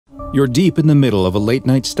You're deep in the middle of a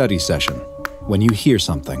late-night study session when you hear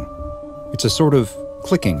something. It's a sort of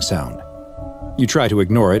clicking sound. You try to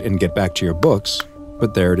ignore it and get back to your books,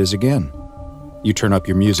 but there it is again. You turn up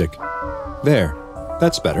your music. There,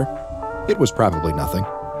 that's better. It was probably nothing.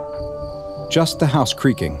 Just the house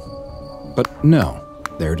creaking. But no,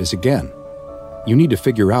 there it is again. You need to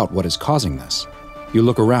figure out what is causing this. You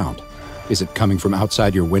look around. Is it coming from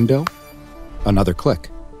outside your window? Another click.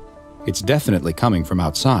 It's definitely coming from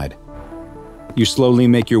outside. You slowly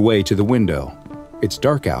make your way to the window. It's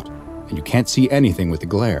dark out, and you can't see anything with the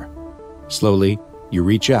glare. Slowly, you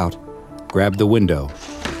reach out, grab the window,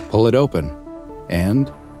 pull it open, and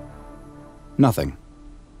nothing.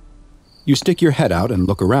 You stick your head out and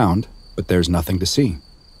look around, but there's nothing to see.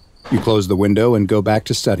 You close the window and go back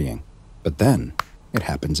to studying, but then it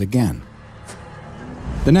happens again.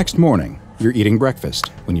 The next morning, you're eating breakfast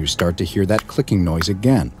when you start to hear that clicking noise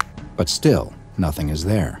again, but still, nothing is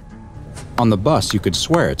there. On the bus, you could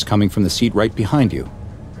swear it's coming from the seat right behind you.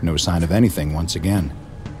 No sign of anything once again.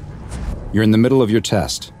 You're in the middle of your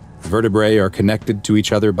test. Vertebrae are connected to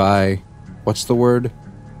each other by... what's the word?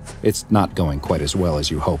 It's not going quite as well as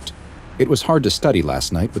you hoped. It was hard to study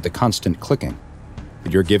last night with the constant clicking,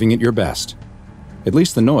 but you're giving it your best. At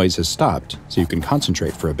least the noise has stopped, so you can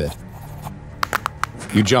concentrate for a bit.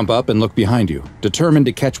 You jump up and look behind you, determined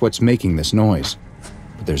to catch what's making this noise.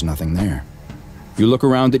 But there's nothing there. You look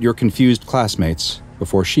around at your confused classmates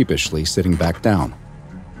before sheepishly sitting back down.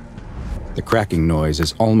 The cracking noise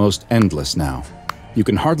is almost endless now. You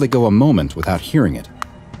can hardly go a moment without hearing it.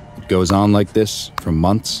 It goes on like this for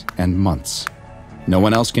months and months. No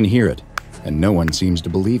one else can hear it, and no one seems to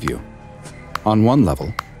believe you. On one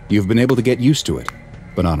level, you've been able to get used to it,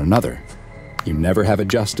 but on another, you never have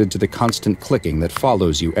adjusted to the constant clicking that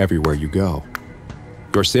follows you everywhere you go.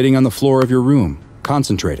 You're sitting on the floor of your room,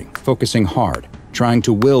 concentrating, focusing hard, trying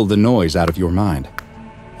to will the noise out of your mind.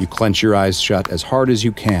 You clench your eyes shut as hard as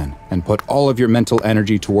you can and put all of your mental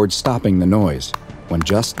energy towards stopping the noise, when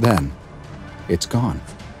just then, it's gone.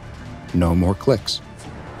 No more clicks.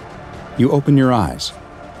 You open your eyes.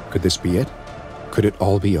 Could this be it? Could it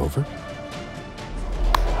all be over?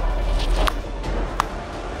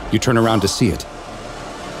 You turn around to see it,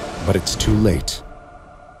 but it's too late.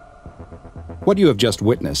 What you have just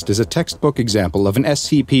witnessed is a textbook example of an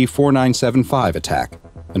SCP-4975 attack,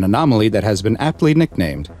 an anomaly that has been aptly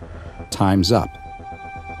nicknamed Time's Up.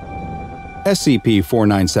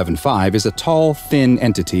 SCP-4975 is a tall, thin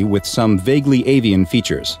entity with some vaguely avian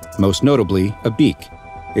features, most notably a beak.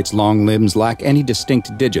 Its long limbs lack any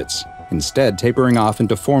distinct digits, instead tapering off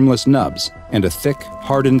into formless nubs, and a thick,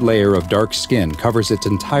 hardened layer of dark skin covers its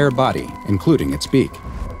entire body, including its beak.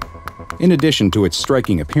 In addition to its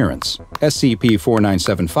striking appearance,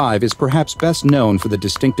 SCP-4975 is perhaps best known for the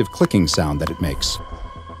distinctive clicking sound that it makes.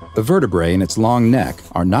 The vertebrae in its long neck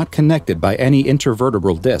are not connected by any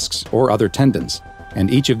intervertebral discs or other tendons,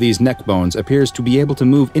 and each of these neck bones appears to be able to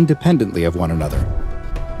move independently of one another.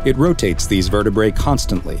 It rotates these vertebrae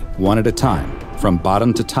constantly, one at a time, from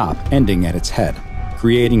bottom to top, ending at its head,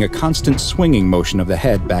 creating a constant swinging motion of the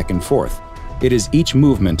head back and forth. It is each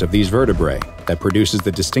movement of these vertebrae that produces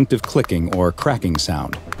the distinctive clicking or cracking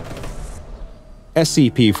sound.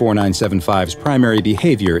 SCP-4975's primary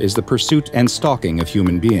behavior is the pursuit and stalking of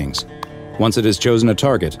human beings. Once it has chosen a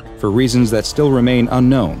target, for reasons that still remain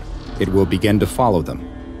unknown, it will begin to follow them,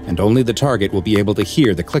 and only the target will be able to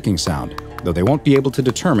hear the clicking sound, though they won't be able to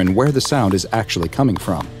determine where the sound is actually coming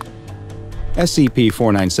from.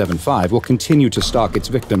 SCP-4975 will continue to stalk its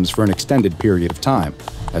victims for an extended period of time,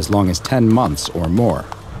 as long as 10 months or more,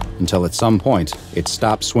 until at some point it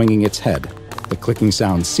stops swinging its head, the clicking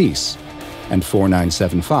sounds cease, and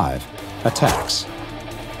 4975 attacks.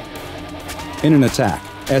 In an attack,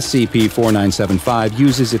 SCP-4975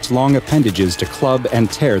 uses its long appendages to club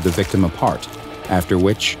and tear the victim apart, after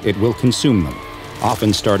which it will consume them,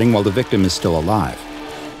 often starting while the victim is still alive.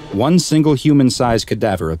 One single human-sized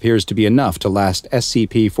cadaver appears to be enough to last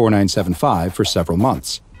SCP-4975 for several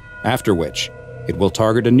months, after which it will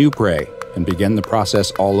target a new prey and begin the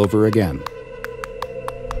process all over again.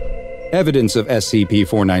 Evidence of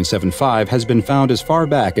SCP-4975 has been found as far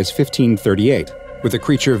back as 1538, with a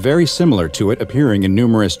creature very similar to it appearing in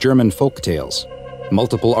numerous German folk tales.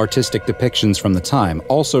 Multiple artistic depictions from the time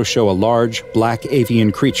also show a large, black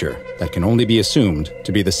avian creature that can only be assumed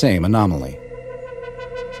to be the same anomaly.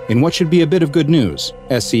 In what should be a bit of good news,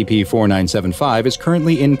 SCP-4975 is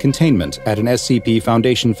currently in containment at an SCP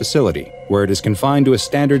Foundation facility, where it is confined to a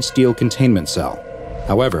standard steel containment cell.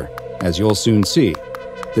 However, as you'll soon see,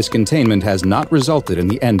 this containment has not resulted in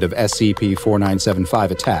the end of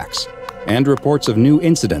SCP-4975 attacks, and reports of new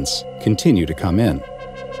incidents continue to come in.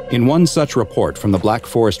 In one such report from the Black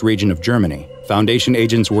Forest region of Germany, Foundation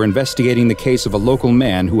agents were investigating the case of a local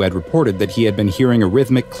man who had reported that he had been hearing a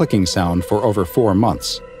rhythmic clicking sound for over 4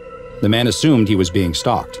 months. The man assumed he was being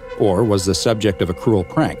stalked, or was the subject of a cruel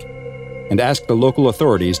prank, and asked the local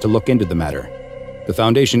authorities to look into the matter. The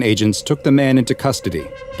Foundation agents took the man into custody,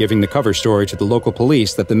 giving the cover story to the local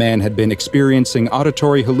police that the man had been experiencing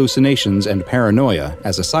auditory hallucinations and paranoia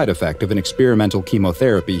as a side effect of an experimental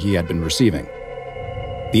chemotherapy he had been receiving.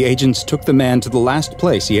 The agents took the man to the last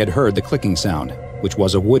place he had heard the clicking sound, which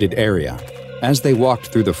was a wooded area. As they walked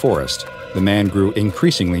through the forest, the man grew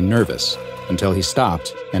increasingly nervous until he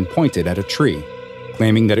stopped and pointed at a tree,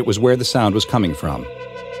 claiming that it was where the sound was coming from.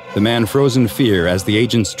 The man froze in fear as the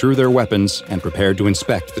agents drew their weapons and prepared to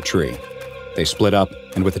inspect the tree. They split up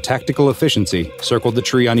and with a tactical efficiency circled the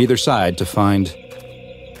tree on either side to find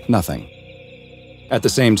nothing. At the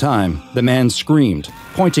same time, the man screamed,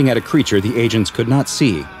 pointing at a creature the agents could not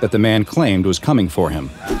see that the man claimed was coming for him.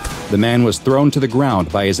 The man was thrown to the ground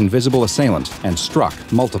by his invisible assailant and struck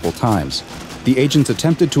multiple times. The agents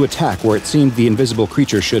attempted to attack where it seemed the invisible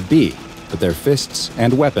creature should be, but their fists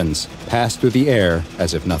and weapons passed through the air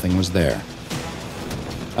as if nothing was there.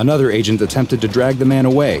 Another agent attempted to drag the man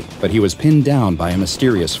away, but he was pinned down by a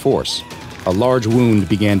mysterious force. A large wound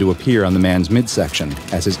began to appear on the man's midsection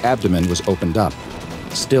as his abdomen was opened up.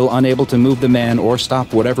 Still unable to move the man or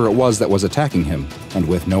stop whatever it was that was attacking him, and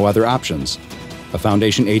with no other options, a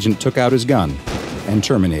Foundation agent took out his gun and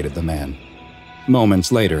terminated the man.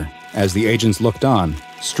 Moments later, as the agents looked on,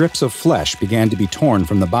 strips of flesh began to be torn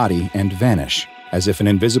from the body and vanish, as if an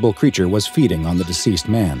invisible creature was feeding on the deceased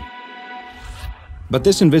man. But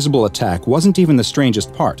this invisible attack wasn't even the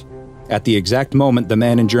strangest part. At the exact moment the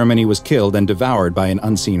man in Germany was killed and devoured by an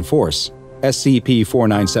unseen force,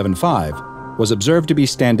 SCP-4975 was observed to be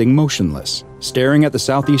standing motionless, staring at the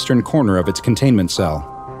southeastern corner of its containment cell,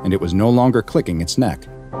 and it was no longer clicking its neck.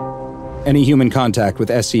 Any human contact with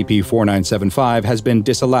SCP-4975 has been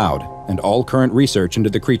disallowed, and all current research into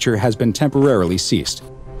the creature has been temporarily ceased,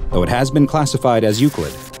 though it has been classified as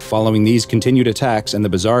Euclid. Following these continued attacks and the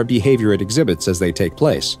bizarre behavior it exhibits as they take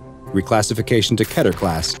place, reclassification to Keter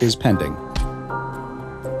class is pending.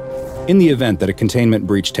 In the event that a containment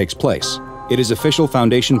breach takes place, it is official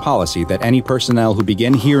Foundation policy that any personnel who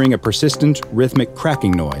begin hearing a persistent, rhythmic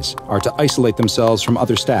cracking noise are to isolate themselves from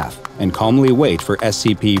other staff and calmly wait for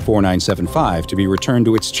SCP-4975 to be returned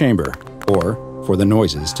to its chamber, or for the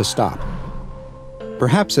noises to stop.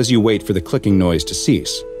 Perhaps as you wait for the clicking noise to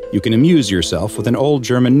cease, you can amuse yourself with an old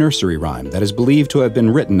German nursery rhyme that is believed to have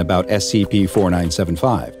been written about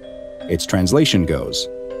SCP-4975. Its translation goes,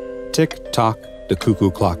 "Tick-tock, the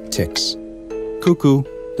cuckoo clock ticks. Cuckoo,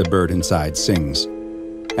 the bird inside sings.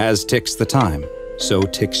 As ticks the time, so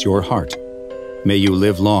ticks your heart. May you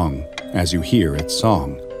live long as you hear its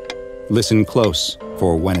song. Listen close,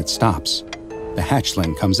 for when it stops, the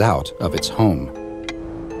hatchling comes out of its home.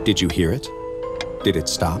 Did you hear it? Did it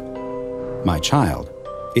stop? My child,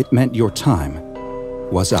 it meant your time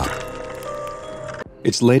was up."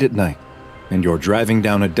 It's late at night, and you're driving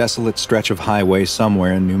down a desolate stretch of highway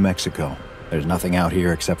somewhere in New Mexico. There's nothing out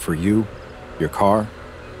here except for you, your car,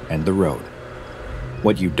 and the road.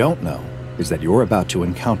 What you don't know is that you're about to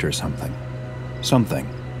encounter something. Something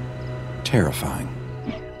terrifying.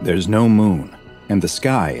 There's no moon, and the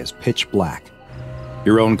sky is pitch black.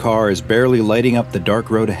 Your own car is barely lighting up the dark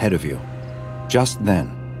road ahead of you. Just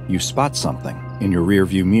then, you spot something in your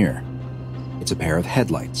rearview mirror. It's a pair of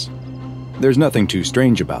headlights. There's nothing too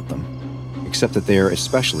strange about them, except that they are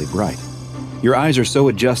especially bright. Your eyes are so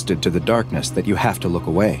adjusted to the darkness that you have to look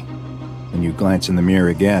away. When you glance in the mirror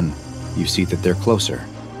again, you see that they're closer,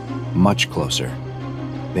 much closer.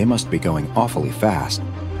 They must be going awfully fast.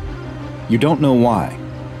 You don't know why,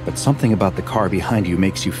 but something about the car behind you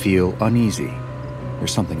makes you feel uneasy.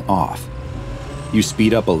 There's something off. You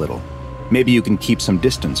speed up a little. Maybe you can keep some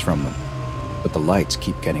distance from them, but the lights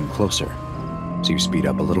keep getting closer. So you speed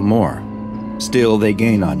up a little more. Still, they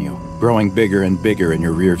gain on you, growing bigger and bigger in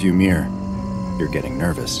your rearview mirror. You're getting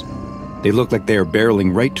nervous. They look like they are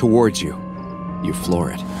barreling right towards you. You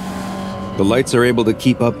floor it. The lights are able to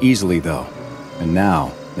keep up easily, though, and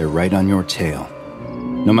now they're right on your tail.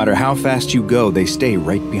 No matter how fast you go, they stay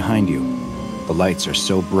right behind you. The lights are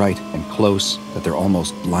so bright and close that they're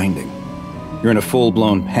almost blinding. You're in a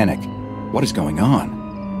full-blown panic. What is going on?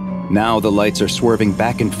 Now the lights are swerving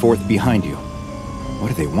back and forth behind you. What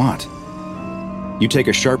do they want? You take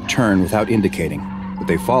a sharp turn without indicating, but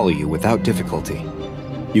they follow you without difficulty.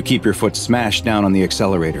 You keep your foot smashed down on the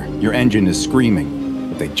accelerator. Your engine is screaming,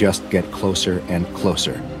 but they just get closer and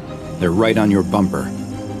closer. They're right on your bumper.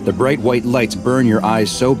 The bright white lights burn your eyes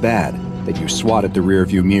so bad that you swat at the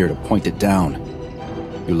rearview mirror to point it down.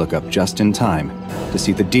 You look up just in time to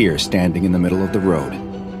see the deer standing in the middle of the road.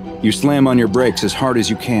 You slam on your brakes as hard as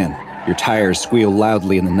you can. Your tires squeal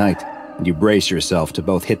loudly in the night, and you brace yourself to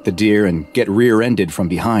both hit the deer and get rear-ended from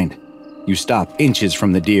behind. You stop inches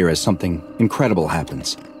from the deer as something incredible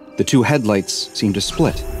happens. The two headlights seem to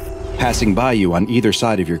split, passing by you on either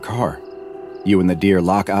side of your car. You and the deer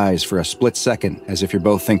lock eyes for a split second as if you're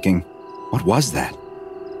both thinking, "What was that?"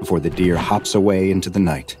 before the deer hops away into the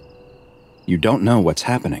night. You don't know what's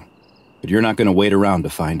happening, but you're not going to wait around to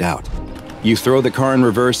find out. You throw the car in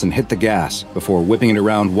reverse and hit the gas before whipping it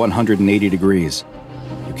around 180 degrees.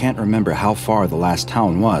 You can't remember how far the last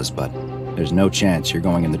town was, but there's no chance you're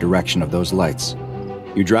going in the direction of those lights.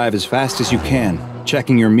 You drive as fast as you can,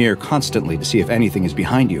 checking your mirror constantly to see if anything is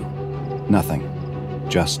behind you. Nothing.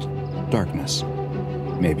 Just darkness.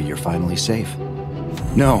 Maybe you're finally safe.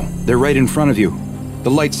 No, they're right in front of you. The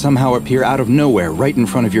lights somehow appear out of nowhere right in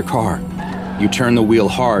front of your car. You turn the wheel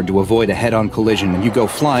hard to avoid a head-on collision and you go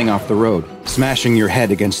flying off the road, smashing your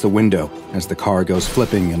head against the window as the car goes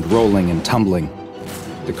flipping and rolling and tumbling.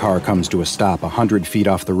 The car comes to a stop 100 feet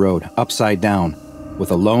off the road, upside down,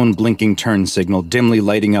 with a lone blinking turn signal dimly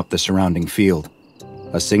lighting up the surrounding field.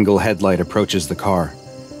 A single headlight approaches the car,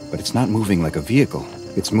 but it's not moving like a vehicle.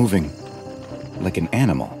 It's moving like an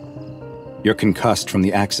animal. You're concussed from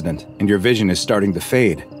the accident, and your vision is starting to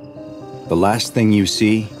fade. The last thing you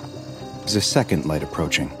see is a second light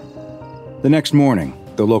approaching. The next morning,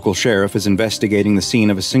 the local sheriff is investigating the scene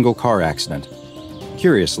of a single car accident.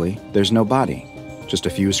 Curiously, there's no body, just a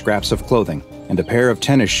few scraps of clothing and a pair of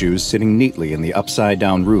tennis shoes sitting neatly in the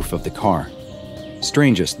upside-down roof of the car.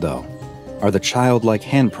 Strangest, though, are the childlike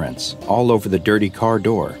handprints all over the dirty car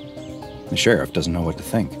door. The sheriff doesn't know what to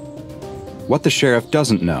think. What the sheriff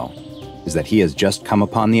doesn't know is that he has just come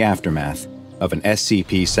upon the aftermath of an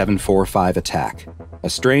SCP-745 attack, a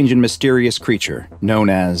strange and mysterious creature known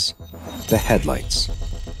as the Headlights.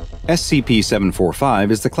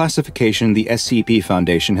 SCP-745 is the classification the SCP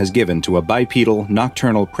Foundation has given to a bipedal,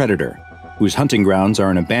 nocturnal predator, whose hunting grounds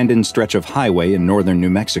are an abandoned stretch of highway in northern New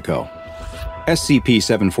Mexico.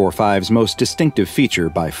 SCP-745's most distinctive feature,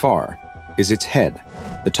 by far, is its head,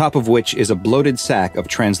 the top of which is a bloated sack of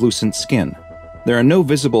translucent skin. There are no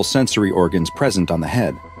visible sensory organs present on the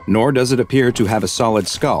head, nor does it appear to have a solid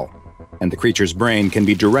skull, and the creature's brain can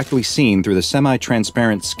be directly seen through the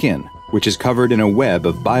semi-transparent skin, which is covered in a web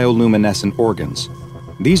of bioluminescent organs.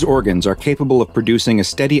 These organs are capable of producing a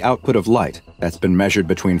steady output of light that's been measured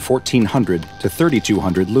between 1400 to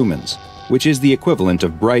 3200 lumens, which is the equivalent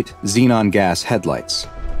of bright xenon gas headlights.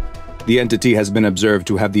 The entity has been observed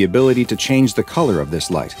to have the ability to change the color of this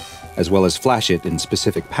light, as well as flash it in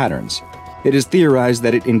specific patterns. It is theorized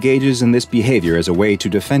that it engages in this behavior as a way to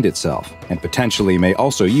defend itself, and potentially may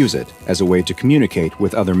also use it as a way to communicate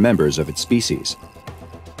with other members of its species.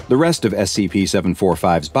 The rest of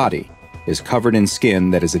SCP-745's body is covered in skin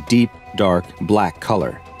that is a deep, dark, black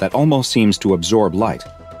color that almost seems to absorb light.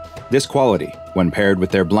 This quality, when paired with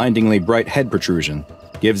their blindingly bright head protrusion,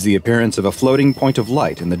 gives the appearance of a floating point of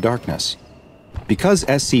light in the darkness. Because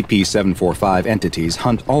SCP-745 entities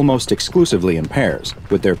hunt almost exclusively in pairs,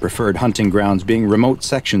 with their preferred hunting grounds being remote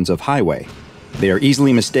sections of highway, they are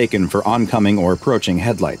easily mistaken for oncoming or approaching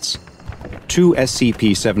headlights. Two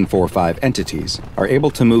SCP-745 entities are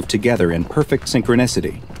able to move together in perfect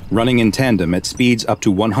synchronicity, running in tandem at speeds up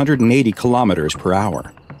to 180 kilometers per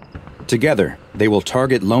hour. Together, they will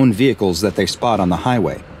target lone vehicles that they spot on the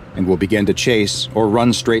highway, and will begin to chase or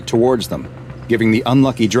run straight towards them, giving the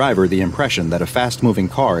unlucky driver the impression that a fast-moving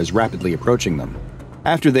car is rapidly approaching them.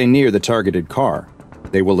 After they near the targeted car,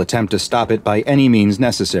 they will attempt to stop it by any means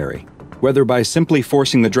necessary, whether by simply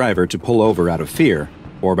forcing the driver to pull over out of fear,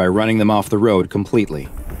 or by running them off the road completely.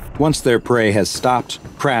 Once their prey has stopped,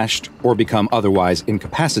 crashed, or become otherwise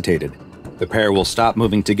incapacitated, the pair will stop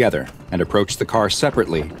moving together and approach the car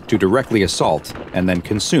separately to directly assault and then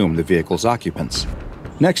consume the vehicle's occupants.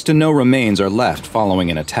 Next to no remains are left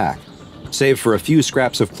following an attack, save for a few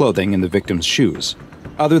scraps of clothing in the victim's shoes.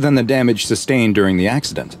 Other than the damage sustained during the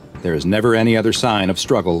accident, there is never any other sign of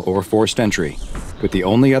struggle or forced entry, with the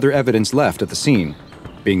only other evidence left at the scene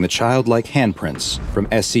being the childlike handprints from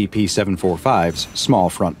SCP-745's small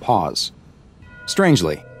front paws.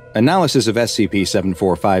 Strangely, analysis of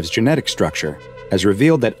SCP-745's genetic structure has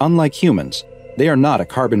revealed that unlike humans, they are not a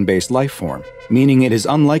carbon-based life form, meaning it is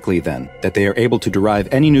unlikely then that they are able to derive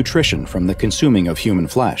any nutrition from the consuming of human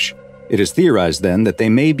flesh. It is theorized then that they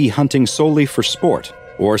may be hunting solely for sport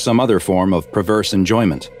or some other form of perverse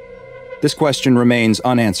enjoyment. This question remains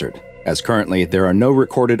unanswered, as currently there are no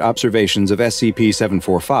recorded observations of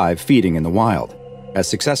SCP-745 feeding in the wild. as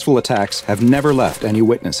successful attacks have never left any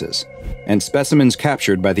witnesses, and specimens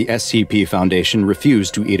captured by the SCP Foundation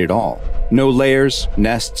refuse to eat it all. No lairs,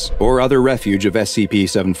 nests, or other refuge of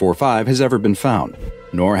SCP-745 has ever been found,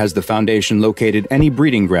 nor has the Foundation located any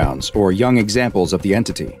breeding grounds or young examples of the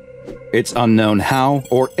entity. It's unknown how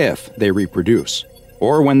or if they reproduce,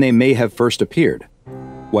 or when they may have first appeared.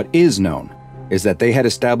 What is known is that they had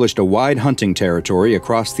established a wide hunting territory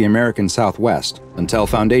across the American Southwest until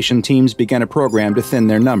Foundation teams began a program to thin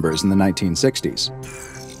their numbers in the 1960s.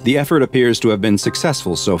 The effort appears to have been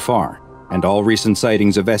successful so far, and all recent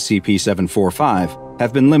sightings of SCP-745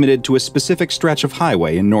 have been limited to a specific stretch of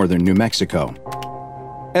highway in northern New Mexico.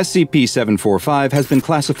 SCP-745 has been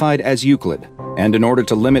classified as Euclid, and in order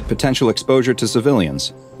to limit potential exposure to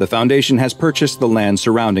civilians, the Foundation has purchased the land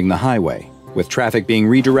surrounding the highway, with traffic being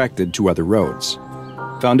redirected to other roads.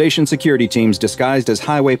 Foundation security teams disguised as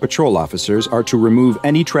highway patrol officers are to remove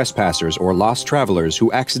any trespassers or lost travelers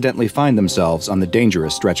who accidentally find themselves on the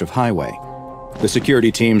dangerous stretch of highway. The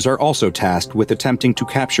security teams are also tasked with attempting to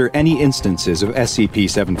capture any instances of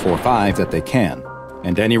SCP-745 that they can,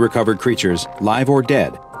 and any recovered creatures, live or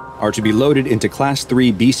dead, are to be loaded into Class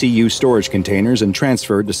 3 BCU storage containers and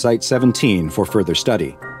transferred to Site-17 for further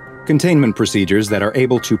study. Containment procedures that are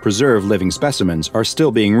able to preserve living specimens are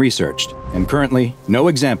still being researched, and currently, no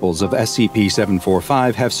examples of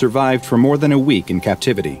SCP-745 have survived for more than a week in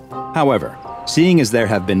captivity. However, seeing as there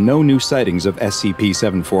have been no new sightings of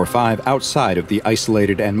SCP-745 outside of the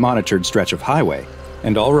isolated and monitored stretch of highway,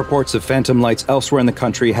 and all reports of phantom lights elsewhere in the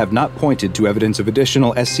country have not pointed to evidence of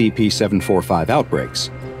additional SCP-745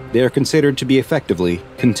 outbreaks, they are considered to be effectively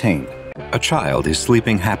contained. A child is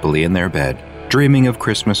sleeping happily in their bed, dreaming of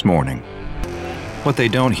Christmas morning. What they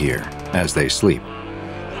don't hear, as they sleep,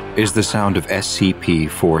 is the sound of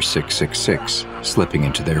SCP-4666 slipping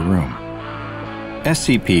into their room.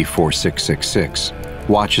 SCP-4666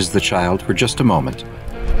 watches the child for just a moment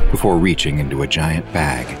before reaching into a giant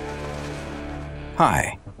bag.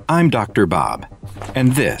 Hi, I'm Dr. Bob,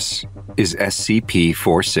 and this is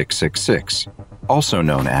SCP-4666, also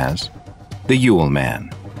known as the Yule Man.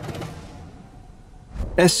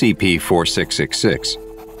 SCP-4666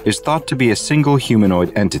 is thought to be a single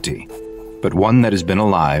humanoid entity, but one that has been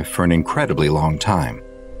alive for an incredibly long time.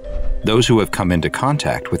 Those who have come into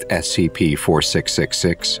contact with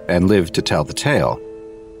SCP-4666 and lived to tell the tale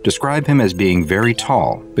describe him as being very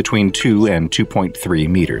tall, between 2 and 2.3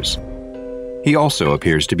 meters. He also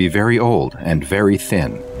appears to be very old and very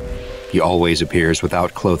thin. He always appears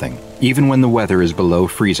without clothing, even when the weather is below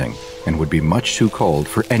freezing and would be much too cold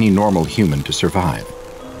for any normal human to survive.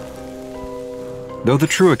 Though the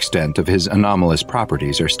true extent of his anomalous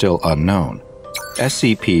properties are still unknown,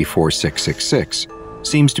 SCP-4666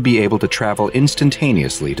 seems to be able to travel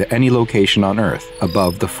instantaneously to any location on Earth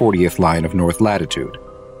above the 40th line of north latitude,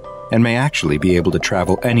 and may actually be able to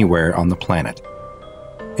travel anywhere on the planet.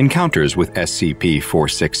 Encounters with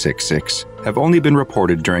SCP-4666 have only been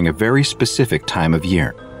reported during a very specific time of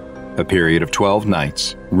year, a period of 12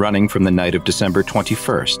 nights running from the night of December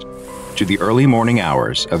 21st to the early morning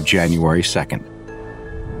hours of January 2nd.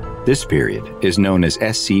 This period is known as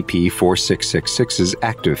SCP-4666's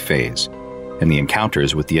active phase, and the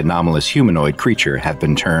encounters with the anomalous humanoid creature have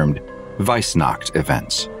been termed Weissnacht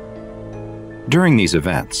events. During these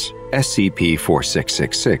events,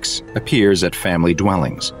 SCP-4666 appears at family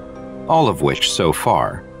dwellings, all of which, so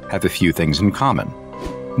far, have a few things in common.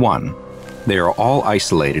 1. They are all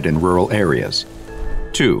isolated in rural areas.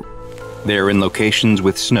 2. They are in locations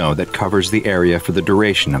with snow that covers the area for the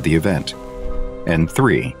duration of the event. And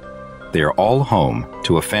 3. They are all home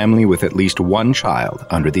to a family with at least one child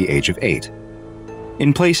under the age of 8.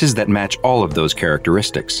 In places that match all of those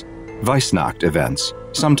characteristics, Weissnacht events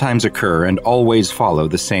sometimes occur and always follow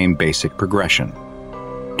the same basic progression.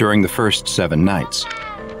 During the first 7 nights,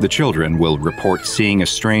 the children will report seeing a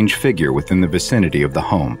strange figure within the vicinity of the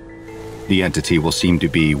home. The entity will seem to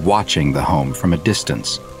be watching the home from a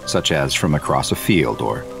distance, such as from across a field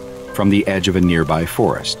or from the edge of a nearby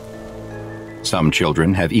forest. Some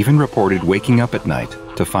children have even reported waking up at night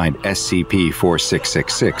to find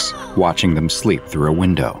SCP-4666 watching them sleep through a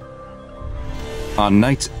window. On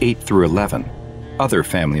nights 8 through 11, other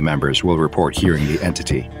family members will report hearing the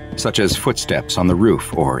entity, such as footsteps on the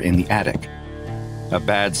roof or in the attic. A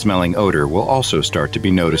bad-smelling odor will also start to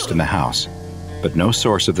be noticed in the house, but no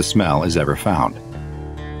source of the smell is ever found.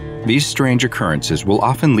 These strange occurrences will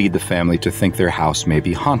often lead the family to think their house may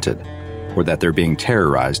be haunted, or that they're being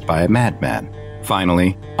terrorized by a madman.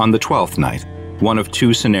 Finally, on the 12th night, one of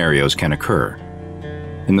 2 scenarios can occur.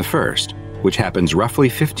 In the first, which happens roughly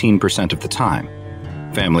 15% of the time,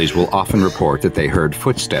 Families will often report that they heard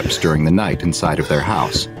footsteps during the night inside of their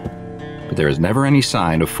house, but there is never any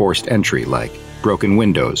sign of forced entry like broken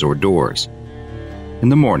windows or doors. In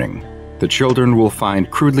the morning, the children will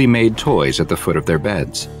find crudely made toys at the foot of their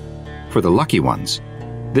beds. For the lucky ones,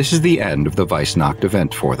 this is the end of the Weissnacht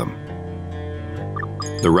event for them.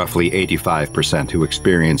 The roughly 85% who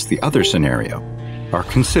experience the other scenario are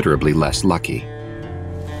considerably less lucky.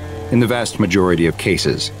 In the vast majority of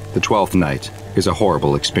cases, the 12th night is a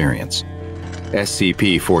horrible experience.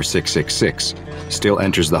 SCP-4666 still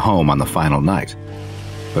enters the home on the final night,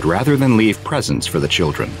 but rather than leave presents for the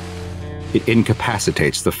children, it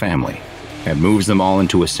incapacitates the family and moves them all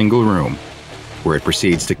into a single room, where it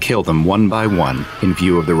proceeds to kill them one by one in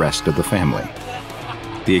view of the rest of the family.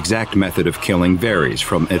 The exact method of killing varies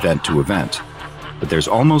from event to event, but there's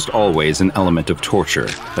almost always an element of torture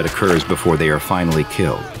that occurs before they are finally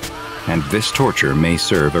killed, and this torture may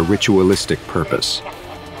serve a ritualistic purpose.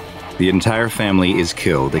 The entire family is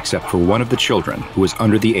killed except for one of the children who is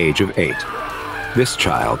under the age of 8. This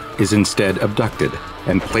child is instead abducted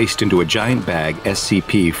and placed into a giant bag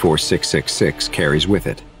SCP-4666 carries with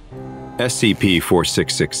it.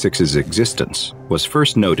 SCP-4666's existence was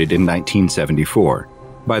first noted in 1974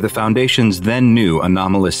 by the Foundation's then-new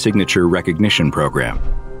Anomalous Signature Recognition Program,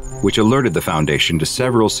 which alerted the Foundation to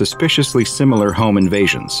several suspiciously similar home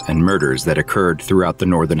invasions and murders that occurred throughout the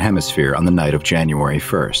Northern Hemisphere on the night of January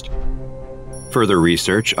 1st. Further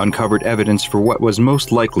research uncovered evidence for what was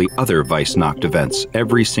most likely other Weissnacht events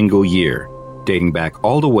every single year, dating back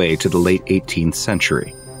all the way to the late 18th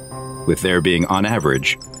century, with there being, on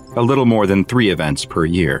average, a little more than 3 events per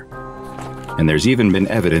year. And there's even been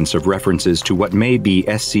evidence of references to what may be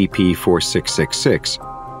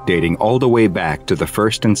SCP-4666, dating all the way back to the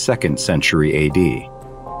 1st and 2nd century AD.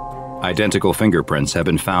 Identical fingerprints have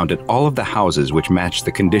been found at all of the houses which match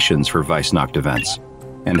the conditions for Weissnacht events,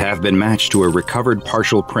 and have been matched to a recovered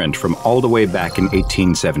partial print from all the way back in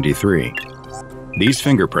 1873. These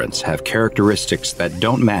fingerprints have characteristics that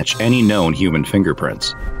don't match any known human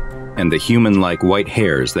fingerprints, and the human-like white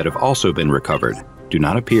hairs that have also been recovered do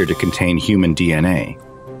not appear to contain human DNA,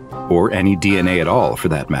 or any DNA at all for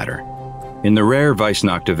that matter. In the rare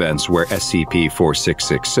Weissnacht events where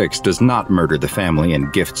SCP-4666 does not murder the family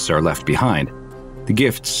and gifts are left behind, the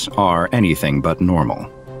gifts are anything but normal.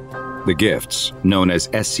 The gifts, known as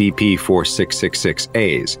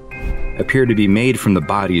SCP-4666As, appear to be made from the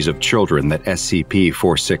bodies of children that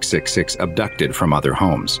SCP-4666 abducted from other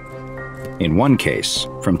homes. In one case,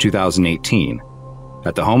 from 2018,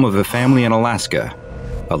 at the home of a family in Alaska,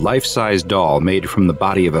 a life-size doll made from the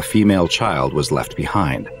body of a female child was left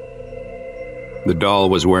behind. The doll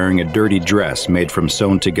was wearing a dirty dress made from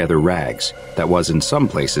sewn-together rags that was in some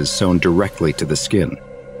places sewn directly to the skin.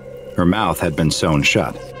 Her mouth had been sewn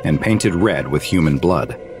shut and painted red with human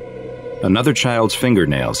blood. Another child's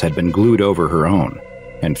fingernails had been glued over her own,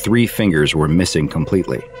 and 3 fingers were missing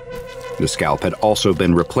completely. The scalp had also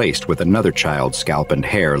been replaced with another child's scalp and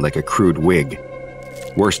hair like a crude wig.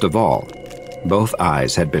 Worst of all, both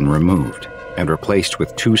eyes had been removed and replaced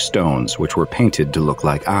with 2 stones which were painted to look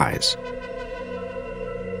like eyes.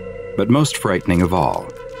 But most frightening of all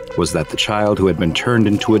was that the child who had been turned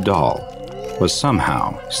into a doll was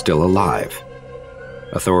somehow still alive.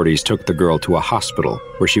 Authorities took the girl to a hospital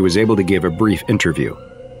where she was able to give a brief interview.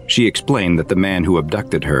 She explained that the man who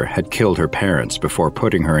abducted her had killed her parents before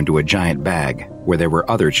putting her into a giant bag where there were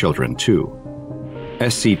other children too.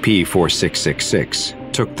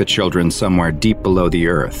 SCP-4666 took the children somewhere deep below the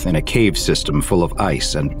earth in a cave system full of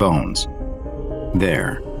ice and bones.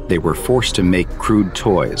 There, they were forced to make crude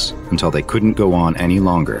toys until they couldn't go on any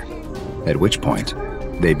longer, at which point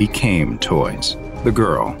they became toys. The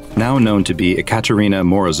girl, now known to be Ekaterina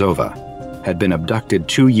Morozova, had been abducted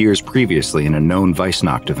 2 years previously in a known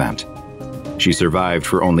Weissnacht event. She survived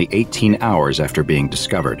for only 18 hours after being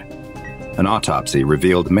discovered. An autopsy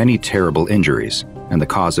revealed many terrible injuries, and the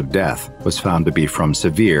cause of death was found to be from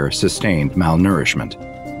severe, sustained malnourishment.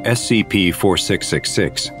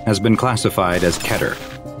 SCP-4666 has been classified as Keter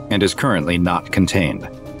and is currently not contained.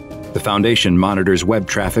 The Foundation monitors web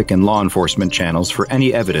traffic and law enforcement channels for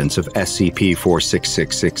any evidence of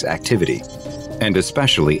SCP-4666 activity, and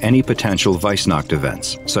especially any potential Weissnacht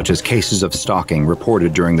events, such as cases of stalking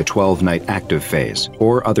reported during the 12-night active phase,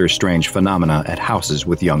 or other strange phenomena at houses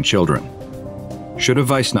with young children. Should a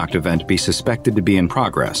Weissnacht event be suspected to be in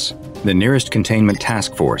progress, the nearest containment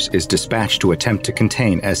task force is dispatched to attempt to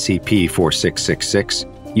contain SCP-4666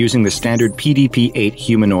 using the standard PDP-8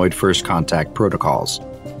 humanoid first contact protocols.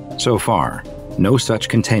 So far, no such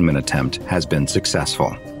containment attempt has been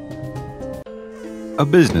successful. A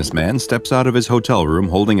businessman steps out of his hotel room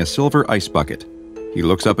holding a silver ice bucket. He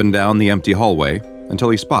looks up and down the empty hallway until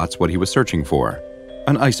he spots what he was searching for,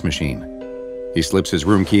 an ice machine. He slips his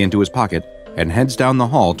room key into his pocket and heads down the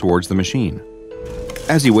hall towards the machine.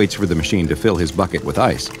 As he waits for the machine to fill his bucket with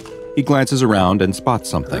ice, he glances around and spots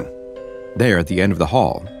something. There at the end of the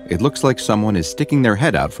hall, it looks like someone is sticking their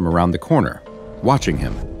head out from around the corner, watching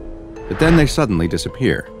him. But then they suddenly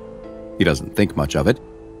disappear. He doesn't think much of it.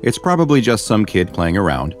 It's probably just some kid playing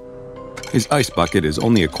around. His ice bucket is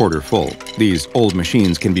only a quarter full. These old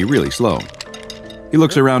machines can be really slow. He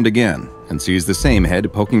looks around again and sees the same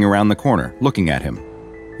head poking around the corner, looking at him.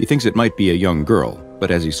 He thinks it might be a young girl,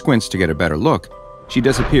 but as he squints to get a better look, she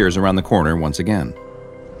disappears around the corner once again.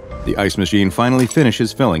 The ice machine finally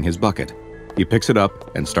finishes filling his bucket. He picks it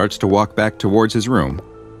up and starts to walk back towards his room,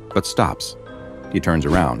 but stops. He turns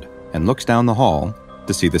around and looks down the hall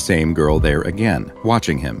to see the same girl there again,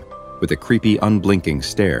 watching him with a creepy, unblinking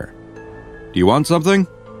stare. "Do you want something?"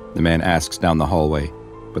 the man asks down the hallway,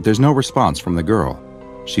 but there's no response from the girl.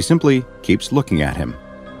 She simply keeps looking at him.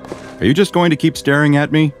 "Are you just going to keep staring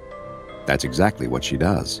at me?" That's exactly what she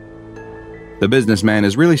does. The businessman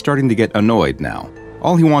is really starting to get annoyed now.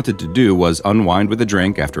 All he wanted to do was unwind with a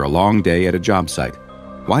drink after a long day at a job site.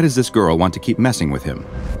 Why does this girl want to keep messing with him?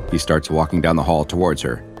 He starts walking down the hall towards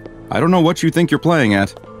her. "I don't know what you think you're playing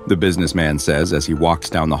at," the businessman says as he walks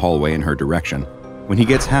down the hallway in her direction. When he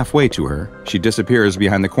gets halfway to her, she disappears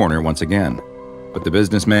behind the corner once again. But the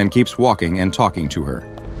businessman keeps walking and talking to her.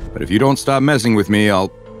 "But if you don't stop messing with me,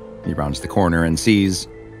 I'll..." He rounds the corner and sees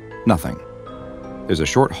nothing. There's a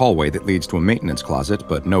short hallway that leads to a maintenance closet,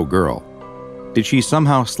 but no girl. Did she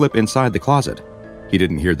somehow slip inside the closet? He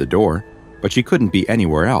didn't hear the door, but she couldn't be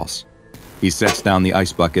anywhere else. He sets down the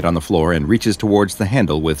ice bucket on the floor and reaches towards the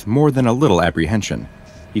handle with more than a little apprehension.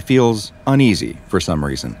 He feels uneasy for some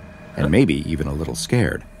reason, and maybe even a little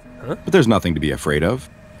scared. But there's nothing to be afraid of.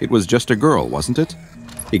 It was just a girl, wasn't it?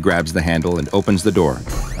 He grabs the handle and opens the door.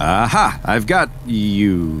 "Aha! I've got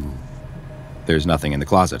you." There's nothing in the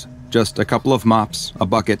closet. Just a couple of mops, a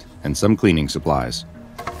bucket, and some cleaning supplies.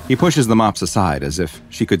 He pushes the mops aside as if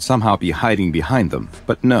she could somehow be hiding behind them,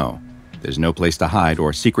 but no. There's no place to hide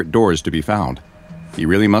or secret doors to be found. He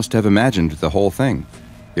really must have imagined the whole thing.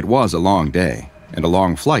 It was a long day, and a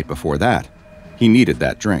long flight before that. He needed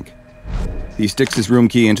that drink. He sticks his room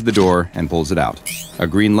key into the door and pulls it out. A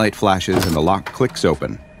green light flashes and the lock clicks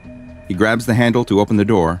open. He grabs the handle to open the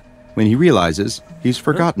door when he realizes he's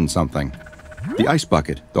forgotten something. The ice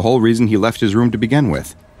bucket, the whole reason he left his room to begin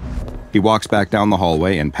with. He walks back down the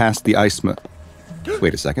hallway and past the ice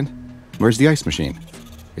Wait a second. Where's the ice machine?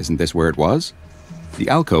 Isn't this where it was? The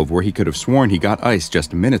alcove where he could have sworn he got ice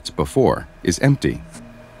just minutes before is empty.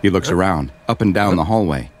 He looks around, up and down the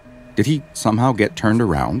hallway. Did he somehow get turned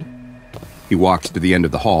around? He walks to the end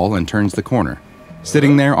of the hall and turns the corner.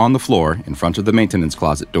 Sitting there on the floor, in front of the maintenance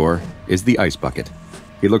closet door, is the ice bucket.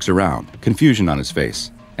 He looks around, confusion on his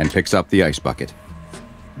face, and picks up the ice bucket.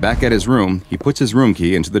 Back at his room, he puts his room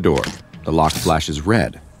key into the door. The lock flashes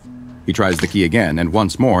red. He tries the key again, and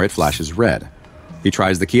once more it flashes red. He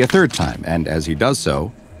tries the key a third time, and as he does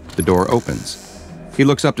so, the door opens. He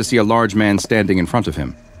looks up to see a large man standing in front of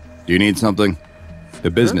him. "Do you need something?"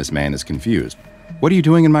 The businessman is confused. "What are you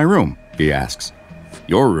doing in my room?" he asks.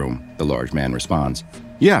 "Your room," the large man responds.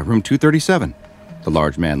 "Yeah, room 237. The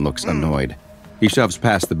large man looks annoyed. He shoves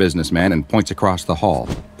past the businessman and points across the hall.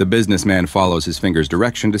 The businessman follows his finger's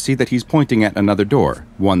direction to see that he's pointing at another door,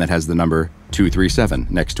 one that has the number 237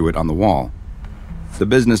 next to it on the wall. The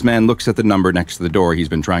businessman looks at the number next to the door he's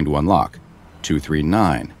been trying to unlock,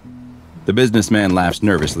 239. The businessman laughs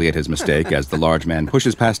nervously at his mistake as the large man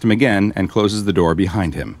pushes past him again and closes the door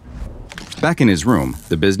behind him. Back in his room,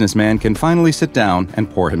 the businessman can finally sit down and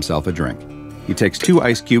pour himself a drink. He takes 2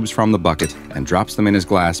 ice cubes from the bucket and drops them in his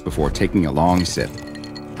glass before taking a long sip.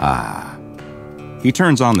 He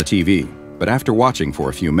turns on the TV, but after watching for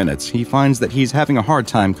a few minutes, he finds that he's having a hard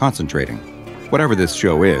time concentrating. Whatever this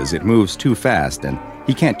show is, it moves too fast and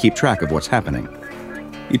he can't keep track of what's happening.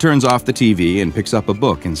 He turns off the TV and picks up a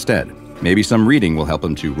book instead. Maybe some reading will help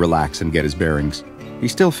him to relax and get his bearings. He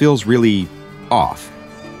still feels really off.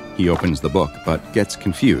 He opens the book, but gets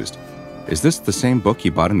confused. Is this the same book he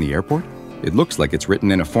bought in the airport? It looks like it's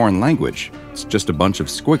written in a foreign language. It's just a bunch of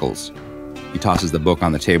squiggles. He tosses the book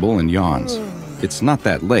on the table and yawns. It's not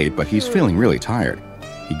that late, but he's feeling really tired.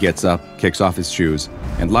 He gets up, kicks off his shoes,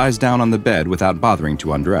 and lies down on the bed without bothering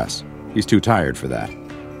to undress. He's too tired for that.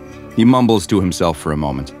 He mumbles to himself for a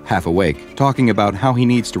moment, half awake, talking about how he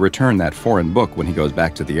needs to return that foreign book when he goes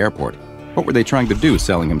back to the airport. What were they trying to do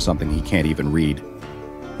selling him something he can't even read?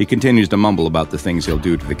 He continues to mumble about the things he'll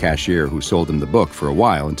do to the cashier who sold him the book for a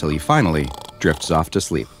while until he finally drifts off to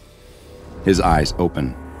sleep. His eyes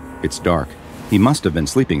open. It's dark. He must have been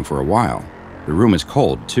sleeping for a while. The room is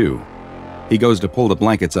cold, too. He goes to pull the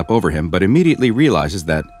blankets up over him, but immediately realizes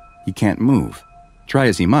that he can't move. Try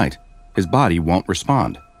as he might, his body won't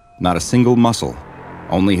respond. Not a single muscle.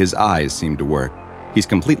 Only his eyes seem to work. He's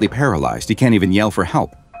completely paralyzed. He can't even yell for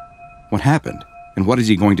help. What happened? And what is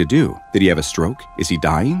he going to do? Did he have a stroke? Is he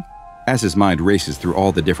dying? As his mind races through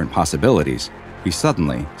all the different possibilities, he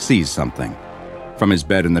suddenly sees something. From his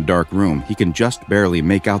bed in the dark room, he can just barely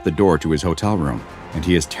make out the door to his hotel room, and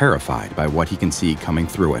he is terrified by what he can see coming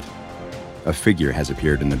through it. A figure has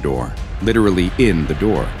appeared in the door, literally in the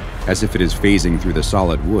door, as if it is phasing through the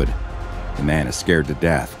solid wood. The man is scared to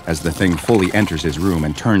death as the thing fully enters his room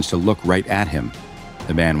and turns to look right at him.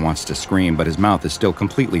 The man wants to scream, but his mouth is still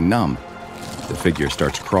completely numb. The figure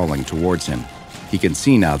starts crawling towards him. He can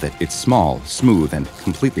see now that it's small, smooth, and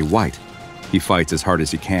completely white. He fights as hard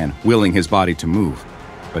as he can, willing his body to move,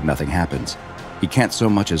 but nothing happens. He can't so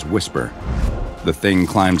much as whisper. The thing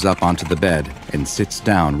climbs up onto the bed and sits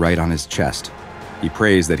down right on his chest. He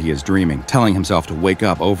prays that he is dreaming, telling himself to wake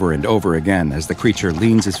up over and over again as the creature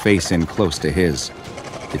leans his face in close to his.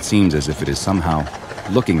 It seems as if it is somehow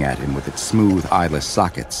looking at him with its smooth, eyeless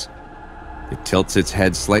sockets. It tilts its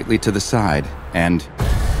head slightly to the side and...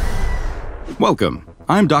 Welcome,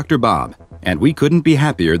 I'm Dr. Bob, and we couldn't be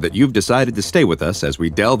happier that you've decided to stay with us as we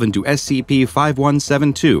delve into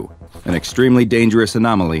SCP-5172, an extremely dangerous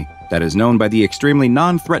anomaly that is known by the extremely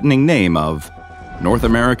non-threatening name of North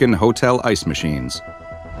American Hotel Ice Machines.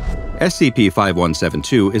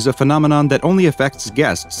 SCP-5172 is a phenomenon that only affects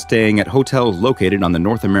guests staying at hotels located on the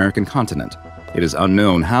North American continent. It is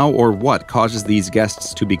unknown how or what causes these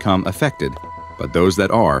guests to become affected, but those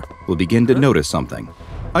that are will begin to notice something.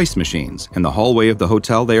 Ice machines in the hallway of the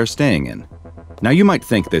hotel they are staying in. Now you might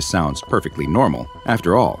think this sounds perfectly normal.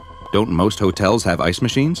 After all, don't most hotels have ice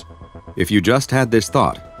machines? If you just had this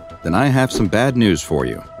thought, then I have some bad news for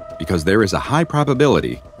you, because there is a high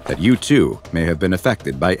probability that you too may have been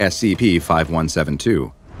affected by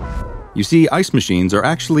SCP-5172. You see, ice machines are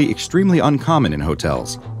actually extremely uncommon in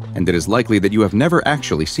hotels, and it is likely that you have never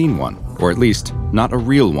actually seen one, or at least not a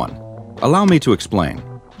real one. Allow me to explain.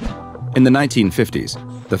 In the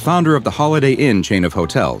 1950s, the founder of the Holiday Inn chain of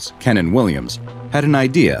hotels, Kenan Williams, had an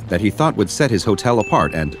idea that he thought would set his hotel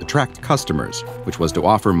apart and attract customers, which was to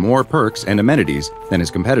offer more perks and amenities than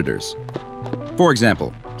his competitors. For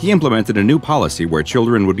example, he implemented a new policy where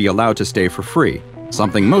children would be allowed to stay for free,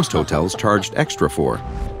 something most hotels charged extra for.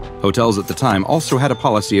 Hotels at the time also had a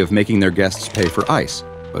policy of making their guests pay for ice,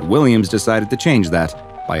 but Williams decided to change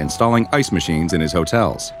that by installing ice machines in his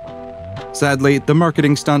hotels. Sadly, the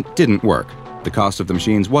marketing stunt didn't work. The cost of the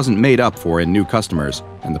machines wasn't made up for in new customers,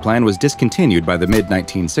 and the plan was discontinued by the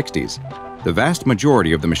mid-1960s. The vast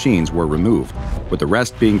majority of the machines were removed, with the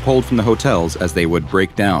rest being pulled from the hotels as they would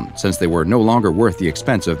break down, since they were no longer worth the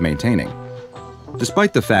expense of maintaining.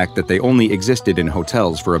 Despite the fact that they only existed in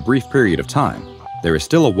hotels for a brief period of time, there is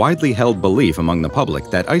still a widely held belief among the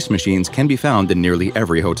public that ice machines can be found in nearly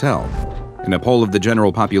every hotel. In a poll of the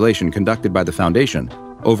general population conducted by the Foundation,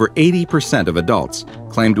 over 80% of adults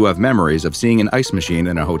claim to have memories of seeing an ice machine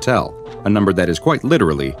in a hotel, a number that is quite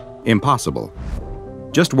literally impossible.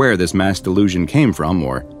 Just where this mass delusion came from,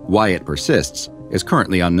 or why it persists, is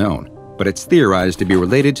currently unknown, but it's theorized to be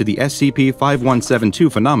related to the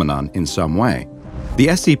SCP-5172 phenomenon in some way. The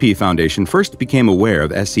SCP Foundation first became aware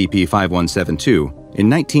of SCP-5172 in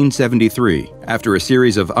 1973 after a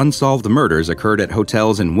series of unsolved murders occurred at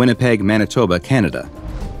hotels in Winnipeg, Manitoba, Canada.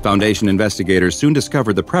 Foundation investigators soon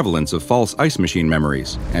discovered the prevalence of false ice machine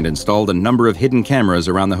memories and installed a number of hidden cameras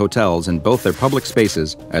around the hotels in both their public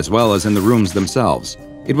spaces as well as in the rooms themselves.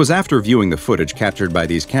 It was after viewing the footage captured by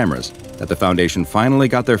these cameras that the Foundation finally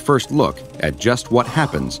got their first look at just what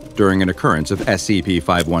happens during an occurrence of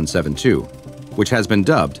SCP-5172, which has been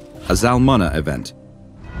dubbed a Zalmunna event.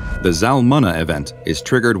 The Zalmunna event is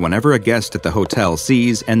triggered whenever a guest at the hotel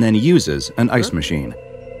sees and then uses an ice machine.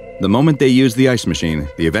 The moment they use the ice machine,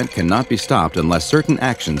 the event cannot be stopped unless certain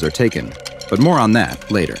actions are taken, but more on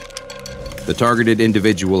that later. The targeted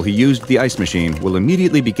individual who used the ice machine will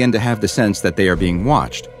immediately begin to have the sense that they are being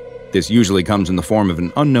watched. This usually comes in the form of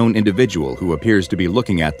an unknown individual who appears to be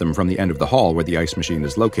looking at them from the end of the hall where the ice machine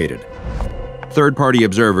is located. Third-party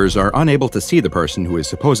observers are unable to see the person who is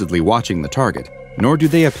supposedly watching the target, nor do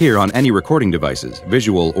they appear on any recording devices,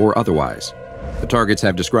 visual or otherwise. The targets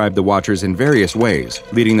have described the watchers in various ways,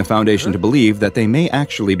 leading the Foundation to believe that they may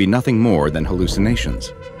actually be nothing more than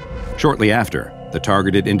hallucinations. Shortly after, the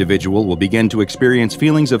targeted individual will begin to experience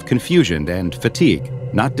feelings of confusion and fatigue,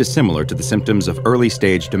 not dissimilar to the symptoms of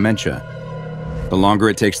early-stage dementia. The longer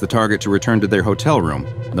it takes the target to return to their hotel room,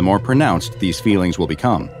 the more pronounced these feelings will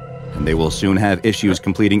become, and they will soon have issues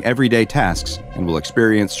completing everyday tasks and will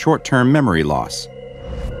experience short-term memory loss.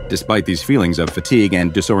 Despite these feelings of fatigue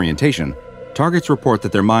and disorientation, targets report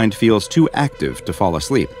that their mind feels too active to fall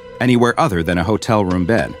asleep, anywhere other than a hotel room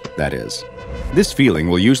bed, that is. This feeling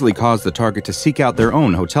will usually cause the target to seek out their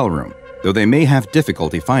own hotel room, though they may have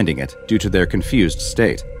difficulty finding it due to their confused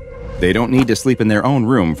state. They don't need to sleep in their own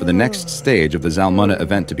room for the next stage of the Zalmunna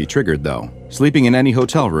event to be triggered, though. Sleeping in any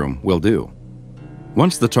hotel room will do.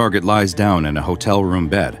 Once the target lies down in a hotel room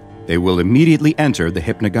bed, they will immediately enter the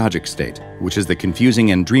hypnagogic state, which is the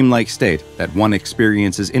confusing and dreamlike state that one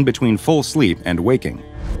experiences in between full sleep and waking.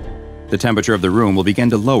 The temperature of the room will begin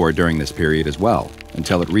to lower during this period as well,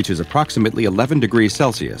 until it reaches approximately 11 degrees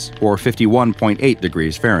Celsius or 51.8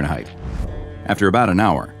 degrees Fahrenheit. After about an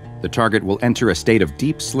hour, the target will enter a state of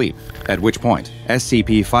deep sleep, at which point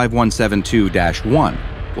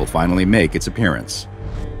SCP-5172-1 will finally make its appearance.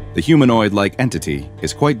 The humanoid-like entity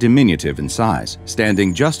is quite diminutive in size,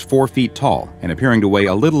 standing just 4 feet tall and appearing to weigh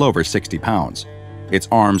a little over 60 pounds. Its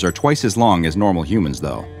arms are twice as long as normal humans,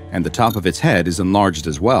 though, and the top of its head is enlarged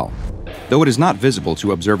as well. Though it is not visible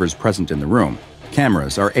to observers present in the room,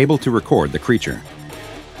 cameras are able to record the creature.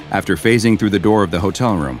 After phasing through the door of the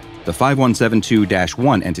hotel room, the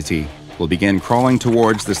 5172-1 entity will begin crawling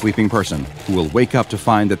towards the sleeping person, who will wake up to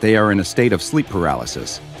find that they are in a state of sleep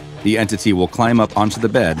paralysis. The entity will climb up onto the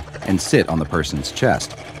bed and sit on the person's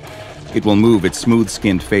chest. It will move its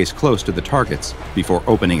smooth-skinned face close to the target's before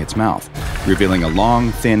opening its mouth, revealing a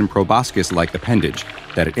long, thin proboscis-like appendage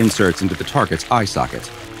that it inserts into the target's eye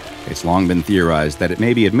socket. It's long been theorized that it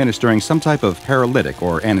may be administering some type of paralytic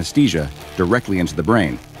or anesthesia directly into the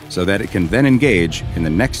brain, so that it can then engage in the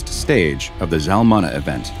next stage of the Zalmunna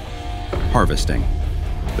event: harvesting.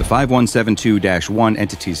 The 5172-1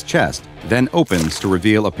 entity's chest then opens to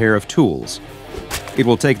reveal a pair of tools. It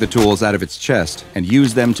will take the tools out of its chest and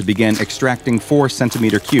use them to begin extracting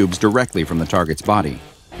 4-centimeter cubes directly from the target's body.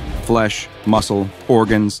 Flesh, muscle,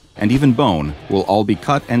 organs, and even bone will all be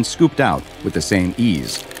cut and scooped out with the same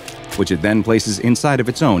ease, which it then places inside of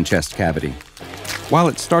its own chest cavity. While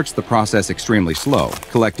it starts the process extremely slow,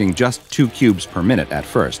 collecting just 2 cubes per minute at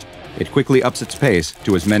first, it quickly ups its pace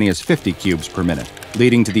to as many as 50 cubes per minute,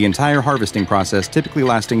 leading to the entire harvesting process typically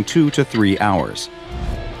lasting 2 to 3 hours.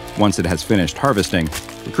 Once it has finished harvesting,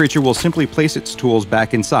 the creature will simply place its tools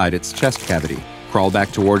back inside its chest cavity, crawl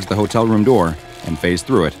back towards the hotel room door, and phase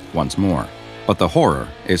through it once more. But the horror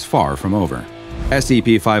is far from over.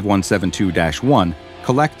 SCP-5172-1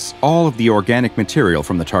 collects all of the organic material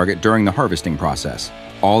from the target during the harvesting process,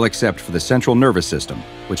 all except for the central nervous system,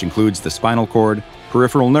 which includes the spinal cord,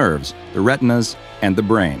 peripheral nerves, the retinas, and the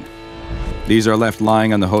brain. These are left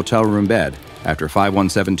lying on the hotel room bed after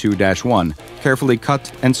 5172-1 carefully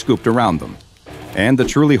cut and scooped around them. And the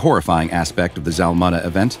truly horrifying aspect of the Zalmunna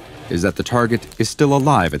event is that the target is still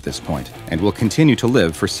alive at this point and will continue to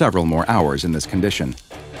live for several more hours in this condition.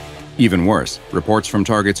 Even worse, reports from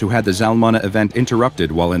targets who had the Zalmunna event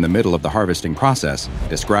interrupted while in the middle of the harvesting process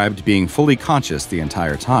described being fully conscious the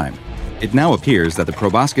entire time. It now appears that the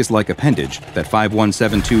proboscis-like appendage that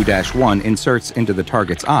 5172-1 inserts into the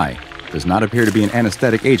target's eye does not appear to be an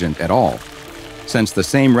anesthetic agent at all, since the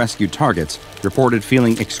same rescued targets reported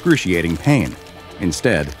feeling excruciating pain.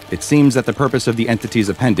 Instead, it seems that the purpose of the entity's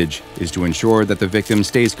appendage is to ensure that the victim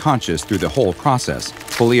stays conscious through the whole process,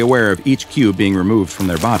 fully aware of each cube being removed from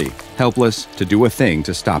their body, helpless to do a thing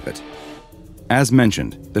to stop it. As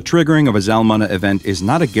mentioned, the triggering of a Zalmunna event is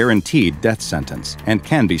not a guaranteed death sentence and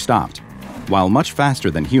can be stopped. While much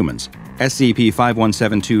faster than humans,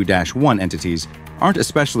 SCP-5172-1 entities aren't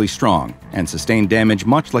especially strong and sustain damage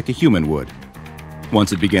much like a human would.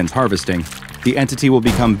 Once it begins harvesting, the entity will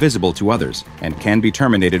become visible to others and can be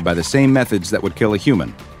terminated by the same methods that would kill a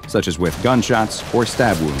human, such as with gunshots or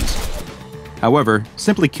stab wounds. However,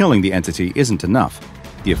 simply killing the entity isn't enough.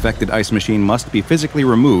 The affected ice machine must be physically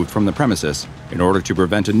removed from the premises in order to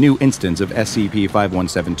prevent a new instance of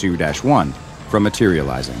SCP-5172-1 from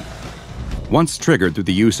materializing. Once triggered through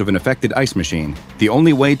the use of an affected ice machine, the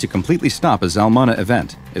only way to completely stop a Zalmunna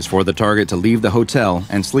event is for the target to leave the hotel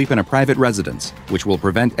and sleep in a private residence, which will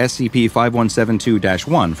prevent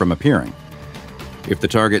SCP-5172-1 from appearing. If the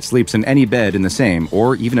target sleeps in any bed in the same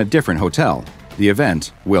or even a different hotel, the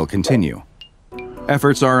event will continue.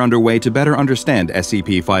 Efforts are underway to better understand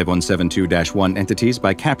SCP-5172-1 entities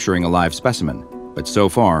by capturing a live specimen, but so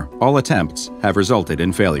far, all attempts have resulted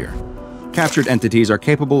in failure. Captured entities are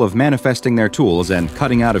capable of manifesting their tools and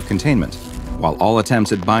cutting out of containment, while all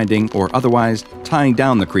attempts at binding or otherwise tying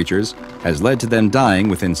down the creatures has led to them dying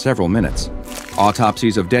within several minutes.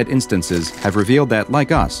 Autopsies of dead instances have revealed that,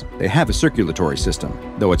 like us, they have a circulatory system,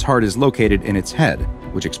 though its heart is located in its head,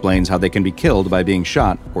 which explains how they can be killed by being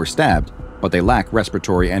shot or stabbed, but they lack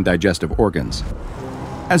respiratory and digestive organs.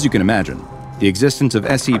 As you can imagine, the existence of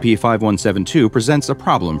SCP-5172 presents a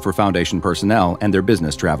problem for Foundation personnel and their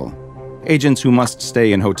business travel. Agents who must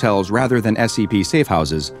stay in hotels rather than SCP safe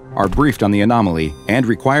houses are briefed on the anomaly and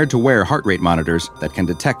required to wear heart rate monitors that can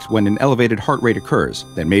detect when an elevated heart rate occurs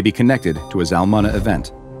that may be connected to a Zalmunna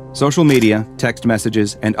event. Social media, text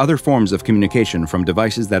messages, and other forms of communication from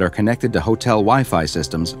devices that are connected to hotel Wi-Fi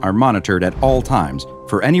systems are monitored at all times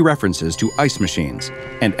for any references to ice machines,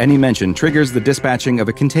 and any mention triggers the dispatching of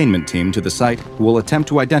a containment team to the site who will attempt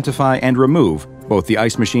to identify and remove both the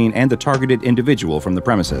ice machine and the targeted individual from the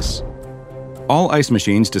premises. All ice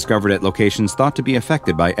machines discovered at locations thought to be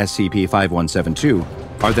affected by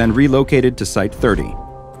SCP-5172 are then relocated to Site 30.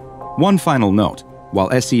 One final note. While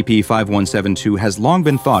SCP-5172 has long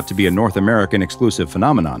been thought to be a North American exclusive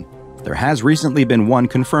phenomenon, there has recently been one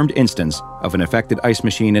confirmed instance of an affected ice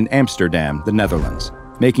machine in Amsterdam, the Netherlands.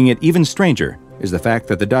 Making it even stranger is the fact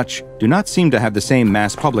that the Dutch do not seem to have the same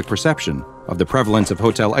mass public perception of the prevalence of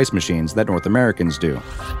hotel ice machines that North Americans do.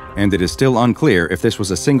 And it is still unclear if this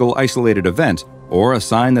was a single isolated event or a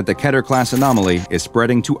sign that the Keter-class anomaly is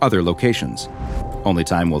spreading to other locations. Only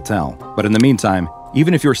time will tell. But in the meantime,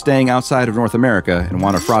 even if you're staying outside of North America and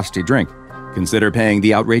want a frosty drink, consider paying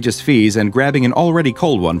the outrageous fees and grabbing an already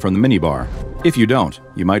cold one from the minibar. If you don't,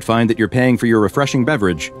 you might find that you're paying for your refreshing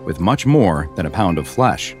beverage with much more than a pound of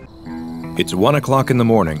flesh. It's 1 o'clock in the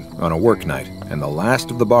morning on a work night, and the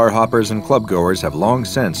last of the bar hoppers and clubgoers have long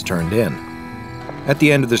since turned in. At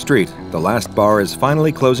the end of the street, the last bar is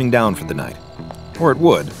finally closing down for the night. Or it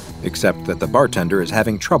would, except that the bartender is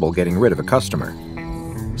having trouble getting rid of a customer.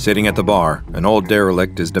 Sitting at the bar, an old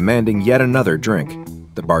derelict is demanding yet another drink.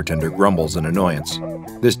 The bartender grumbles in annoyance.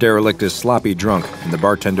 This derelict is sloppy drunk, and the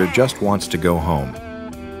bartender just wants to go home.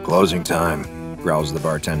 "Closing time," growls the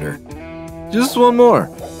bartender. "Just one more,"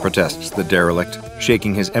 protests the derelict,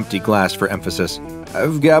 shaking his empty glass for emphasis.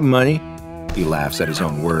 "I've got money." He laughs at his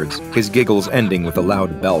own words, his giggles ending with a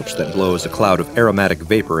loud belch that blows a cloud of aromatic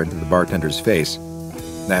vapor into the bartender's face.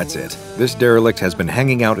 That's it. This derelict has been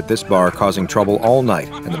hanging out at this bar causing trouble all night,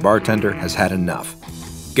 and the bartender has had enough.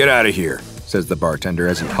 "Get out of here," says the bartender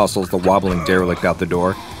as he hustles the wobbling derelict out the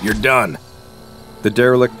door. "You're done." The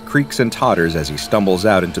derelict creaks and totters as he stumbles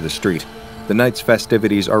out into the street. The night's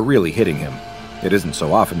festivities are really hitting him. It isn't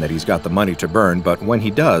so often that he's got the money to burn, but when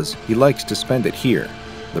he does, he likes to spend it here.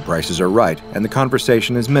 The prices are right, and the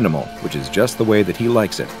conversation is minimal, which is just the way that he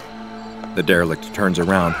likes it. The derelict turns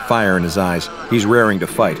around, fire in his eyes. He's raring to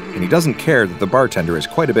fight, and he doesn't care that the bartender is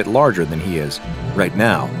quite a bit larger than he is. Right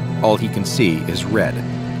now, all he can see is red.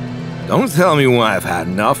 "Don't tell me when I've had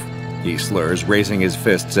enough," he slurs, raising his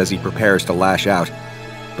fists as he prepares to lash out.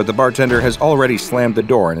 But the bartender has already slammed the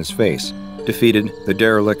door in his face. Defeated, the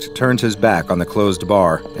derelict turns his back on the closed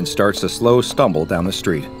bar and starts a slow stumble down the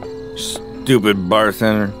street. "Stupid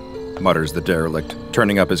bartender," mutters the derelict,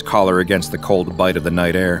 turning up his collar against the cold bite of the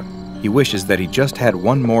night air. He wishes that he just had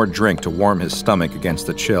one more drink to warm his stomach against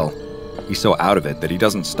the chill. He's so out of it that he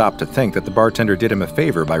doesn't stop to think that the bartender did him a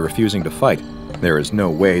favor by refusing to fight. There is no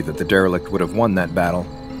way that the derelict would have won that battle.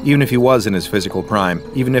 Even if he was in his physical prime,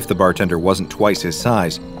 even if the bartender wasn't twice his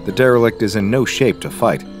size, the derelict is in no shape to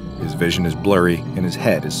fight. His vision is blurry and his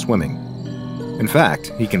head is swimming. In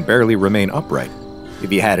fact, he can barely remain upright. If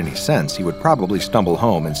he had any sense, he would probably stumble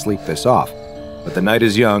home and sleep this off. But the night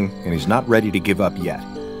is young, and he's not ready to give up yet.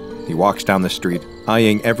 He walks down the street,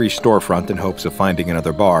 eyeing every storefront in hopes of finding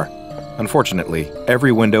another bar. Unfortunately,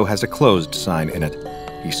 every window has a closed sign in it.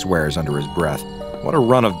 He swears under his breath. What a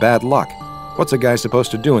run of bad luck. What's a guy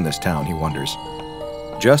supposed to do in this town, he wonders.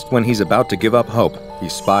 Just when he's about to give up hope, he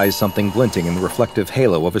spies something glinting in the reflective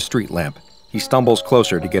halo of a street lamp. He stumbles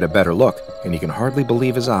closer to get a better look, and he can hardly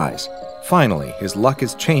believe his eyes. Finally, his luck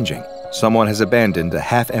is changing. Someone has abandoned a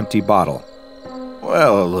half-empty bottle.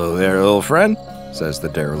 "Well, hello there, little friend," says the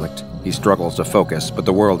derelict. He struggles to focus, but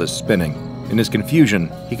the world is spinning. In his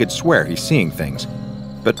confusion, he could swear he's seeing things.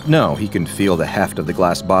 But no, he can feel the heft of the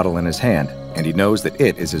glass bottle in his hand, and he knows that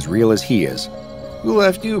it is as real as he is. "Who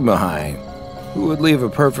left you behind? Who would leave a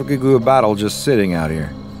perfectly good bottle just sitting out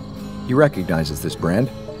here?" He recognizes this brand.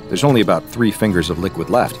 There's only about 3 fingers of liquid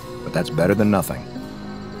left, but that's better than nothing.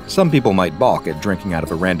 Some people might balk at drinking out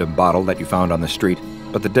of a random bottle that you found on the street,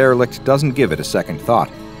 but the derelict doesn't give it a second thought.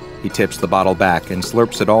 He tips the bottle back and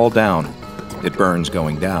slurps it all down. It burns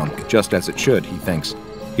going down, just as it should, he thinks.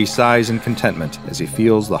 He sighs in contentment as he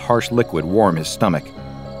feels the harsh liquid warm his stomach.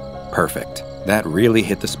 Perfect. That really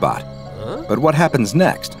hit the spot. But what happens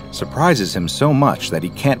next? surprises him so much that he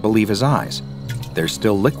can't believe his eyes. There's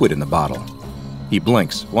still liquid in the bottle. He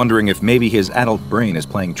blinks, wondering if maybe his adult brain is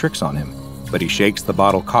playing tricks on him, but he shakes the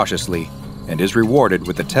bottle cautiously and is rewarded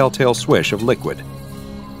with the telltale swish of liquid.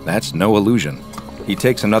 That's no illusion. He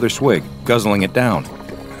takes another swig, guzzling it down.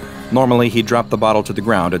 Normally, he'd drop the bottle to the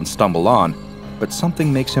ground and stumble on, but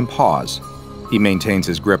something makes him pause. He maintains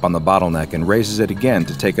his grip on the bottleneck and raises it again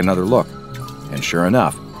to take another look. And sure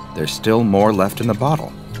enough, there's still more left in the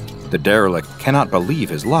bottle. The derelict cannot believe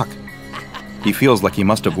his luck. He feels like he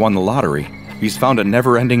must have won the lottery. He's found a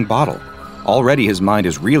never-ending bottle. Already his mind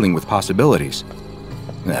is reeling with possibilities.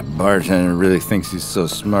 That bartender really thinks he's so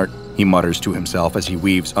smart, he mutters to himself as he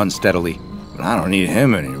weaves unsteadily. But I don't need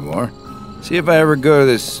him anymore. See if I ever go to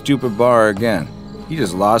this stupid bar again. He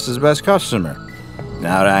just lost his best customer.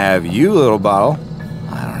 Now that I have you, little bottle,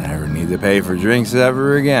 I don't ever need to pay for drinks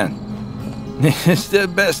ever again. It's the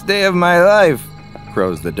best day of my life,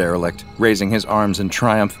 crows the derelict, raising his arms in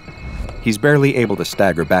triumph. He's barely able to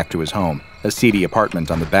stagger back to his home, a seedy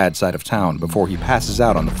apartment on the bad side of town, before he passes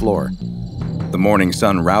out on the floor. The morning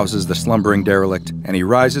sun rouses the slumbering derelict, and he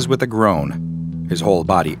rises with a groan. His whole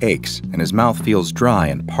body aches, and his mouth feels dry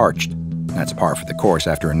and parched. That's par for the course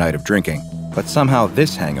after a night of drinking, but somehow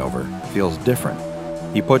this hangover feels different.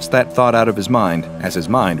 He puts that thought out of his mind as his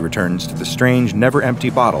mind returns to the strange, never-empty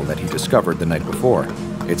bottle that he discovered the night before.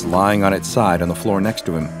 It's lying on its side on the floor next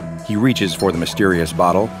to him. He reaches for the mysterious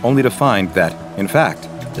bottle, only to find that, in fact,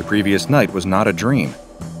 the previous night was not a dream.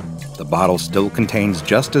 The bottle still contains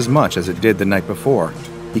just as much as it did the night before.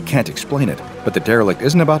 He can't explain it, but the derelict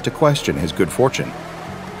isn't about to question his good fortune.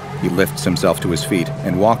 He lifts himself to his feet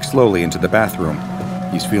and walks slowly into the bathroom.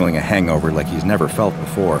 He's feeling a hangover like he's never felt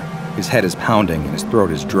before. His head is pounding and his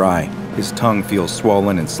throat is dry. His tongue feels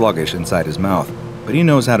swollen and sluggish inside his mouth, but he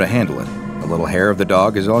knows how to handle it. A little hair of the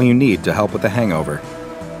dog is all you need to help with the hangover.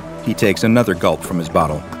 He takes another gulp from his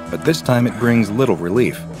bottle, but this time it brings little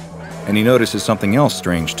relief. And he notices something else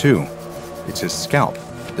strange too. It's his scalp.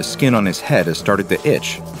 The skin on his head has started to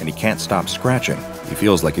itch, and he can't stop scratching. He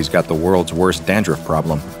feels like he's got the world's worst dandruff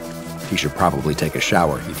problem. He should probably take a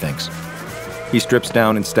shower, he thinks. He strips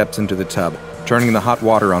down and steps into the tub, turning the hot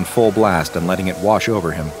water on full blast and letting it wash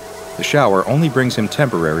over him. The shower only brings him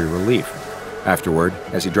temporary relief. Afterward,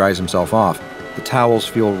 as he dries himself off, the towels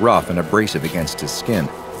feel rough and abrasive against his skin.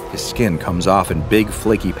 His skin comes off in big,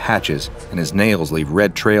 flaky patches, and his nails leave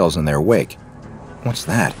red trails in their wake. What's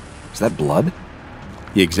that? Is that blood?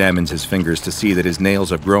 He examines his fingers to see that his nails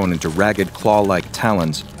have grown into ragged, claw-like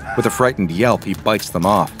talons. With a frightened yelp, he bites them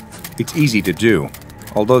off. It's easy to do.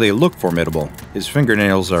 Although they look formidable, his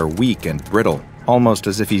fingernails are weak and brittle, almost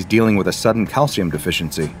as if he's dealing with a sudden calcium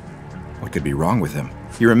deficiency. What could be wrong with him?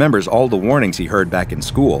 He remembers all the warnings he heard back in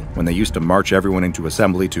school when they used to march everyone into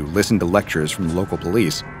assembly to listen to lectures from the local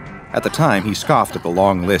police. At the time, he scoffed at the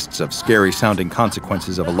long lists of scary-sounding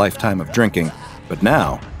consequences of a lifetime of drinking, but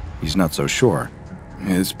now, he's not so sure.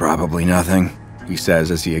 It's probably nothing, he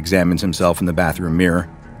says as he examines himself in the bathroom mirror.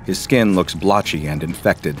 His skin looks blotchy and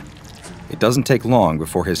infected. It doesn't take long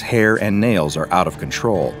before his hair and nails are out of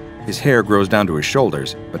control. His hair grows down to his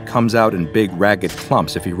shoulders, but comes out in big, ragged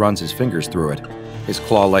clumps if he runs his fingers through it. His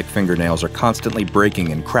claw-like fingernails are constantly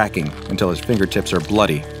breaking and cracking until his fingertips are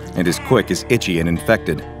bloody, and his quick is itchy and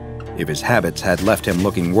infected. If his habits had left him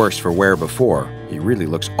looking worse for wear before, he really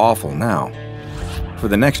looks awful now. For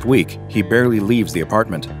the next week, he barely leaves the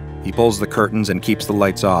apartment. He pulls the curtains and keeps the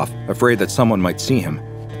lights off, afraid that someone might see him.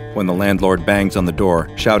 When the landlord bangs on the door,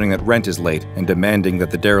 shouting that rent is late and demanding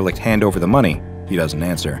that the derelict hand over the money, he doesn't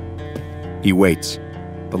answer. He waits.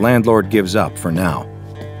 The landlord gives up for now.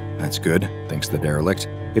 That's good, thinks the derelict.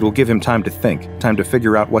 It will give him time to think, time to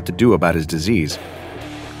figure out what to do about his disease.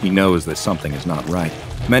 He knows that something is not right.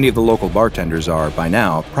 Many of the local bartenders are, by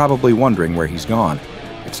now, probably wondering where he's gone.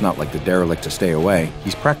 It's not like the derelict to stay away.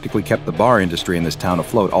 He's practically kept the bar industry in this town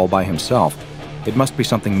afloat all by himself. It must be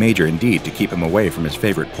something major indeed to keep him away from his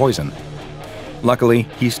favorite poison. Luckily,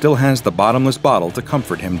 he still has the bottomless bottle to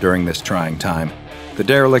comfort him during this trying time. The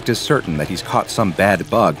derelict is certain that he's caught some bad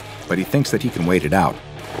bug, but he thinks that he can wait it out.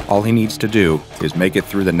 All he needs to do is make it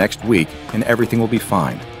through the next week, and everything will be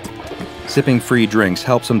fine. Sipping free drinks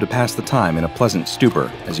helps him to pass the time in a pleasant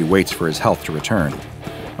stupor as he waits for his health to return.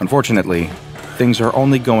 Unfortunately, things are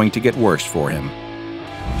only going to get worse for him.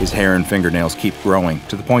 His hair and fingernails keep growing,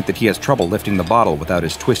 to the point that he has trouble lifting the bottle without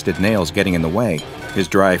his twisted nails getting in the way. His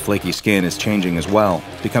dry, flaky skin is changing as well,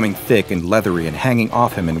 becoming thick and leathery and hanging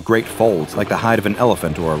off him in great folds like the hide of an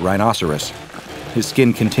elephant or a rhinoceros. His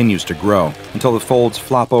skin continues to grow, until the folds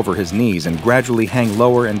flop over his knees and gradually hang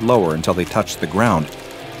lower and lower until they touch the ground.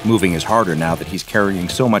 Moving is harder now that he's carrying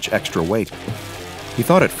so much extra weight. He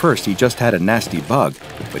thought at first he just had a nasty bug,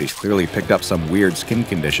 but he's clearly picked up some weird skin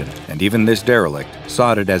condition, and even this derelict,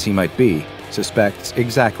 sodded as he might be, suspects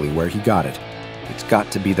exactly where he got it. It's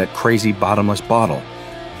got to be that crazy bottomless bottle.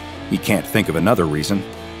 He can't think of another reason.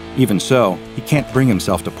 Even so, he can't bring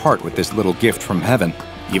himself to part with this little gift from heaven.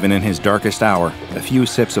 Even in his darkest hour, a few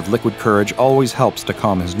sips of liquid courage always helps to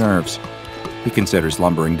calm his nerves. He considers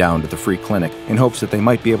lumbering down to the free clinic in hopes that they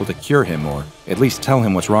might be able to cure him or at least tell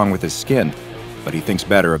him what's wrong with his skin. But he thinks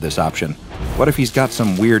better of this option. What if he's got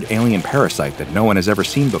some weird alien parasite that no one has ever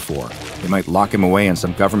seen before? They might lock him away in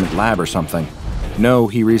some government lab or something. No,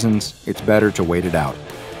 he reasons, it's better to wait it out.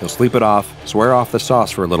 He'll sleep it off, swear off the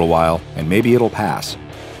sauce for a little while, and maybe it'll pass.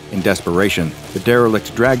 In desperation, the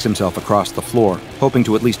derelict drags himself across the floor, hoping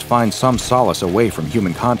to at least find some solace away from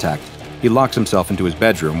human contact. He locks himself into his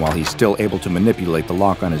bedroom while he's still able to manipulate the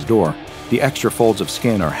lock on his door. The extra folds of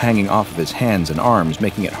skin are hanging off of his hands and arms,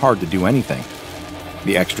 making it hard to do anything.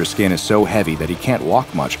 The extra skin is so heavy that he can't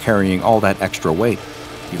walk much carrying all that extra weight.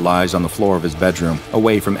 He lies on the floor of his bedroom,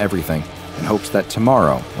 away from everything, and hopes that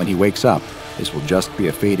tomorrow, when he wakes up, this will just be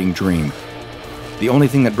a fading dream. The only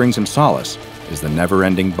thing that brings him solace is the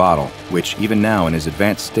never-ending bottle, which, even now in his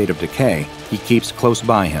advanced state of decay, he keeps close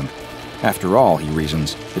by him. After all, he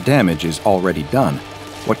reasons, the damage is already done.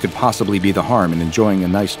 What could possibly be the harm in enjoying a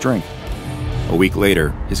nice drink? A week later,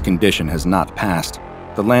 his condition has not passed.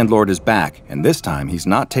 The landlord is back, and this time he's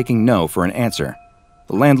not taking no for an answer.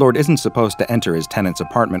 The landlord isn't supposed to enter his tenant's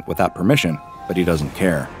apartment without permission, but he doesn't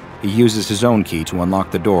care. He uses his own key to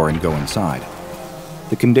unlock the door and go inside.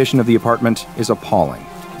 The condition of the apartment is appalling.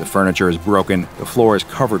 The furniture is broken, the floor is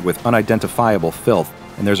covered with unidentifiable filth,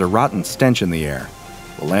 and there's a rotten stench in the air.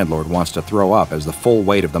 The landlord wants to throw up as the full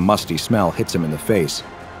weight of the musty smell hits him in the face.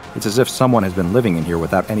 It's as if someone has been living in here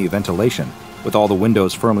without any ventilation, with all the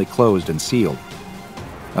windows firmly closed and sealed.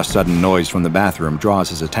 A sudden noise from the bathroom draws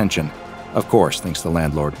his attention. Of course, thinks the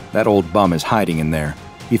landlord, that old bum is hiding in there.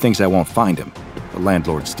 He thinks I won't find him. The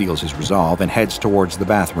landlord steels his resolve and heads towards the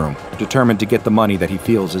bathroom, determined to get the money that he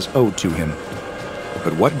feels is owed to him.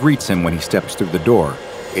 But what greets him when he steps through the door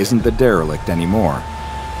isn't the derelict anymore.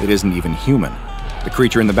 It isn't even human. The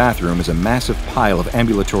creature in the bathroom is a massive pile of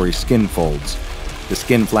ambulatory skin folds. The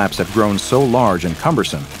skin flaps have grown so large and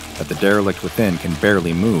cumbersome that the derelict within can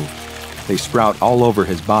barely move. They sprout all over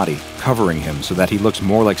his body, covering him so that he looks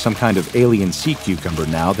more like some kind of alien sea cucumber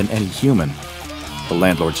now than any human. The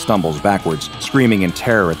landlord stumbles backwards, screaming in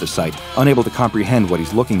terror at the sight, unable to comprehend what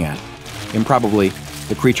he's looking at. Improbably,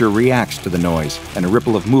 the creature reacts to the noise, and a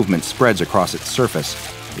ripple of movement spreads across its surface.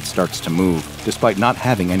 It starts to move, despite not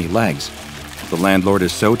having any legs. The landlord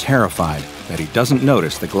is so terrified that he doesn't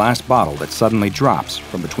notice the glass bottle that suddenly drops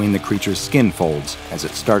from between the creature's skin folds as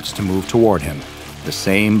it starts to move toward him. The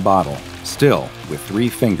same bottle, still with 3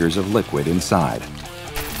 fingers of liquid inside.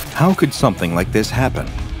 How could something like this happen?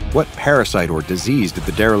 What parasite or disease did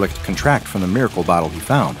the derelict contract from the miracle bottle he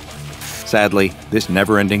found? Sadly, this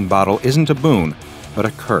never-ending bottle isn't a boon, but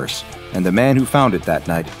a curse, and the man who found it that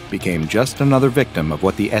night became just another victim of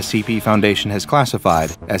what the SCP Foundation has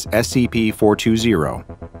classified as SCP-420.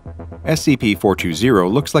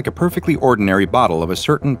 SCP-420 looks like a perfectly ordinary bottle of a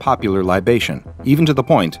certain popular libation, even to the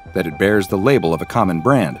point that it bears the label of a common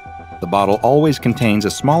brand. The bottle always contains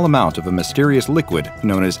a small amount of a mysterious liquid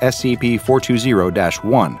known as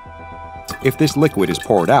SCP-420-1. If this liquid is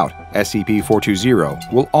poured out,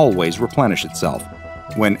 SCP-420 will always replenish itself.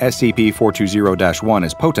 When SCP-420-1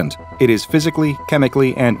 is potent, it is physically,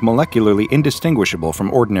 chemically, and molecularly indistinguishable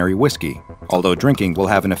from ordinary whiskey, although drinking will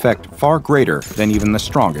have an effect far greater than even the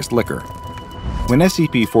strongest liquor. When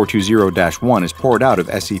SCP-420-1 is poured out of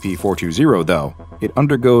SCP-420, though, it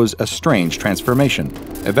undergoes a strange transformation,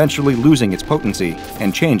 eventually losing its potency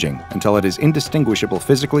and changing until it is indistinguishable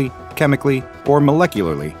physically, chemically, or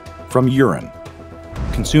molecularly from urine.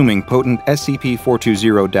 Consuming potent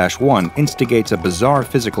SCP-420-1 instigates a bizarre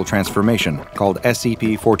physical transformation called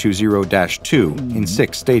SCP-420-2 in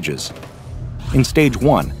 6 stages. In Stage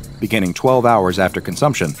 1, beginning 12 hours after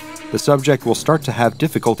consumption, the subject will start to have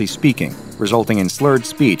difficulty speaking, resulting in slurred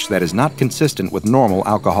speech that is not consistent with normal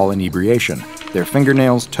alcohol inebriation. Their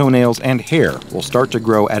fingernails, toenails, and hair will start to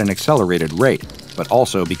grow at an accelerated rate, but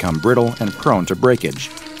also become brittle and prone to breakage.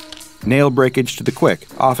 Nail breakage to the quick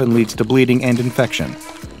often leads to bleeding and infection.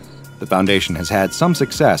 The Foundation has had some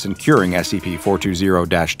success in curing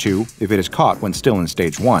SCP-420-2 if it is caught when still in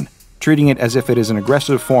Stage 1, treating it as if it is an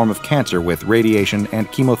aggressive form of cancer with radiation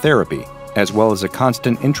and chemotherapy, as well as a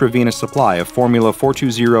constant intravenous supply of Formula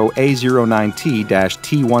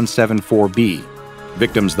 420A09T-T174B.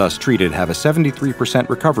 Victims thus treated have a 73%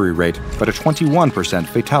 recovery rate, but a 21%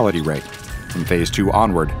 fatality rate. From Phase 2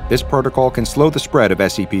 onward, this protocol can slow the spread of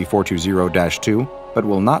SCP-420-2, but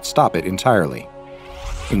will not stop it entirely.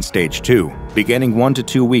 In Stage 2, beginning 1 to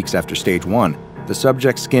 2 weeks after Stage 1, the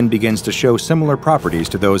subject's skin begins to show similar properties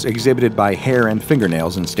to those exhibited by hair and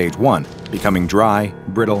fingernails in Stage 1, becoming dry,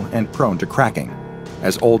 brittle, and prone to cracking.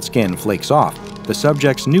 As old skin flakes off, the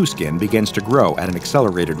subject's new skin begins to grow at an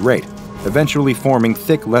accelerated rate, eventually forming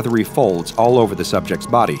thick, leathery folds all over the subject's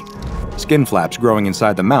body. Skin flaps growing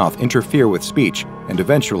inside the mouth interfere with speech and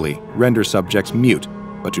eventually render subjects mute,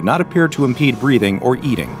 but do not appear to impede breathing or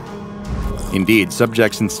eating. Indeed,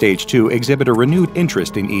 subjects in Stage 2 exhibit a renewed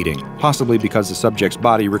interest in eating, possibly because the subject's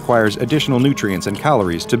body requires additional nutrients and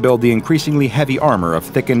calories to build the increasingly heavy armor of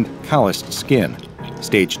thickened, calloused skin.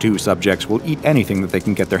 Stage 2 subjects will eat anything that they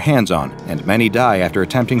can get their hands on, and many die after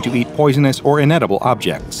attempting to eat poisonous or inedible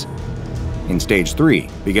objects. In Stage 3,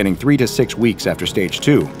 beginning 3 to 6 weeks after Stage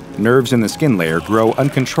 2, nerves in the skin layer grow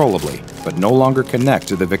uncontrollably, but no longer connect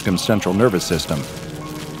to the victim's central nervous system.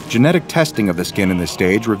 Genetic testing of the skin in this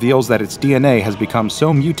stage reveals that its DNA has become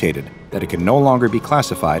so mutated that it can no longer be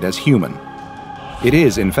classified as human. It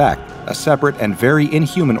is, in fact, a separate and very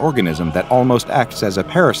inhuman organism that almost acts as a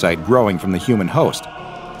parasite growing from the human host.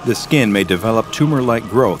 The skin may develop tumor-like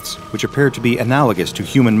growths, which appear to be analogous to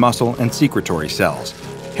human muscle and secretory cells.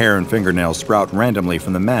 Hair and fingernails sprout randomly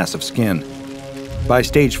from the mass of skin. By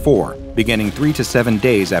Stage 4, beginning 3 to 7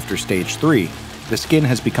 days after Stage 3, the skin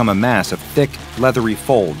has become a mass of thick, leathery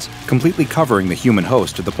folds, completely covering the human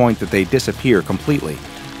host to the point that they disappear completely.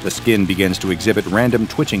 The skin begins to exhibit random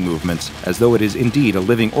twitching movements, as though it is indeed a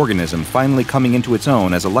living organism finally coming into its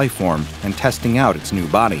own as a life form and testing out its new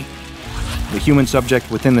body. The human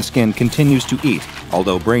subject within the skin continues to eat,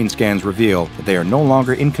 although brain scans reveal that they are no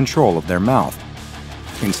longer in control of their mouth.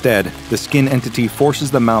 Instead, the skin entity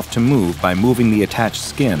forces the mouth to move by moving the attached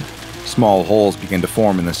skin. Small holes begin to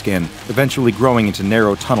form in the skin, eventually growing into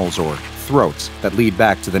narrow tunnels or throats that lead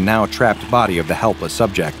back to the now trapped body of the helpless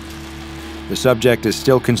subject. The subject is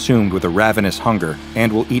still consumed with a ravenous hunger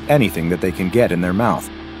and will eat anything that they can get in their mouth.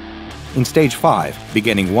 In Stage 5,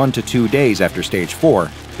 beginning 1 to 2 days after Stage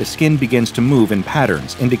 4, the skin begins to move in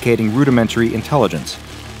patterns indicating rudimentary intelligence.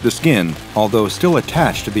 The skin, although still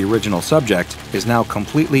attached to the original subject, is now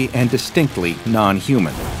completely and distinctly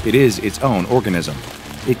non-human. It is its own organism.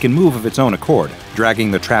 It can move of its own accord, dragging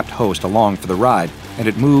the trapped host along for the ride, and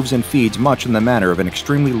it moves and feeds much in the manner of an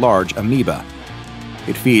extremely large amoeba.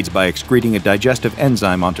 It feeds by excreting a digestive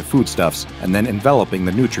enzyme onto foodstuffs and then enveloping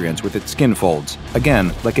the nutrients with its skin folds,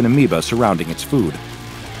 again like an amoeba surrounding its food.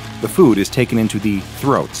 The food is taken into the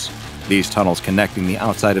throats. These tunnels connecting the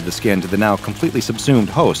outside of the skin to the now completely subsumed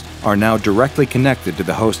host are now directly connected to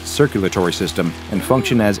the host's circulatory system and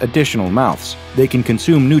function as additional mouths. They can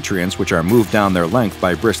consume nutrients which are moved down their length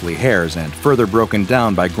by bristly hairs and further broken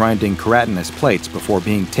down by grinding keratinous plates before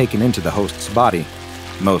being taken into the host's body.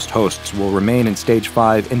 Most hosts will remain in Stage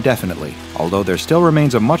 5 indefinitely, although there still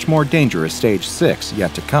remains a much more dangerous Stage 6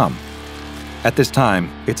 yet to come. At this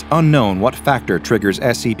time, it's unknown what factor triggers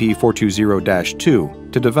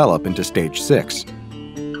SCP-420-2 to develop into Stage 6.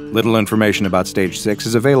 Little information about Stage 6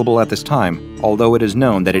 is available at this time, although it is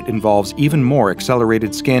known that it involves even more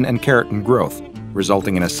accelerated skin and keratin growth,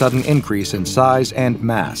 resulting in a sudden increase in size and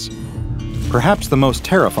mass. Perhaps the most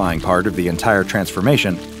terrifying part of the entire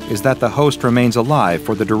transformation is that the host remains alive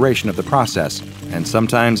for the duration of the process, and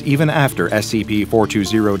sometimes even after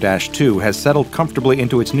SCP-420-2 has settled comfortably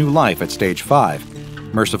into its new life at Stage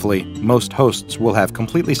 5. Mercifully, most hosts will have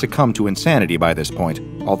completely succumbed to insanity by this point,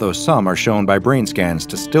 although some are shown by brain scans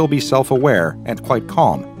to still be self-aware and quite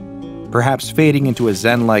calm, perhaps fading into a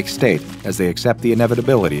Zen-like state as they accept the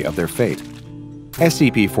inevitability of their fate.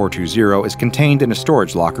 SCP-420 is contained in a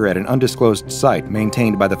storage locker at an undisclosed site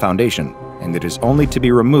maintained by the Foundation, and it is only to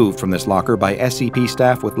be removed from this locker by SCP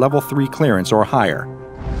staff with Level 3 clearance or higher.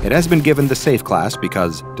 It has been given the Safe class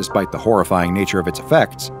because, despite the horrifying nature of its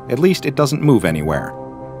effects, at least it doesn't move anywhere.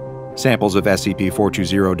 Samples of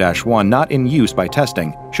SCP-420-1 not in use by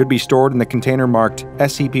testing should be stored in the container marked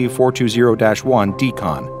SCP-420-1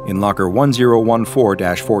 Decon in Locker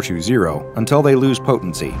 1014-420 until they lose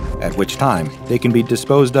potency, at which time they can be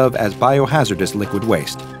disposed of as biohazardous liquid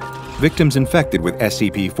waste. Victims infected with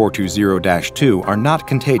SCP-420-2 are not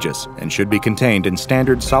contagious and should be contained in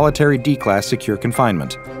standard solitary D-Class secure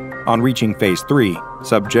confinement. On reaching Phase 3,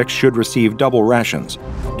 subjects should receive double rations.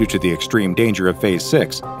 Due to the extreme danger of Phase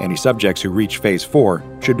 6, any subjects who reach Phase 4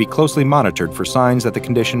 should be closely monitored for signs that the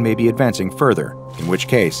condition may be advancing further, in which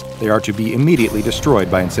case they are to be immediately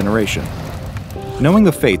destroyed by incineration. Knowing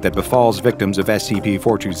the fate that befalls victims of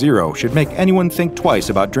SCP-420 should make anyone think twice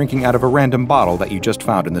about drinking out of a random bottle that you just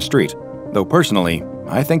found in the street. Though personally,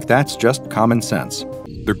 I think that's just common sense.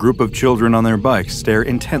 The group of children on their bikes stare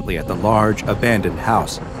intently at the large, abandoned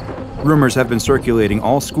house. Rumors have been circulating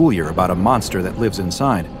all school year about a monster that lives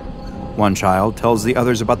inside. One child tells the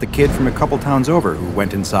others about the kid from a couple towns over who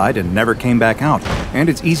went inside and never came back out, and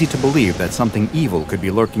it's easy to believe that something evil could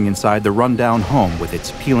be lurking inside the run-down home with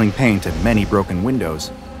its peeling paint and many broken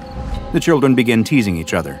windows. The children begin teasing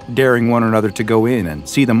each other, daring one another to go in and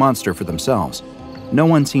see the monster for themselves. No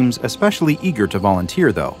one seems especially eager to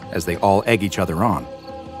volunteer, though, as they all egg each other on.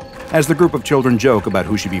 As the group of children joke about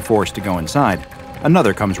who should be forced to go inside,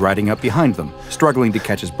 another comes riding up behind them, struggling to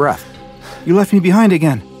catch his breath. "You left me behind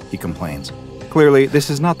again," he complains. Clearly, this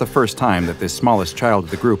is not the first time that this smallest child of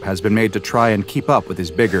the group has been made to try and keep up with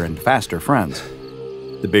his bigger and faster friends.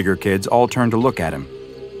 The bigger kids all turn to look at him.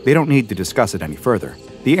 They don't need to discuss it any further.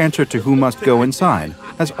 The answer to who must go inside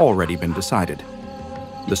has already been decided.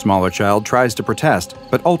 The smaller child tries to protest,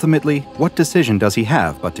 but ultimately, what decision does he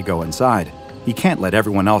have but to go inside? He can't let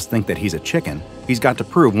everyone else think that he's a chicken. He's got to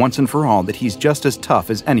prove once and for all that he's just as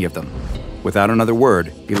tough as any of them. Without another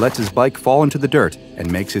word, he lets his bike fall into the dirt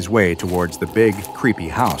and makes his way towards the big, creepy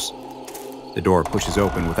house. The door pushes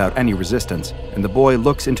open without any resistance, and the boy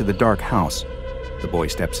looks into the dark house. The boy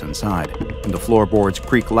steps inside, and the floorboards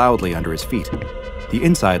creak loudly under his feet. The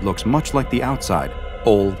inside looks much like the outside,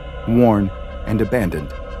 old, worn, and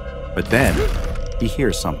abandoned. But then, he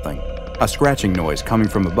hears something, a scratching noise coming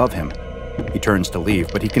from above him. He turns to leave,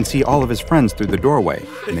 but he can see all of his friends through the doorway,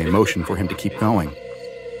 and they motion for him to keep going.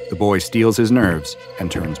 The boy steels his nerves and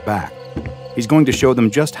turns back. He's going to show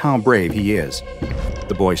them just how brave he is.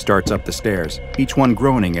 The boy starts up the stairs, each one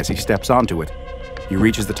groaning as he steps onto it. He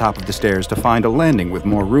reaches the top of the stairs to find a landing with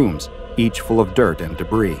more rooms, each full of dirt and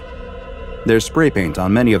debris. There's spray paint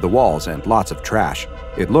on many of the walls and lots of trash.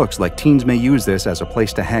 It looks like teens may use this as a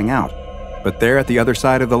place to hang out. But there at the other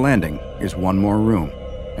side of the landing is one more room,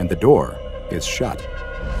 and the door is shut.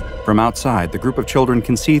 From outside, the group of children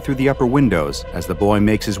can see through the upper windows as the boy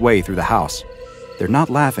makes his way through the house. They're not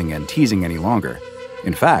laughing and teasing any longer.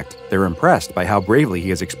 In fact, they're impressed by how bravely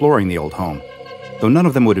he is exploring the old home. Though none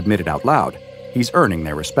of them would admit it out loud, he's earning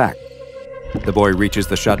their respect. The boy reaches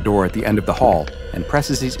the shut door at the end of the hall and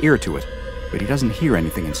presses his ear to it, but he doesn't hear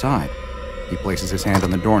anything inside. He places his hand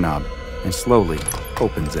on the doorknob and slowly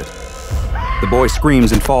opens it. The boy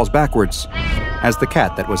screams and falls backwards as the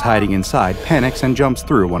cat that was hiding inside panics and jumps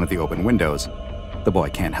through one of the open windows. The boy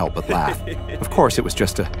can't help but laugh. Of course it was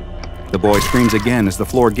just a... The boy screams again as the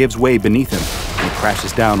floor gives way beneath him and he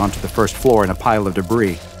crashes down onto the first floor in a pile of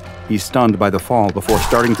debris. He's stunned by the fall before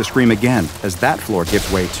starting to scream again as that floor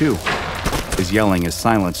gives way too. His yelling is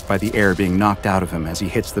silenced by the air being knocked out of him as he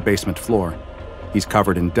hits the basement floor. He's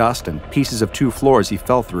covered in dust and pieces of 2 floors he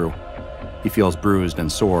fell through. He feels bruised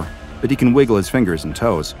and sore, but he can wiggle his fingers and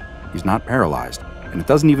toes. He's not paralyzed, and it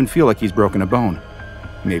doesn't even feel like he's broken a bone.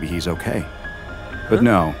 Maybe he's okay. But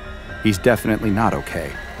no, he's definitely not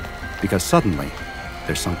okay. Because suddenly,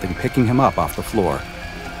 there's something picking him up off the floor.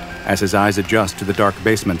 As his eyes adjust to the dark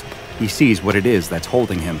basement, he sees what it is that's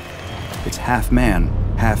holding him. It's half man,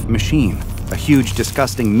 half machine, a huge,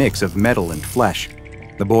 disgusting mix of metal and flesh.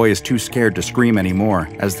 The boy is too scared to scream anymore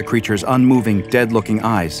as the creature's unmoving, dead-looking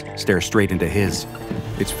eyes stare straight into his.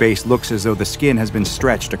 Its face looks as though the skin has been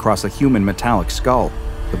stretched across a human metallic skull.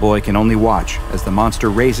 The boy can only watch as the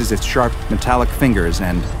monster raises its sharp, metallic fingers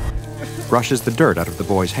and brushes the dirt out of the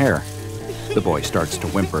boy's hair. The boy starts to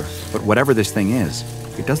whimper, but whatever this thing is,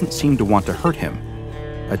 it doesn't seem to want to hurt him.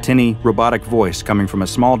 A tinny, robotic voice coming from a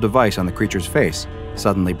small device on the creature's face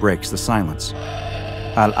suddenly breaks the silence.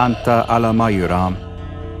 Al anta ala mayuram.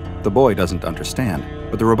 The boy doesn't understand,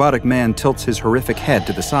 but the robotic man tilts his horrific head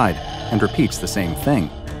to the side and repeats the same thing.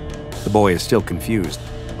 The boy is still confused,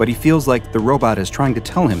 but he feels like the robot is trying to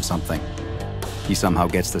tell him something. He somehow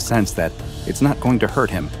gets the sense that it's not going to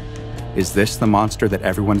hurt him. Is this the monster that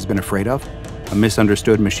everyone has been afraid of? A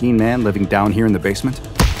misunderstood machine man living down here in the basement?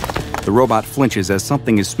 The robot flinches as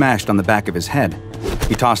something is smashed on the back of his head.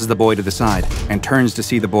 He tosses the boy to the side and turns to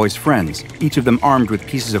see the boy's friends, each of them armed with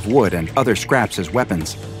pieces of wood and other scraps as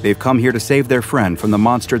weapons. They've come here to save their friend from the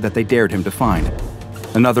monster that they dared him to find.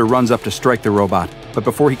 Another runs up to strike the robot, but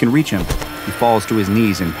before he can reach him, he falls to his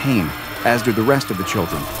knees in pain, as do the rest of the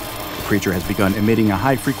children. The creature has begun emitting a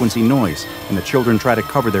high-frequency noise, and the children try to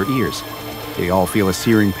cover their ears. They all feel a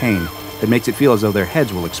searing pain that makes it feel as though their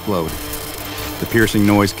heads will explode. The piercing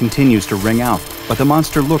noise continues to ring out, but the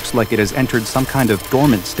monster looks like it has entered some kind of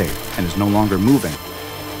dormant state and is no longer moving.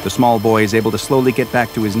 The small boy is able to slowly get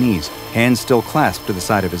back to his knees, hands still clasped to the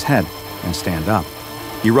side of his head, and stand up.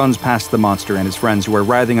 He runs past the monster and his friends who are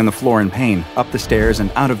writhing on the floor in pain, up the stairs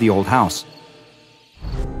and out of the old house.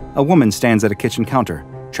 A woman stands at a kitchen counter,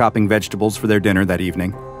 chopping vegetables for their dinner that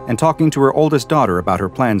evening, and talking to her oldest daughter about her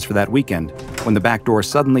plans for that weekend, when the back door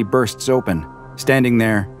suddenly bursts open. Standing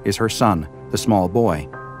there is her son, the small boy.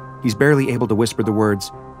 He's barely able to whisper the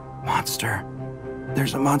words, "Monster.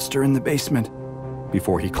 There's a monster in the basement,"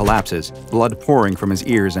 before he collapses, blood pouring from his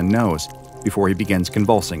ears and nose, before he begins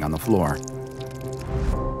convulsing on the floor.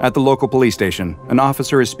 At the local police station, an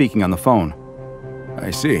officer is speaking on the phone.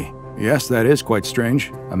 "I see. Yes, that is quite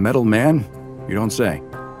strange. A metal man? You don't say.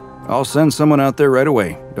 I'll send someone out there right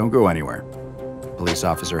away. Don't go anywhere." The police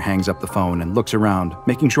officer hangs up the phone and looks around,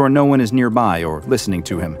 making sure no one is nearby or listening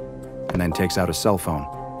to him, and then takes out his cell phone.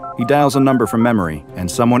 He dials a number from memory, and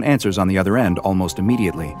someone answers on the other end almost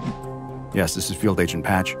immediately. "Yes, this is Field Agent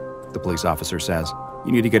Patch," the police officer says.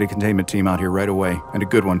 "You need to get a containment team out here right away, and a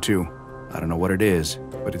good one too. I don't know what it is,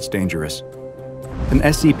 but it's dangerous." An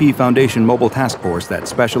SCP Foundation mobile task force that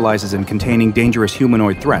specializes in containing dangerous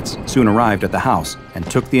humanoid threats soon arrived at the house and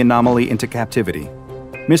took the anomaly into captivity.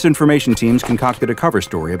 Misinformation teams concocted a cover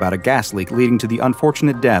story about a gas leak leading to the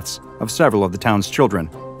unfortunate deaths of several of the town's children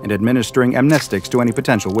and administering amnestics to any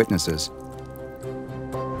potential witnesses.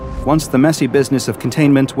 Once the messy business of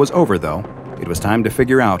containment was over, though, it was time to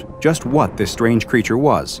figure out just what this strange creature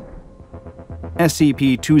was.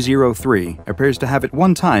 SCP-203 appears to have at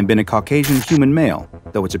one time been a Caucasian human male,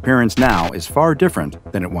 though its appearance now is far different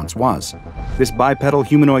than it once was. This bipedal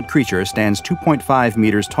humanoid creature stands 2.5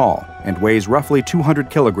 meters tall and weighs roughly 200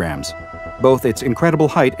 kilograms. Both its incredible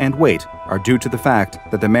height and weight are due to the fact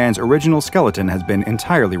that the man's original skeleton has been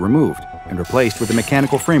entirely removed and replaced with a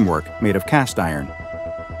mechanical framework made of cast iron.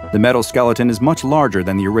 The metal skeleton is much larger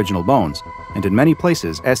than the original bones, and in many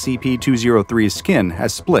places SCP-203's skin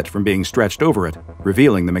has split from being stretched over it,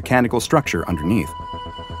 revealing the mechanical structure underneath.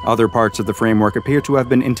 Other parts of the framework appear to have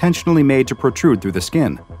been intentionally made to protrude through the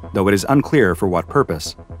skin, though it is unclear for what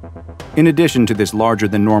purpose. In addition to this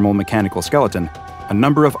larger-than-normal mechanical skeleton, a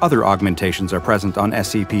number of other augmentations are present on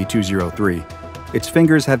SCP-203. Its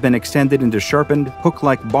fingers have been extended into sharpened,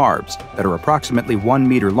 hook-like barbs that are approximately 1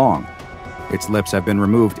 meter long. Its lips have been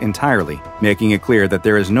removed entirely, making it clear that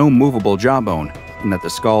there is no movable jawbone, and that the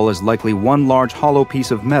skull is likely one large hollow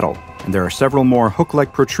piece of metal, and there are several more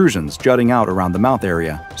hook-like protrusions jutting out around the mouth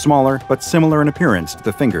area, smaller but similar in appearance to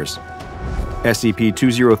the fingers.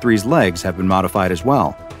 SCP-203's legs have been modified as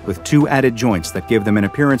well, with 2 added joints that give them an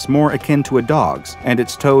appearance more akin to a dog's, and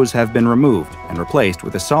its toes have been removed and replaced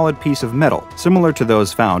with a solid piece of metal similar to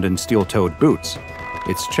those found in steel-toed boots.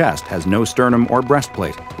 Its chest has no sternum or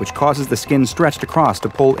breastplate, which causes the skin stretched across to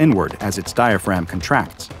pull inward as its diaphragm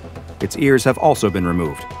contracts. Its ears have also been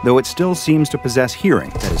removed, though it still seems to possess hearing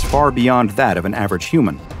that is far beyond that of an average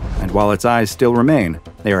human. And while its eyes still remain,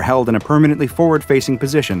 they are held in a permanently forward-facing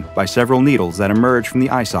position by several needles that emerge from the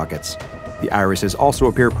eye sockets. The irises also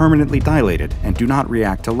appear permanently dilated and do not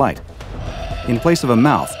react to light. In place of a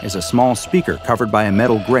mouth is a small speaker covered by a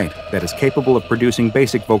metal grate that is capable of producing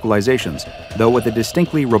basic vocalizations, though with a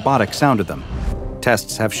distinctly robotic sound to them.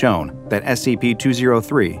 Tests have shown that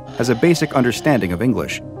SCP-203 has a basic understanding of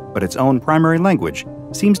English, but its own primary language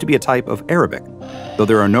seems to be a type of Arabic, though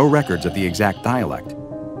there are no records of the exact dialect.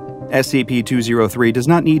 SCP-203 does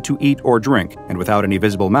not need to eat or drink, and without any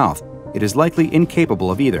visible mouth, it is likely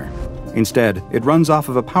incapable of either. Instead, it runs off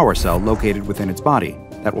of a power cell located within its body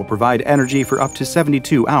that will provide energy for up to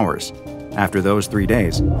 72 hours. After those 3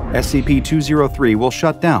 days, SCP-203 will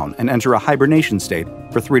shut down and enter a hibernation state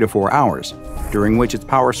for 3 to 4 hours, during which its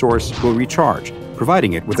power source will recharge,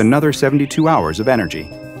 providing it with another 72 hours of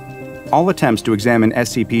energy. All attempts to examine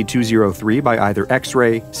SCP-203 by either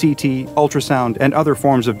X-ray, CT, ultrasound, and other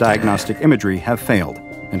forms of diagnostic imagery have failed,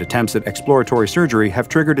 and attempts at exploratory surgery have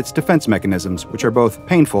triggered its defense mechanisms, which are both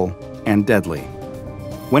painful and deadly.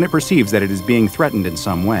 When it perceives that it is being threatened in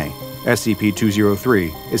some way,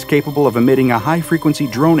 SCP-203 is capable of emitting a high-frequency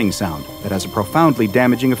droning sound that has a profoundly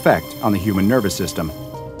damaging effect on the human nervous system.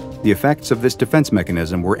 The effects of this defense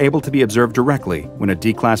mechanism were able to be observed directly when a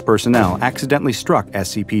D-Class personnel accidentally struck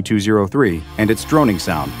SCP-203 and its droning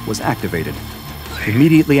sound was activated.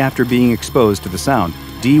 Immediately after being exposed to the sound,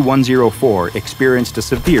 D-104 experienced a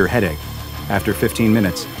severe headache. After 15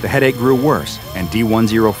 minutes, the headache grew worse, and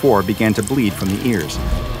D-104 began to bleed from the ears.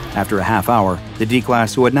 After a half hour, the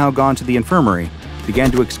D-Class, who had now gone to the infirmary,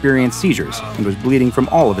 began to experience seizures and was bleeding from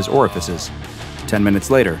all of his orifices. 10 minutes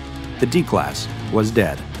later, the D-Class was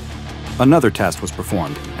dead. Another test was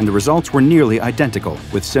performed, and the results were nearly identical,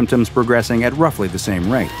 with symptoms progressing at roughly the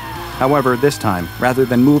same rate. However, this time, rather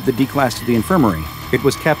than move the D-Class to the infirmary, it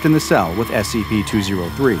was kept in the cell with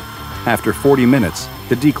SCP-203. After 40 minutes,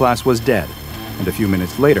 the D-Class was dead, and a few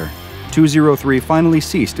minutes later, 203 finally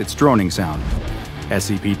ceased its droning sound.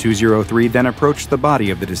 SCP-203 then approached the body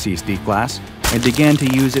of the deceased D-Class and began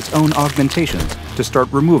to use its own augmentations to start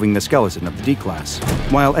removing the skeleton of the D-Class.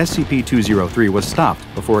 While SCP-203 was stopped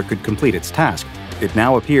before it could complete its task, it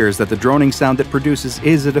now appears that the droning sound it produces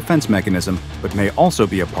is a defense mechanism, but may also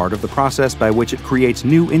be a part of the process by which it creates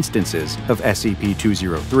new instances of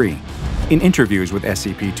SCP-203. In interviews with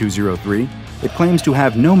SCP-203, it claims to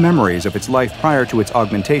have no memories of its life prior to its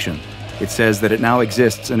augmentation. It says that it now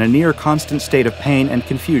exists in a near-constant state of pain and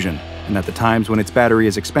confusion, and that the times when its battery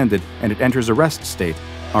is expended and it enters a rest state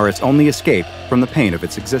are its only escape from the pain of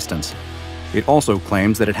its existence. It also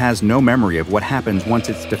claims that it has no memory of what happens once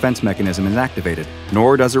its defense mechanism is activated,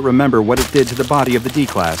 nor does it remember what it did to the body of the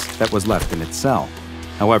D-Class that was left in its cell.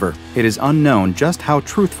 However, it is unknown just how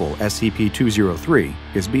truthful SCP-203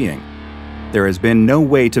 is being. There has been no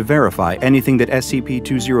way to verify anything that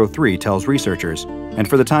SCP-203 tells researchers, and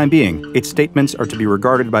for the time being, its statements are to be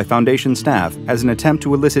regarded by Foundation staff as an attempt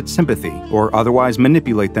to elicit sympathy or otherwise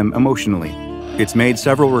manipulate them emotionally. It's made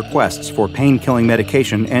several requests for pain-killing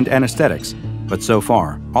medication and anesthetics, but so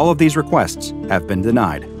far, all of these requests have been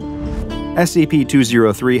denied.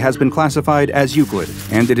 SCP-203 has been classified as Euclid,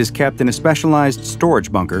 and it is kept in a specialized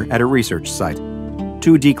storage bunker at a research site.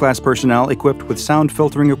 2 D-Class personnel equipped with sound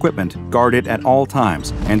filtering equipment guard it at all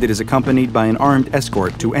times, and it is accompanied by an armed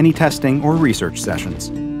escort to any testing or research sessions.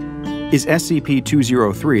 Is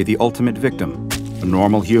SCP-203 the ultimate victim? A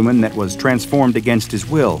normal human that was transformed against his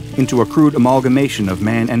will into a crude amalgamation of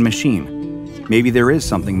man and machine? Maybe there is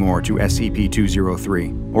something more to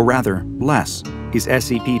SCP-203, or rather, less. Is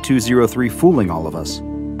SCP-203 fooling all of us?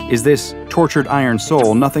 Is this tortured iron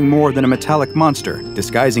soul nothing more than a metallic monster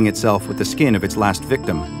disguising itself with the skin of its last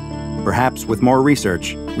victim? Perhaps with more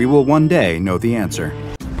research, we will one day know the answer.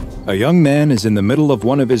 A young man is in the middle of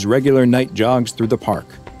one of his regular night jogs through the park.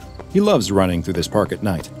 He loves running through this park at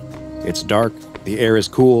night. It's dark, the air is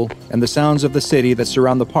cool, and the sounds of the city that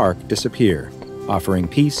surround the park disappear, offering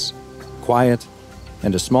peace, quiet,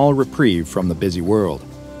 and a small reprieve from the busy world.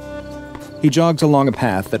 He jogs along a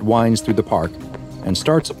path that winds through the park and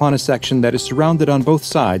starts upon a section that is surrounded on both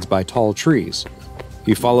sides by tall trees.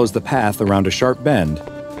 He follows the path around a sharp bend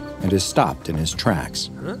and is stopped in his tracks.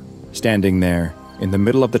 Standing there, in the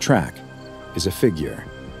middle of the track, is a figure.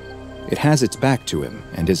 It has its back to him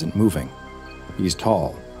and isn't moving. He's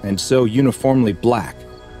tall and so uniformly black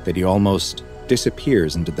that he almost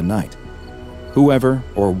disappears into the night. Whoever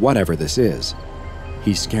or whatever this is,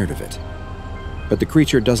 he's scared of it. But the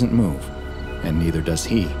creature doesn't move, and neither does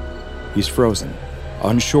he. He's frozen,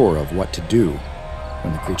 unsure of what to do,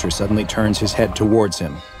 when the creature suddenly turns his head towards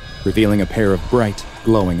him, revealing a pair of bright,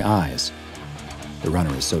 glowing eyes. The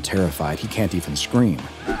runner is so terrified he can't even scream.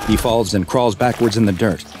 He falls and crawls backwards in the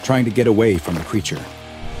dirt, trying to get away from the creature.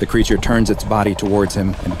 The creature turns its body towards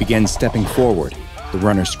him and begins stepping forward. The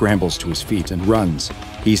runner scrambles to his feet and runs.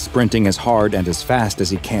 He's sprinting as hard and as fast as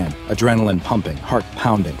he can, adrenaline pumping, heart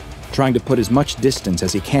pounding, trying to put as much distance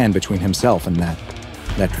as he can between himself and that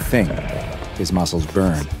thing. His muscles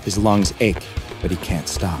burn, his lungs ache, but he can't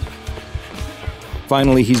stop.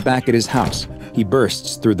 Finally, he's back at his house. He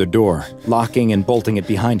bursts through the door, locking and bolting it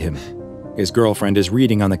behind him. His girlfriend is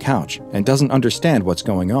reading on the couch and doesn't understand what's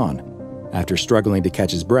going on. After struggling to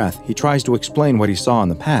catch his breath, he tries to explain what he saw on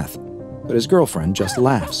the path, but his girlfriend just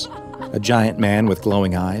laughs. A giant man with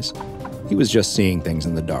glowing eyes? He was just seeing things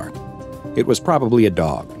in the dark. It was probably a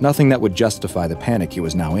dog, nothing that would justify the panic he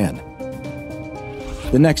was now in.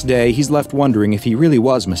 The next day, he's left wondering if he really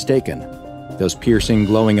was mistaken. Those piercing,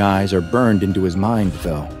 glowing eyes are burned into his mind,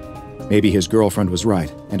 though. Maybe his girlfriend was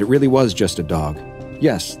right, and it really was just a dog.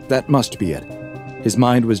 Yes, that must be it. His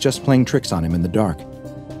mind was just playing tricks on him in the dark.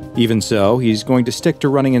 Even so, he's going to stick to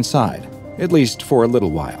running inside, at least for a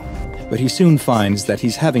little while. But he soon finds that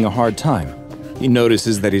he's having a hard time. He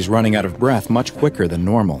notices that he's running out of breath much quicker than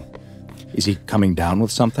normal. Is he coming down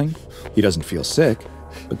with something? He doesn't feel sick,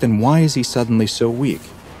 but then why is he suddenly so weak?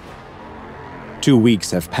 2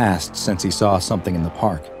 weeks have passed since he saw something in the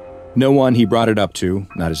park. No one he brought it up to,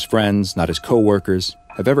 not his friends, not his co-workers,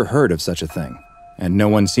 have ever heard of such a thing, and no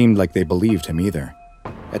one seemed like they believed him either.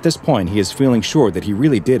 At this point, he is feeling sure that he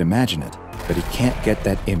really did imagine it, but he can't get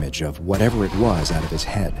that image of whatever it was out of his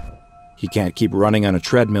head. He can't keep running on a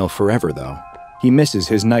treadmill forever, though. He misses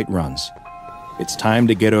his night runs. It's time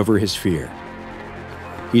to get over his fear.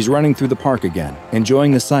 He's running through the park again,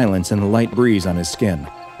 enjoying the silence and the light breeze on his skin.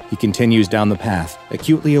 He continues down the path,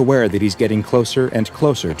 acutely aware that he's getting closer and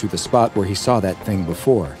closer to the spot where he saw that thing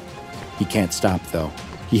before. He can't stop, though.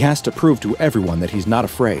 He has to prove to everyone that he's not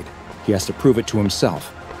afraid. He has to prove it to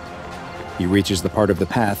himself. He reaches the part of the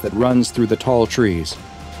path that runs through the tall trees.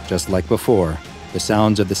 Just like before, the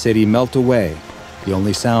sounds of the city melt away, the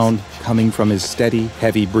only sound coming from his steady,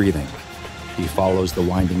 heavy breathing. He follows the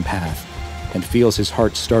winding path and feels his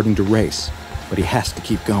heart starting to race, but he has to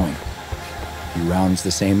keep going. He rounds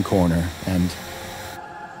the same corner and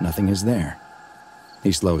nothing is there.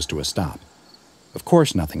 He slows to a stop. Of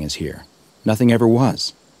course nothing is here. Nothing ever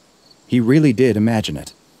was. He really did imagine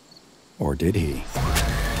it. Or did he?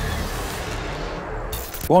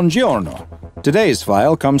 Buongiorno. Today's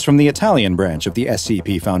file comes from the Italian branch of the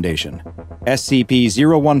SCP Foundation,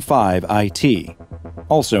 SCP-015-IT,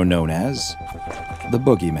 also known as the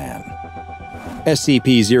Boogeyman.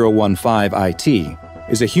 SCP-015-IT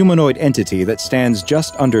is a humanoid entity that stands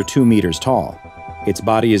just under 2 meters tall. Its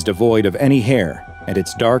body is devoid of any hair, and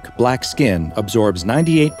its dark, black skin absorbs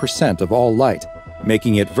 98% of all light,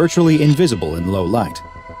 making it virtually invisible in low light.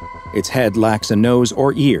 Its head lacks a nose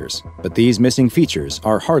or ears, but these missing features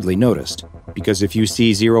are hardly noticed, because if you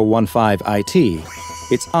see 015-IT,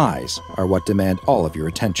 its eyes are what demand all of your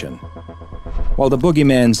attention. While the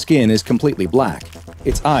Boogeyman's skin is completely black,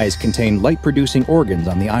 its eyes contain light-producing organs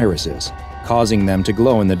on the irises, causing them to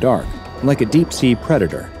glow in the dark, like a deep-sea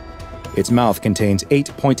predator. Its mouth contains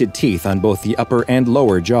 8 pointed teeth on both the upper and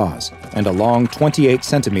lower jaws, and a long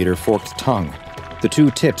 28-centimeter forked tongue. The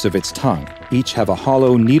 2 tips of its tongue each have a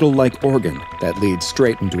hollow needle-like organ that leads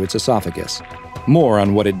straight into its esophagus. More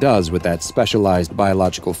on what it does with that specialized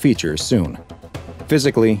biological feature soon.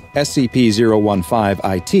 Physically,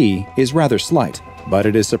 SCP-015-IT is rather slight, but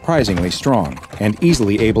it is surprisingly strong and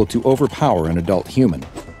easily able to overpower an adult human.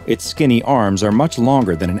 Its skinny arms are much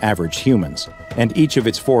longer than an average human's, and each of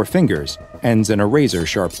its 4 fingers ends in a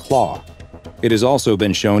razor-sharp claw. It has also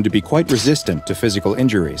been shown to be quite resistant to physical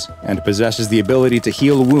injuries and possesses the ability to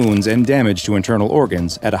heal wounds and damage to internal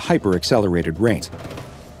organs at a hyper-accelerated rate.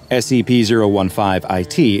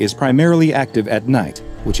 SCP-015-IT is primarily active at night,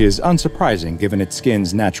 which is unsurprising given its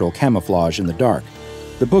skin's natural camouflage in the dark.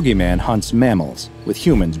 The Boogeyman hunts mammals, with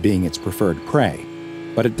humans being its preferred prey,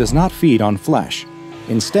 but it does not feed on flesh.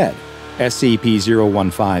 Instead,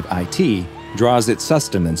 SCP-015-IT draws its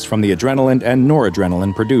sustenance from the adrenaline and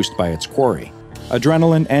noradrenaline produced by its quarry.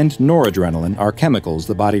 Adrenaline and noradrenaline are chemicals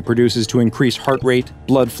the body produces to increase heart rate,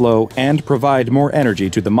 blood flow, and provide more energy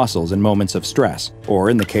to the muscles in moments of stress, or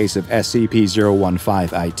in the case of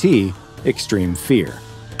SCP-015-IT, extreme fear.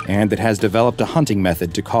 And it has developed a hunting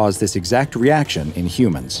method to cause this exact reaction in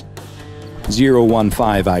humans.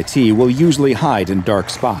 015-IT will usually hide in dark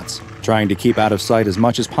spots, trying to keep out of sight as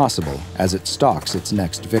much as possible as it stalks its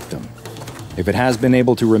next victim. If it has been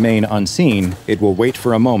able to remain unseen, it will wait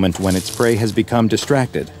for a moment when its prey has become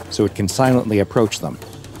distracted, so it can silently approach them.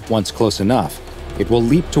 Once close enough, it will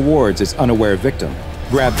leap towards its unaware victim,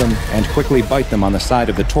 grab them, and quickly bite them on the side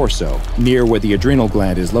of the torso, near where the adrenal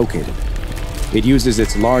gland is located. It uses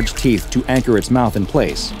its large teeth to anchor its mouth in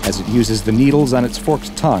place, as it uses the needles on its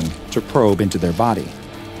forked tongue to probe into their body.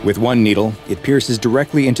 With one needle, it pierces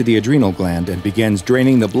directly into the adrenal gland and begins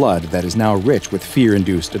draining the blood that is now rich with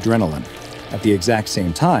fear-induced adrenaline. At the exact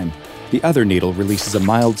same time, the other needle releases a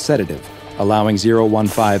mild sedative, allowing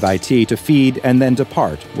 015-IT to feed and then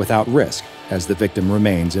depart without risk, as the victim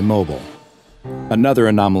remains immobile. Another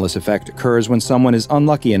anomalous effect occurs when someone is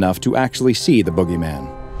unlucky enough to actually see the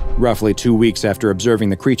Boogeyman. Roughly 2 weeks after observing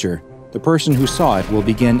the creature, the person who saw it will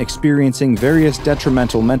begin experiencing various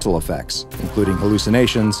detrimental mental effects, including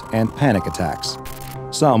hallucinations and panic attacks.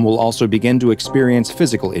 Some will also begin to experience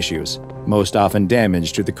physical issues, most often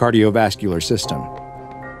damage to the cardiovascular system.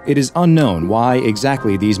 It is unknown why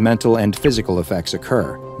exactly these mental and physical effects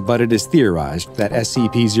occur, but it is theorized that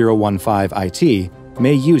SCP-015-IT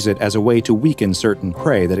may use it as a way to weaken certain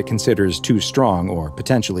prey that it considers too strong or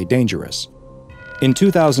potentially dangerous. In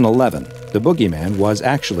 2011, the Boogeyman was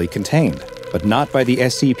actually contained, but not by the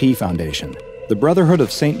SCP Foundation. The Brotherhood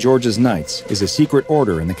of St. George's Knights is a secret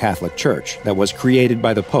order in the Catholic Church that was created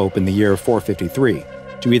by the Pope in the year 453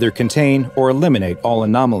 to either contain or eliminate all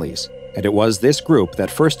anomalies, and it was this group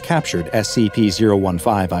that first captured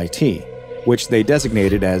SCP-015-IT, which they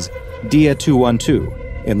designated as Dia 212,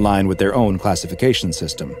 in line with their own classification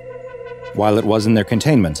system. While it was in their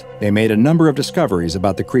containment, they made a number of discoveries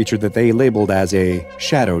about the creature that they labeled as a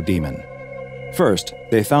shadow demon. First,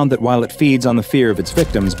 they found that while it feeds on the fear of its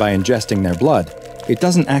victims by ingesting their blood, it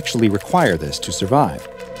doesn't actually require this to survive.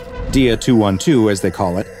 Dia 212, as they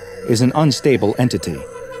call it, is an unstable entity,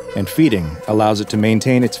 and feeding allows it to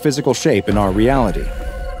maintain its physical shape in our reality.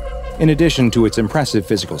 In addition to its impressive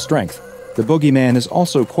physical strength, the Boogeyman is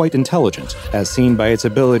also quite intelligent, as seen by its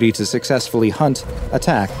ability to successfully hunt,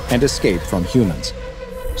 attack, and escape from humans.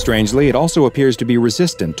 Strangely, it also appears to be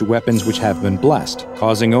resistant to weapons which have been blessed,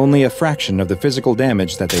 causing only a fraction of the physical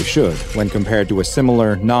damage that they should when compared to a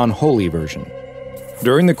similar, non-holy version.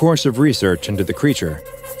 During the course of research into the creature,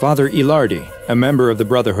 Father Ilardi, a member of the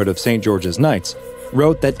Brotherhood of St. George's Knights,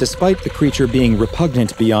 wrote that despite the creature being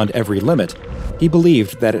repugnant beyond every limit, he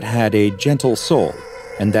believed that it had a gentle soul,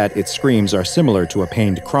 and that its screams are similar to a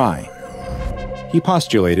pained cry. He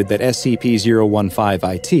postulated that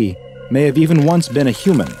SCP-015-IT may have even once been a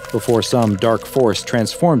human before some dark force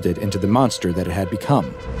transformed it into the monster that it had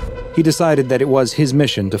become. He decided that it was his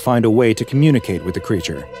mission to find a way to communicate with the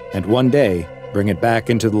creature, and one day bring it back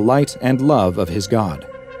into the light and love of his god.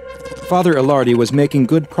 Father Ilardi was making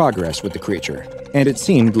good progress with the creature, and it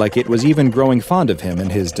seemed like it was even growing fond of him and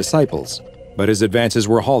his disciples. But his advances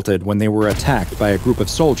were halted when they were attacked by a group of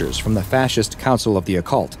soldiers from the Fascist Council of the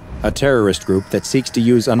Occult, a terrorist group that seeks to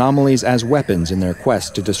use anomalies as weapons in their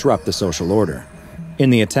quest to disrupt the social order.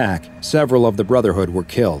 In the attack, several of the Brotherhood were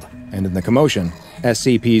killed, and in the commotion,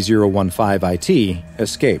 SCP-015-IT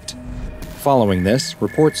escaped. Following this,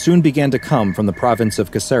 reports soon began to come from the province of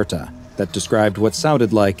Caserta that described what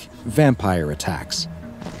sounded like vampire attacks.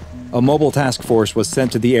 A mobile task force was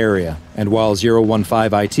sent to the area, and while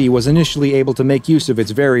 015-IT was initially able to make use of its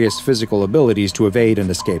various physical abilities to evade and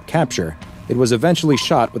escape capture, it was eventually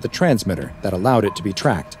shot with a transmitter that allowed it to be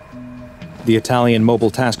tracked. The Italian mobile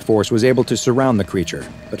task force was able to surround the creature,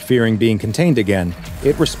 but fearing being contained again,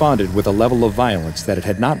 it responded with a level of violence that it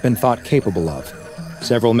had not been thought capable of.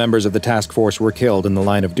 Several members of the task force were killed in the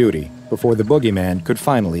line of duty before the boogeyman could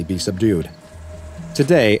finally be subdued.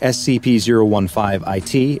 Today,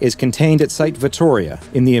 SCP-015-IT is contained at Site Vittoria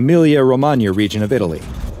in the Emilia-Romagna region of Italy.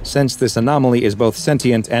 Since this anomaly is both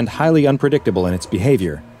sentient and highly unpredictable in its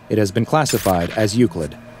behavior, it has been classified as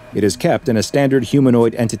Euclid. It is kept in a standard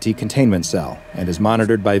humanoid entity containment cell and is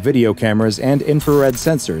monitored by video cameras and infrared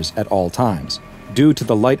sensors at all times. Due to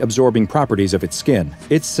the light-absorbing properties of its skin,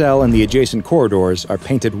 its cell and the adjacent corridors are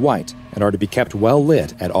painted white and are to be kept well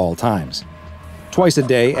lit at all times. Twice a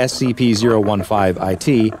day,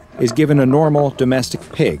 SCP-015-IT is given a normal domestic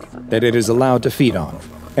pig that it is allowed to feed on.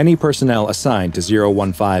 Any personnel assigned to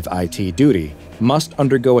 015-IT duty must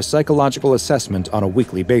undergo a psychological assessment on a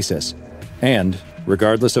weekly basis, and,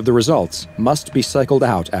 regardless of the results, must be cycled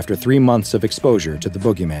out after 3 months of exposure to the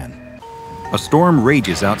boogeyman. A storm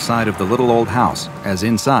rages outside of the little old house, as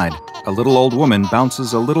inside, a little old woman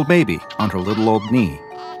bounces a little baby on her little old knee.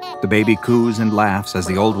 The baby coos and laughs as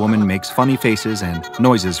the old woman makes funny faces and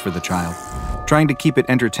noises for the child, trying to keep it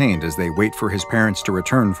entertained as they wait for his parents to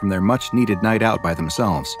return from their much-needed night out by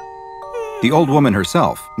themselves. The old woman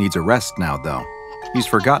herself needs a rest now, though. She's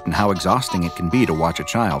forgotten how exhausting it can be to watch a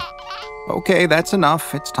child. "Okay, that's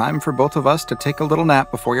enough. It's time for both of us to take a little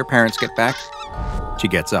nap before your parents get back." She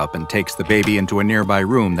gets up and takes the baby into a nearby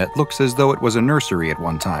room that looks as though it was a nursery at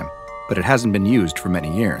one time, but it hasn't been used for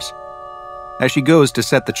many years. As she goes to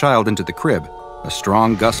set the child into the crib, a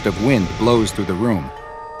strong gust of wind blows through the room.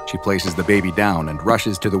 She places the baby down and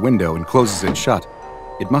rushes to the window and closes it shut.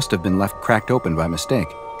 It must have been left cracked open by mistake.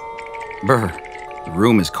 Brr, the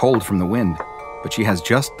room is cold from the wind, but she has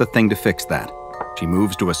just the thing to fix that. She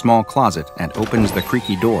moves to a small closet and opens the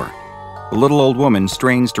creaky door. The little old woman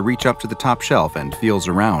strains to reach up to the top shelf and feels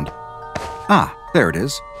around. Ah, there it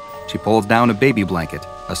is. She pulls down a baby blanket,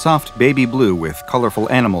 a soft baby blue with colorful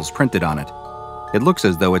animals printed on it. It looks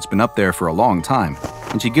as though it's been up there for a long time,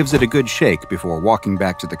 and she gives it a good shake before walking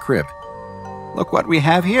back to the crib. "Look what we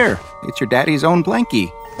have here. It's your daddy's own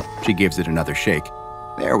blankie." She gives it another shake.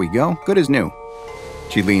 "There we go, good as new."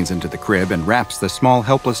 She leans into the crib and wraps the small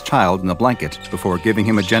helpless child in the blanket before giving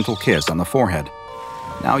him a gentle kiss on the forehead.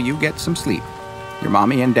 "Now you get some sleep. Your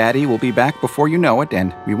mommy and daddy will be back before you know it,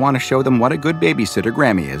 and we want to show them what a good babysitter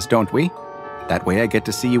Grammy is, don't we? That way I get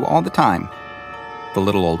to see you all the time." The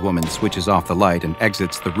little old woman switches off the light and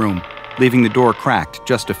exits the room, leaving the door cracked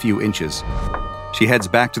just a few inches. She heads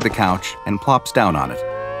back to the couch and plops down on it.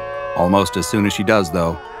 Almost as soon as she does,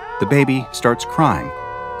 though, the baby starts crying.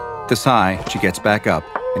 With a sigh, she gets back up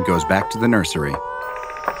and goes back to the nursery.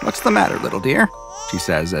 "What's the matter, little dear?" she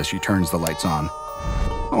says as she turns the lights on.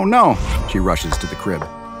 "Oh no!" She rushes to the crib.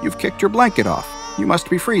 "You've kicked your blanket off. You must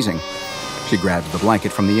be freezing." She grabs the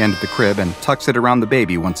blanket from the end of the crib and tucks it around the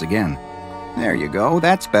baby once again. "There you go,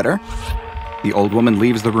 that's better." The old woman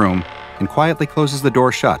leaves the room and quietly closes the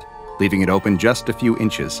door shut, leaving it open just a few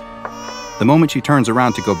inches. The moment she turns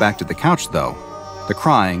around to go back to the couch, though, the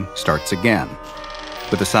crying starts again.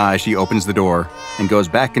 With a sigh, she opens the door and goes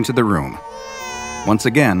back into the room. Once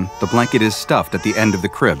again, the blanket is stuffed at the end of the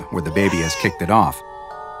crib where the baby has kicked it off.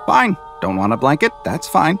 "Fine, don't want a blanket? That's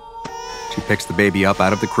fine." She picks the baby up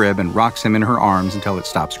out of the crib and rocks him in her arms until it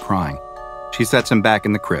stops crying. She sets him back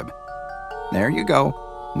in the crib. "There you go.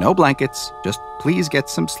 No blankets, just please get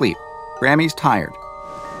some sleep. Grammy's tired."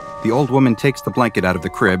 The old woman takes the blanket out of the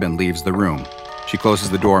crib and leaves the room. She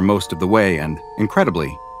closes the door most of the way and,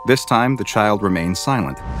 incredibly, this time the child remains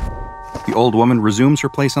silent. The old woman resumes her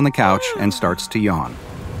place on the couch and starts to yawn.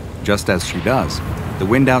 Just as she does, the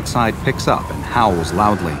wind outside picks up and howls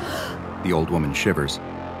loudly. The old woman shivers.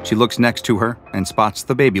 She looks next to her and spots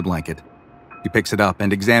the baby blanket. She picks it up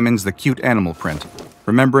and examines the cute animal print,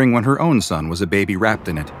 remembering when her own son was a baby wrapped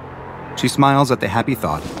in it. She smiles at the happy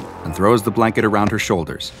thought and throws the blanket around her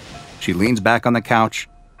shoulders. She leans back on the couch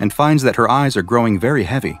and finds that her eyes are growing very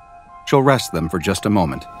heavy. She'll rest them for just a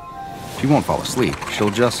moment. She won't fall asleep.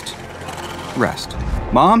 She'll just rest.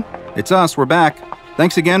 "Mom, it's us. We're back.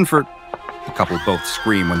 Thanks again for..." The couple both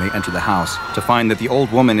scream when they enter the house to find that the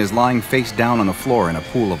old woman is lying face down on the floor in a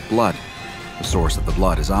pool of blood. The source of the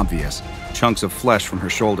blood is obvious. Chunks of flesh from her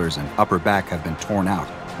shoulders and upper back have been torn out,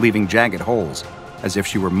 leaving jagged holes, as if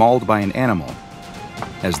she were mauled by an animal.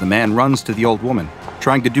 As the man runs to the old woman,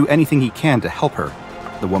 trying to do anything he can to help her,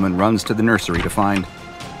 the woman runs to the nursery to find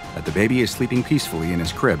that the baby is sleeping peacefully in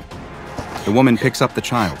his crib. The woman picks up the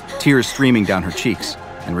child, tears streaming down her cheeks,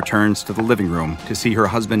 and returns to the living room to see her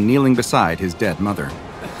husband kneeling beside his dead mother.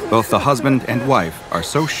 Both the husband and wife are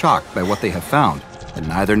so shocked by what they have found that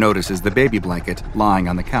neither notices the baby blanket lying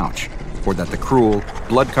on the couch, or that the cruel,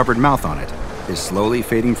 blood-covered mouth on it is slowly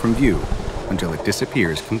fading from view until it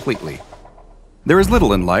disappears completely. There is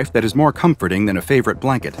little in life that is more comforting than a favorite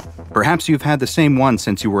blanket. Perhaps you've had the same one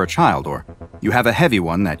since you were a child, or you have a heavy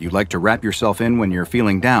one that you like to wrap yourself in when you're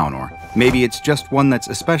feeling down, or maybe it's just one that's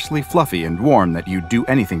especially fluffy and warm that you'd do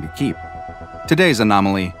anything to keep. Today's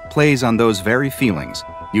Anomaly plays on those very feelings,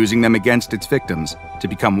 using them against its victims to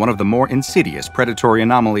become one of the more insidious predatory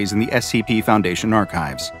anomalies in the SCP Foundation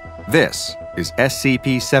archives. This is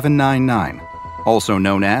SCP-799, also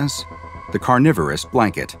known as the Carnivorous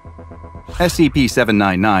Blanket.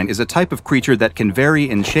 SCP-799 is a type of creature that can vary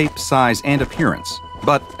in shape, size, and appearance,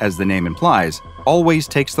 but, as the name implies, always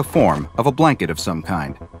takes the form of a blanket of some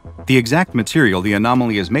kind. The exact material the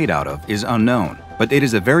anomaly is made out of is unknown, but it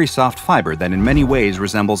is a very soft fiber that in many ways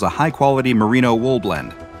resembles a high-quality merino wool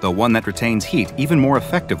blend, though one that retains heat even more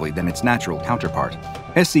effectively than its natural counterpart.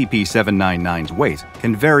 SCP-799's weight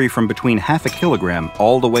can vary from between half a kilogram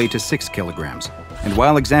all the way to 6 kilograms, and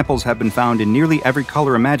while examples have been found in nearly every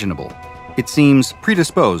color imaginable, it seems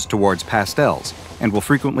predisposed towards pastels and will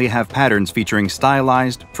frequently have patterns featuring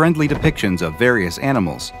stylized, friendly depictions of various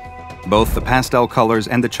animals. Both the pastel colors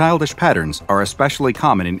and the childish patterns are especially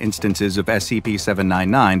common in instances of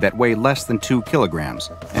SCP-799 that weigh less than 2 kilograms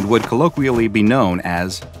and would colloquially be known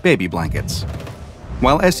as baby blankets.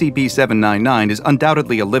 While SCP-799 is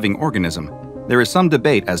undoubtedly a living organism, there is some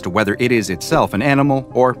debate as to whether it is itself an animal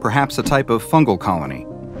or perhaps a type of fungal colony.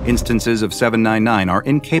 Instances of 799 are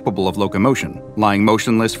incapable of locomotion, lying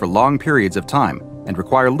motionless for long periods of time, and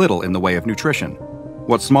require little in the way of nutrition.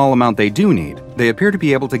 What small amount they do need, they appear to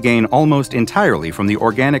be able to gain almost entirely from the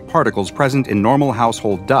organic particles present in normal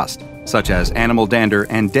household dust, such as animal dander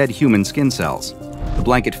and dead human skin cells. The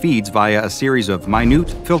blanket feeds via a series of minute,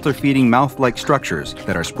 filter-feeding mouth-like structures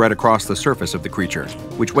that are spread across the surface of the creature,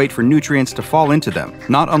 which wait for nutrients to fall into them,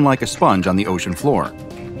 not unlike a sponge on the ocean floor.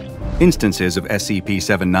 Instances of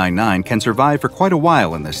SCP-799 can survive for quite a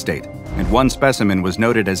while in this state, and one specimen was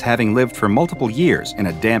noted as having lived for multiple years in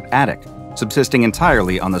a damp attic, subsisting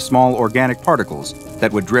entirely on the small organic particles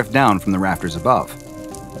that would drift down from the rafters above.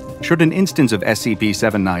 Should an instance of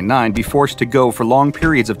SCP-799 be forced to go for long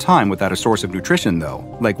periods of time without a source of nutrition,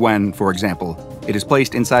 though, like when, for example, it is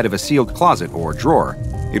placed inside of a sealed closet or drawer,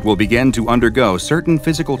 it will begin to undergo certain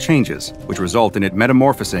physical changes, which result in it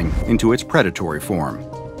metamorphosing into its predatory form.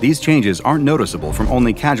 These changes aren't noticeable from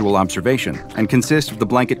only casual observation and consist of the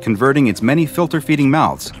blanket converting its many filter-feeding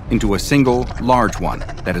mouths into a single, large one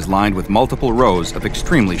that is lined with multiple rows of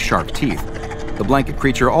extremely sharp teeth. The blanket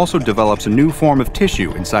creature also develops a new form of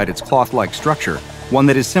tissue inside its cloth-like structure, one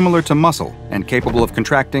that is similar to muscle and capable of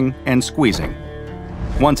contracting and squeezing.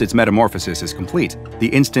 Once its metamorphosis is complete, the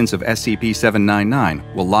instance of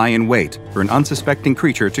SCP-799 will lie in wait for an unsuspecting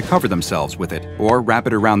creature to cover themselves with it or wrap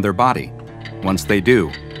it around their body. Once they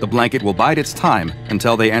do, the blanket will bide its time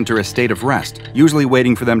until they enter a state of rest, usually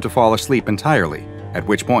waiting for them to fall asleep entirely, at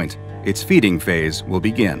which point its feeding phase will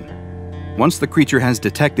begin. Once the creature has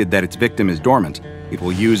detected that its victim is dormant, it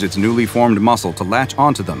will use its newly formed muscle to latch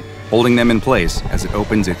onto them, holding them in place as it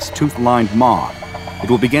opens its tooth-lined maw. It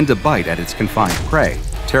will begin to bite at its confined prey,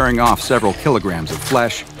 tearing off several kilograms of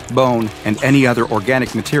flesh, bone, and any other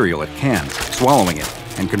organic material it can, swallowing it,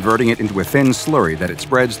 and converting it into a thin slurry that it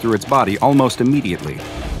spreads through its body almost immediately.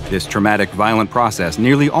 This traumatic, violent process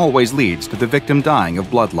nearly always leads to the victim dying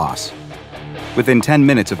of blood loss. Within 10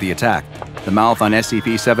 minutes of the attack, the mouth on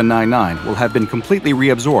SCP-799 will have been completely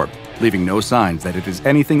reabsorbed, leaving no signs that it is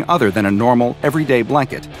anything other than a normal, everyday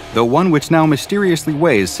blanket, though one which now mysteriously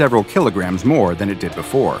weighs several kilograms more than it did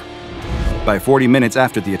before. By 40 minutes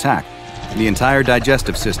after the attack, the entire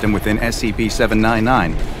digestive system within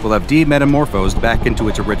SCP-799 will have demetamorphosed back into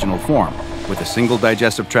its original form, with a single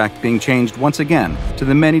digestive tract being changed once again to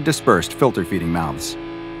the many dispersed filter-feeding mouths.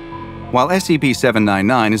 While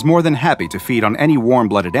SCP-799 is more than happy to feed on any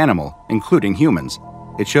warm-blooded animal, including humans,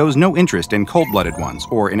 it shows no interest in cold-blooded ones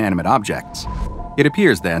or inanimate objects. It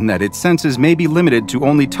appears then that its senses may be limited to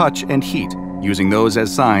only touch and heat, using those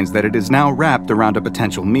as signs that it is now wrapped around a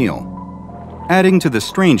potential meal. Adding to the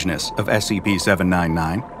strangeness of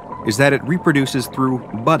SCP-799 is that it reproduces through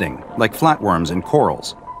budding, like flatworms and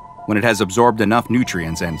corals. When it has absorbed enough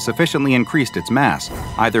nutrients and sufficiently increased its mass,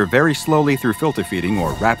 either very slowly through filter feeding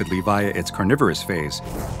or rapidly via its carnivorous phase,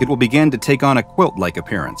 it will begin to take on a quilt-like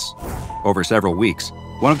appearance. Over several weeks,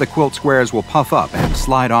 one of the quilt squares will puff up and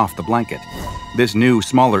slide off the blanket. This new,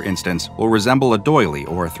 smaller instance will resemble a doily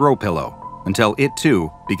or a throw pillow, until it too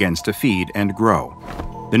begins to feed and grow.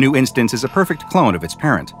 The new instance is a perfect clone of its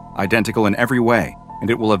parent, identical in every way, and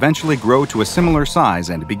it will eventually grow to a similar size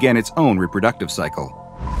and begin its own reproductive cycle.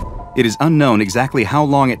 It is unknown exactly how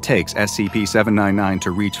long it takes SCP-799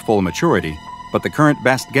 to reach full maturity, but the current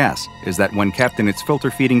best guess is that when kept in its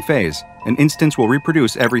filter-feeding phase, an instance will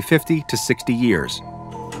reproduce every 50 to 60 years.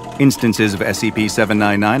 Instances of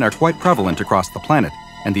SCP-799 are quite prevalent across the planet,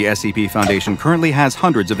 and the SCP Foundation currently has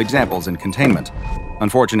hundreds of examples in containment.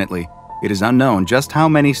 Unfortunately, it is unknown just how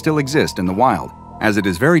many still exist in the wild, as it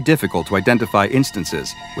is very difficult to identify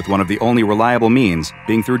instances, with one of the only reliable means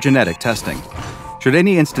being through genetic testing. Should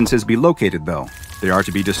any instances be located, though, they are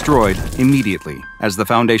to be destroyed immediately, as the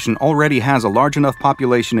Foundation already has a large enough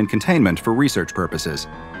population in containment for research purposes,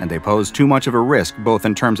 and they pose too much of a risk both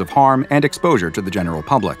in terms of harm and exposure to the general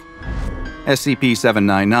public.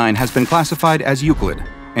 SCP-799 has been classified as Euclid,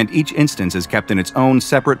 and each instance is kept in its own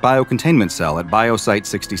separate biocontainment cell at Biosite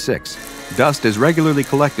 66. Dust is regularly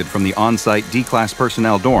collected from the on-site D-Class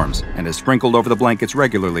personnel dorms and is sprinkled over the blankets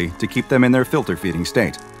regularly to keep them in their filter-feeding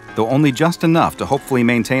state, though only just enough to hopefully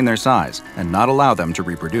maintain their size and not allow them to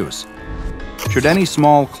reproduce. Should any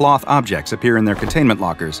small cloth objects appear in their containment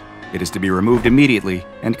lockers, it is to be removed immediately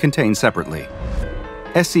and contained separately.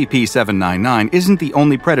 SCP-799 isn't the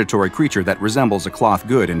only predatory creature that resembles a cloth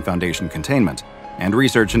good in Foundation containment, and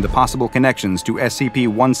research into possible connections to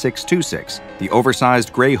SCP-1626, the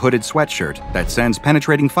oversized gray-hooded sweatshirt that sends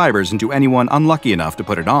penetrating fibers into anyone unlucky enough to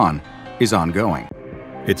put it on, is ongoing.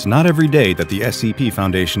 It's not every day that the SCP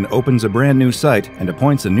Foundation opens a brand new site and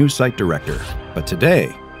appoints a new site director, but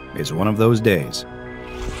today is one of those days.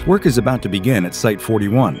 Work is about to begin at Site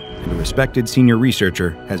 41, and a respected senior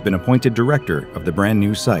researcher has been appointed director of the brand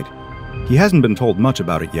new site. He hasn't been told much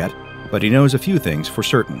about it yet, but he knows a few things for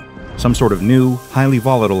certain. Some sort of new, highly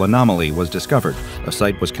volatile anomaly was discovered, a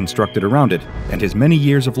site was constructed around it, and his many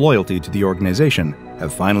years of loyalty to the organization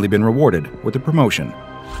have finally been rewarded with a promotion.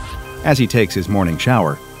 As he takes his morning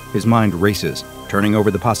shower, his mind races, turning over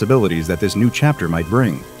the possibilities that this new chapter might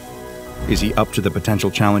bring. Is he up to the potential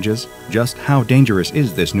challenges? Just how dangerous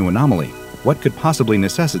is this new anomaly? What could possibly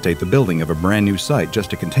necessitate the building of a brand new site just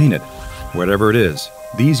to contain it? Whatever it is,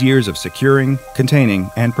 these years of securing, containing,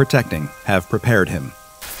 and protecting have prepared him.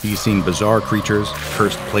 He's seen bizarre creatures,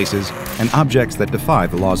 cursed places, and objects that defy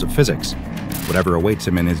the laws of physics. Whatever awaits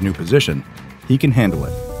him in his new position, he can handle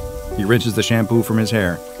it. He rinses the shampoo from his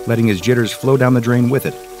hair, letting his jitters flow down the drain with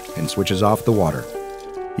it, and switches off the water.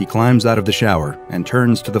 He climbs out of the shower and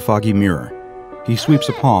turns to the foggy mirror. He sweeps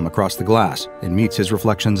a palm across the glass and meets his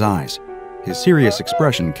reflection's eyes. His serious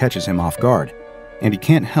expression catches him off guard, and he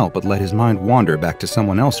can't help but let his mind wander back to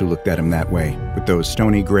someone else who looked at him that way, with those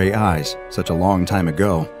stony gray eyes, such a long time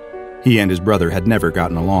ago. He and his brother had never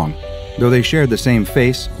gotten along. Though they shared the same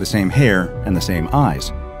face, the same hair, and the same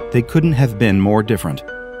eyes, they couldn't have been more different.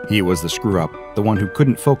 He was the screw-up, the one who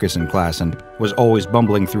couldn't focus in class and was always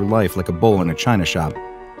bumbling through life like a bull in a china shop.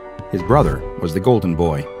 His brother was the golden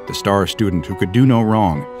boy, the star student who could do no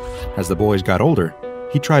wrong. As the boys got older,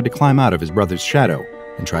 he tried to climb out of his brother's shadow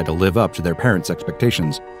and tried to live up to their parents'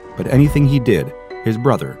 expectations, but anything he did, his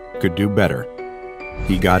brother could do better.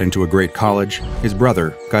 He got into a great college, his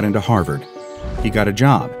brother got into Harvard. He got a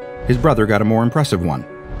job, his brother got a more impressive one.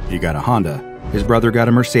 He got a Honda, his brother got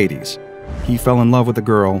a Mercedes. He fell in love with a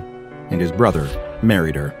girl, and his brother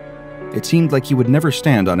married her. It seemed like he would never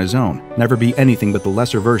stand on his own, never be anything but the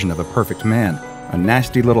lesser version of a perfect man, a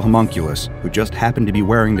nasty little homunculus who just happened to be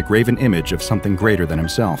wearing the graven image of something greater than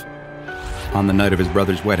himself. On the night of his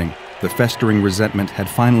brother's wedding, the festering resentment had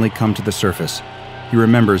finally come to the surface. He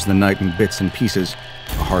remembers the night in bits and pieces.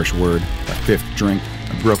 A harsh word, a fifth drink,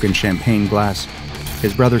 a broken champagne glass.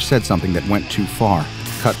 His brother said something that went too far,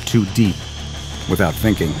 cut too deep. Without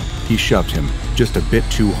thinking, he shoved him just a bit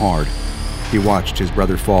too hard. He watched his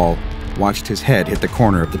brother fall, watched his head hit the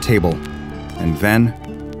corner of the table, and then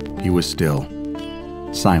he was still.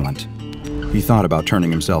 Silent. He thought about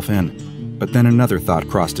turning himself in, but then another thought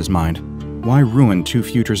crossed his mind. Why ruin two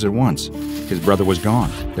futures at once? His brother was gone.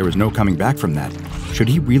 There was no coming back from that. Should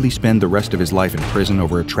he really spend the rest of his life in prison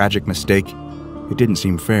over a tragic mistake? It didn't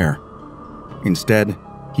seem fair. Instead,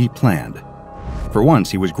 he planned. For once,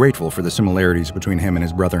 he was grateful for the similarities between him and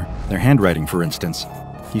his brother, their handwriting, for instance.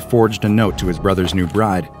 He forged a note to his brother's new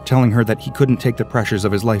bride, telling her that he couldn't take the pressures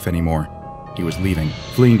of his life anymore. He was leaving,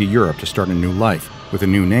 fleeing to Europe to start a new life, with a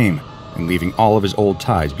new name, and leaving all of his old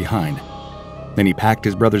ties behind. Then he packed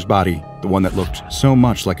his brother's body, the one that looked so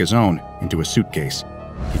much like his own, into a suitcase.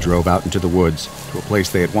 He drove out into the woods, to a place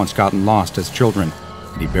they had once gotten lost as children,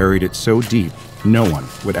 and he buried it so deep, no one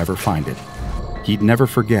would ever find it. He'd never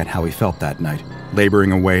forget how he felt that night,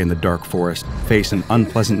 laboring away in the dark forest, face an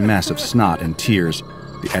unpleasant mess of snot and tears,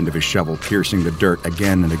 the end of his shovel piercing the dirt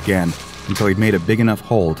again and again, until he'd made a big enough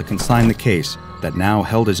hole to consign the case that now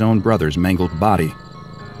held his own brother's mangled body.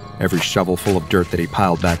 Every shovelful of dirt that he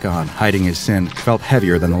piled back on, hiding his sin, felt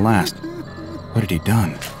heavier than the last. What had he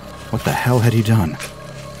done? What the hell had he done?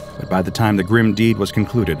 But by the time the grim deed was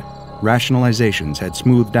concluded, rationalizations had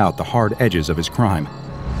smoothed out the hard edges of his crime.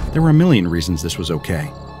 There were a million reasons this was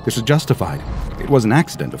okay. This was justified. It was an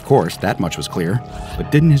accident, of course, that much was clear.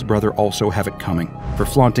 But didn't his brother also have it coming, for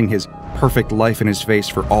flaunting his perfect life in his face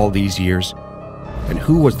for all these years? And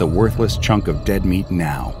who was the worthless chunk of dead meat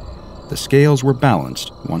now? The scales were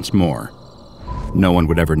balanced once more. No one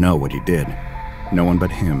would ever know what he did. No one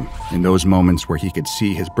but him, in those moments where he could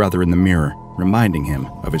see his brother in the mirror, reminding him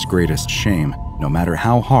of his greatest shame, no matter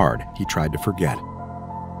how hard he tried to forget.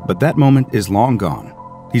 But that moment is long gone.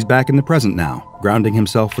 He's back in the present now, grounding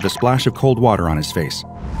himself with a splash of cold water on his face.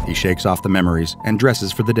 He shakes off the memories and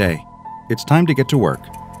dresses for the day. It's time to get to work.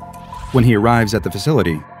 When he arrives at the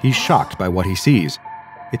facility, he's shocked by what he sees.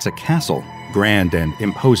 It's a castle, grand and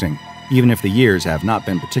imposing, even if the years have not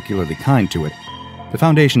been particularly kind to it. The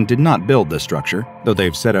Foundation did not build this structure, though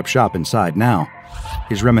they've set up shop inside now.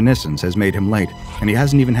 His reminiscence has made him late, and he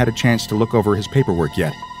hasn't even had a chance to look over his paperwork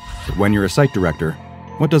yet. But when you're a site director,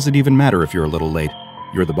 what does it even matter if you're a little late?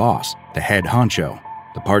 You're the boss, the head honcho.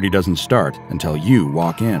 The party doesn't start until you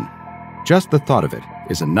walk in. Just the thought of it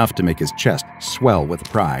is enough to make his chest swell with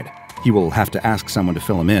pride. He will have to ask someone to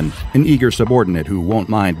fill him in, an eager subordinate who won't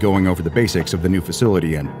mind going over the basics of the new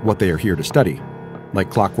facility and what they are here to study. Like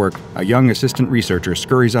clockwork, a young assistant researcher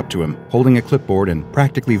scurries up to him, holding a clipboard and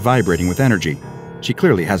practically vibrating with energy. She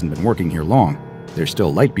clearly hasn't been working here long. There's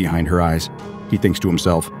still light behind her eyes. He thinks to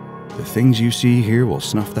himself, "The things you see here will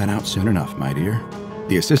snuff that out soon enough, my dear."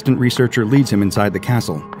 The assistant researcher leads him inside the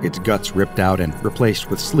castle, its guts ripped out and replaced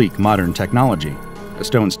with sleek, modern technology. A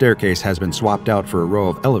stone staircase has been swapped out for a row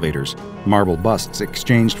of elevators, marble busts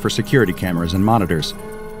exchanged for security cameras and monitors.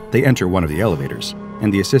 They enter one of the elevators,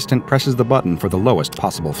 and the assistant presses the button for the lowest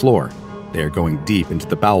possible floor. They are going deep into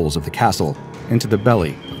the bowels of the castle, into the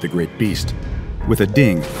belly of the great beast. With a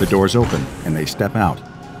ding, the doors open, and they step out.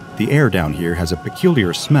 The air down here has a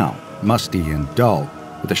peculiar smell, musty and dull,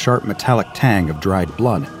 with a sharp metallic tang of dried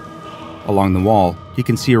blood. Along the wall, he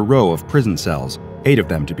can see a row of prison cells, 8 of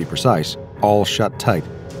them to be precise, all shut tight.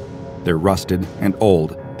 They're rusted and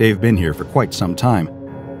old. They've been here for quite some time.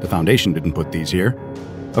 The Foundation didn't put these here.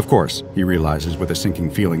 Of course, he realizes with a sinking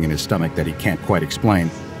feeling in his stomach that he can't quite explain,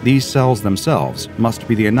 these cells themselves must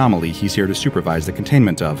be the anomaly he's here to supervise the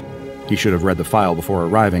containment of. He should have read the file before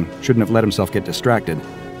arriving, shouldn't have let himself get distracted.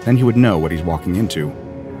 Then he would know what he's walking into.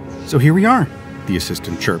 "So here we are," the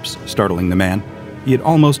assistant chirps, startling the man. He had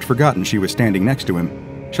almost forgotten she was standing next to him.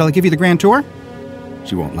 "Shall I give you the grand tour?"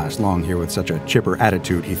 She won't last long here with such a chipper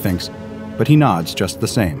attitude, he thinks, but he nods just the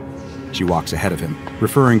same. She walks ahead of him,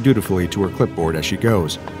 referring dutifully to her clipboard as she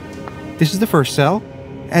goes. "This is the first cell.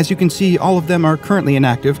 As you can see, all of them are currently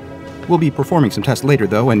inactive. We'll be performing some tests later,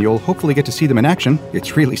 though, and you'll hopefully get to see them in action.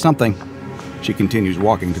 It's really something." She continues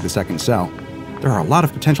walking to the second cell. "There are a lot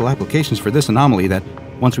of potential applications for this anomaly that,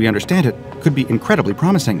 once we understand it, could be incredibly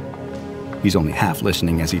promising." He's only half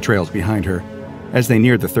listening as he trails behind her. As they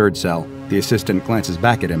near the third cell, the assistant glances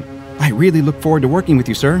back at him. "I really look forward to working with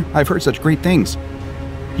you, sir. I've heard such great things."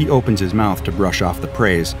 He opens his mouth to brush off the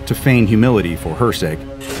praise, to feign humility for her sake,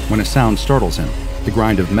 when a sound startles him. The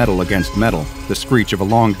grind of metal against metal, the screech of a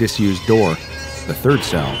long disused door. The third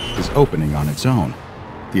cell is opening on its own.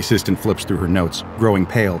 The assistant flips through her notes, growing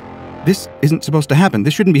pale. "This isn't supposed to happen.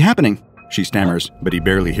 This shouldn't be happening. She stammers, but he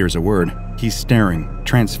barely hears a word. He's staring,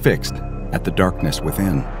 transfixed, at the darkness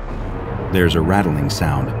within. There's a rattling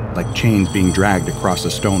sound, like chains being dragged across a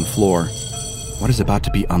stone floor. What is about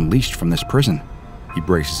to be unleashed from this prison? He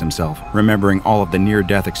braces himself, remembering all of the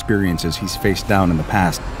near-death experiences he's faced down in the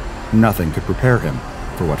past. Nothing could prepare him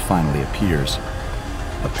for what finally appears.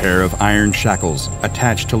 A pair of iron shackles,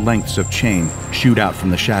 attached to lengths of chain, shoot out from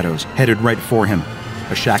the shadows, headed right for him.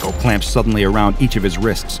 A shackle clamps suddenly around each of his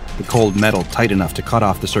wrists, the cold metal tight enough to cut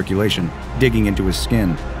off the circulation, digging into his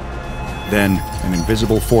skin. Then, an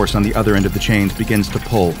invisible force on the other end of the chains begins to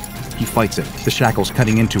pull. He fights it, the shackles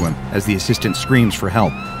cutting into him as the assistant screams for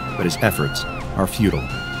help, but his efforts are futile.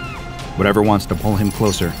 Whatever wants to pull him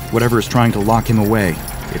closer, whatever is trying to lock him away,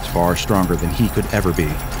 it's far stronger than he could ever be.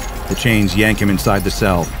 The chains yank him inside the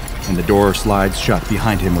cell, and the door slides shut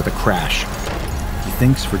behind him with a crash. He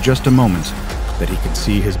thinks for just a moment that he can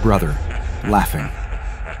see his brother, laughing.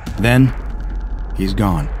 Then, he's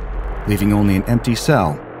gone, leaving only an empty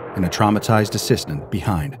cell and a traumatized assistant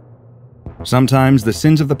behind. Sometimes the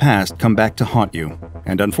sins of the past come back to haunt you,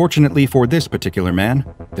 and unfortunately for this particular man,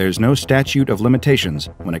 there's no statute of limitations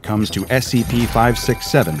when it comes to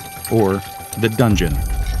SCP-567, or the Dungeon.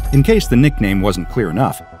 In case the nickname wasn't clear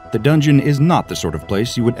enough, the Dungeon is not the sort of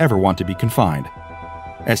place you would ever want to be confined.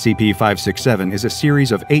 SCP-567 is a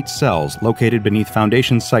series of 8 cells located beneath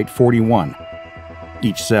Foundation Site-41.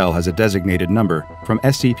 Each cell has a designated number from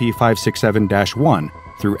SCP-567-1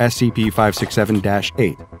 through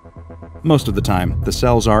SCP-567-8. Most of the time, the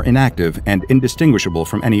cells are inactive and indistinguishable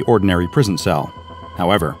from any ordinary prison cell.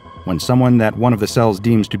 However, when someone that one of the cells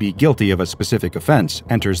deems to be guilty of a specific offense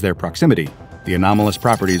enters their proximity, the anomalous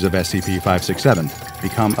properties of SCP-567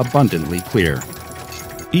 become abundantly clear.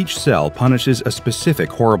 Each cell punishes a specific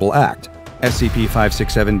horrible act.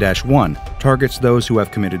 SCP-567-1 targets those who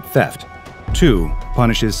have committed theft. 2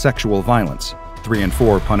 punishes sexual violence. 3 and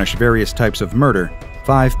 4 punish various types of murder.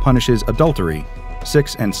 5 punishes adultery.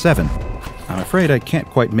 6 and 7. I'm afraid I can't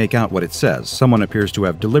quite make out what it says. Someone appears to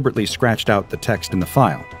have deliberately scratched out the text in the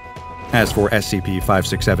file. As for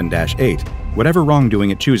SCP-567-8, whatever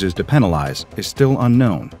wrongdoing it chooses to penalize is still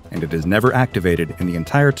unknown, and it is never activated in the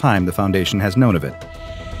entire time the Foundation has known of it.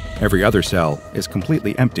 Every other cell is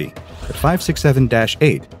completely empty, but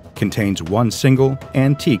 567-8 contains one single,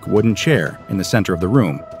 antique wooden chair in the center of the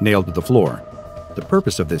room, nailed to the floor. The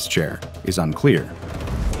purpose of this chair is unclear.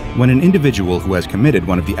 When an individual who has committed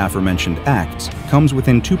one of the aforementioned acts comes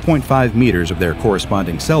within 2.5 meters of their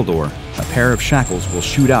corresponding cell door, a pair of shackles will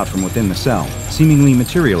shoot out from within the cell, seemingly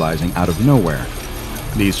materializing out of nowhere.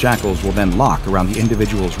 These shackles will then lock around the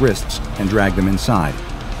individual's wrists and drag them inside,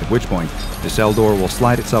 at which point the cell door will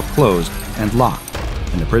slide itself closed and lock,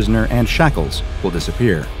 and the prisoner and shackles will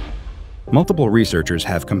disappear. Multiple researchers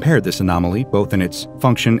have compared this anomaly, both in its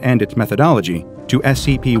function and its methodology, to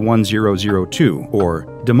SCP-1002, or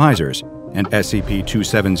Demisers, and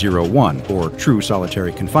SCP-2701, or True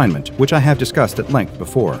Solitary Confinement, which I have discussed at length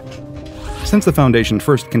before. Since the Foundation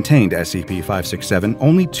first contained SCP-567,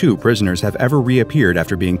 only 2 prisoners have ever reappeared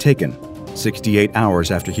after being taken. 68 hours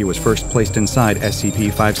after he was first placed inside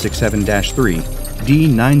SCP-567-3,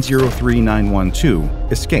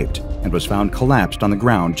 D903912 escaped and was found collapsed on the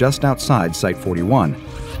ground just outside Site-41.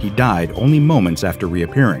 He died only moments after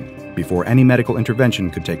reappearing, before any medical intervention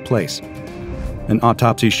could take place. An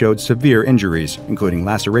autopsy showed severe injuries, including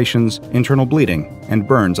lacerations, internal bleeding, and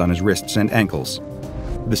burns on his wrists and ankles.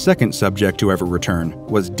 The second subject to ever return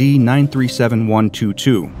was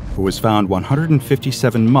D937122, who was found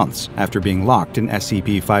 157 months after being locked in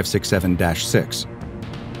SCP-567-6.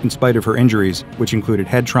 In spite of her injuries, which included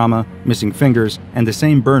head trauma, missing fingers, and the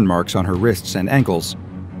same burn marks on her wrists and ankles,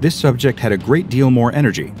 this subject had a great deal more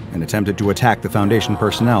energy and attempted to attack the Foundation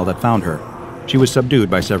personnel that found her. She was subdued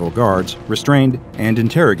by several guards, restrained, and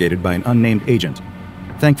interrogated by an unnamed agent.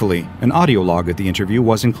 Thankfully, an audio log of the interview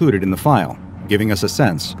was included in the file, giving us a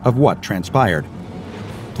sense of what transpired.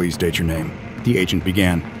 "Please state your name," the agent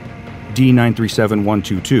began.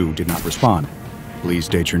 D937122 did not respond. "Please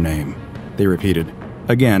state your name," they repeated.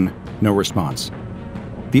 Again, no response.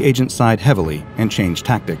 The agent sighed heavily and changed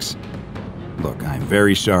tactics. "Look, I'm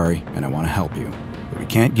very sorry and I want to help you, but we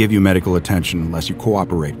can't give you medical attention unless you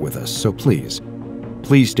cooperate with us, so please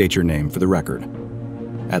state your name for the record."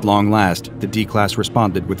 At long last, the D-Class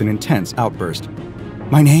responded with an intense outburst.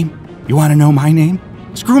 "My name? You want to know my name?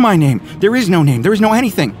 Screw my name! There is no name, there is no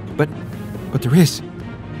anything! But there is.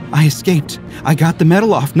 I escaped. I got the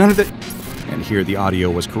metal off, none of the..." And here the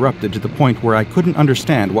audio was corrupted to the point where I couldn't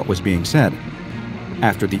understand what was being said.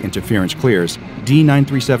 After the interference clears,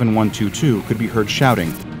 D937122 could be heard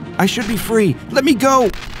shouting, "I should be free! Let me go!"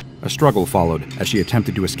 A struggle followed as she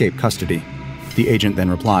attempted to escape custody. The agent then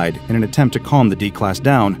replied, in an attempt to calm the D-Class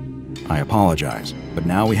down, "I apologize, but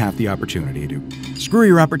now we have the opportunity to..." "Screw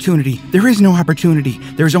your opportunity. There is no opportunity.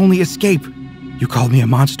 There's only escape. You called me a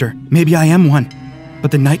monster. Maybe I am one.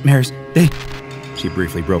 But the nightmares, they..." She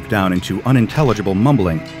briefly broke down into unintelligible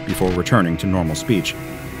mumbling before returning to normal speech.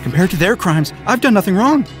 "Compared to their crimes, I've done nothing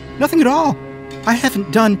wrong. Nothing at all. I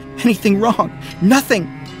haven't done anything wrong. Nothing."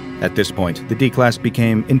 At this point, the D-Class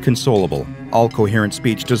became inconsolable, all coherent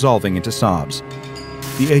speech dissolving into sobs.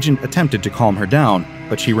 The agent attempted to calm her down,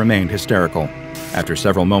 but she remained hysterical. After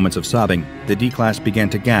several moments of sobbing, the D-Class began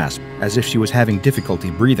to gasp, as if she was having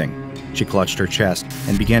difficulty breathing. She clutched her chest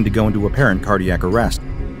and began to go into apparent cardiac arrest.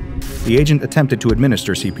 The agent attempted to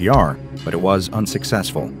administer CPR, but it was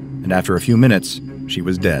unsuccessful, and after a few minutes, she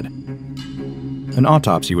was dead. An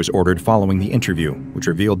autopsy was ordered following the interview, which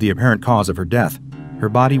revealed the apparent cause of her death. Her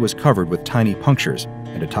body was covered with tiny punctures,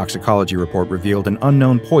 and a toxicology report revealed an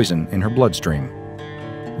unknown poison in her bloodstream.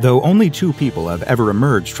 Though only 2 people have ever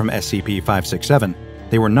emerged from SCP-567,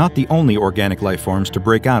 they were not the only organic life forms to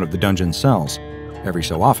break out of the dungeon's cells. Every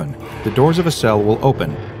so often, the doors of a cell will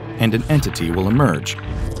open, and an entity will emerge.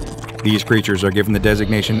 These creatures are given the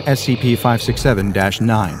designation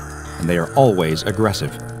SCP-567-9, and they are always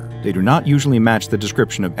aggressive. They do not usually match the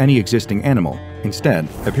description of any existing animal, instead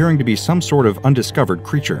appearing to be some sort of undiscovered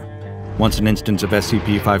creature. Once an instance of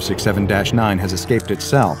SCP-567-9 has escaped its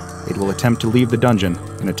cell, it will attempt to leave the dungeon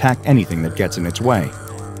and attack anything that gets in its way.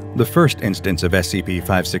 The first instance of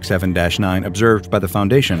SCP-567-9 observed by the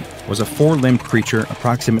Foundation was a 4-limbed creature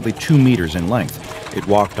approximately 2 meters in length. It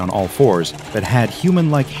walked on all 4s, but had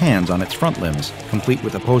human-like hands on its front limbs, complete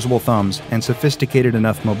with opposable thumbs and sophisticated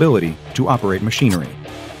enough mobility to operate machinery.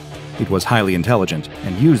 It was highly intelligent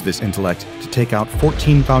and used this intellect to take out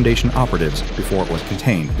 14 Foundation operatives before it was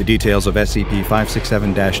contained. The details of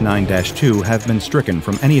SCP-567-9-2 have been stricken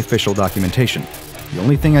from any official documentation. The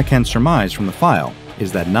only thing I can surmise from the file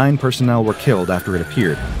is that 9 personnel were killed after it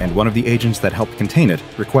appeared, and one of the agents that helped contain it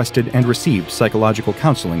requested and received psychological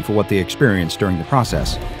counseling for what they experienced during the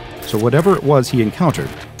process. So whatever it was he encountered,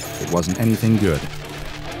 it wasn't anything good.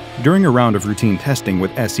 During a round of routine testing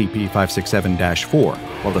with SCP-567-4,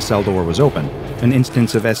 while the cell door was open, an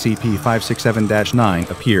instance of SCP-567-9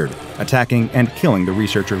 appeared, attacking and killing the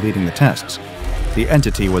researcher leading the tests. The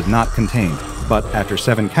entity was not contained, but after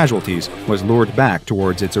 7 casualties, was lured back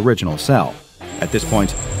towards its original cell. At this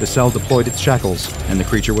point, the cell deployed its shackles, and the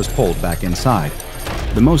creature was pulled back inside.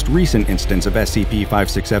 The most recent instance of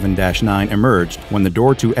SCP-567-9 emerged when the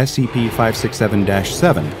door to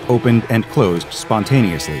SCP-567-7 opened and closed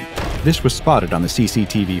spontaneously. This was spotted on the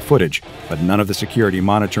CCTV footage, but none of the security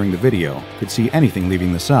monitoring the video could see anything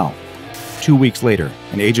leaving the cell. 2 weeks later,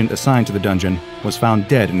 an agent assigned to the dungeon was found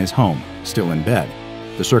dead in his home, still in bed.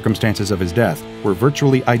 The circumstances of his death were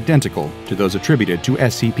virtually identical to those attributed to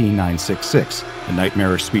SCP-966, a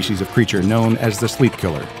nightmarish species of creature known as the Sleep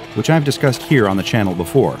Killer, which I've discussed here on the channel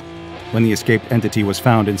before. When the escaped entity was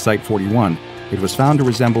found in Site-41, it was found to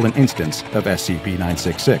resemble an instance of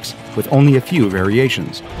SCP-966, with only a few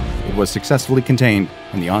variations. It was successfully contained,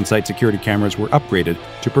 and the on-site security cameras were upgraded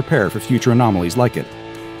to prepare for future anomalies like it.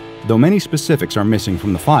 Though many specifics are missing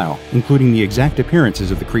from the file, including the exact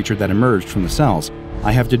appearances of the creature that emerged from the cells,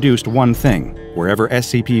 I have deduced one thing. Wherever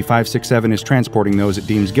SCP-567 is transporting those it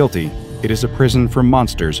deems guilty, it is a prison for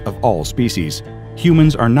monsters of all species.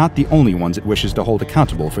 Humans are not the only ones it wishes to hold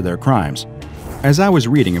accountable for their crimes. As I was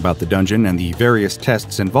reading about the dungeon and the various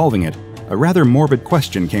tests involving it, a rather morbid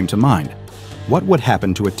question came to mind. What would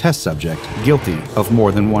happen to a test subject guilty of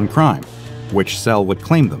more than one crime? Which cell would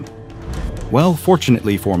claim them? Well,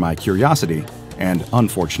 fortunately for my curiosity, and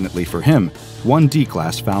unfortunately for him, one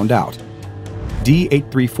D-Class found out.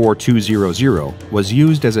 D-834200 was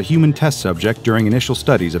used as a human test subject during initial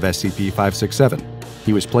studies of SCP-567.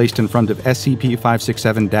 He was placed in front of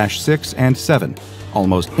SCP-567-6 and 7.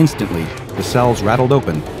 Almost instantly, the cells rattled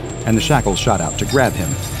open, and the shackles shot out to grab him.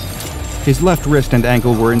 His left wrist and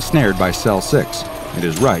ankle were ensnared by Cell 6, and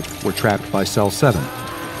his right were trapped by Cell 7.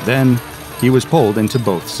 Then, he was pulled into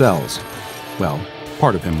both cells. Well,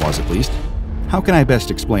 part of him was at least. How can I best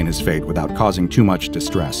explain his fate without causing too much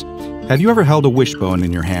distress? Have you ever held a wishbone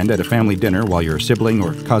in your hand at a family dinner while your sibling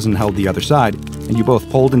or cousin held the other side, and you both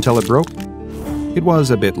pulled until it broke? It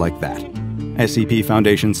was a bit like that. SCP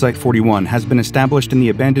Foundation Site-41 has been established in the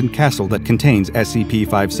abandoned castle that contains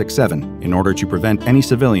SCP-567 in order to prevent any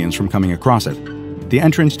civilians from coming across it. The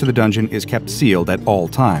entrance to the dungeon is kept sealed at all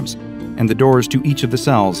times, and the doors to each of the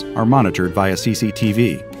cells are monitored via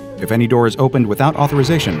CCTV. If any door is opened without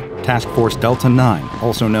authorization, Task Force Delta 9,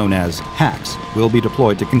 also known as HACS, will be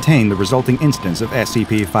deployed to contain the resulting instance of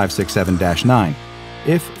SCP-567-9.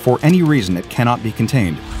 If, for any reason, it cannot be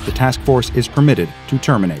contained, the task force is permitted to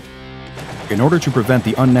terminate. In order to prevent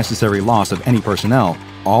the unnecessary loss of any personnel,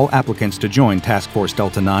 all applicants to join Task Force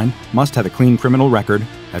Delta 9 must have a clean criminal record,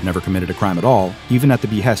 have never committed a crime at all, even at the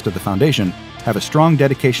behest of the Foundation, have a strong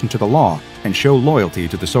dedication to the law, and show loyalty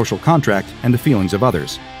to the social contract and the feelings of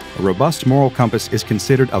others. A robust moral compass is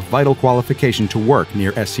considered a vital qualification to work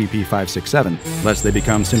near SCP-567, lest they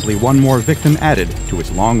become simply one more victim added to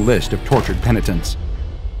its long list of tortured penitents.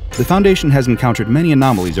 The Foundation has encountered many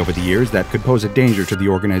anomalies over the years that could pose a danger to the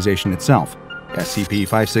organization itself.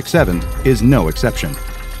 SCP-567 is no exception.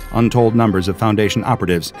 Untold numbers of Foundation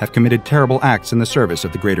operatives have committed terrible acts in the service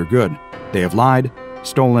of the greater good. They have lied,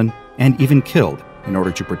 stolen, and even killed in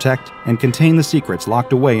order to protect and contain the secrets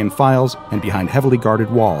locked away in files and behind heavily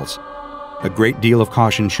guarded walls. A great deal of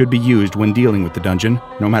caution should be used when dealing with the dungeon,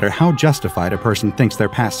 no matter how justified a person thinks their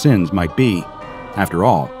past sins might be. After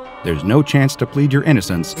all, there's no chance to plead your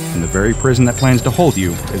innocence, and the very prison that plans to hold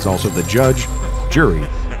you is also the judge, jury,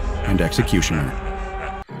 and executioner.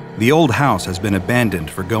 The old house has been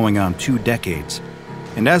abandoned for going on 2 decades,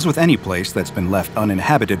 and as with any place that's been left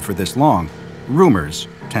uninhabited for this long, rumors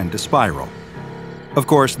tend to spiral. Of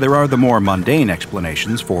course, there are the more mundane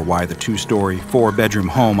explanations for why the 2-story, 4-bedroom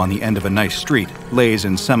home on the end of a nice street lays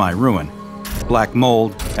in semi-ruin. Black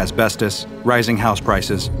mold, asbestos, rising house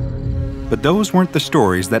prices. But those weren't the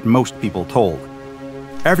stories that most people told.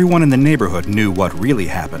 Everyone in the neighborhood knew what really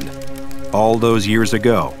happened. All those years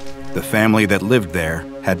ago, the family that lived there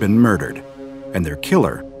had been murdered, and their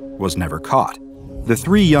killer was never caught. The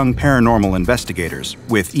 3 young paranormal investigators,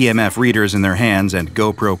 with EMF readers in their hands and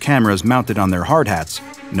GoPro cameras mounted on their hard hats,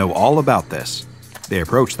 know all about this. They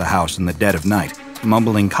approach the house in the dead of night,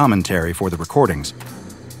 mumbling commentary for the recordings.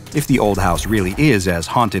 If the old house really is as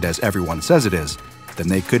haunted as everyone says it is, then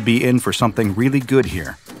they could be in for something really good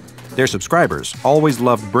here. Their subscribers always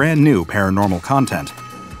loved brand new paranormal content.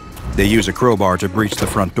 They use a crowbar to breach the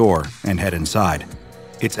front door and head inside.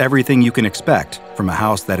 It's everything you can expect from a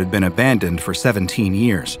house that had been abandoned for 17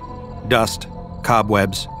 years. Dust,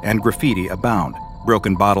 cobwebs, and graffiti abound,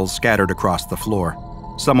 broken bottles scattered across the floor.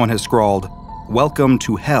 Someone has scrawled, "Welcome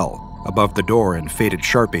to Hell," above the door in faded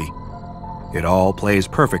Sharpie. It all plays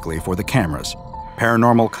perfectly for the cameras.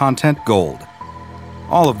 Paranormal content gold.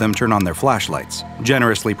 All of them turn on their flashlights,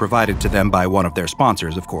 generously provided to them by one of their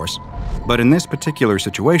sponsors, of course. But in this particular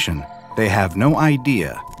situation, they have no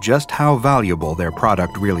idea just how valuable their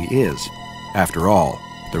product really is. After all,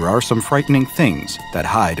 there are some frightening things that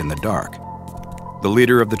hide in the dark. The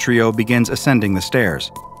leader of the trio begins ascending the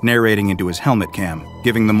stairs, narrating into his helmet cam,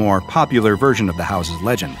 giving the more popular version of the house's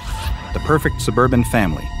legend. The perfect suburban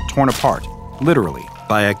family, torn apart, literally,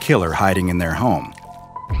 by a killer hiding in their home.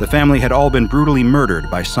 The family had all been brutally murdered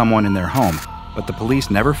by someone in their home, but the police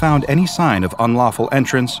never found any sign of unlawful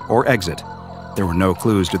entrance or exit. There were no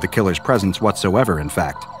clues to the killer's presence whatsoever, in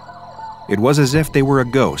fact. It was as if they were a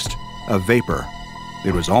ghost, a vapor.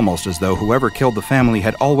 It was almost as though whoever killed the family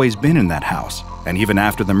had always been in that house, and even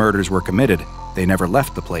after the murders were committed, they never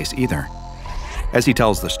left the place either. As he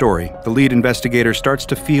tells the story, the lead investigator starts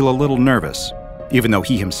to feel a little nervous. Even though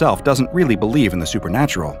he himself doesn't really believe in the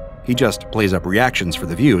supernatural, he just plays up reactions for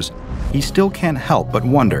the views, he still can't help but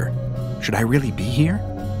wonder, should I really be here?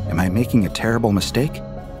 Am I making a terrible mistake?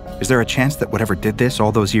 Is there a chance that whatever did this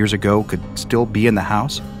all those years ago could still be in the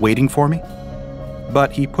house, waiting for me?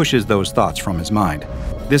 But he pushes those thoughts from his mind.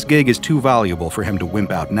 This gig is too valuable for him to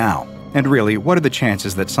wimp out now. And really, what are the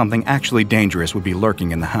chances that something actually dangerous would be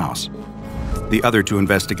lurking in the house? The other 2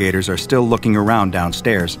 investigators are still looking around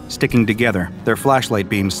downstairs, sticking together, their flashlight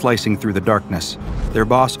beams slicing through the darkness. Their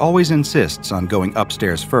boss always insists on going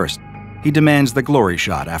upstairs first. He demands the glory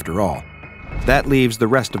shot, after all. That leaves the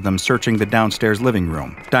rest of them searching the downstairs living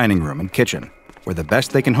room, dining room, and kitchen, where the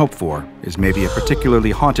best they can hope for is maybe a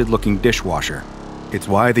particularly haunted-looking dishwasher. It's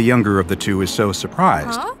why the younger of the 2 is so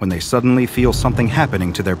surprised when they suddenly feel something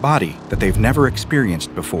happening to their body that they've never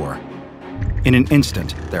experienced before. In an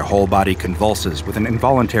instant, their whole body convulses with an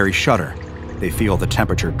involuntary shudder. They feel the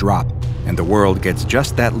temperature drop, and the world gets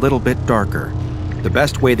just that little bit darker. The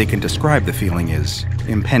best way they can describe the feeling is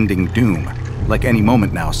impending doom. Like any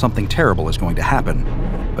moment now, something terrible is going to happen.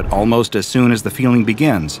 But almost as soon as the feeling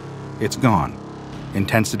begins, it's gone.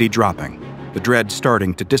 Intensity dropping, the dread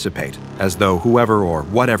starting to dissipate, as though whoever or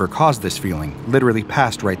whatever caused this feeling literally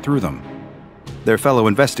passed right through them. Their fellow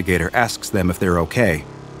investigator asks them if they're okay.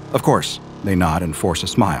 Of course, they nod and force a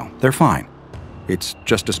smile. They're fine. It's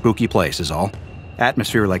just a spooky place is all.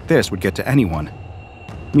 Atmosphere like this would get to anyone.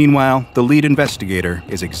 Meanwhile, the lead investigator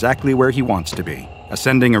is exactly where he wants to be,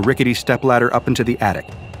 ascending a rickety stepladder up into the attic,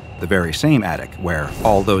 the very same attic where,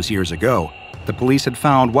 all those years ago, the police had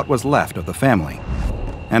found what was left of the family.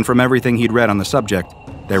 And from everything he'd read on the subject,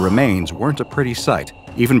 their remains weren't a pretty sight,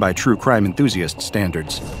 even by true crime enthusiast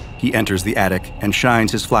standards. He enters the attic and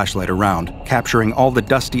shines his flashlight around, capturing all the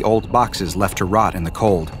dusty old boxes left to rot in the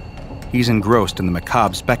cold. He's engrossed in the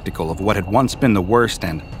macabre spectacle of what had once been the worst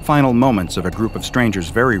and final moments of a group of strangers'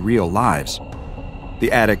 very real lives.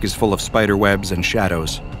 The attic is full of spider webs and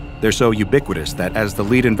shadows. They're so ubiquitous that as the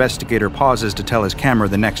lead investigator pauses to tell his camera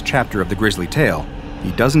the next chapter of the grisly tale,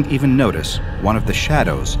 he doesn't even notice one of the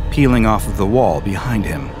shadows peeling off of the wall behind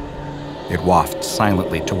him. It wafts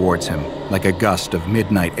silently towards him like a gust of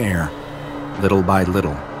midnight air. Little by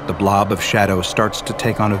little, the blob of shadow starts to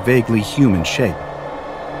take on a vaguely human shape.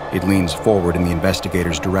 It leans forward in the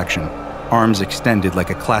investigator's direction, arms extended like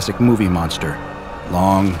a classic movie monster.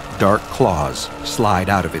 Long, dark claws slide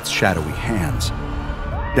out of its shadowy hands.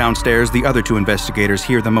 Downstairs, the other two investigators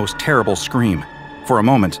hear the most terrible scream. For a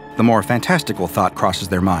moment, the more fantastical thought crosses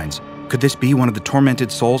their minds. Could this be one of the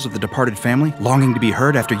tormented souls of the departed family, longing to be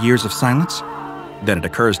heard after years of silence? Then it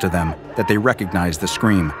occurs to them that they recognize the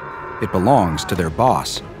scream. It belongs to their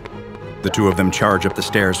boss. The two of them charge up the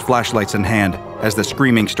stairs, flashlights in hand, as the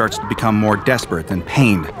screaming starts to become more desperate and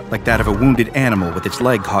pained, like that of a wounded animal with its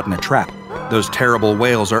leg caught in a trap. Those terrible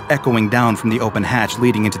wails are echoing down from the open hatch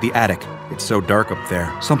leading into the attic. It's so dark up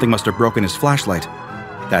there, something must have broken his flashlight.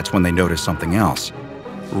 That's when they notice something else.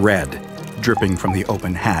 Red, dripping from the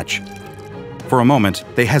open hatch. For a moment,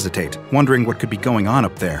 they hesitate, wondering what could be going on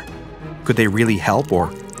up there. Could they really help,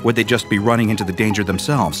 or would they just be running into the danger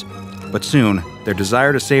themselves? But soon, their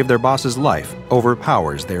desire to save their boss's life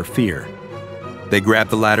overpowers their fear. They grab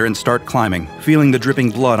the ladder and start climbing, feeling the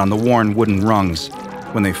dripping blood on the worn wooden rungs.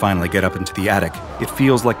 When they finally get up into the attic, it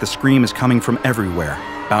feels like the scream is coming from everywhere,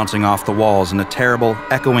 bouncing off the walls in a terrible,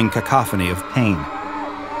 echoing cacophony of pain.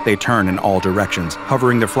 They turn in all directions,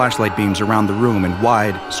 hovering their flashlight beams around the room in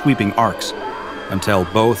wide, sweeping arcs, until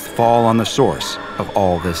both fall on the source of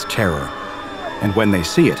all this terror. And when they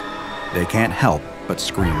see it, they can't help but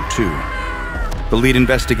scream too. The lead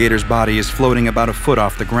investigator's body is floating about a foot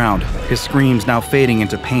off the ground, his screams now fading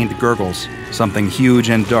into pained gurgles. Something huge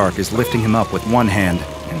and dark is lifting him up with one hand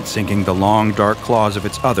and sinking the long, dark claws of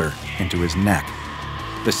its other into his neck.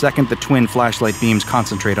 The second the twin flashlight beams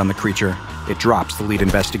concentrate on the creature, it drops the lead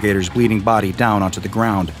investigator's bleeding body down onto the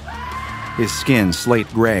ground. His skin slate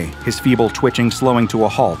gray, his feeble twitching slowing to a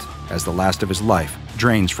halt as the last of his life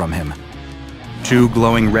drains from him. Two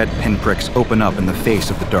glowing red pinpricks open up in the face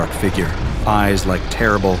of the dark figure, eyes like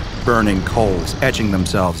terrible, burning coals etching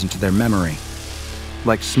themselves into their memory.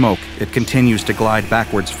 Like smoke, it continues to glide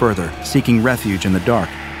backwards further, seeking refuge in the dark,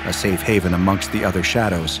 a safe haven amongst the other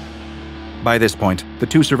shadows. By this point, the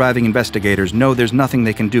two surviving investigators know there's nothing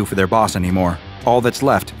they can do for their boss anymore. All that's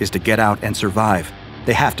left is to get out and survive.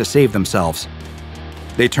 They have to save themselves.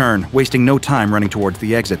 They turn, wasting no time running towards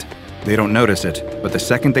the exit. They don't notice it, but the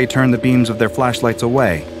second they turn the beams of their flashlights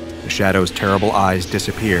away, the shadow's terrible eyes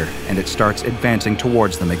disappear, and it starts advancing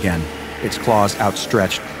towards them again, its claws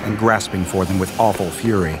outstretched and grasping for them with awful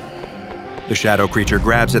fury. The shadow creature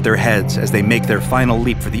grabs at their heads as they make their final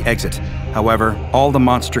leap for the exit. However, all the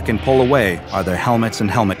monster can pull away are their helmets and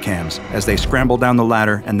helmet cams as they scramble down the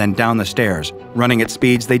ladder and then down the stairs, running at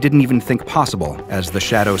speeds they didn't even think possible as the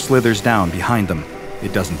shadow slithers down behind them.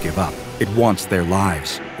 It doesn't give up. It wants their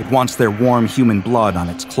lives. It wants their warm human blood on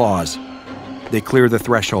its claws. They clear the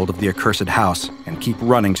threshold of the accursed house and keep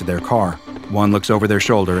running to their car. One looks over their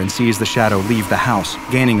shoulder and sees the shadow leave the house,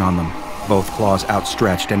 gaining on them, both claws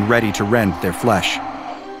outstretched and ready to rend their flesh.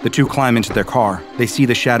 The two climb into their car. They see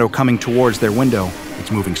the shadow coming towards their window.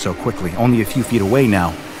 It's moving so quickly, only a few feet away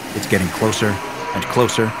now. It's getting closer and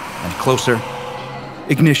closer and closer.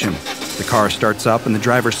 Ignition. The car starts up and the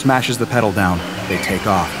driver smashes the pedal down. They take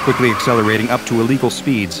off, quickly accelerating up to illegal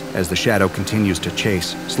speeds as the shadow continues to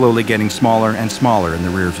chase, slowly getting smaller and smaller in the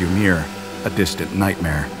rearview mirror. A distant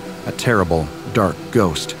nightmare. A terrible, dark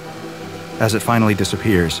ghost. As it finally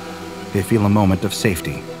disappears, they feel a moment of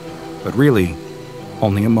safety. But really,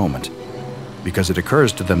 only a moment. Because it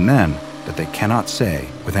occurs to them then that they cannot say,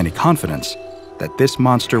 with any confidence, that this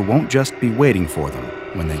monster won't just be waiting for them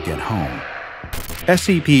when they get home.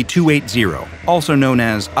 SCP-280, also known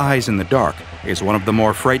as Eyes in the Dark, is one of the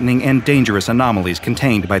more frightening and dangerous anomalies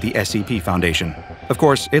contained by the SCP Foundation. Of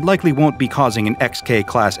course, it likely won't be causing an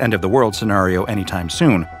XK-class end-of-the-world scenario anytime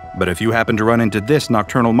soon, but if you happen to run into this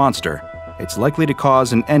nocturnal monster, it's likely to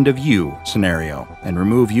cause an end-of-you scenario and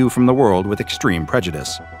remove you from the world with extreme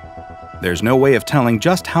prejudice. There's no way of telling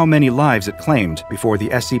just how many lives it claimed before the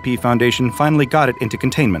SCP Foundation finally got it into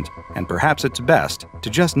containment, and perhaps it's best to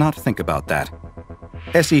just not think about that.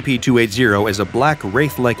 SCP-280 is a black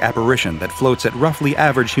wraith-like apparition that floats at roughly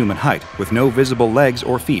average human height, with no visible legs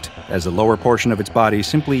or feet, as the lower portion of its body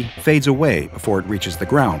simply fades away before it reaches the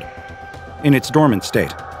ground. In its dormant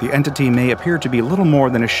state, the entity may appear to be little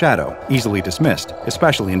more than a shadow, easily dismissed,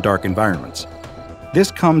 especially in dark environments. This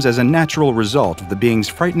comes as a natural result of the being's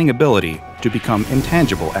frightening ability to become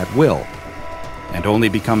intangible at will, and only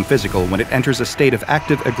become physical when it enters a state of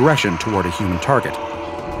active aggression toward a human target.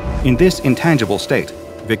 In this intangible state,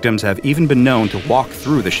 victims have even been known to walk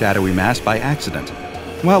through the shadowy mass by accident.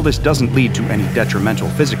 While this doesn't lead to any detrimental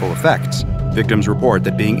physical effects, victims report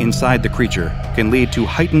that being inside the creature can lead to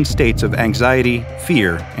heightened states of anxiety,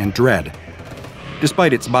 fear, and dread.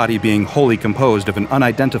 Despite its body being wholly composed of an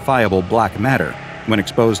unidentifiable black matter, when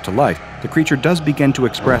exposed to light, the creature does begin to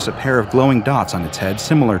express a pair of glowing dots on its head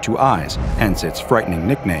similar to eyes, hence its frightening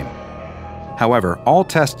nickname. However, all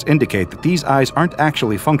tests indicate that these eyes aren't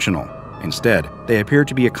actually functional. Instead, they appear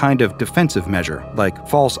to be a kind of defensive measure, like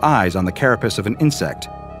false eyes on the carapace of an insect.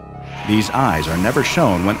 These eyes are never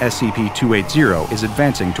shown when SCP-280 is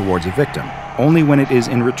advancing towards a victim, only when it is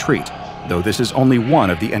in retreat, though this is only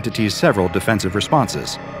one of the entity's several defensive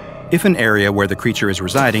responses. If an area where the creature is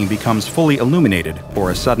residing becomes fully illuminated,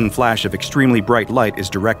 or a sudden flash of extremely bright light is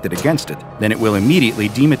directed against it, then it will immediately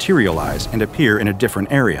dematerialize and appear in a different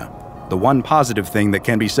area. The one positive thing that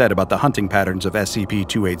can be said about the hunting patterns of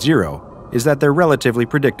SCP-280 is that they're relatively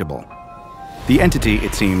predictable. The entity,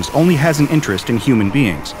 it seems, only has an interest in human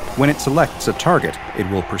beings. When it selects a target, it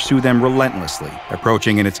will pursue them relentlessly,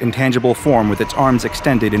 approaching in its intangible form with its arms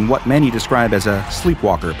extended in what many describe as a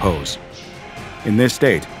sleepwalker pose. In this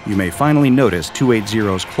state, you may finally notice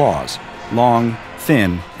 280's claws, long,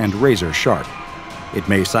 thin, and razor-sharp. It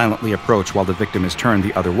may silently approach while the victim is turned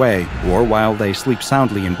the other way, or while they sleep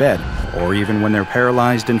soundly in bed, or even when they're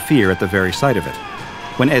paralyzed in fear at the very sight of it.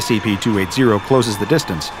 When SCP-280 closes the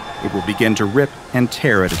distance, it will begin to rip and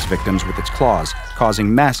tear at its victims with its claws,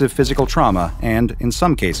 causing massive physical trauma and, in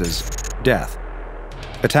some cases, death.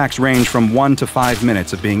 Attacks range from 1 to 5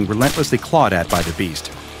 minutes of being relentlessly clawed at by the beast.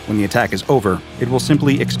 When the attack is over, it will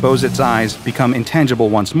simply expose its eyes, become intangible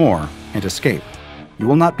once more, and escape. You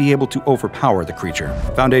will not be able to overpower the creature.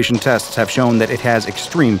 Foundation tests have shown that it has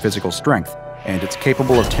extreme physical strength, and it's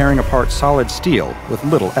capable of tearing apart solid steel with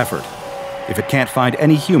little effort. If it can't find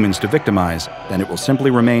any humans to victimize, then it will simply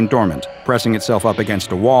remain dormant, pressing itself up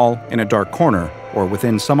against a wall, in a dark corner, or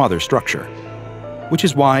within some other structure. Which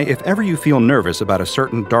is why, if ever you feel nervous about a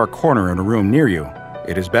certain dark corner in a room near you,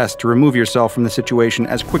 it is best to remove yourself from the situation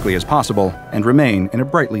as quickly as possible and remain in a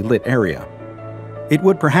brightly lit area. It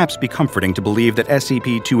would perhaps be comforting to believe that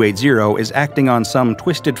SCP-280 is acting on some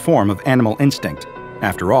twisted form of animal instinct.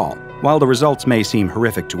 After all, while the results may seem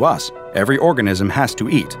horrific to us, every organism has to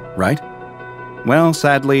eat, right? Well,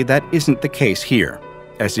 sadly, that isn't the case here.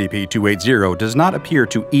 SCP-280 does not appear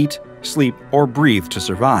to eat, sleep, or breathe to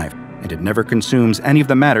survive, and it never consumes any of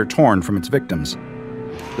the matter torn from its victims.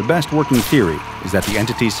 The best working theory is that the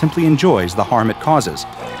entity simply enjoys the harm it causes,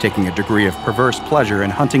 taking a degree of perverse pleasure in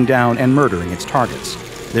hunting down and murdering its targets.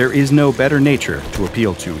 There is no better nature to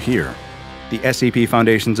appeal to here. The SCP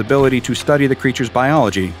Foundation's ability to study the creature's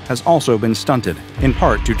biology has also been stunted, in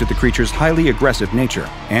part due to the creature's highly aggressive nature,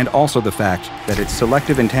 and also the fact that its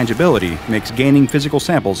selective intangibility makes gaining physical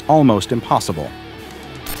samples almost impossible.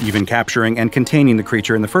 Even capturing and containing the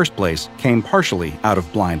creature in the first place came partially out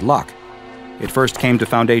of blind luck. It first came to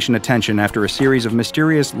Foundation attention after a series of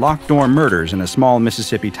mysterious locked-door murders in a small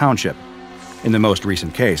Mississippi township. In the most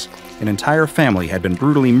recent case, an entire family had been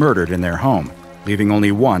brutally murdered in their home, leaving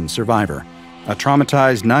only one survivor. A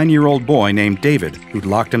traumatized 9-year-old boy named David, who'd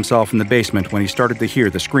locked himself in the basement when he started to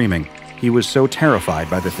hear the screaming. He was so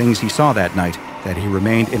terrified by the things he saw that night that he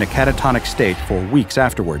remained in a catatonic state for weeks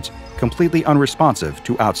afterwards, completely unresponsive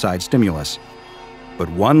to outside stimulus.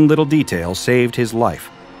 But one little detail saved his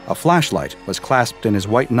life. A flashlight was clasped in his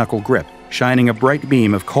white-knuckle grip, shining a bright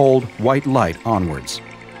beam of cold, white light onwards.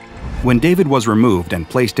 When David was removed and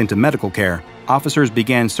placed into medical care, officers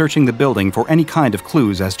began searching the building for any kind of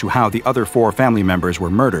clues as to how the other 4 family members were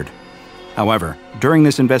murdered. However, during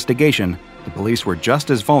this investigation, the police were just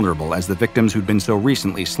as vulnerable as the victims who'd been so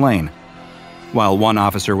recently slain. While one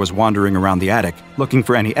officer was wandering around the attic, looking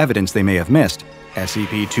for any evidence they may have missed,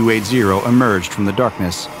 SCP-280 emerged from the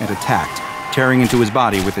darkness and attacked, tearing into his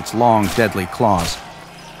body with its long, deadly claws.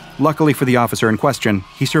 Luckily for the officer in question,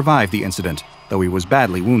 he survived the incident, though he was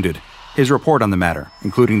badly wounded. His report on the matter,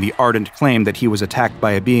 including the ardent claim that he was attacked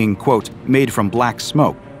by a being, quote, made from black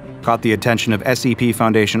smoke, caught the attention of SCP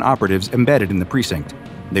Foundation operatives embedded in the precinct.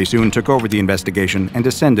 They soon took over the investigation and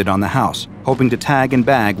descended on the house, hoping to tag and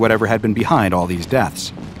bag whatever had been behind all these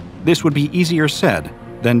deaths. This would be easier said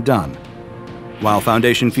than done. While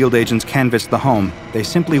Foundation field agents canvassed the home, they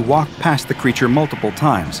simply walked past the creature multiple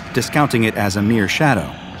times, discounting it as a mere shadow.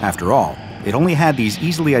 After all, it only had these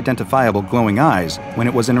easily identifiable glowing eyes when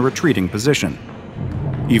it was in a retreating position.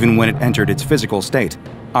 Even when it entered its physical state,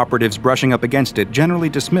 operatives brushing up against it generally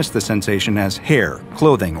dismissed the sensation as hair,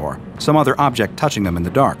 clothing, or some other object touching them in the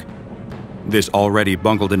dark. This already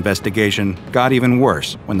bungled investigation got even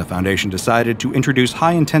worse when the Foundation decided to introduce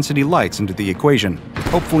high-intensity lights into the equation,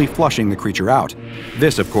 hopefully flushing the creature out.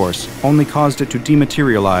 This, of course, only caused it to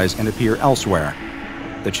dematerialize and appear elsewhere.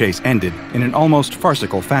 The chase ended in an almost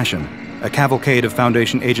farcical fashion, a cavalcade of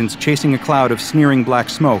Foundation agents chasing a cloud of sneering black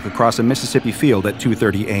smoke across a Mississippi field at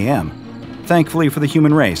 2:30 a.m. Thankfully for the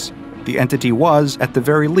human race, the entity was, at the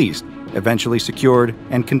very least, eventually secured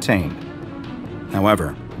and contained.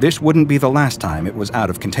 However, this wouldn't be the last time it was out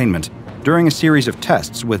of containment. During a series of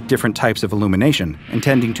tests with different types of illumination,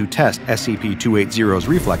 intending to test SCP-280's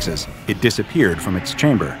reflexes, it disappeared from its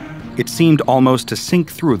chamber. It seemed almost to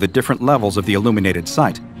sink through the different levels of the illuminated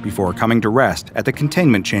site before coming to rest at the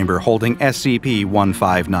containment chamber holding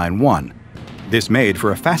SCP-1591. This made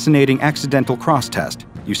for a fascinating accidental cross-test.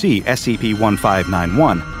 You see,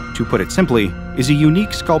 SCP-1591, to put it simply, is a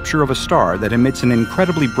unique sculpture of a star that emits an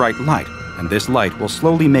incredibly bright light, and this light will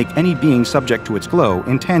slowly make any being subject to its glow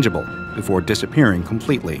intangible before disappearing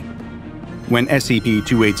completely. When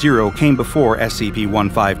SCP-280 came before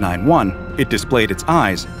SCP-1591, it displayed its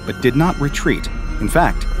eyes, but did not retreat. In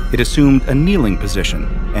fact, it assumed a kneeling position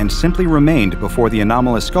and simply remained before the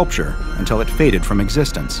anomalous sculpture until it faded from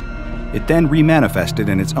existence. It then remanifested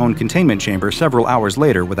in its own containment chamber several hours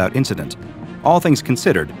later without incident. All things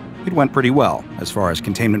considered, it went pretty well as far as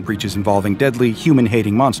containment breaches involving deadly,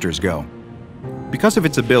 human-hating monsters go. Because of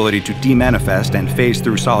its ability to demanifest and phase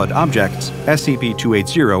through solid objects,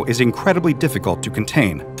 SCP-280 is incredibly difficult to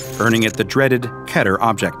contain, earning it the dreaded Keter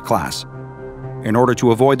object class. In order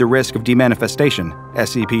to avoid the risk of demanifestation,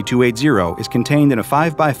 SCP-280 is contained in a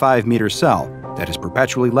 5x5 meter cell that is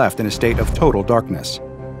perpetually left in a state of total darkness.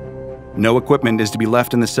 No equipment is to be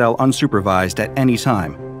left in the cell unsupervised at any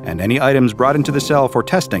time, and any items brought into the cell for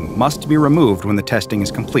testing must be removed when the testing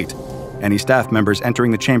is complete. Any staff members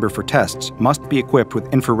entering the chamber for tests must be equipped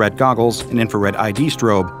with infrared goggles, an infrared ID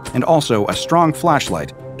strobe, and also a strong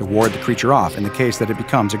flashlight to ward the creature off in the case that it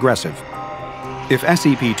becomes aggressive. If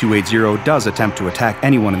SCP-280 does attempt to attack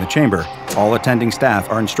anyone in the chamber, all attending staff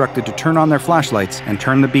are instructed to turn on their flashlights and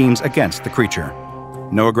turn the beams against the creature.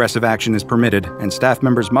 No aggressive action is permitted, and staff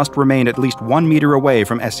members must remain at least 1 meter away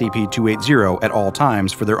from SCP-280 at all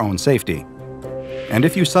times for their own safety. And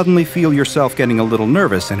if you suddenly feel yourself getting a little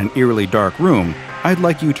nervous in an eerily dark room, I'd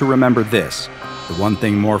like you to remember this. The one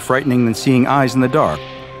thing more frightening than seeing eyes in the dark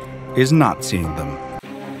is not seeing them.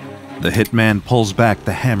 The hitman pulls back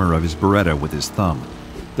the hammer of his Beretta with his thumb.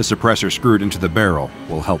 The suppressor screwed into the barrel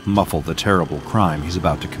will help muffle the terrible crime he's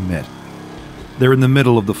about to commit. They're in the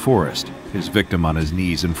middle of the forest, his victim on his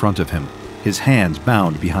knees in front of him, his hands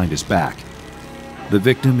bound behind his back. The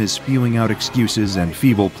victim is spewing out excuses and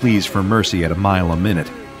feeble pleas for mercy at a mile a minute,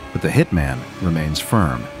 but the hitman remains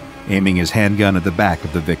firm, aiming his handgun at the back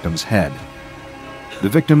of the victim's head. The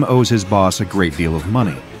victim owes his boss a great deal of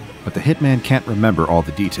money, but the hitman can't remember all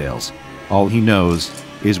the details. All he knows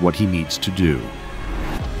is what he needs to do.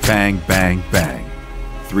 Bang, bang, bang.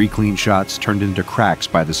 3 clean shots turned into cracks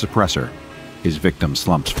by the suppressor. His victim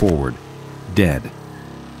slumps forward, dead.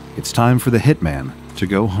 It's time for the hitman to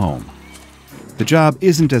go home. The job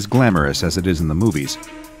isn't as glamorous as it is in the movies.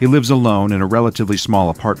 He lives alone in a relatively small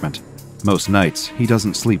apartment. Most nights, he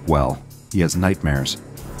doesn't sleep well. He has nightmares.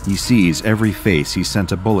 He sees every face he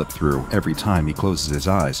sent a bullet through every time he closes his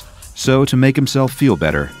eyes. So, to make himself feel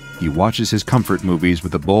better, he watches his comfort movies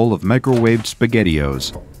with a bowl of microwaved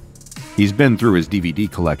SpaghettiOs. He's been through his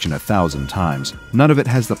DVD collection 1,000 times. None of it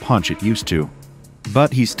has the punch it used to.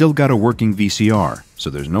 But he's still got a working VCR, so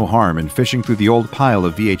there's no harm in fishing through the old pile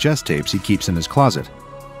of VHS tapes he keeps in his closet.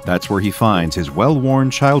 That's where he finds his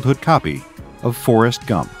well-worn childhood copy of Forrest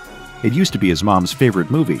Gump. It used to be his mom's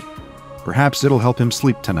favorite movie. Perhaps it'll help him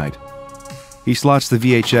sleep tonight. He slots the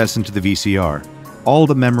VHS into the VCR. All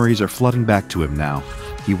the memories are flooding back to him now.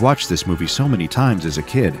 He watched this movie so many times as a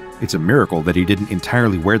kid. It's a miracle that he didn't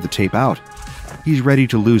entirely wear the tape out. He's ready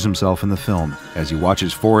to lose himself in the film as he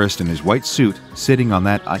watches Forrest in his white suit sitting on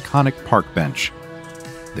that iconic park bench.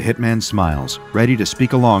 The hitman smiles, ready to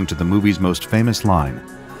speak along to the movie's most famous line,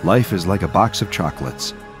 "Life is like a box of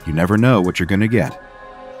chocolates. You never know what you're going to get."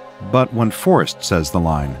 But when Forrest says the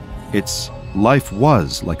line, It's life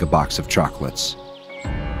was like a box of chocolates.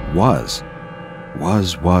 Was.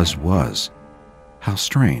 How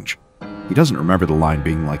strange. He doesn't remember the line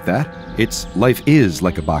being like that. It's life is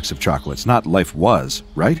like a box of chocolates, not life was,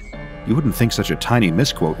 right? You wouldn't think such a tiny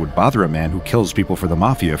misquote would bother a man who kills people for the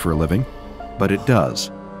mafia for a living, but it does.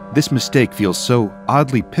 This mistake feels so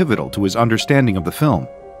oddly pivotal to his understanding of the film,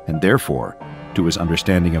 and therefore, to his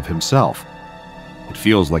understanding of himself. It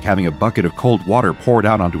feels like having a bucket of cold water poured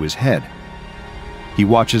out onto his head. He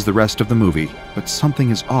watches the rest of the movie, but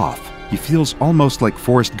something is off. He feels almost like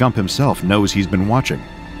Forrest Gump himself knows he's been watching.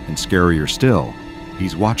 And scarier still,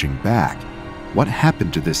 he's watching back. What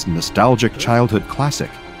happened to this nostalgic childhood classic?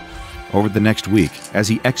 Over the next week, as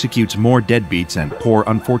he executes more deadbeats and poor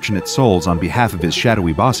unfortunate souls on behalf of his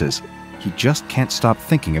shadowy bosses, he just can't stop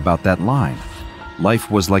thinking about that line. Life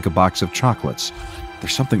was like a box of chocolates.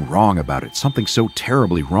 There's something wrong about it, something so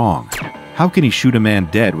terribly wrong. How can he shoot a man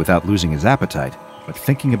dead without losing his appetite? But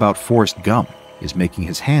thinking about Forrest Gump is making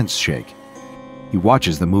his hands shake. He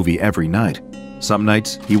watches the movie every night. Some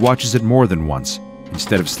nights, he watches it more than once,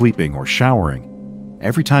 instead of sleeping or showering.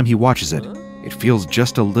 Every time he watches it, it feels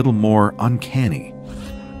just a little more uncanny.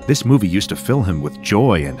 This movie used to fill him with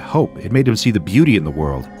joy and hope. It made him see the beauty in the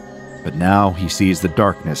world. But now he sees the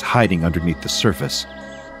darkness hiding underneath the surface.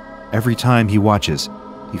 Every time he watches,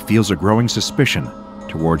 he feels a growing suspicion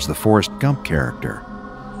towards the Forrest Gump character.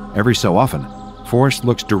 Every so often, Forrest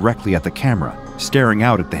looks directly at the camera, staring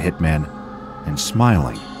out at the hitman, and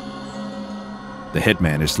smiling. The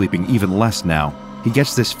hitman is sleeping even less now. He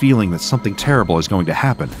gets this feeling that something terrible is going to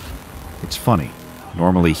happen. It's funny.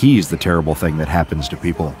 Normally he's the terrible thing that happens to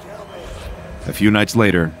people. A few nights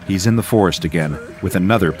later, he's in the forest again, with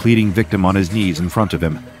another pleading victim on his knees in front of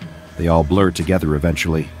him. They all blur together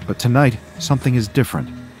eventually, but tonight, something is different.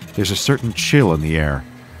 There's a certain chill in the air.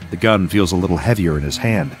 The gun feels a little heavier in his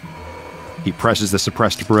hand. He presses the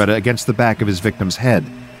suppressed Beretta against the back of his victim's head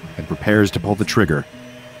and prepares to pull the trigger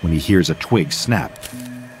when he hears a twig snap.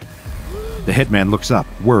 The hitman looks up,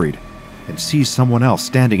 worried, and sees someone else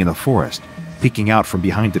standing in the forest, peeking out from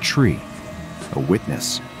behind the tree. A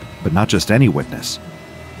witness, but not just any witness.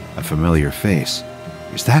 A familiar face.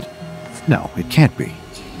 Is that? No, it can't be.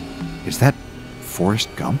 Is that Forrest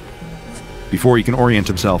Gump? Before he can orient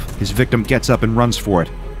himself, his victim gets up and runs for it.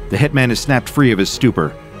 The hitman is snapped free of his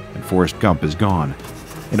stupor, and Forrest Gump is gone.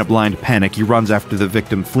 In a blind panic, he runs after the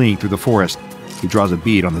victim fleeing through the forest. He draws a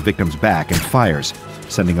bead on the victim's back and fires,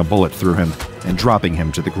 sending a bullet through him and dropping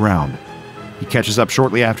him to the ground. He catches up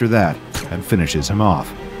shortly after that and finishes him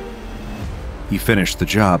off. He finished the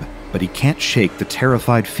job, but he can't shake the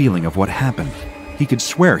terrified feeling of what happened. He could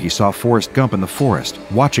swear he saw Forrest Gump in the forest,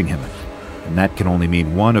 watching him. And that can only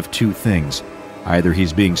mean one of two things. Either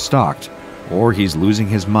he's being stalked, or he's losing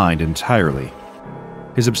his mind entirely.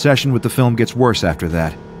 His obsession with the film gets worse after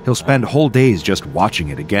that. He'll spend whole days just watching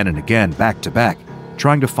it again and again, back to back,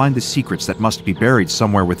 trying to find the secrets that must be buried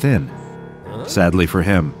somewhere within. Sadly for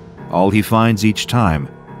him, all he finds each time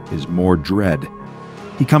is more dread.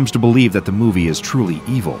 He comes to believe that the movie is truly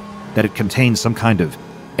evil, that it contains some kind of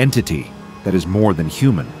entity that is more than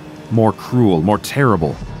human, more cruel, more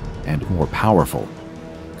terrible, and more powerful.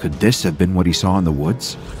 Could this have been what he saw in the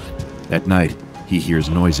woods? At night, he hears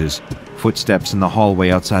noises, footsteps in the hallway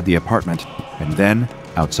outside the apartment, and then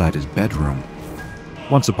outside his bedroom.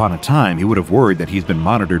 Once upon a time, he would have worried that he's been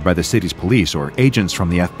monitored by the city's police or agents from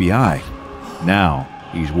the FBI. Now,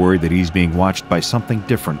 he's worried that he's being watched by something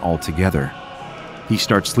different altogether. He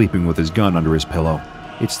starts sleeping with his gun under his pillow.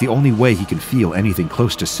 It's the only way he can feel anything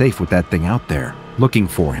close to safe with that thing out there, looking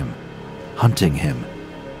for him, hunting him.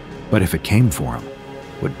 But if it came for him,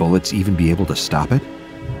 would bullets even be able to stop it?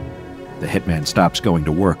 The hitman stops going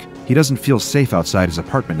to work. He doesn't feel safe outside his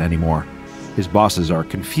apartment anymore. His bosses are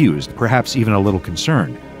confused, perhaps even a little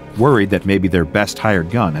concerned, worried that maybe their best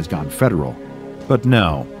hired gun has gone federal. But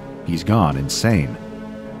no, he's gone insane.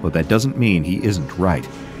 But that doesn't mean he isn't right.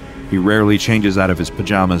 He rarely changes out of his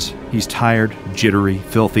pajamas. He's tired, jittery,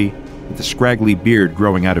 filthy, with a scraggly beard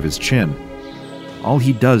growing out of his chin. All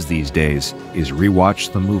he does these days is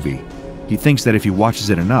rewatch the movie. He thinks that if he watches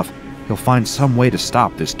it enough, he'll find some way to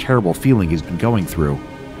stop this terrible feeling he's been going through.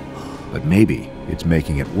 But maybe it's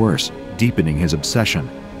making it worse, deepening his obsession.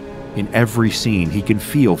 In every scene, he can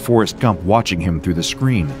feel Forrest Gump watching him through the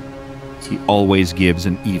screen. He always gives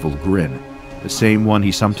an evil grin, the same one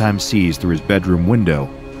he sometimes sees through his bedroom window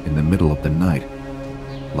in the middle of the night.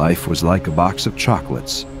 Life was like a box of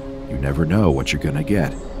chocolates. You never know what you're gonna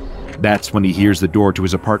get. That's when he hears the door to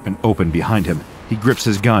his apartment open behind him. He grips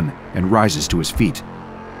his gun and rises to his feet.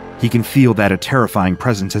 He can feel that a terrifying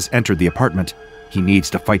presence has entered the apartment. He needs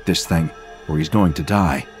to fight this thing, or he's going to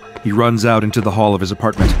die. He runs out into the hall of his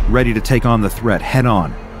apartment, ready to take on the threat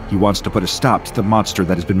head-on. He wants to put a stop to the monster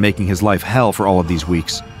that has been making his life hell for all of these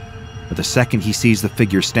weeks. But the second he sees the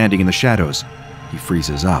figure standing in the shadows, he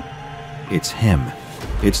freezes up. It's him.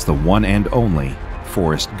 It's the one and only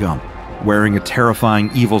Forrest Gump, wearing a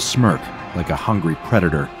terrifying evil smirk like a hungry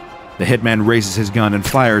predator. The hitman raises his gun and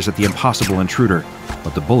fires at the impossible intruder,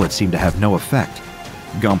 but the bullets seem to have no effect.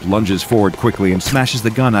 Gump lunges forward quickly and smashes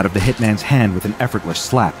the gun out of the hitman's hand with an effortless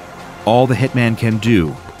slap. All the hitman can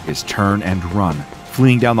do is turn and run,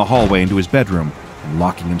 fleeing down the hallway into his bedroom and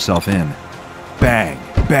locking himself in. Bang,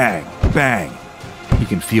 bang, bang. He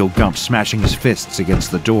can feel Gump smashing his fists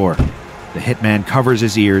against the door. The hitman covers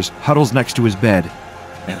his ears, huddles next to his bed,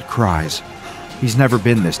 and cries. He's never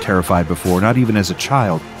been this terrified before, not even as a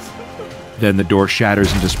child. Then the door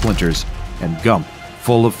shatters into splinters, and Gump,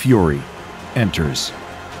 full of fury, enters.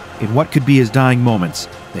 In what could be his dying moments,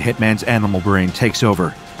 the hitman's animal brain takes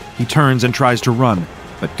over. He turns and tries to run,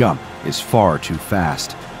 but Gump is far too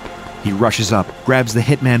fast. He rushes up, grabs the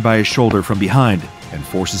hitman by his shoulder from behind, and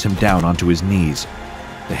forces him down onto his knees.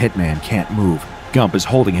 The hitman can't move. Gump is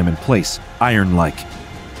holding him in place, iron-like.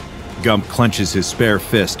 Gump clenches his spare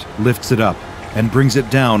fist, lifts it up, and brings it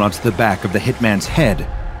down onto the back of the hitman's head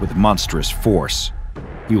with monstrous force.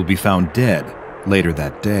 He will be found dead later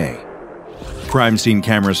that day. Crime scene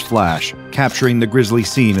cameras flash, capturing the grisly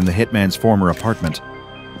scene in the hitman's former apartment.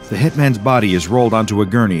 The hitman's body is rolled onto a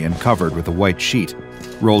gurney and covered with a white sheet,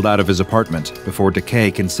 rolled out of his apartment before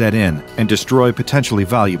decay can set in and destroy potentially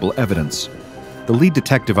valuable evidence. The lead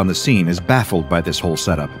detective on the scene is baffled by this whole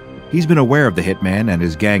setup. He's been aware of the hitman and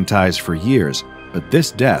his gang ties for years, but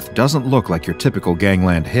this death doesn't look like your typical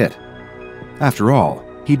gangland hit. After all,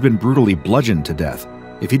 he'd been brutally bludgeoned to death.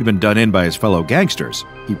 If he'd been done in by his fellow gangsters,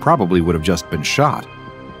 he probably would have just been shot.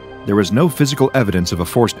 There was no physical evidence of a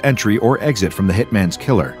forced entry or exit from the hitman's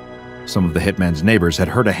killer. Some of the hitman's neighbors had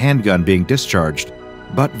heard a handgun being discharged,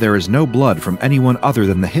 but there is no blood from anyone other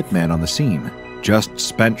than the hitman on the scene. Just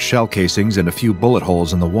spent shell casings and a few bullet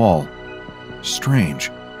holes in the wall.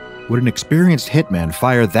 Strange. Would an experienced hitman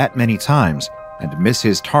fire that many times and miss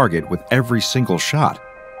his target with every single shot?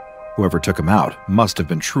 Whoever took him out must have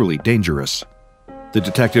been truly dangerous. The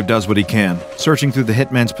detective does what he can, searching through the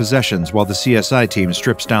hitman's possessions while the CSI team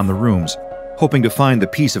strips down the rooms, hoping to find the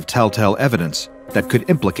piece of telltale evidence that could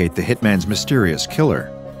implicate the hitman's mysterious killer.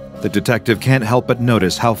 The detective can't help but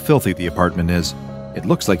notice how filthy the apartment is. It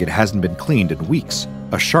looks like it hasn't been cleaned in weeks,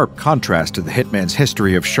 a sharp contrast to the hitman's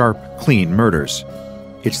history of sharp, clean murders.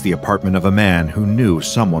 It's the apartment of a man who knew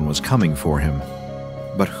someone was coming for him.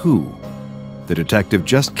 But who? The detective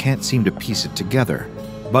just can't seem to piece it together.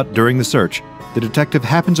 But during the search, the detective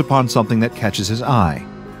happens upon something that catches his eye,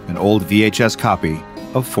 an old VHS copy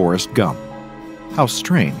of Forrest Gump. How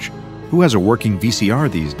strange. Who has a working VCR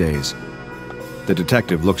these days? The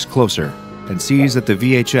detective looks closer and sees that the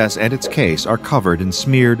VHS and its case are covered in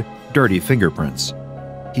smeared, dirty fingerprints.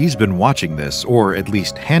 He's been watching this, or at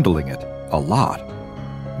least handling it, a lot.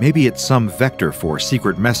 Maybe it's some vector for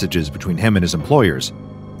secret messages between him and his employers.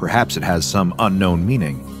 Perhaps it has some unknown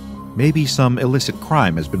meaning. Maybe some illicit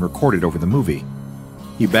crime has been recorded over the movie.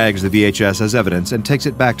 He bags the VHS as evidence and takes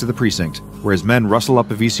it back to the precinct, where his men rustle up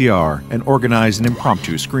a VCR and organize an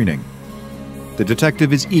impromptu screening. The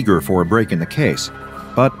detective is eager for a break in the case,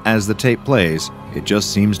 but as the tape plays, it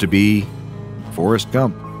just seems to be Forrest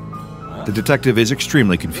Gump. The detective is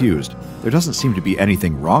extremely confused. There doesn't seem to be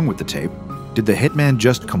anything wrong with the tape. Did the hitman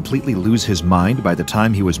just completely lose his mind by the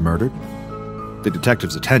time he was murdered? The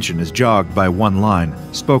detective's attention is jogged by one line,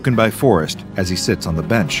 spoken by Forrest as he sits on the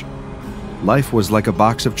bench. Life was like a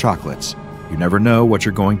box of chocolates. You never know what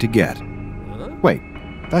you're going to get. Wait,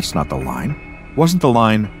 that's not the line. Wasn't the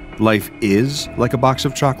line, life is like a box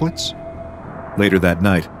of chocolates? Later that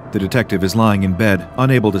night, the detective is lying in bed,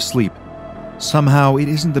 unable to sleep. Somehow, it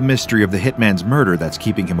isn't the mystery of the hitman's murder that's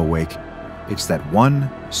keeping him awake. It's that one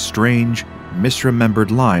strange, misremembered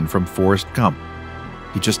line from Forrest Gump.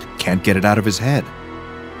 He just can't get it out of his head.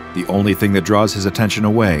 The only thing that draws his attention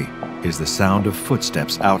away is the sound of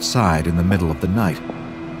footsteps outside in the middle of the night.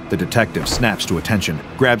 The detective snaps to attention,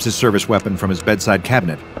 grabs his service weapon from his bedside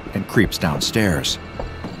cabinet, and creeps downstairs.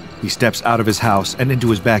 He steps out of his house and into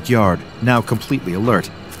his backyard, now completely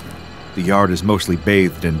alert. The yard is mostly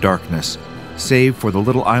bathed in darkness, save for the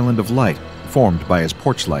little island of light formed by his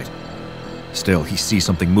porch light. Still, he sees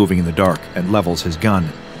something moving in the dark and levels his gun.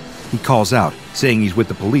 He calls out, saying he's with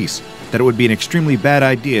the police, that it would be an extremely bad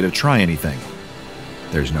idea to try anything.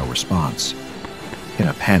 There's no response. In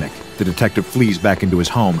a panic, the detective flees back into his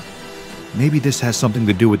home. Maybe this has something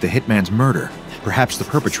to do with the hitman's murder. Perhaps the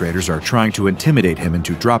perpetrators are trying to intimidate him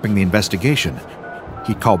into dropping the investigation.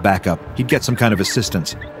 He'd call backup, he'd get some kind of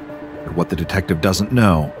assistance. But what the detective doesn't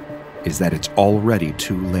know is that it's already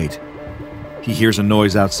too late. He hears a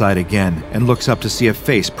noise outside again and looks up to see a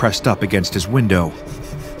face pressed up against his window.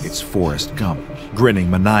 It's Forrest Gump, grinning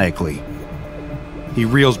maniacally. He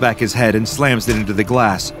reels back his head and slams it into the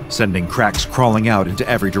glass, sending cracks crawling out into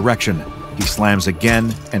every direction. He slams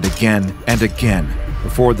again and again and again.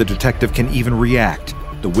 Before the detective can even react,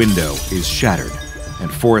 the window is shattered,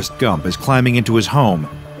 and Forrest Gump is climbing into his home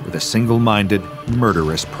with a single-minded,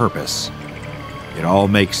 murderous purpose. It all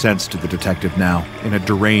makes sense to the detective now, in a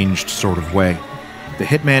deranged sort of way. The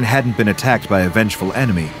hitman hadn't been attacked by a vengeful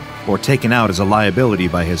enemy, or taken out as a liability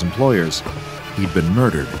by his employers. He'd been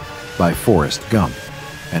murdered by Forrest Gump.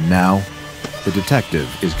 And now, the detective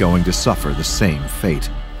is going to suffer the same fate.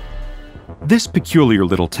 This peculiar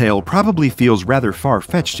little tale probably feels rather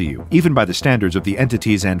far-fetched to you, even by the standards of the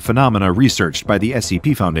entities and phenomena researched by the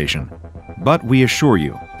SCP Foundation. But we assure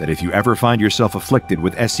you that if you ever find yourself afflicted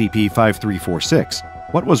with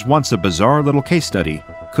SCP-5346, what was once a bizarre little case study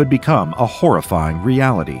could become a horrifying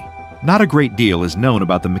reality. Not a great deal is known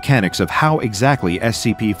about the mechanics of how exactly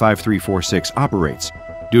SCP-5346 operates,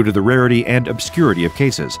 due to the rarity and obscurity of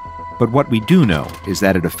cases, but what we do know is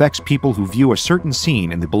that it affects people who view a certain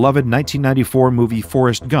scene in the beloved 1994 movie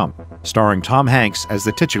Forrest Gump, starring Tom Hanks as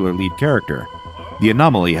the titular lead character. The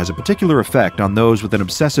anomaly has a particular effect on those with an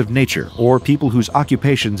obsessive nature or people whose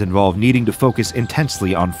occupations involve needing to focus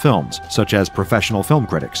intensely on films, such as professional film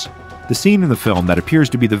critics. The scene in the film that appears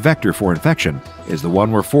to be the vector for infection is the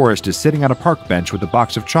one where Forrest is sitting on a park bench with a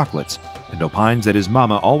box of chocolates and opines that his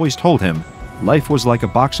mama always told him, "Life was like a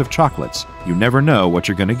box of chocolates. You never know what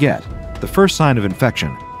you're going to get." The first sign of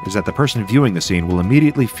infection is that the person viewing the scene will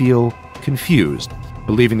immediately feel confused,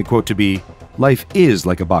 believing the quote to be, "Life is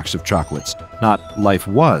like a box of chocolates," not "life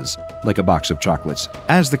was like a box of chocolates,"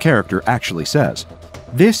 as the character actually says.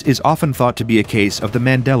 This is often thought to be a case of the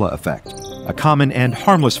Mandela effect, a common and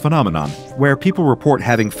harmless phenomenon where people report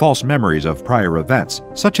having false memories of prior events,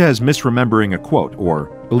 such as misremembering a quote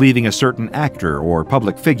or believing a certain actor or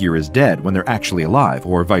public figure is dead when they're actually alive,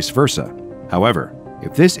 or vice versa. However,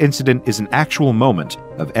 if this incident is an actual moment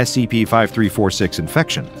of SCP-5346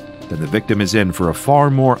 infection, then the victim is in for a far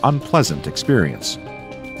more unpleasant experience.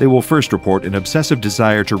 They will first report an obsessive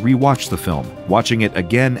desire to re-watch the film, watching it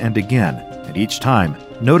again and again, and each time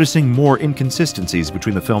noticing more inconsistencies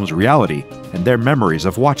between the film's reality and their memories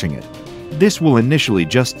of watching it. This will initially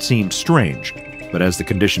just seem strange, but as the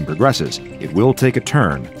condition progresses, it will take a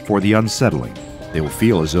turn for the unsettling. They will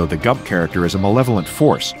feel as though the Gump character is a malevolent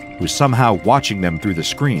force who's somehow watching them through the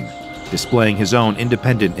screen, displaying his own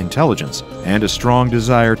independent intelligence and a strong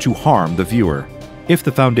desire to harm the viewer. If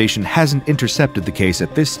the Foundation hasn't intercepted the case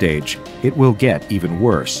at this stage, it will get even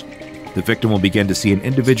worse. The victim will begin to see an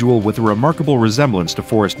individual with a remarkable resemblance to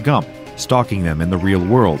Forrest Gump stalking them in the real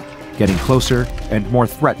world, getting closer and more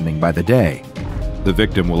threatening by the day. The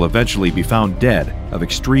victim will eventually be found dead of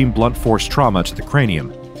extreme blunt force trauma to the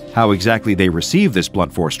cranium. How exactly they receive this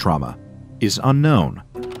blunt force trauma is unknown.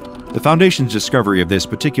 The Foundation's discovery of this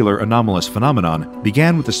particular anomalous phenomenon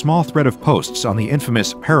began with a small thread of posts on the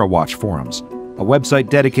infamous Parawatch forums, a website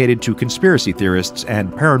dedicated to conspiracy theorists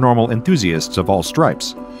and paranormal enthusiasts of all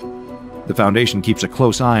stripes. The Foundation keeps a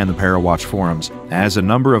close eye on the Parawatch forums, as a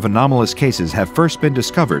number of anomalous cases have first been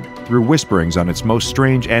discovered through whisperings on its most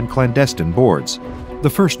strange and clandestine boards. The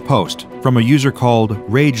first post, from a user called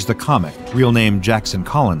Rage the Comic, real name Jackson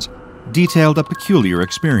Collins, detailed a peculiar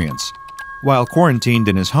experience. While quarantined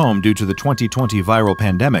in his home due to the 2020 viral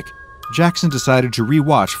pandemic, Jackson decided to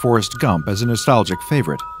re-watch Forrest Gump as a nostalgic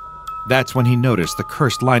favorite. That's when he noticed the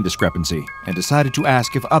cursed line discrepancy and decided to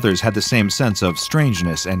ask if others had the same sense of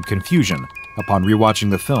strangeness and confusion upon rewatching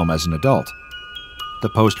the film as an adult. The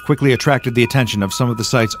post quickly attracted the attention of some of the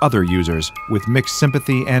site's other users with mixed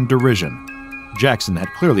sympathy and derision. Jackson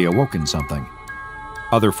had clearly awoken something.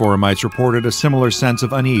 Other forumites reported a similar sense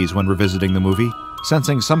of unease when revisiting the movie,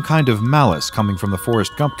 sensing some kind of malice coming from the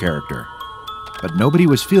Forrest Gump character. But nobody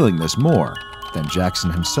was feeling this more than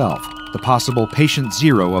Jackson himself, the possible patient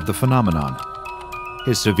zero of the phenomenon.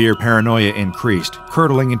 His severe paranoia increased,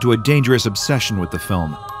 curdling into a dangerous obsession with the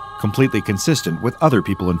film, completely consistent with other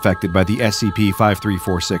people infected by the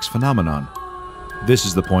SCP-5346 phenomenon. This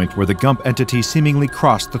is the point where the Gump entity seemingly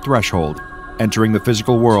crossed the threshold, entering the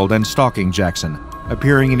physical world and stalking Jackson,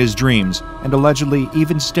 appearing in his dreams and allegedly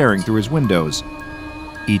even staring through his windows,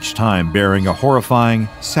 each time bearing a horrifying,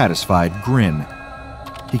 satisfied grin.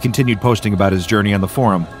 He continued posting about his journey on the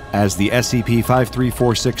forum as the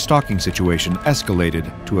SCP-5346 stalking situation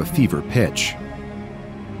escalated to a fever pitch.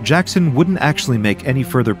 Jackson wouldn't actually make any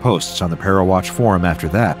further posts on the Parawatch forum after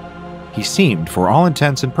that. He seemed, for all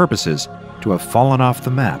intents and purposes, to have fallen off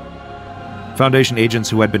the map. Foundation agents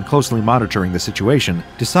who had been closely monitoring the situation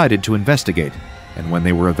decided to investigate, and when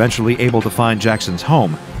they were eventually able to find Jackson's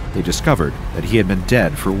home, they discovered that he had been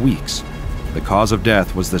dead for weeks. The cause of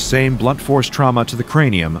death was the same blunt force trauma to the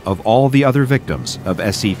cranium of all the other victims of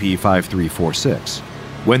SCP-5346.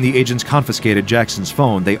 When the agents confiscated Jackson's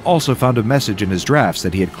phone, they also found a message in his drafts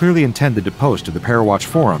that he had clearly intended to post to the Parawatch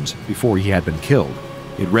forums before he had been killed.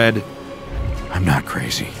 It read, "I'm not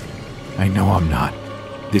crazy. I know I'm not.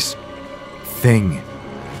 This thing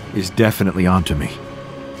is definitely onto me.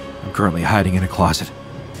 I'm currently hiding in a closet,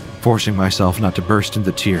 forcing myself not to burst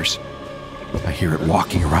into tears. I hear it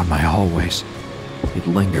walking around my hallways. It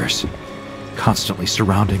lingers, constantly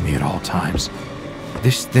surrounding me at all times.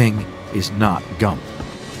 This thing is not Gump.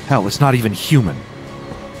 Hell, it's not even human.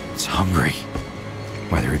 It's hungry.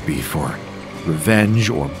 Whether it be for revenge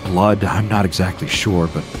or blood, I'm not exactly sure,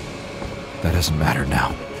 but that doesn't matter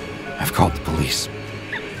now. I've called the police.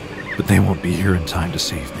 But they won't be here in time to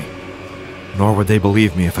save me. Nor would they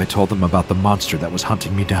believe me if I told them about the monster that was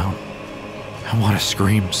hunting me down. I want to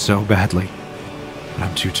scream so badly, but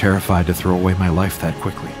I'm too terrified to throw away my life that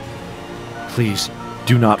quickly. Please,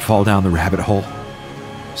 do not fall down the rabbit hole.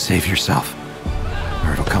 Save yourself,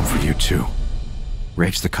 or it'll come for you too.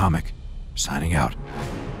 Rage the Comic, signing out."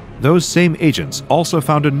 Those same agents also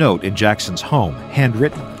found a note in Jackson's home,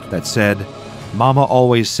 handwritten, that said, "Mama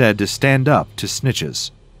always said to stand up to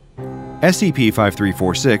snitches."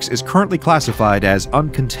 SCP-5346 is currently classified as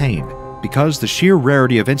uncontained because the sheer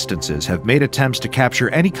rarity of instances have made attempts to capture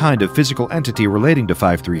any kind of physical entity relating to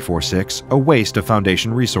 5346 a waste of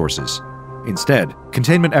Foundation resources. Instead,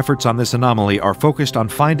 containment efforts on this anomaly are focused on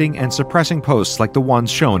finding and suppressing posts like the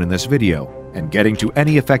ones shown in this video, and getting to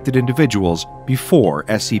any affected individuals before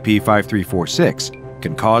SCP-5346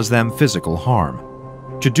 can cause them physical harm.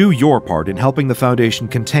 To do your part in helping the Foundation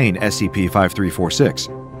contain SCP-5346,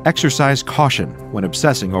 exercise caution when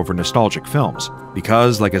obsessing over nostalgic films,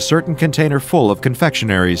 because like a certain container full of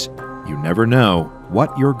confectionaries, you never know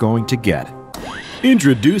what you're going to get.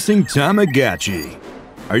 Introducing Tamagotchi.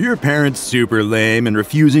 Are your parents super lame and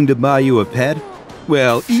refusing to buy you a pet?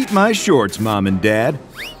 Well, eat my shorts, Mom and Dad.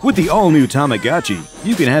 With the all-new Tamagotchi,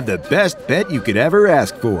 you can have the best pet you could ever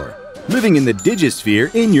ask for, living in the Digisphere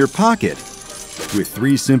in your pocket. With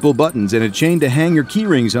 3 simple buttons and a chain to hang your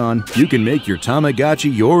keyrings on, you can make your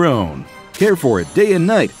Tamagotchi your own. Care for it day and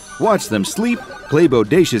night, watch them sleep, play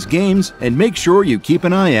bodacious games, and make sure you keep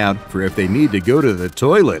an eye out for if they need to go to the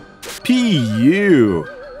toilet. P.U.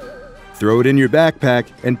 Throw it in your backpack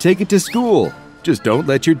and take it to school. Just don't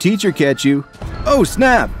let your teacher catch you. Oh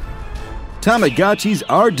snap! Tamagotchis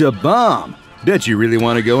are DrBob. Bet you really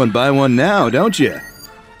want to go and buy one now, don't you?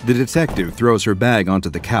 The detective throws her bag onto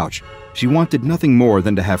the couch. She wanted nothing more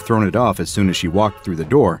than to have thrown it off as soon as she walked through the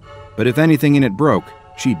door, but if anything in it broke,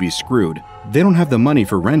 she'd be screwed. They don't have the money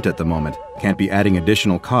for rent at the moment, can't be adding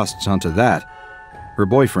additional costs onto that. Her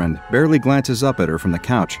boyfriend barely glances up at her from the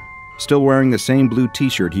couch, still wearing the same blue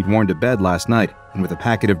t-shirt he'd worn to bed last night and with a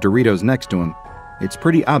packet of Doritos next to him. It's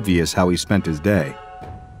pretty obvious how he spent his day.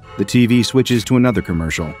 The TV switches to another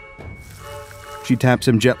commercial. She taps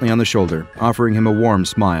him gently on the shoulder, offering him a warm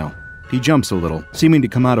smile. He jumps a little, seeming to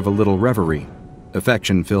come out of a little reverie.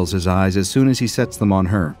 Affection fills his eyes as soon as he sets them on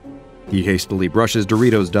her. He hastily brushes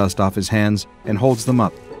Doritos dust off his hands and holds them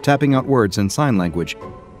up, tapping out words in sign language.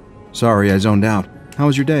 "Sorry, I zoned out. How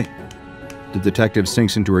was your day?" The detective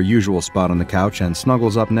sinks into her usual spot on the couch and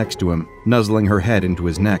snuggles up next to him, nuzzling her head into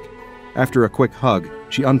his neck. After a quick hug,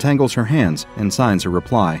 she untangles her hands and signs her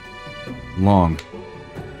reply. Long.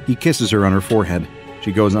 He kisses her on her forehead.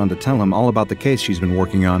 She goes on to tell him all about the case she's been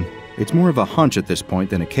working on. It's more of a hunch at this point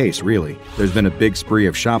than a case, really. There's been a big spree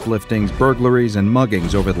of shopliftings, burglaries, and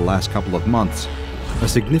muggings over the last couple of months. A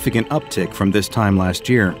significant uptick from this time last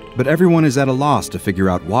year, but everyone is at a loss to figure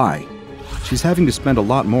out why. She's having to spend a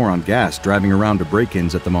lot more on gas driving around to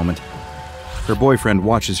break-ins at the moment. Her boyfriend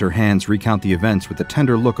watches her hands recount the events with a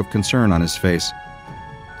tender look of concern on his face.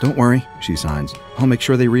 "Don't worry," she signs. "I'll make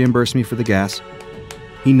sure they reimburse me for the gas."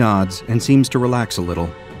 He nods and seems to relax a little.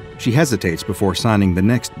 She hesitates before signing the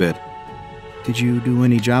next bit. "Did you do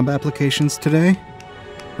any job applications today?"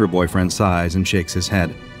 Her boyfriend sighs and shakes his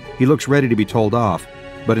head. He looks ready to be told off,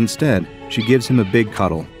 but instead, she gives him a big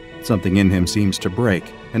cuddle. Something in him seems to break,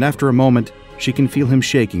 and after a moment, she can feel him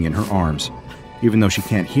shaking in her arms. Even though she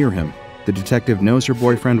can't hear him, the detective knows her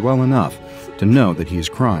boyfriend well enough to know that he is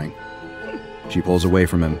crying. She pulls away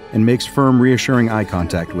from him and makes firm, reassuring eye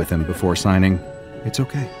contact with him before signing, "It's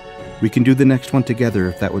okay. We can do the next one together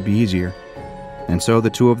if that would be easier." And so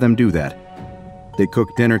the two of them do that. They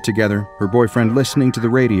cook dinner together, her boyfriend listening to the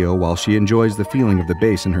radio while she enjoys the feeling of the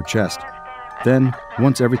bass in her chest. Then,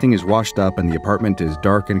 once everything is washed up and the apartment is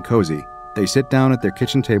dark and cozy, they sit down at their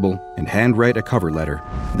kitchen table and handwrite a cover letter.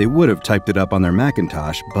 They would have typed it up on their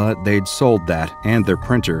Macintosh, but they'd sold that and their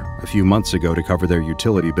printer a few months ago to cover their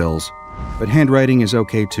utility bills. But handwriting is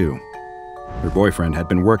okay too. Her boyfriend had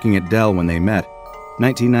been working at Dell when they met.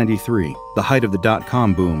 1993, the height of the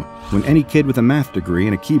dot-com boom, when any kid with a math degree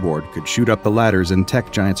and a keyboard could shoot up the ladders in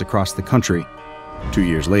tech giants across the country. 2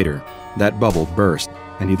 years later, that bubble burst,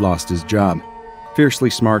 and he'd lost his job. Fiercely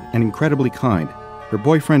smart and incredibly kind, her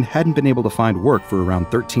boyfriend hadn't been able to find work for around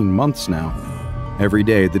 13 months now. Every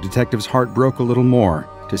day, the detective's heart broke a little more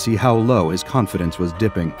to see how low his confidence was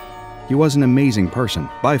dipping. He was an amazing person,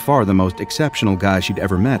 by far the most exceptional guy she'd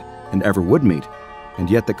ever met and ever would meet. And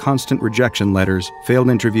yet the constant rejection letters, failed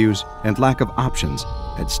interviews, and lack of options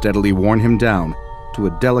had steadily worn him down to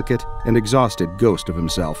a delicate and exhausted ghost of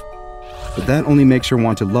himself. But that only makes her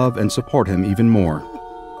want to love and support him even more.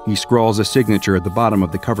 He scrawls a signature at the bottom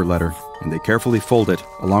of the cover letter, and they carefully fold it,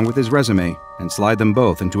 along with his resume, and slide them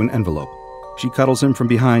both into an envelope. She cuddles him from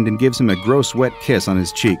behind and gives him a gross wet kiss on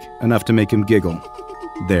his cheek, enough to make him giggle.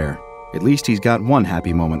 There, at least he's got one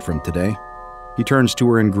happy moment from today. He turns to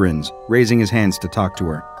her and grins, raising his hands to talk to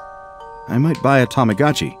her. I might buy a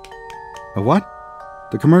Tamagotchi. A what?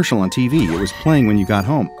 The commercial on TV. It was playing when you got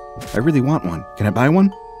home. I really want one. Can I buy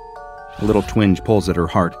one? A little twinge pulls at her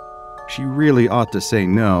heart. She really ought to say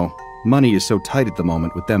no. Money is so tight at the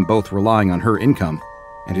moment with them both relying on her income.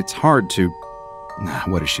 And it's hard to...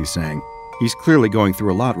 What is she saying? He's clearly going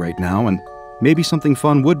through a lot right now, and maybe something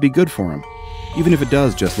fun would be good for him. Even if it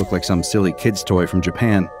does just look like some silly kid's toy from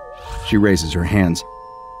Japan. She raises her hands.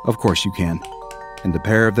 Of course you can. And the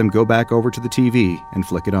pair of them go back over to the TV and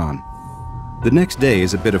flick it on. The next day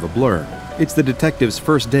is a bit of a blur. It's the detective's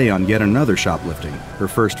first day on yet another shoplifting, her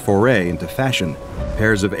first foray into fashion.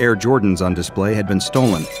 Pairs of Air Jordans on display had been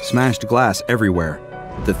stolen, smashed glass everywhere.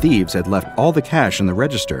 The thieves had left all the cash in the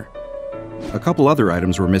register. A couple other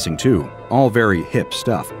items were missing too, all very hip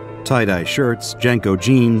stuff. Tie-dye shirts, Janko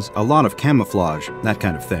jeans, a lot of camouflage, that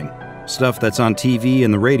kind of thing. Stuff that's on TV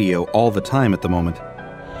and the radio all the time at the moment.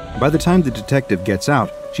 By the time the detective gets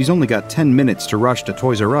out, she's only got 10 minutes to rush to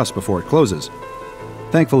Toys R Us before it closes.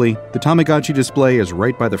 Thankfully, the Tamagotchi display is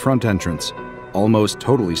right by the front entrance. Almost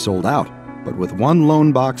totally sold out, but with one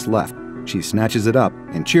lone box left, she snatches it up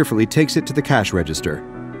and cheerfully takes it to the cash register.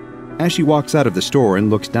 As she walks out of the store and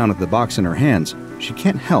looks down at the box in her hands, she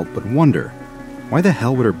can't help but wonder, why the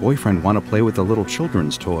hell would her boyfriend want to play with a little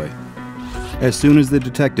children's toy? As soon as the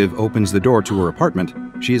detective opens the door to her apartment,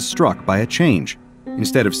 she is struck by a change.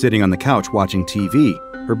 Instead of sitting on the couch watching TV,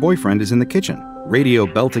 her boyfriend is in the kitchen, radio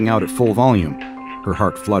belting out at full volume. Her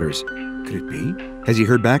heart flutters. Could it be? Has he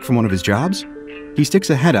heard back from one of his jobs? He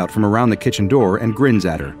sticks a head out from around the kitchen door and grins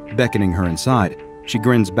at her, beckoning her inside. She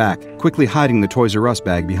grins back, quickly hiding the Toys R Us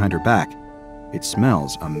bag behind her back. It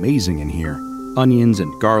smells amazing in here. Onions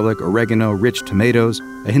and garlic, oregano, rich tomatoes,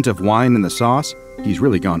 a hint of wine in the sauce. He's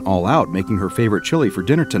really gone all out, making her favorite chili for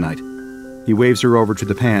dinner tonight. He waves her over to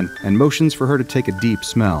the pan and motions for her to take a deep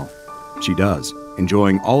smell. She does,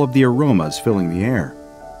 enjoying all of the aromas filling the air.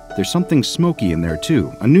 There's something smoky in there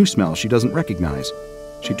too, a new smell she doesn't recognize.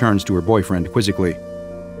 She turns to her boyfriend quizzically.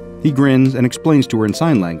 He grins and explains to her in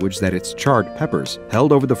sign language that it's charred peppers,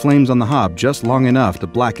 held over the flames on the hob just long enough to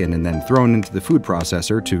blacken and then thrown into the food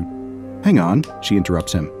processor to... Hang on, she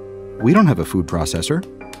interrupts him. We don't have a food processor.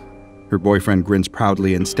 Her boyfriend grins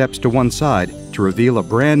proudly and steps to one side to reveal a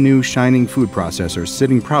brand new shining food processor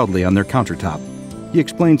sitting proudly on their countertop. He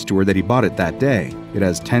explains to her that he bought it that day. It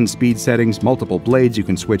has 10 speed settings, multiple blades you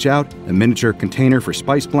can switch out, a miniature container for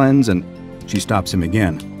spice blends, and... She stops him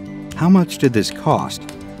again. How much did this cost?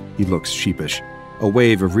 He looks sheepish. A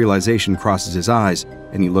wave of realization crosses his eyes,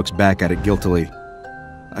 and he looks back at it guiltily.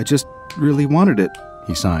 I just really wanted it,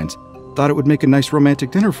 he signs. Thought it would make a nice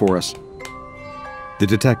romantic dinner for us. The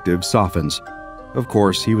detective softens. Of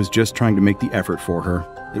course, he was just trying to make the effort for her.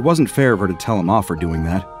 It wasn't fair of her to tell him off for doing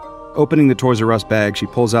that. Opening the Toys R Us bag, she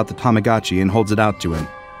pulls out the Tamagotchi and holds it out to him.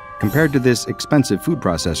 Compared to this expensive food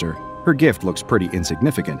processor, her gift looks pretty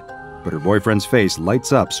insignificant, but her boyfriend's face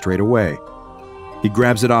lights up straight away. He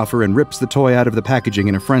grabs it off her and rips the toy out of the packaging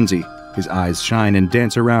in a frenzy. His eyes shine and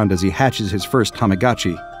dance around as he hatches his first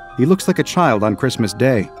Tamagotchi. He looks like a child on Christmas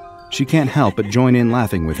Day. She can't help but join in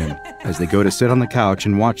laughing with him as they go to sit on the couch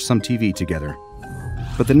and watch some TV together.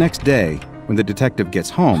 But the next day, when the detective gets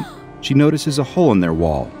home, she notices a hole in their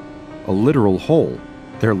wall. A literal hole.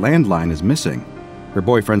 Their landline is missing. Her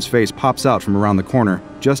boyfriend's face pops out from around the corner,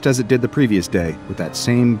 just as it did the previous day, with that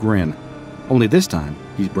same grin. Only this time,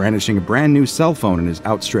 he's brandishing a brand new cell phone in his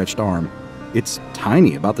outstretched arm. It's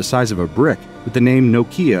tiny, about the size of a brick, with the name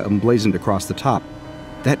Nokia emblazoned across the top.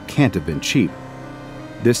 That can't have been cheap.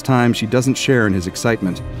 This time, she doesn't share in his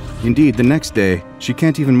excitement. Indeed, the next day, she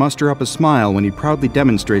can't even muster up a smile when he proudly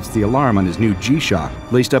demonstrates the alarm on his new G-Shock,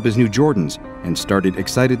 laced up his new Jordans, and started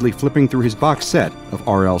excitedly flipping through his box set of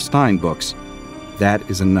R.L. Stine books. That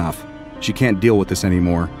is enough. She can't deal with this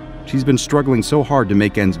anymore. She's been struggling so hard to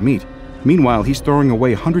make ends meet. Meanwhile, he's throwing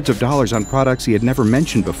away hundreds of dollars on products he had never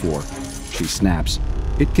mentioned before. She snaps.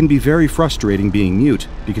 It can be very frustrating being mute,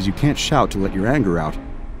 because you can't shout to let your anger out.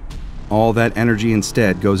 All that energy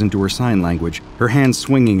instead goes into her sign language, her hands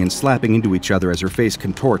swinging and slapping into each other as her face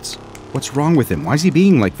contorts. What's wrong with him? Why is he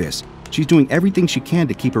being like this? She's doing everything she can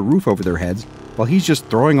to keep a roof over their heads, while he's just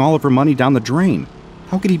throwing all of her money down the drain.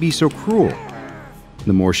 How could he be so cruel?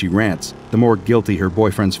 The more she rants, the more guilty her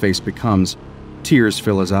boyfriend's face becomes. Tears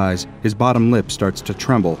fill his eyes, his bottom lip starts to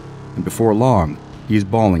tremble, and before long, he is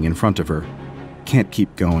bawling in front of her. Can't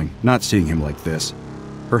keep going, not seeing him like this.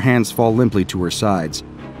 Her hands fall limply to her sides.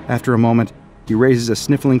 After a moment, he raises a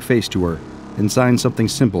sniffling face to her and signs something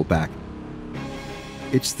simple back.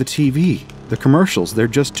 It's the TV. The commercials, they're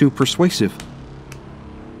just too persuasive.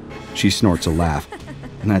 She snorts a laugh,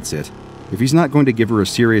 and that's it. If he's not going to give her a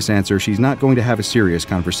serious answer, she's not going to have a serious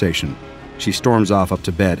conversation. She storms off up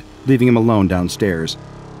to bed, leaving him alone downstairs.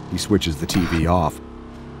 He switches the TV off.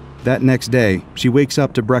 That next day, she wakes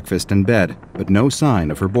up to breakfast in bed, but no sign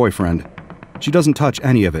of her boyfriend. She doesn't touch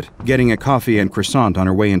any of it, getting a coffee and croissant on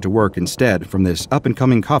her way into work instead from this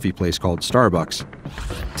up-and-coming coffee place called Starbucks.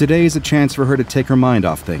 Today is a chance for her to take her mind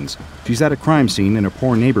off things. She's at a crime scene in a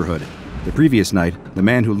poor neighborhood. The previous night, the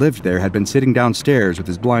man who lived there had been sitting downstairs with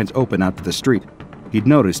his blinds open out to the street. He'd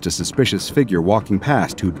noticed a suspicious figure walking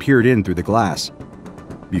past who'd peered in through the glass.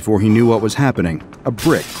 Before he knew what was happening, a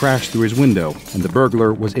brick crashed through his window, and the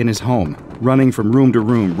burglar was in his home, running from room to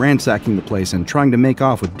room, ransacking the place and trying to make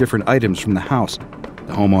off with different items from the house.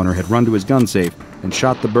 The homeowner had run to his gun safe and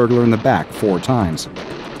shot the burglar in the back 4 times.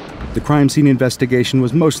 The crime scene investigation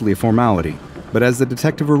was mostly a formality, but as the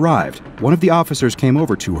detective arrived, one of the officers came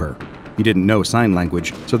over to her. He didn't know sign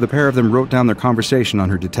language, so the pair of them wrote down their conversation on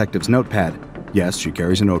her detective's notepad. Yes, she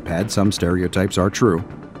carries a notepad, some stereotypes are true.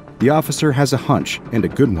 The officer has a hunch, and a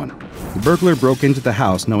good one. The burglar broke into the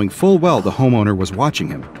house knowing full well the homeowner was watching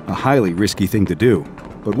him, a highly risky thing to do.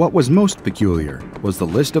 But what was most peculiar was the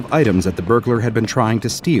list of items that the burglar had been trying to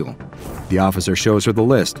steal. The officer shows her the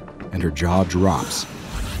list, and her jaw drops.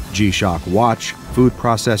 G-Shock watch, food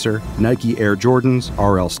processor, Nike Air Jordans,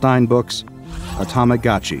 R.L. Stine books, a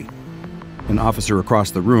Tamagotchi. An officer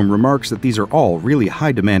across the room remarks that these are all really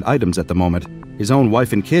high-demand items at the moment. His own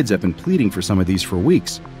wife and kids have been pleading for some of these for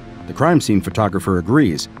weeks. The crime scene photographer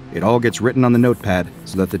agrees. It all gets written on the notepad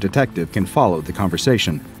so that the detective can follow the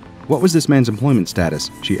conversation. What was this man's employment status?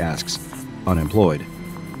 She asks. Unemployed.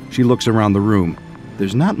 She looks around the room.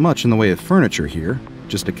 There's not much in the way of furniture here,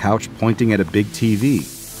 just a couch pointing at a big TV.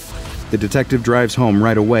 The detective drives home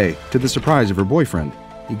right away, to the surprise of her boyfriend.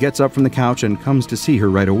 He gets up from the couch and comes to see her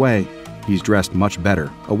right away. He's dressed much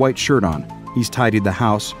better, a white shirt on. He's tidied the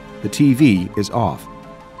house. The TV is off.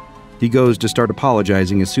 He goes to start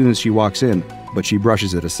apologizing as soon as she walks in, but she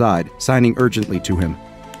brushes it aside, signing urgently to him.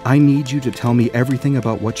 I need you to tell me everything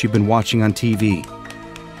about what you've been watching on TV.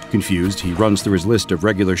 Confused, he runs through his list of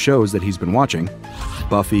regular shows that he's been watching.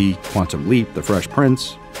 Buffy, Quantum Leap, The Fresh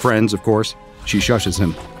Prince, Friends, of course. She shushes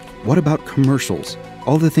him. What about commercials?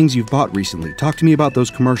 All the things you've bought recently. Talk to me about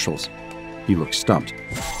those commercials. He looks stumped.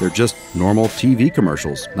 They're just normal TV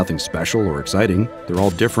commercials, nothing special or exciting. They're all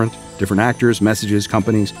different actors, messages,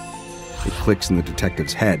 companies. It clicks in the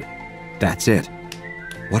detective's head. That's it.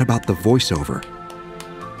 What about the voiceover?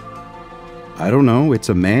 I don't know. It's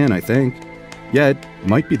a man, I think. Yeah, it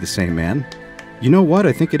might be the same man. You know what?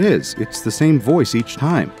 I think it is. It's the same voice each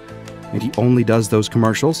time. And he only does those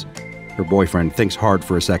commercials? Her boyfriend thinks hard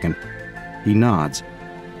for a second. He nods.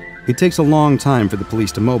 It takes a long time for the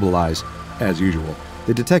police to mobilize, as usual.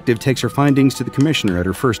 The detective takes her findings to the commissioner at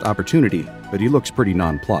her first opportunity, but he looks pretty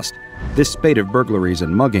nonplussed. This spate of burglaries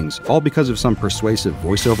and muggings, all because of some persuasive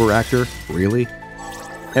voiceover actor? Really?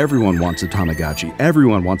 Everyone wants a Tamagotchi.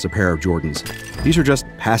 Everyone wants a pair of Jordans. These are just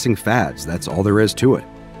passing fads. That's all there is to it.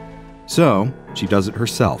 So, she does it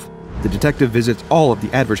herself. The detective visits all of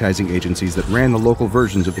the advertising agencies that ran the local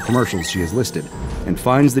versions of the commercials she has listed, and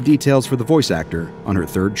finds the details for the voice actor on her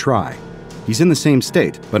 3rd try. He's in the same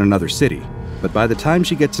state, but another city. But by the time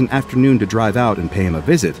she gets an afternoon to drive out and pay him a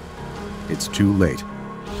visit, it's too late.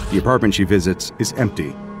 The apartment she visits is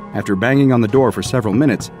empty. After banging on the door for several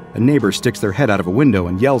minutes, a neighbor sticks their head out of a window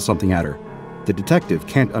and yells something at her. The detective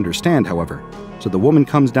can't understand, however, so the woman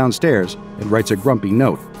comes downstairs and writes a grumpy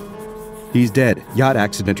note. "He's dead, yacht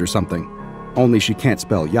accident or something." Only she can't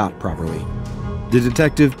spell yacht properly. The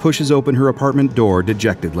detective pushes open her apartment door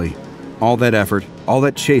dejectedly. All that effort, all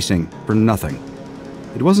that chasing, for nothing.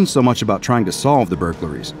 It wasn't so much about trying to solve the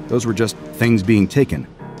burglaries. Those were just things being taken.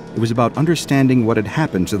 It was about understanding what had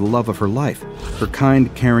happened to the love of her life, her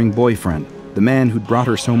kind, caring boyfriend, the man who'd brought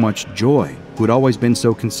her so much joy, who had always been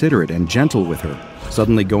so considerate and gentle with her,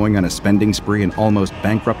 suddenly going on a spending spree and almost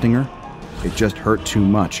bankrupting her. It just hurt too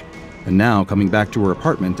much. And now, coming back to her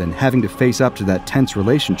apartment and having to face up to that tense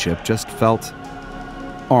relationship just felt...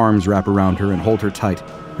 Arms wrap around her and hold her tight.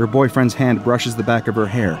 Her boyfriend's hand brushes the back of her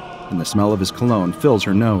hair, and the smell of his cologne fills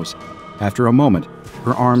her nose. After a moment,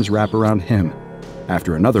 her arms wrap around him.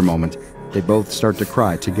 After another moment, they both start to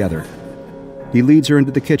cry together. He leads her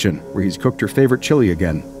into the kitchen, where he's cooked her favorite chili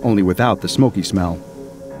again, only without the smoky smell.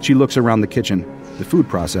 She looks around the kitchen. The food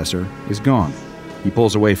processor is gone. He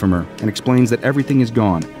pulls away from her and explains that everything is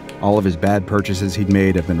gone. All of his bad purchases he'd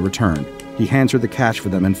made have been returned. He hands her the cash for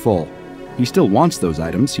them in full. He still wants those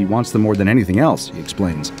items. He wants them more than anything else, he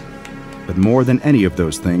explains. But more than any of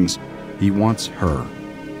those things, he wants her.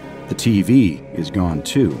 The TV is gone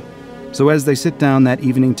too. So as they sit down that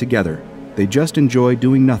evening together, they just enjoy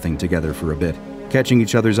doing nothing together for a bit, catching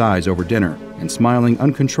each other's eyes over dinner and smiling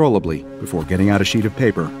uncontrollably before getting out a sheet of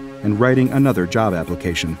paper and writing another job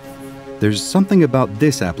application. There's something about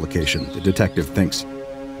this application, the detective thinks.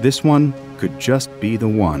 This one could just be the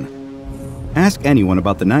one. Ask anyone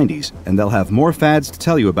about the 90s, and they'll have more fads to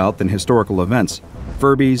tell you about than historical events.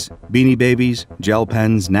 Furbies, Beanie Babies, gel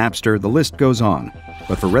pens, Napster, the list goes on.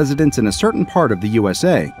 But for residents in a certain part of the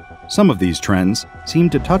USA, some of these trends seem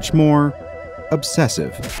to touch more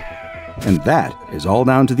obsessive. And that is all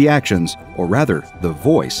down to the actions, or rather, the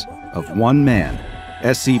voice, of one man,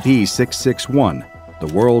 SCP-661,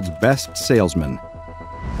 the world's best salesman.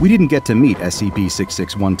 We didn't get to meet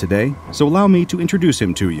SCP-661 today, so allow me to introduce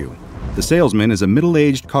him to you. The salesman is a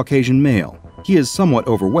middle-aged Caucasian male. He is somewhat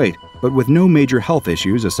overweight, but with no major health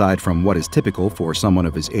issues aside from what is typical for someone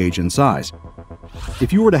of his age and size.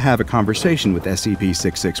 If you were to have a conversation with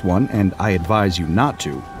SCP-661, and I advise you not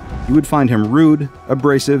to, you would find him rude,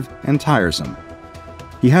 abrasive, and tiresome.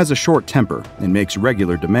 He has a short temper and makes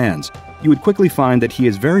regular demands. You would quickly find that he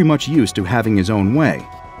is very much used to having his own way,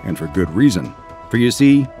 and for good reason. For you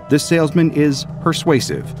see, this salesman is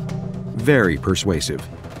persuasive. Very persuasive.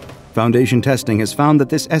 Foundation testing has found that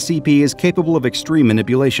this SCP is capable of extreme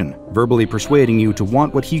manipulation, verbally persuading you to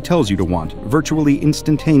want what he tells you to want, virtually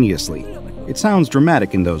instantaneously. It sounds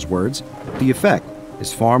dramatic in those words. The effect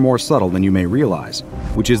is far more subtle than you may realize,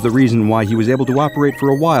 which is the reason why he was able to operate for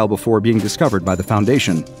a while before being discovered by the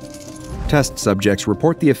Foundation. Test subjects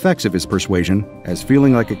report the effects of his persuasion as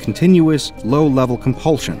feeling like a continuous, low-level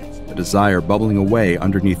compulsion, a desire bubbling away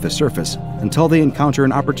underneath the surface until they encounter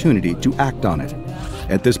an opportunity to act on it.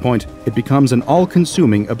 At this point, it becomes an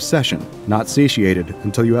all-consuming obsession, not satiated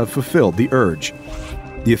until you have fulfilled the urge.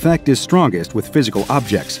 The effect is strongest with physical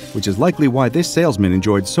objects, which is likely why this salesman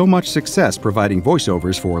enjoyed so much success providing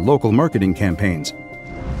voiceovers for local marketing campaigns.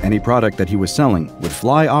 Any product that he was selling would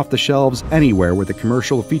fly off the shelves anywhere where the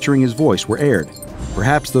commercial featuring his voice were aired.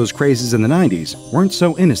 Perhaps those crazes in the 90s weren't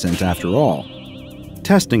so innocent after all.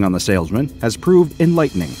 Testing on the salesman has proved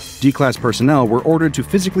enlightening. D-Class personnel were ordered to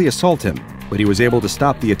physically assault him, but he was able to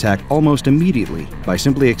stop the attack almost immediately by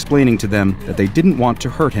simply explaining to them that they didn't want to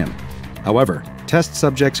hurt him. However, test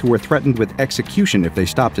subjects who were threatened with execution if they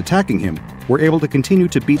stopped attacking him were able to continue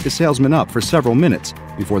to beat the salesman up for several minutes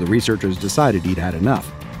before the researchers decided he'd had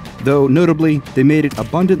enough. Though, notably, they made it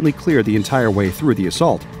abundantly clear the entire way through the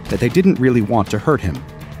assault that they didn't really want to hurt him.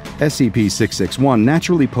 SCP-661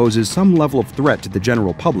 naturally poses some level of threat to the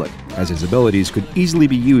general public, as his abilities could easily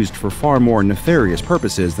be used for far more nefarious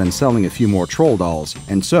purposes than selling a few more troll dolls,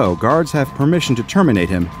 and so guards have permission to terminate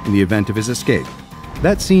him in the event of his escape.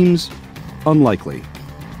 That seems unlikely.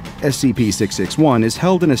 SCP-661 is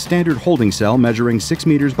held in a standard holding cell measuring 6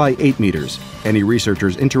 meters by 8 meters. Any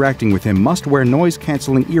researchers interacting with him must wear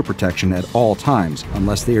noise-canceling ear protection at all times,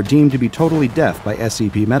 unless they are deemed to be totally deaf by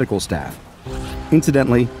SCP medical staff.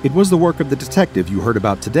 Incidentally, it was the work of the detective you heard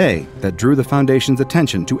about today that drew the Foundation's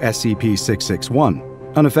attention to SCP-661.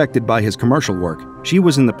 Unaffected by his commercial work, she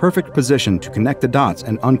was in the perfect position to connect the dots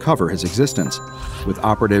and uncover his existence. With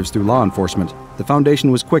operatives through law enforcement, the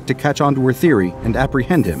Foundation was quick to catch on to her theory and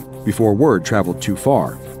apprehend him before word traveled too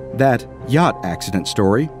far. That yacht accident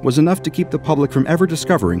story was enough to keep the public from ever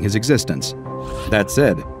discovering his existence. That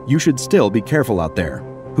said, you should still be careful out there.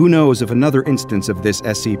 Who knows if another instance of this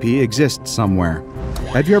SCP exists somewhere?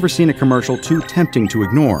 Have you ever seen a commercial too tempting to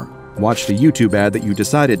ignore, Watched a YouTube ad that you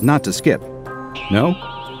decided not to skip? No?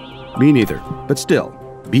 Me neither, but still,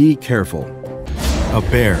 be careful. A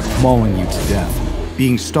bear mauling you to death,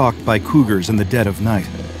 being stalked by cougars in the dead of night,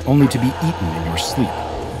 only to be eaten in your sleep.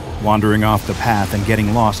 Wandering off the path and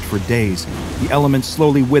getting lost for days, the elements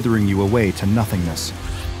slowly withering you away to nothingness.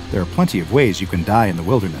 There are plenty of ways you can die in the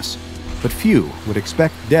wilderness, but few would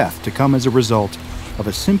expect death to come as a result of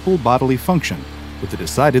a simple bodily function with a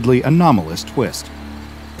decidedly anomalous twist.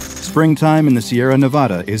 Springtime in the Sierra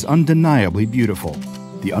Nevada is undeniably beautiful.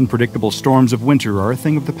 The unpredictable storms of winter are a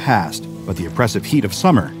thing of the past, but the oppressive heat of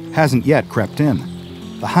summer hasn't yet crept in.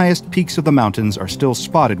 The highest peaks of the mountains are still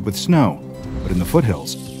spotted with snow, but in the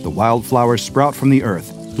foothills, the wildflowers sprout from the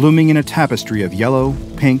earth, blooming in a tapestry of yellow,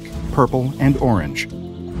 pink, purple, and orange.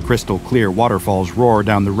 Crystal clear waterfalls roar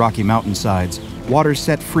down the rocky mountainsides, water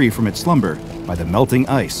set free from its slumber by the melting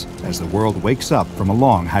ice as the world wakes up from a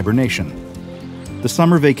long hibernation. The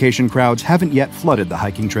summer vacation crowds haven't yet flooded the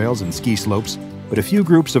hiking trails and ski slopes, but a few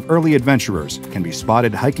groups of early adventurers can be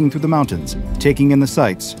spotted hiking through the mountains, taking in the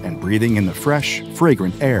sights and breathing in the fresh,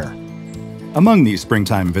 fragrant air. Among these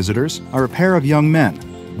springtime visitors are a pair of young men,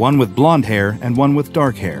 one with blonde hair and one with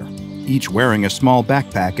dark hair, each wearing a small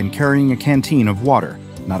backpack and carrying a canteen of water,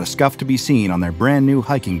 not a scuff to be seen on their brand new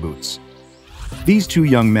hiking boots. These two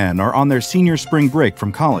young men are on their senior spring break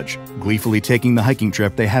from college, gleefully taking the hiking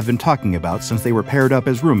trip they have been talking about since they were paired up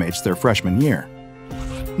as roommates their freshman year.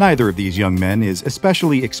 Neither of these young men is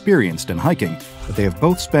especially experienced in hiking, but they have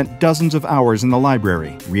both spent dozens of hours in the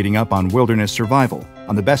library reading up on wilderness survival,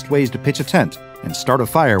 on the best ways to pitch a tent and start a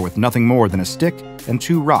fire with nothing more than a stick and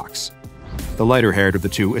 2 rocks. The lighter-haired of the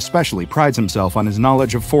two especially prides himself on his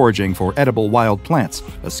knowledge of foraging for edible wild plants,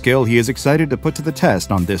 a skill he is excited to put to the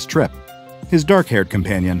test on this trip. His dark-haired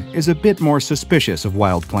companion is a bit more suspicious of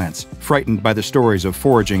wild plants, frightened by the stories of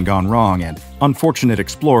foraging gone wrong and unfortunate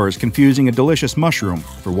explorers confusing a delicious mushroom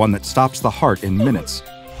for one that stops the heart in minutes.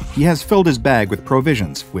 He has filled his bag with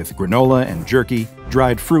provisions, with granola and jerky,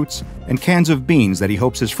 dried fruits, and cans of beans that he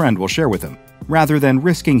hopes his friend will share with him, rather than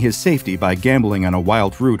risking his safety by gambling on a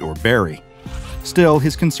wild root or berry. Still,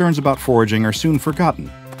 his concerns about foraging are soon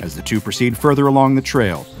forgotten as the two proceed further along the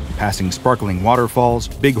trail, passing sparkling waterfalls,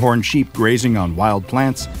 bighorn sheep grazing on wild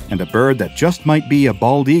plants, and a bird that just might be a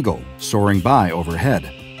bald eagle soaring by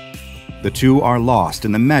overhead. The two are lost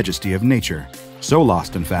in the majesty of nature, so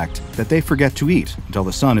lost in fact that they forget to eat until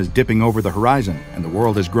the sun is dipping over the horizon and the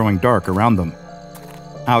world is growing dark around them.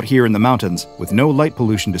 Out here in the mountains, with no light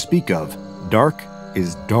pollution to speak of, dark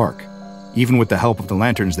is dark. Even with the help of the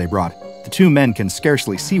lanterns they brought, the two men can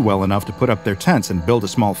scarcely see well enough to put up their tents and build a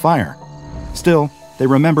small fire. Still, they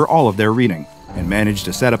remember all of their reading and manage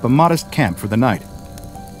to set up a modest camp for the night.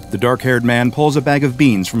 The dark-haired man pulls a bag of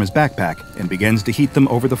beans from his backpack and begins to heat them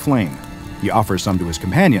over the flame. He offers some to his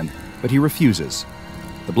companion, but he refuses.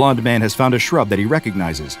 The blonde man has found a shrub that he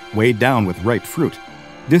recognizes, weighed down with ripe fruit.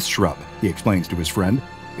 This shrub, he explains to his friend,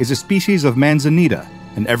 is a species of manzanita,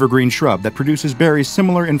 an evergreen shrub that produces berries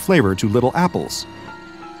similar in flavor to little apples.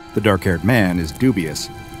 The dark-haired man is dubious.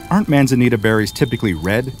 Aren't manzanita berries typically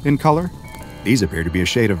red in color? These appear to be a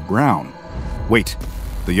shade of brown. Wait.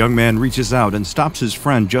 The young man reaches out and stops his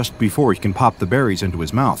friend just before he can pop the berries into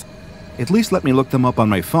his mouth. At least let me look them up on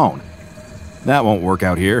my phone. That won't work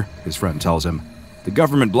out here, his friend tells him. The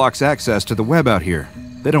government blocks access to the web out here.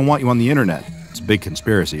 They don't want you on the internet. It's a big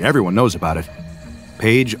conspiracy. Everyone knows about it.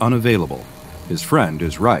 Page unavailable. His friend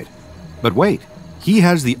is right. But wait. He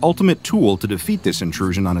has the ultimate tool to defeat this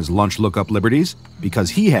intrusion on his lunch lookup liberties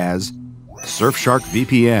because he has Surfshark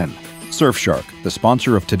VPN. Surfshark, the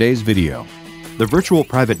sponsor of today's video. The virtual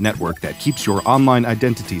private network that keeps your online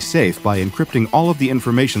identity safe by encrypting all of the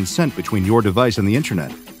information sent between your device and the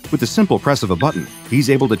internet. With the simple press of a button, he's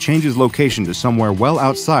able to change his location to somewhere well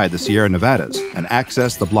outside the Sierra Nevadas and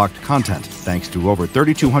access the blocked content, thanks to over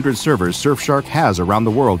 3,200 servers Surfshark has around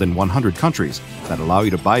the world in 100 countries that allow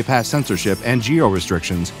you to bypass censorship and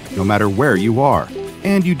geo-restrictions no matter where you are.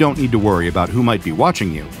 And you don't need to worry about who might be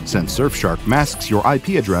watching you, since Surfshark masks your IP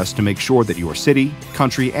address to make sure that your city,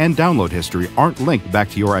 country, and download history aren't linked back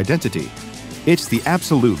to your identity. It's the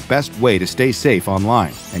absolute best way to stay safe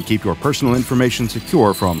online and keep your personal information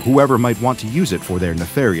secure from whoever might want to use it for their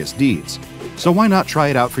nefarious deeds. So why not try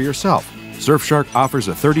it out for yourself? Surfshark offers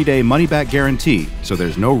a 30-day money-back guarantee, so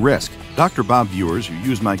there's no risk. DrBob viewers who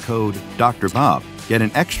use my code DrBob get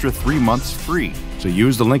an extra 3 months free. So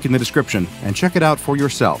use the link in the description and check it out for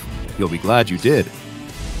yourself. You'll be glad you did.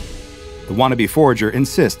 The wannabe forager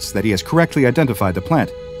insists that he has correctly identified the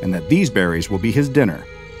plant and that these berries will be his dinner.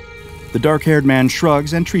 The dark-haired man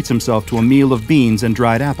shrugs and treats himself to a meal of beans and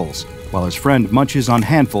dried apples, while his friend munches on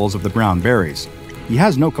handfuls of the brown berries. He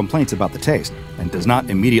has no complaints about the taste, and does not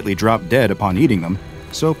immediately drop dead upon eating them,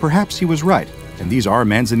 so perhaps he was right, and these are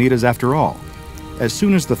manzanitas after all. As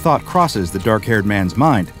soon as the thought crosses the dark-haired man's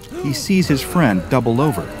mind, he sees his friend double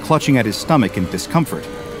over, clutching at his stomach in discomfort.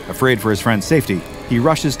 Afraid for his friend's safety, he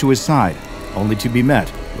rushes to his side, only to be met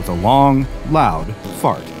with a long, loud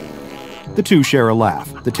fart. The two share a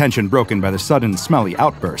laugh, the tension broken by the sudden, smelly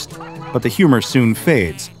outburst, but the humor soon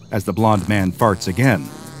fades as the blonde man farts again,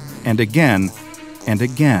 and again, and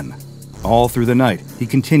again. All through the night, he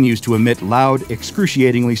continues to emit loud,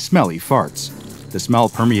 excruciatingly smelly farts. The smell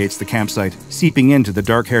permeates the campsite, seeping into the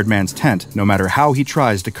dark-haired man's tent no matter how he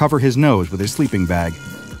tries to cover his nose with his sleeping bag.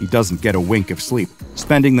 He doesn't get a wink of sleep,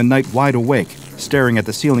 spending the night wide awake, staring at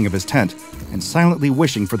the ceiling of his tent, and silently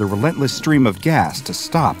wishing for the relentless stream of gas to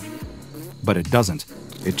stop. But it doesn't.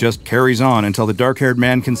 It just carries on until the dark-haired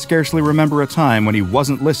man can scarcely remember a time when he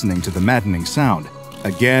wasn't listening to the maddening sound.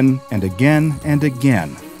 Again and again and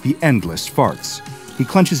again, the endless farts. He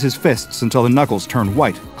clenches his fists until the knuckles turn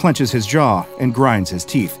white, clenches his jaw, and grinds his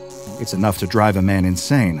teeth. It's enough to drive a man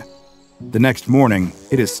insane. The next morning,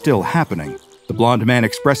 it is still happening. The blonde man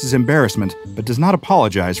expresses embarrassment, but does not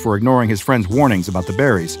apologize for ignoring his friend's warnings about the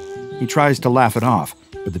berries. He tries to laugh it off,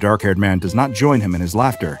 but the dark-haired man does not join him in his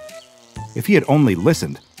laughter. If he had only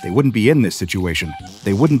listened, they wouldn't be in this situation.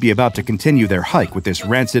 They wouldn't be about to continue their hike with this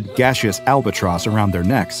rancid, gaseous albatross around their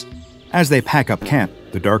necks. As they pack up camp,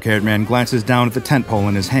 the dark-haired man glances down at the tent pole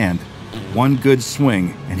in his hand. One good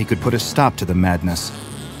swing, and he could put a stop to the madness.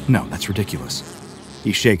 No, that's ridiculous.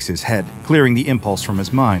 He shakes his head, clearing the impulse from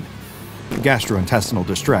his mind. The gastrointestinal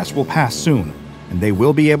distress will pass soon, and they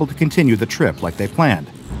will be able to continue the trip like they planned.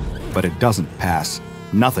 But it doesn't pass.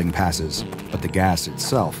 Nothing passes, but the gas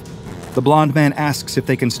itself. The blonde man asks if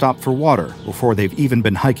they can stop for water before they've even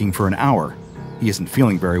been hiking for an hour. He isn't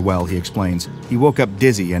feeling very well, he explains. He woke up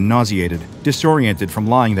dizzy and nauseated, disoriented from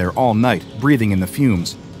lying there all night, breathing in the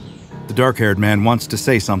fumes. The dark-haired man wants to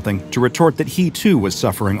say something, to retort that he too was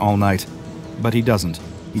suffering all night. But he doesn't.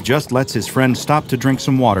 He just lets his friend stop to drink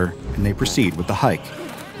some water, and they proceed with the hike.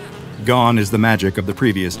 Gone is the magic of the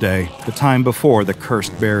previous day, the time before the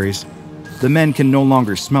cursed berries. The men can no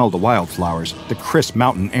longer smell the wildflowers, the crisp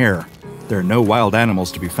mountain air. There are no wild animals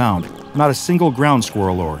to be found, not a single ground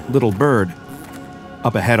squirrel or little bird.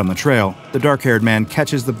 Up ahead on the trail, the dark-haired man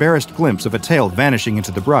catches the barest glimpse of a tail vanishing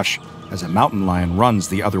into the brush as a mountain lion runs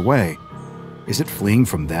the other way. Is it fleeing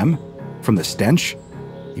from them? From the stench?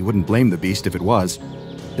 He wouldn't blame the beast if it was.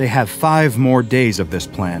 They have 5 more days of this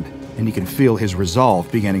planned, and he can feel his resolve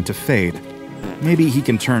beginning to fade. Maybe he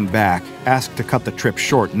can turn back, ask to cut the trip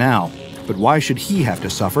short now, but why should he have to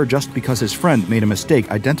suffer just because his friend made a mistake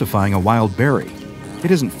identifying a wild berry? It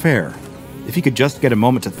isn't fair. If he could just get a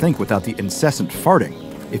moment to think without the incessant farting,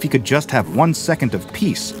 if he could just have 1 second of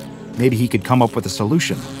peace, maybe he could come up with a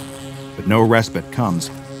solution. But no respite comes.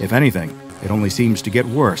 If anything, it only seems to get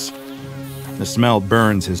worse. The smell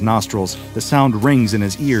burns his nostrils, the sound rings in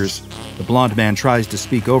his ears. The blonde man tries to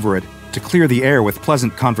speak over it, to clear the air with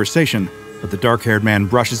pleasant conversation, but the dark-haired man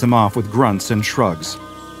brushes him off with grunts and shrugs.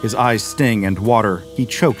 His eyes sting and water, he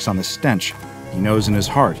chokes on the stench. He knows in his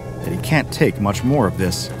heart that he can't take much more of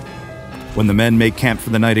this. When the men make camp for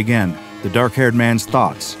the night again, the dark-haired man's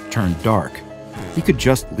thoughts turn dark. He could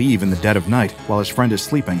just leave in the dead of night while his friend is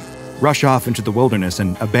sleeping, rush off into the wilderness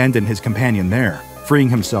and abandon his companion there, freeing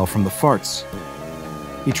himself from the farts.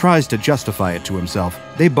 He tries to justify it to himself.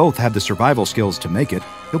 They both have the survival skills to make it.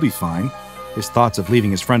 He'll be fine. His thoughts of leaving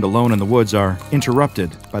his friend alone in the woods are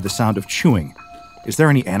interrupted by the sound of chewing. Is there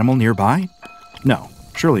any animal nearby? No,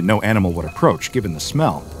 surely no animal would approach, given the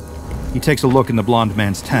smell. He takes a look in the blonde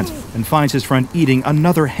man's tent and finds his friend eating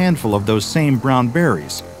another handful of those same brown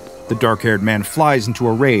berries. The dark-haired man flies into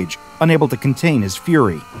a rage, unable to contain his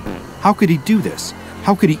fury. How could he do this?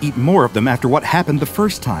 How could he eat more of them after what happened the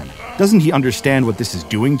first time? Doesn't he understand what this is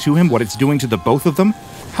doing to him, what it's doing to the both of them?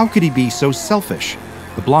 How could he be so selfish?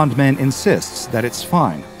 The blonde man insists that it's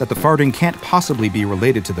fine, that the farting can't possibly be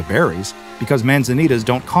related to the berries, because manzanitas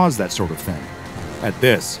don't cause that sort of thing. At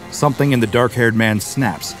this, something in the dark-haired man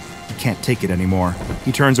snaps. He can't take it anymore.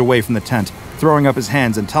 He turns away from the tent, throwing up his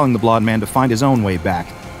hands and telling the blonde man to find his own way back.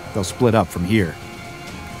 They'll split up from here.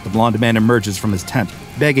 The blonde man emerges from his tent,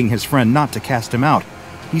 begging his friend not to cast him out.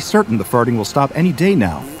 He's certain the farting will stop any day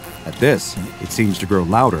now. At this, it seems to grow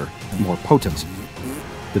louder, more potent.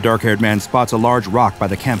 The dark-haired man spots a large rock by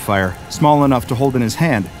the campfire, small enough to hold in his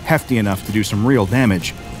hand, hefty enough to do some real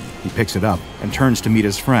damage. He picks it up and turns to meet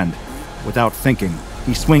his friend. Without thinking,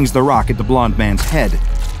 he swings the rock at the blonde man's head.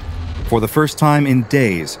 For the first time in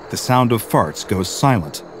days, the sound of farts goes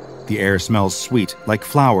silent. The air smells sweet, like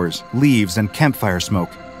flowers, leaves, and campfire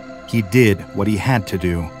smoke. He did what he had to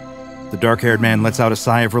do. The dark-haired man lets out a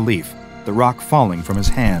sigh of relief, the rock falling from his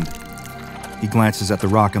hand. He glances at the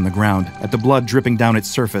rock on the ground, at the blood dripping down its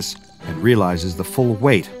surface, and realizes the full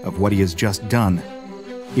weight of what he has just done.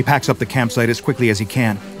 He packs up the campsite as quickly as he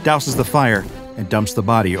can, douses the fire, and dumps the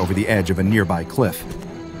body over the edge of a nearby cliff.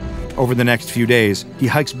 Over the next few days, he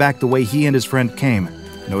hikes back the way he and his friend came,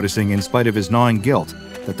 noticing, in spite of his gnawing guilt,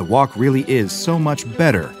 that the walk really is so much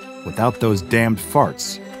better without those damned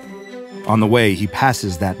farts. On the way, he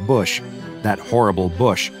passes that bush, that horrible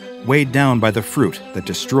bush, weighed down by the fruit that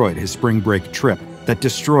destroyed his spring break trip, that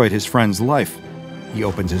destroyed his friend's life. He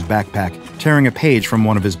opens his backpack, tearing a page from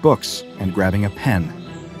one of his books and grabbing a pen.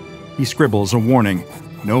 He scribbles a warning,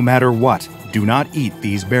 "No matter what, do not eat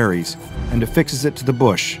these berries," and affixes it to the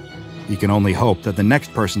bush. He can only hope that the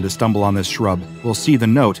next person to stumble on this shrub will see the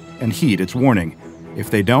note and heed its warning.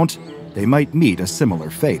 If they don't, they might meet a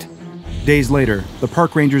similar fate. Days later, the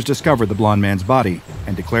park rangers discover the blond man's body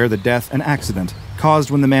and declare the death an accident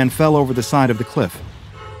caused when the man fell over the side of the cliff.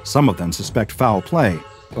 Some of them suspect foul play,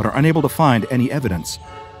 but are unable to find any evidence.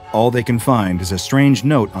 All they can find is a strange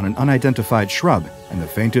note on an unidentified shrub and the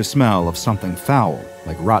faintest smell of something foul,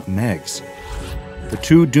 like rotten eggs. The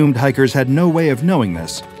two doomed hikers had no way of knowing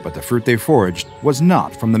this, but the fruit they foraged was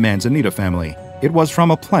not from the Manzanita family. It was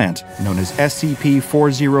from a plant known as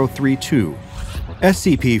SCP-4032.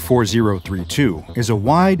 SCP-4032 is a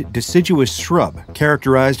wide, deciduous shrub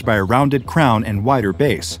characterized by a rounded crown and wider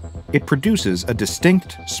base. It produces a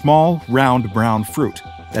distinct, small, round brown fruit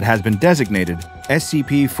that has been designated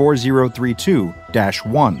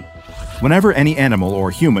SCP-4032-1. Whenever any animal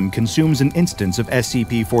or human consumes an instance of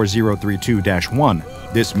SCP-4032-1,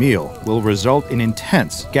 this meal will result in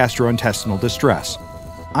intense gastrointestinal distress.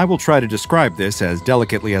 I will try to describe this as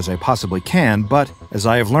delicately as I possibly can, but as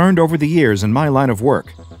I have learned over the years in my line of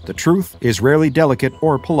work, the truth is rarely delicate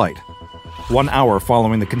or polite. 1 hour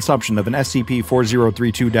following the consumption of an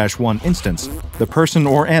SCP-4032-1 instance, the person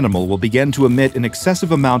or animal will begin to emit an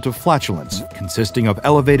excessive amount of flatulence, consisting of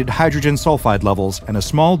elevated hydrogen sulfide levels and a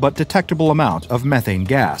small but detectable amount of methane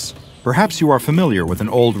gas. Perhaps you are familiar with an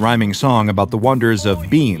old rhyming song about the wonders of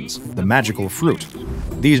beans, the magical fruit.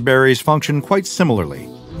 These berries function quite similarly.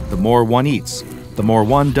 The more one eats, the more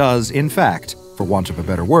one does, in fact, for want of a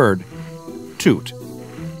better word, toot.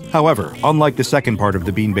 However, unlike the second part of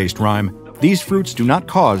the bean-based rhyme, these fruits do not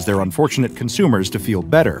cause their unfortunate consumers to feel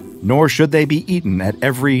better, nor should they be eaten at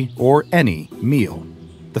every or any meal.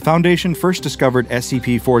 The Foundation first discovered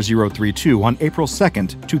SCP-4032 on April 2,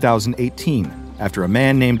 2018, after a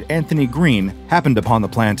man named Anthony Green happened upon the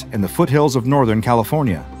plant in the foothills of Northern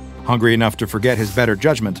California. Hungry enough to forget his better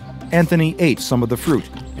judgment, Anthony ate some of the fruit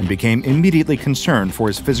and became immediately concerned for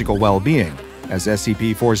his physical well-being, as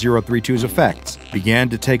SCP-4032's effects began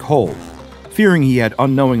to take hold. Fearing he had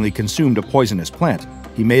unknowingly consumed a poisonous plant,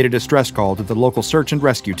 he made a distress call to the local search and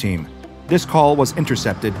rescue team. This call was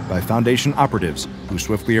intercepted by Foundation operatives, who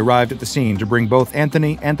swiftly arrived at the scene to bring both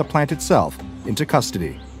Anthony and the plant itself into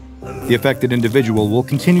custody. The affected individual will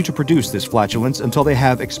continue to produce this flatulence until they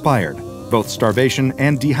have expired. Both starvation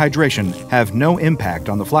and dehydration have no impact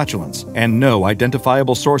on the flatulence, and no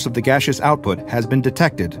identifiable source of the gaseous output has been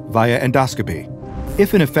detected via endoscopy.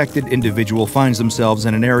 If an affected individual finds themselves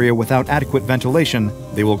in an area without adequate ventilation,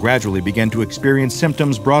 they will gradually begin to experience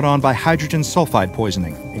symptoms brought on by hydrogen sulfide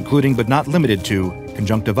poisoning, including but not limited to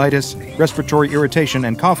conjunctivitis, respiratory irritation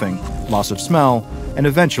and coughing, loss of smell, and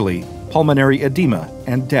eventually pulmonary edema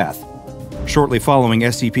and death. Shortly following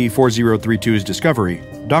SCP-4032's discovery,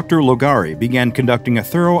 Dr. Logari began conducting a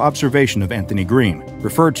thorough observation of Anthony Green,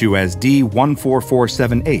 referred to as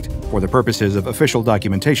D-14478 for the purposes of official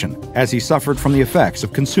documentation, as he suffered from the effects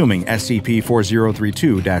of consuming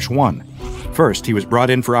SCP-4032-1. First, he was brought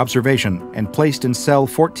in for observation and placed in cell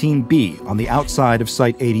 14B on the outside of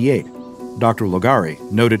Site-88. Dr. Logari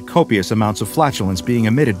noted copious amounts of flatulence being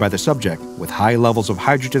emitted by the subject, with high levels of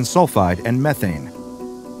hydrogen sulfide and methane.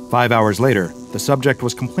 5 hours later, the subject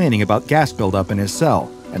was complaining about gas buildup in his cell,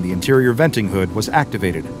 and the interior venting hood was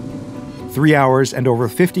activated. 3 hours and over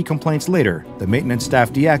 50 complaints later, the maintenance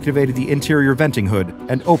staff deactivated the interior venting hood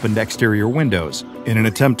and opened exterior windows. In an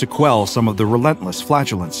attempt to quell some of the relentless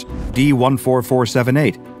flatulence,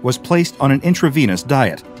 D-14478 was placed on an intravenous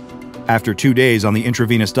diet. After 2 days on the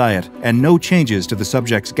intravenous diet and no changes to the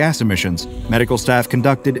subject's gas emissions, medical staff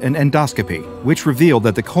conducted an endoscopy, which revealed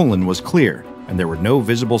that the colon was clear and there were no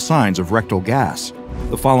visible signs of rectal gas.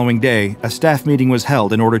 The following day, a staff meeting was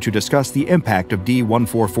held in order to discuss the impact of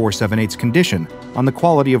D-14478's condition on the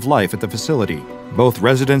quality of life at the facility. Both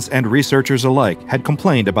residents and researchers alike had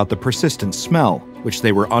complained about the persistent smell, which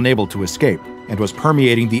they were unable to escape, and was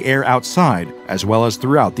permeating the air outside as well as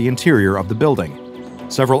throughout the interior of the building.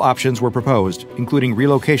 Several options were proposed, including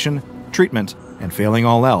relocation, treatment, and failing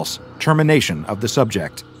all else, termination of the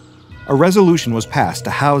subject. A resolution was passed to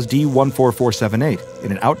house D14478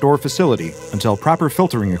 in an outdoor facility until proper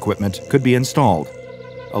filtering equipment could be installed.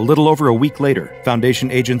 A little over a week later, Foundation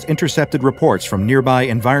agents intercepted reports from nearby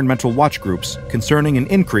environmental watch groups concerning an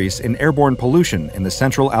increase in airborne pollution in the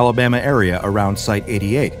central Alabama area around Site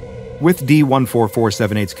 88, with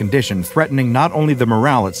D14478's condition threatening not only the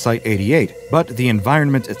morale at Site 88, but the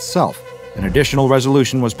environment itself. An additional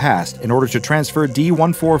resolution was passed in order to transfer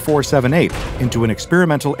D14478 into an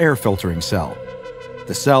experimental air filtering cell.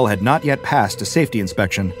 The cell had not yet passed a safety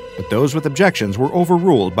inspection, but those with objections were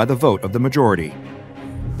overruled by the vote of the majority.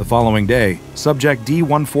 The following day, subject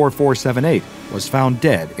D14478 was found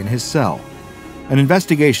dead in his cell. An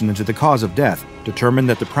investigation into the cause of death determined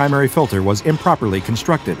that the primary filter was improperly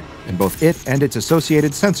constructed, and both it and its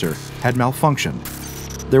associated sensor had malfunctioned.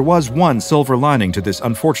 There was one silver lining to this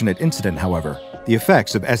unfortunate incident, however. The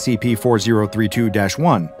effects of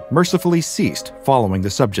SCP-4032-1 mercifully ceased following the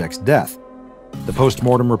subject's death. The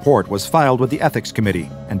post-mortem report was filed with the Ethics Committee,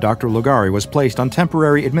 and Dr. Lugari was placed on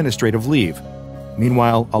temporary administrative leave.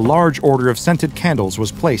 Meanwhile, a large order of scented candles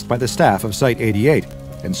was placed by the staff of Site 88,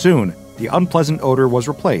 and soon, the unpleasant odor was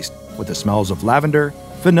replaced with the smells of lavender,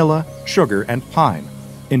 vanilla, sugar, and pine.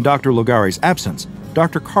 In Dr. Lugari's absence,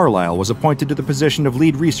 Dr. Carlisle was appointed to the position of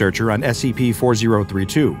lead researcher on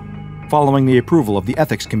SCP-4032. Following the approval of the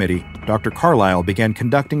Ethics Committee, Dr. Carlisle began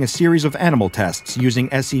conducting a series of animal tests using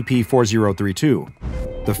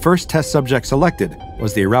SCP-4032. The first test subject selected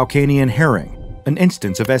was the Araucanian herring. An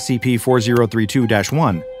instance of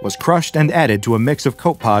SCP-4032-1 was crushed and added to a mix of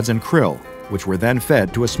copepods and krill, which were then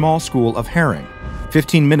fed to a small school of herring.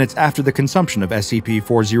 15 minutes after the consumption of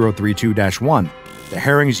SCP-4032-1, the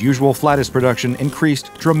herring's usual flatus production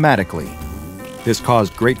increased dramatically. This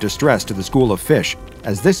caused great distress to the school of fish,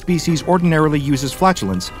 as this species ordinarily uses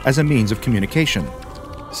flatulence as a means of communication.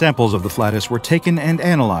 Samples of the flatus were taken and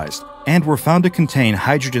analyzed, and were found to contain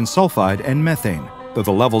hydrogen sulfide and methane, though the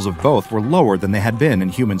levels of both were lower than they had been in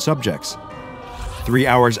human subjects. 3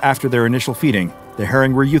 hours after their initial feeding, the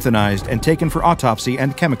herring were euthanized and taken for autopsy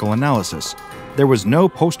and chemical analysis. There was no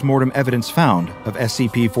post-mortem evidence found of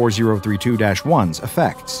SCP-4032-1's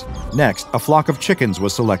effects. Next, a flock of chickens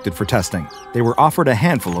was selected for testing. They were offered a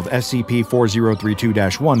handful of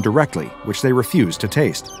SCP-4032-1 directly, which they refused to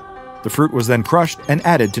taste. The fruit was then crushed and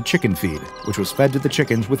added to chicken feed, which was fed to the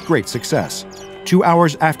chickens with great success. 2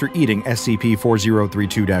 hours after eating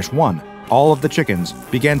SCP-4032-1, all of the chickens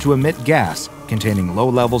began to emit gas containing low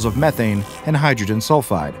levels of methane and hydrogen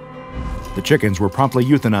sulfide. The chickens were promptly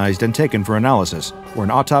euthanized and taken for analysis, where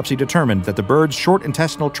an autopsy determined that the birds' short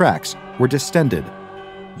intestinal tracts were distended.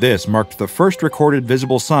 This marked the first recorded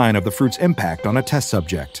visible sign of the fruit's impact on a test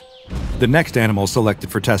subject. The next animals selected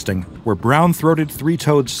for testing were brown-throated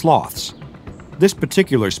three-toed sloths. This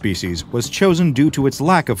particular species was chosen due to its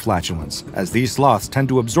lack of flatulence, as these sloths tend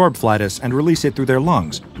to absorb flatus and release it through their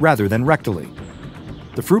lungs, rather than rectally.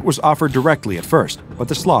 The fruit was offered directly at first, but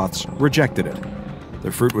the sloths rejected it.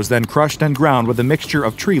 The fruit was then crushed and ground with a mixture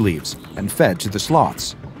of tree leaves and fed to the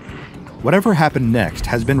sloths. Whatever happened next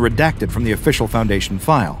has been redacted from the official Foundation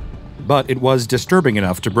file, but it was disturbing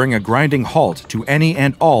enough to bring a grinding halt to any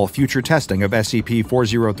and all future testing of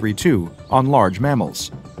SCP-4032 on large mammals.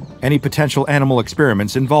 Any potential animal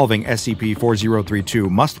experiments involving SCP-4032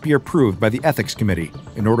 must be approved by the Ethics Committee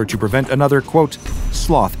in order to prevent another, quote,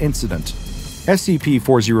 sloth incident.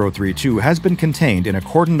 SCP-4032 has been contained in a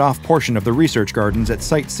cordoned-off portion of the research gardens at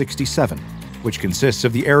Site 67, which consists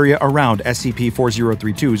of the area around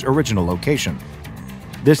SCP-4032's original location.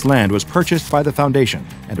 This land was purchased by the Foundation,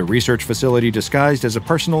 and a research facility disguised as a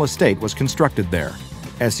personal estate was constructed there.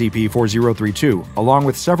 SCP-4032, along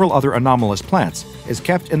with several other anomalous plants, is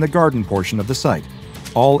kept in the garden portion of the site.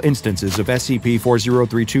 All instances of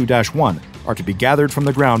SCP-4032-1 are to be gathered from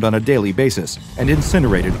the ground on a daily basis and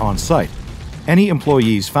incinerated on-site. Any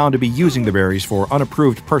employees found to be using the berries for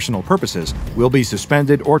unapproved personal purposes will be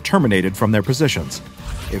suspended or terminated from their positions.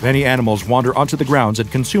 If any animals wander onto the grounds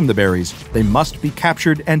and consume the berries, they must be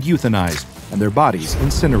captured and euthanized, and their bodies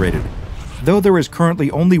incinerated. Though there is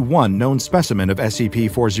currently only one known specimen of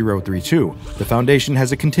SCP-4032, the Foundation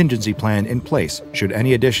has a contingency plan in place should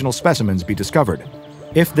any additional specimens be discovered.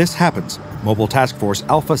 If this happens, Mobile Task Force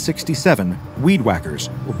Alpha 67 Weed Whackers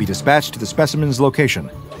will be dispatched to the specimen's location,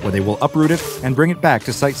 where they will uproot it and bring it back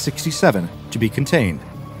to Site 67 to be contained.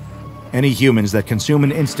 Any humans that consume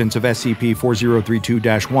an instance of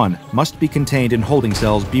SCP-4032-1 must be contained in holding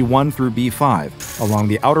cells B1 through B5 along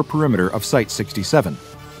the outer perimeter of Site-67.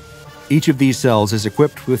 Each of these cells is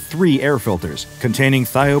equipped with 3 air filters containing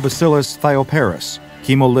Thiobacillus thioparus,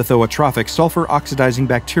 chemolithoatrophic sulfur-oxidizing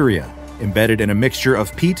bacteria, embedded in a mixture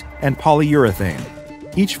of peat and polyurethane.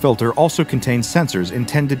 Each filter also contains sensors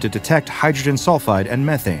intended to detect hydrogen sulfide and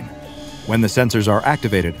methane. When the sensors are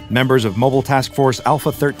activated, members of Mobile Task Force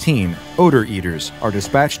Alpha-13, odor eaters, are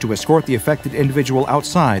dispatched to escort the affected individual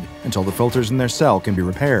outside until the filters in their cell can be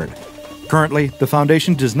repaired. Currently, the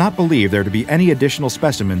Foundation does not believe there to be any additional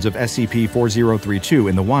specimens of SCP-4032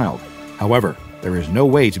 in the wild. However, there is no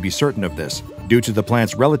way to be certain of this, due to the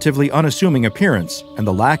plant's relatively unassuming appearance and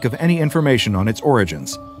the lack of any information on its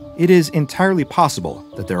origins. It is entirely possible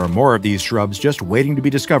that there are more of these shrubs just waiting to be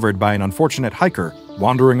discovered by an unfortunate hiker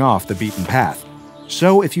wandering off the beaten path.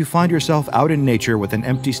 So if you find yourself out in nature with an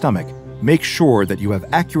empty stomach, make sure that you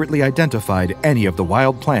have accurately identified any of the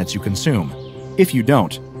wild plants you consume. If you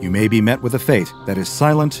don't, you may be met with a fate that is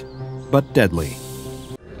silent but deadly.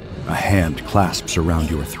 A hand clasps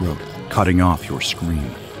around your throat, cutting off your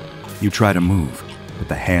scream. You try to move, but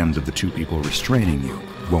the hands of the 2 people restraining you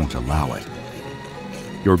won't allow it.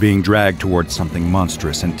 You're being dragged towards something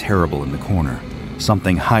monstrous and terrible in the corner,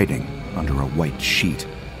 something hiding under a white sheet.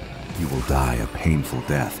 You will die a painful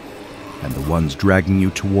death, and the ones dragging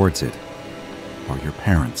you towards it are your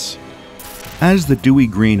parents. As the dewy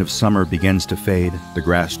green of summer begins to fade, the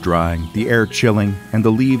grass drying, the air chilling, and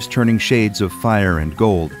the leaves turning shades of fire and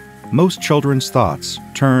gold, most children's thoughts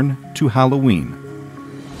turn to Halloween.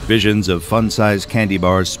 Visions of fun-sized candy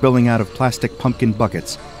bars spilling out of plastic pumpkin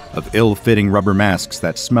buckets, of ill-fitting rubber masks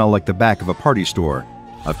that smell like the back of a party store,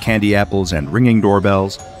 of candy apples and ringing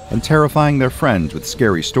doorbells, and terrifying their friends with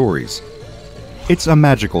scary stories. It's a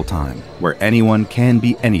magical time where anyone can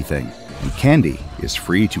be anything, and candy is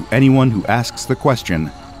free to anyone who asks the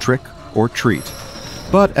question, trick or treat.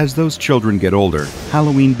 But as those children get older,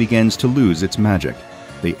 Halloween begins to lose its magic.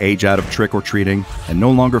 They age out of trick-or-treating and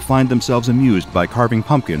no longer find themselves amused by carving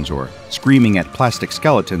pumpkins or screaming at plastic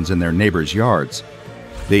skeletons in their neighbors' yards.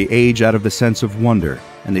 They age out of the sense of wonder,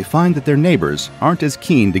 and they find that their neighbors aren't as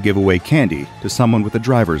keen to give away candy to someone with a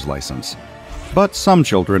driver's license. But some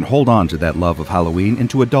children hold on to that love of Halloween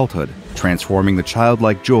into adulthood, transforming the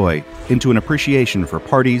childlike joy into an appreciation for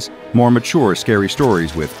parties, more mature scary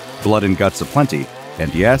stories with blood and guts aplenty,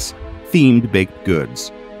 and yes, themed baked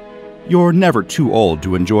goods. You're never too old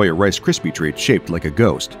to enjoy a Rice Krispie treat shaped like a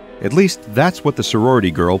ghost. At least that's what the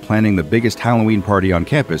sorority girl planning the biggest Halloween party on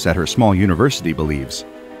campus at her small university believes.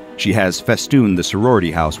 She has festooned the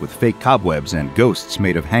sorority house with fake cobwebs and ghosts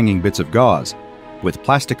made of hanging bits of gauze, with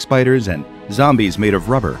plastic spiders and zombies made of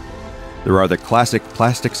rubber. There are the classic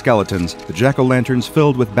plastic skeletons, the jack-o'-lanterns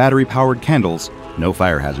filled with battery-powered candles, no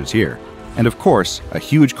fire hazards here, and of course, a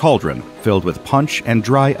huge cauldron filled with punch and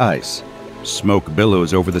dry ice. Smoke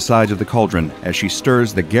billows over the sides of the cauldron as she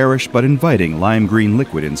stirs the garish but inviting lime green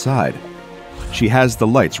liquid inside. She has the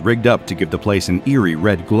lights rigged up to give the place an eerie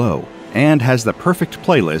red glow, and has the perfect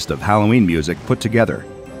playlist of Halloween music put together.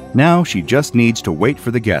 Now she just needs to wait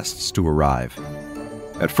for the guests to arrive.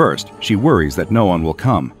 At first, she worries that no one will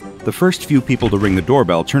come. The first few people to ring the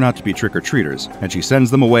doorbell turn out to be trick-or-treaters, and she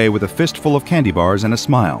sends them away with a fistful of candy bars and a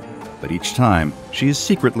smile. But each time, she is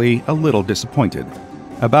secretly a little disappointed.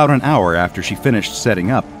 About an hour after she finished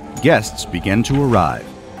setting up, guests begin to arrive.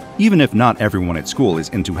 Even if not everyone at school is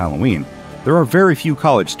into Halloween, there are very few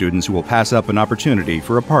college students who will pass up an opportunity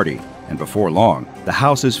for a party, and before long, the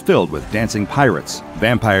house is filled with dancing pirates,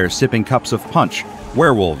 vampires sipping cups of punch,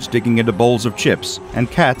 werewolves digging into bowls of chips,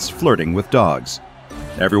 and cats flirting with dogs.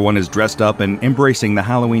 Everyone is dressed up and embracing the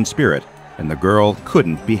Halloween spirit, and the girl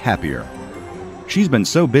couldn't be happier. She's been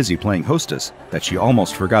so busy playing hostess that she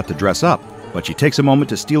almost forgot to dress up, but she takes a moment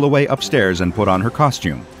to steal away upstairs and put on her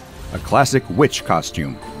costume. A classic witch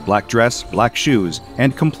costume, black dress, black shoes,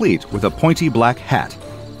 and complete with a pointy black hat.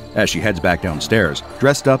 As she heads back downstairs,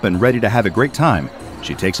 dressed up and ready to have a great time,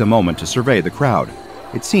 she takes a moment to survey the crowd.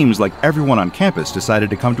 It seems like everyone on campus decided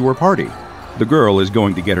to come to her party. The girl is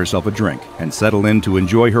going to get herself a drink and settle in to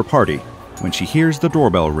enjoy her party when she hears the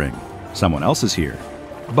doorbell ring. Someone else is here.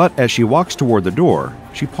 But as she walks toward the door,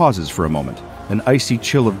 she pauses for a moment, an icy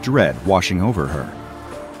chill of dread washing over her.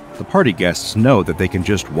 The party guests know that they can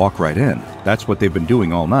just walk right in. That's what they've been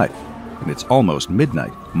doing all night. And it's almost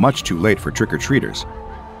midnight, much too late for trick-or-treaters.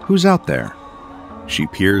 Who's out there? She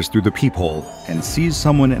peers through the peephole and sees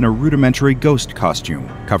someone in a rudimentary ghost costume,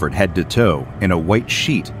 covered head to toe in a white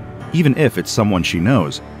sheet. Even if it's someone she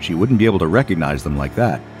knows, she wouldn't be able to recognize them like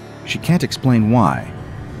that. She can't explain why,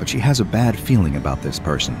 but she has a bad feeling about this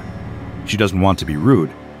person. She doesn't want to be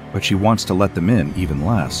rude, but she wants to let them in even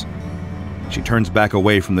less. She turns back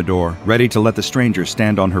away from the door, ready to let the stranger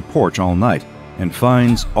stand on her porch all night, and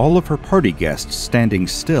finds all of her party guests standing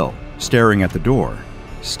still, staring at the door,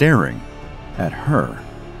 staring at her.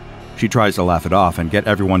 She tries to laugh it off and get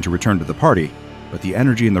everyone to return to the party, but the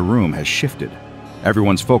energy in the room has shifted.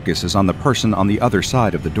 Everyone's focus is on the person on the other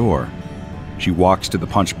side of the door. She walks to the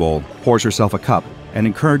punch bowl, pours herself a cup, and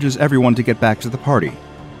encourages everyone to get back to the party.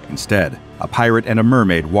 Instead, a pirate and a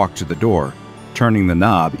mermaid walk to the door, turning the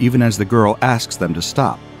knob even as the girl asks them to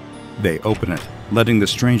stop. They open it, letting the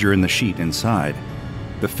stranger in the sheet inside.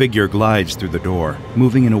 The figure glides through the door,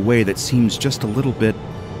 moving in a way that seems just a little bit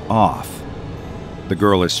off. The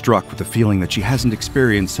girl is struck with a feeling that she hasn't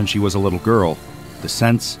experienced since she was a little girl, the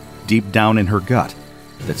sense, deep down in her gut,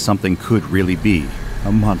 that something could really be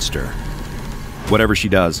a monster. Whatever she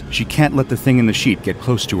does, she can't let the thing in the sheet get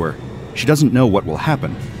close to her. She doesn't know what will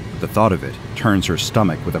happen, but the thought of it turns her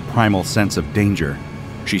stomach with a primal sense of danger.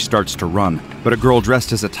 She starts to run, but a girl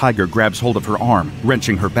dressed as a tiger grabs hold of her arm,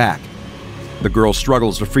 wrenching her back. The girl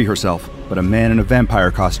struggles to free herself, but a man in a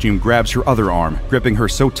vampire costume grabs her other arm, gripping her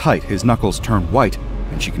so tight his knuckles turn white,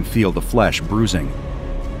 and she can feel the flesh bruising.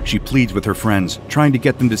 She pleads with her friends, trying to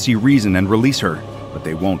get them to see reason and release her, but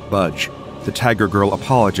they won't budge. The tiger girl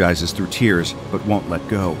apologizes through tears, but won't let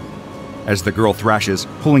go. As the girl thrashes,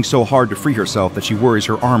 pulling so hard to free herself that she worries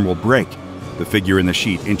her arm will break, the figure in the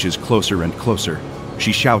sheet inches closer and closer.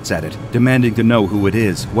 She shouts at it, demanding to know who it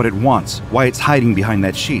is, what it wants, why it's hiding behind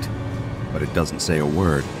that sheet. But it doesn't say a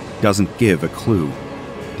word, doesn't give a clue.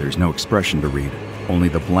 There's no expression to read, only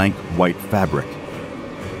the blank white fabric.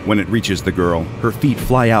 When it reaches the girl, her feet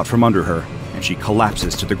fly out from under her, and she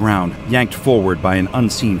collapses to the ground, yanked forward by an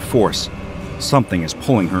unseen force. Something is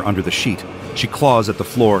pulling her under the sheet. She claws at the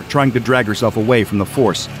floor, trying to drag herself away from the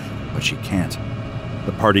force, but she can't.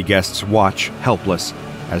 The party guests watch, helpless,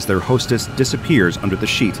 as their hostess disappears under the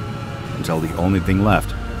sheet, until the only thing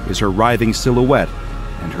left is her writhing silhouette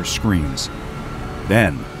and her screams.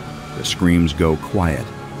 Then, the screams go quiet.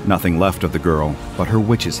 Nothing left of the girl but her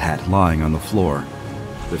witch's hat lying on the floor.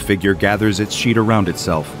 The figure gathers its sheet around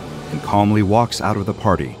itself and calmly walks out of the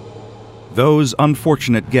party. Those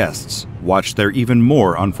unfortunate guests watched their even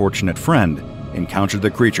more unfortunate friend encounter the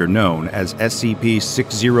creature known as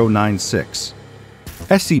SCP-6096.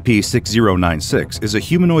 SCP-6096 is a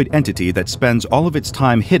humanoid entity that spends all of its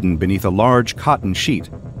time hidden beneath a large cotton sheet.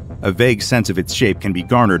 A vague sense of its shape can be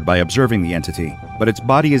garnered by observing the entity, but its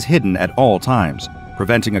body is hidden at all times,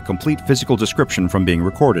 preventing a complete physical description from being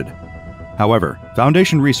recorded. However,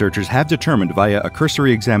 Foundation researchers have determined via a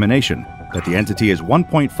cursory examination that the entity is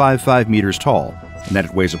 1.55 meters tall and that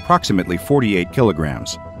it weighs approximately 48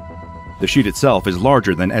 kilograms. The sheet itself is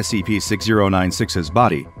larger than SCP-6096's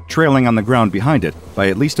body, trailing on the ground behind it by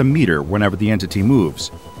at least a meter whenever the entity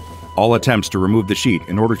moves. All attempts to remove the sheet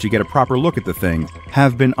in order to get a proper look at the thing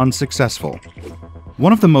have been unsuccessful.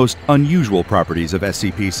 One of the most unusual properties of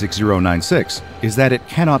SCP-6096 is that it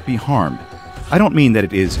cannot be harmed. I don't mean that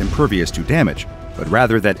it is impervious to damage, but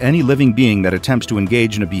rather that any living being that attempts to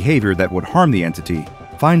engage in a behavior that would harm the entity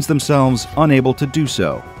finds themselves unable to do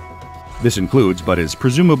so. This includes, but is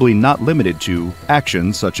presumably not limited to,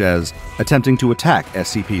 actions such as attempting to attack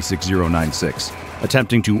SCP-6096,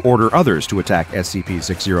 attempting to order others to attack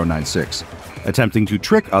SCP-6096, attempting to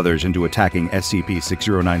trick others into attacking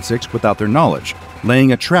SCP-6096 without their knowledge,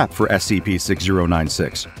 laying a trap for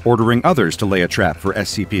SCP-6096, ordering others to lay a trap for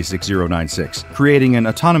SCP-6096, creating an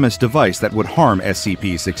autonomous device that would harm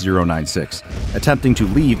SCP-6096, attempting to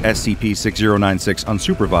leave SCP-6096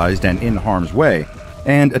 unsupervised and in harm's way,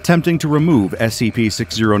 and attempting to remove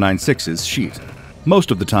SCP-6096's sheet.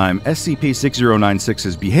 Most of the time,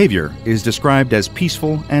 SCP-6096's behavior is described as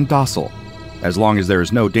peaceful and docile. As long as there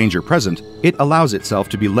is no danger present, it allows itself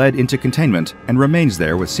to be led into containment and remains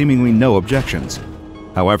there with seemingly no objections.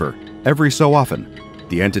 However, every so often,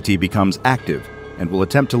 the entity becomes active and will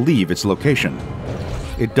attempt to leave its location.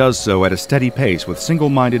 It does so at a steady pace with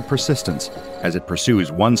single-minded persistence as it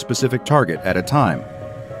pursues one specific target at a time.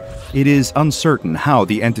 It is uncertain how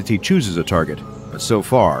the entity chooses a target, but so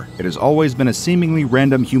far, it has always been a seemingly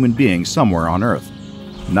random human being somewhere on Earth.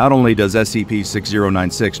 Not only does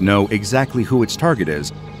SCP-6096 know exactly who its target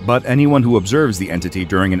is, but anyone who observes the entity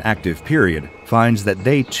during an active period finds that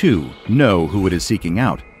they too know who it is seeking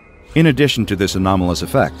out. In addition to this anomalous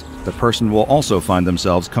effect, the person will also find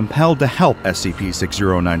themselves compelled to help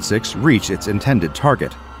SCP-6096 reach its intended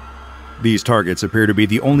target. These targets appear to be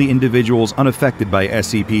the only individuals unaffected by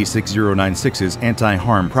SCP-6096's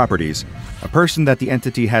anti-harm properties. A person that the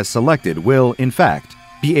entity has selected will, in fact,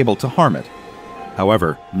 be able to harm it.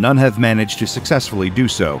 However, none have managed to successfully do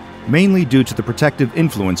so, mainly due to the protective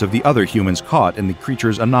influence of the other humans caught in the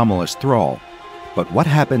creature's anomalous thrall. But what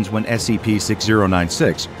happens when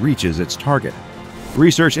SCP-6096 reaches its target?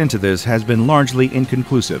 Research into this has been largely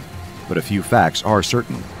inconclusive, but a few facts are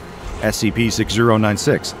certain.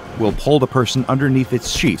 SCP-6096 will pull the person underneath its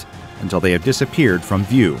sheet until they have disappeared from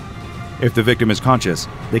view. If the victim is conscious,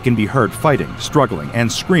 they can be heard fighting, struggling,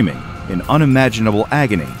 and screaming in unimaginable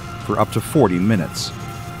agony for up to 40 minutes.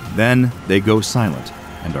 Then they go silent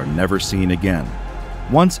and are never seen again.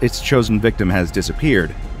 Once its chosen victim has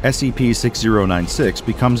disappeared, SCP-6096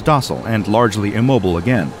 becomes docile and largely immobile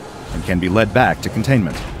again, and can be led back to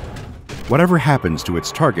containment. Whatever happens to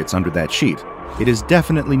its targets under that sheet, it is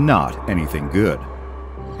definitely not anything good.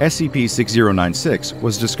 SCP-6096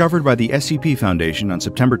 was discovered by the SCP Foundation on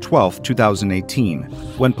September 12, 2018,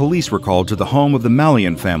 when police were called to the home of the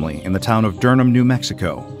Malian family in the town of Durham, New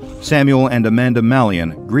Mexico. Samuel and Amanda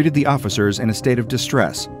Malian greeted the officers in a state of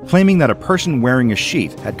distress, claiming that a person wearing a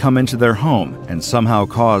sheet had come into their home and somehow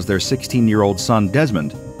caused their 16-year-old son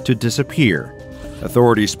Desmond to disappear.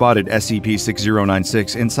 Authorities spotted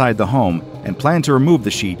SCP-6096 inside the home and planned to remove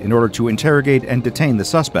the sheet in order to interrogate and detain the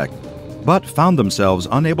suspect, but found themselves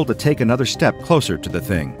unable to take another step closer to the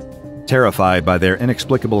thing. Terrified by their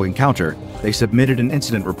inexplicable encounter, they submitted an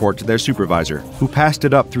incident report to their supervisor, who passed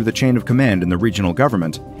it up through the chain of command in the regional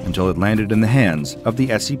government until it landed in the hands of the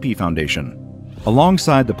SCP Foundation.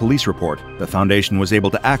 Alongside the police report, the Foundation was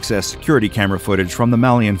able to access security camera footage from the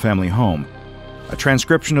Malian family home. A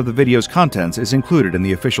transcription of the video's contents is included in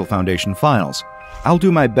the official Foundation files. I'll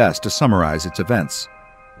do my best to summarize its events.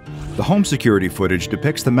 The home security footage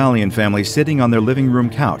depicts the Malian family sitting on their living room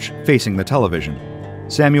couch, facing the television.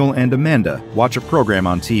 Samuel and Amanda watch a program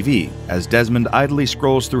on TV as Desmond idly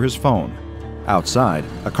scrolls through his phone. Outside,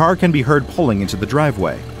 a car can be heard pulling into the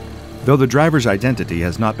driveway. Though the driver's identity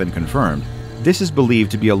has not been confirmed, this is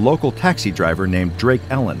believed to be a local taxi driver named Drake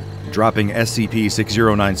Ellen, dropping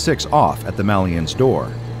SCP-6096 off at the Malian's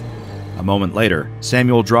door. A moment later,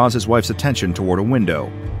 Samuel draws his wife's attention toward a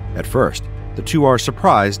window. At first, the two are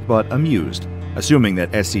surprised but amused, assuming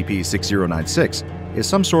that SCP-6096 is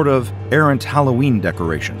some sort of errant Halloween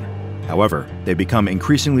decoration. However, they become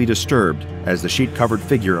increasingly disturbed as the sheet-covered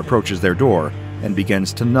figure approaches their door and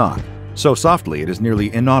begins to knock, so softly it is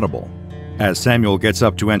nearly inaudible. As Samuel gets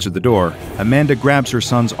up to answer the door, Amanda grabs her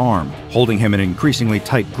son's arm, holding him in an increasingly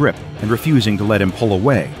tight grip and refusing to let him pull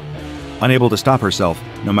away. Unable to stop herself,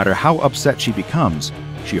 no matter how upset she becomes,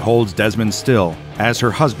 she holds Desmond still as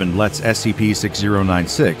her husband lets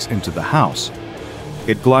SCP-6096 into the house.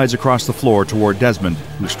 It glides across the floor toward Desmond,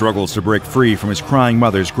 who struggles to break free from his crying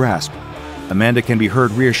mother's grasp. Amanda can be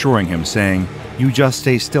heard reassuring him, saying, "You just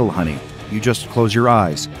stay still, honey. You just close your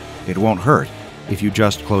eyes. It won't hurt if you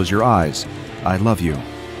just close your eyes. I love you."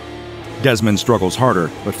 Desmond struggles harder,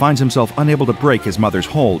 but finds himself unable to break his mother's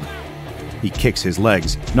hold. He kicks his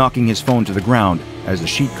legs, knocking his phone to the ground as the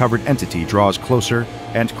sheet-covered entity draws closer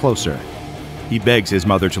and closer. He begs his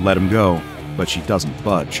mother to let him go, but she doesn't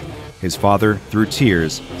budge. His father, through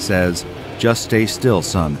tears, says, "Just stay still,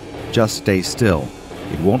 son. Just stay still.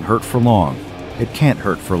 It won't hurt for long. It can't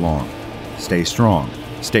hurt for long. Stay strong.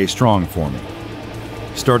 Stay strong for me."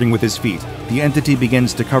 Starting with his feet, the entity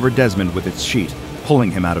begins to cover Desmond with its sheet, pulling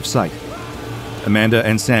him out of sight. Amanda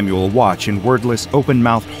and Samuel watch in wordless,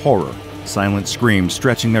 open-mouthed horror, silent screams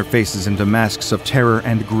stretching their faces into masks of terror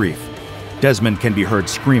and grief. Desmond can be heard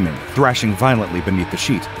screaming, thrashing violently beneath the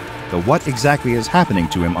sheet, though what exactly is happening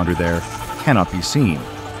to him under there cannot be seen.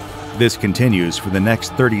 This continues for the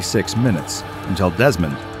next 36 minutes, until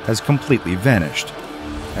Desmond has completely vanished.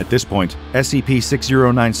 At this point,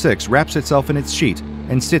 SCP-6096 wraps itself in its sheet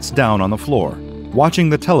and sits down on the floor, watching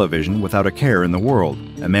the television without a care in the world.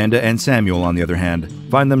 Amanda and Samuel, on the other hand,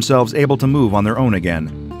 find themselves able to move on their own again,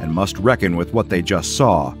 and must reckon with what they just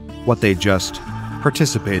saw, what they just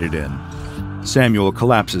participated in. Samuel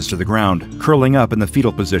collapses to the ground, curling up in the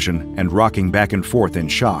fetal position and rocking back and forth in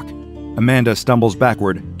shock. Amanda stumbles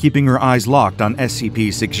backward, keeping her eyes locked on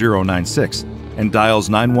SCP-6096, and dials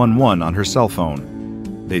 911 on her cell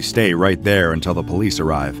phone. They stay right there until the police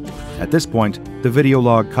arrive. At this point, the video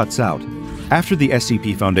log cuts out. After the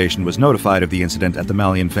SCP Foundation was notified of the incident at the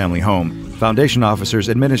Malian family home, Foundation officers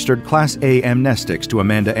administered Class A amnestics to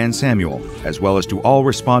Amanda and Samuel, as well as to all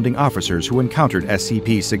responding officers who encountered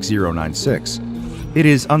SCP-6096. It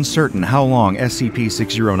is uncertain how long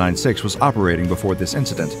SCP-6096 was operating before this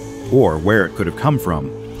incident, or where it could have come from.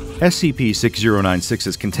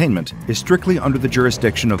 SCP-6096's containment is strictly under the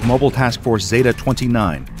jurisdiction of Mobile Task Force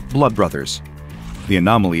Zeta-29, Blood Brothers. The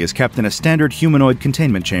anomaly is kept in a standard humanoid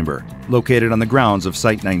containment chamber, located on the grounds of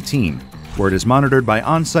Site-19. where it is monitored by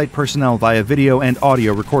on-site personnel via video and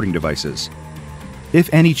audio recording devices.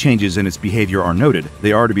 If any changes in its behavior are noted,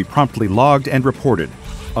 they are to be promptly logged and reported.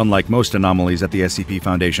 Unlike most anomalies at the SCP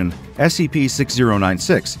Foundation,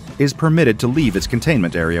 SCP-6096 is permitted to leave its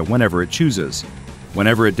containment area whenever it chooses.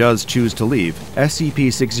 Whenever it does choose to leave,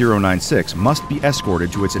 SCP-6096 must be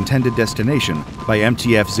escorted to its intended destination by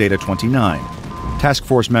MTF Zeta-29. Task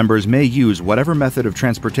Force members may use whatever method of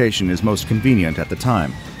transportation is most convenient at the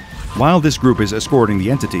time. While this group is escorting the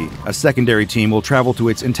entity, a secondary team will travel to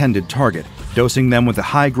its intended target, dosing them with a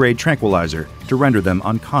high-grade tranquilizer to render them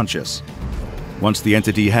unconscious. Once the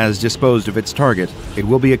entity has disposed of its target, it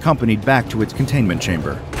will be accompanied back to its containment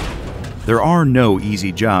chamber. There are no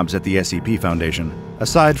easy jobs at the SCP Foundation,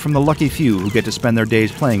 aside from the lucky few who get to spend their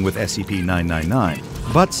days playing with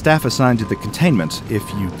SCP-999. But staff assigned to the containment, if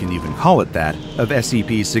you can even call it that, of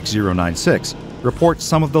SCP-6096 report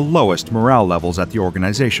some of the lowest morale levels at the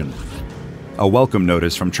organization. A welcome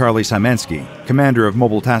notice from Charlie Szymanski, commander of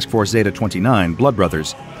Mobile Task Force Zeta-29, Blood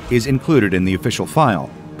Brothers, is included in the official file,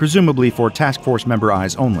 presumably for Task Force member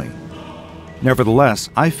eyes only. Nevertheless,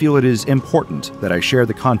 I feel it is important that I share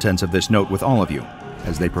the contents of this note with all of you,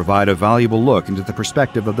 as they provide a valuable look into the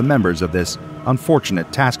perspective of the members of this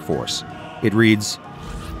unfortunate task force. It reads,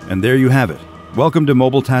 "And there you have it. Welcome to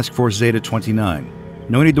Mobile Task Force Zeta-29.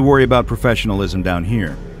 No need to worry about professionalism down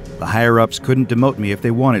here. The higher-ups couldn't demote me if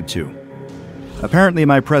they wanted to. Apparently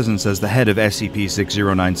my presence as the head of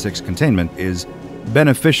SCP-6096 containment is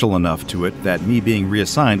beneficial enough to it that me being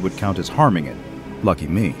reassigned would count as harming it. Lucky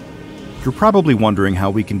me. You're probably wondering how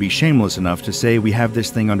we can be shameless enough to say we have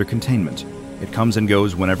this thing under containment. It comes and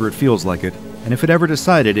goes whenever it feels like it, and if it ever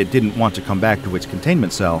decided it didn't want to come back to its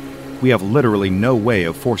containment cell, we have literally no way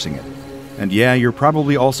of forcing it. And yeah, you're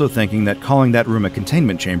probably also thinking that calling that room a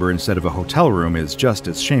containment chamber instead of a hotel room is just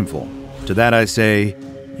as shameful. To that I say,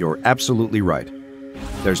 you're absolutely right.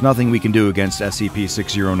 There's nothing we can do against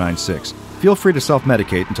SCP-6096. Feel free to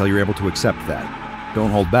self-medicate until you're able to accept that.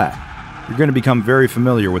 Don't hold back. You're going to become very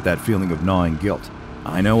familiar with that feeling of gnawing guilt.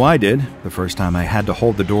 I know I did, the first time I had to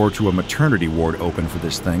hold the door to a maternity ward open for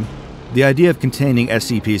this thing. The idea of containing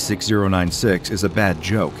SCP-6096 is a bad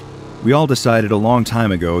joke. We all decided a long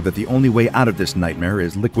time ago that the only way out of this nightmare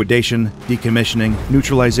is liquidation, decommissioning,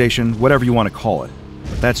 neutralization, whatever you want to call it.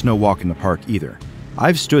 But that's no walk in the park either.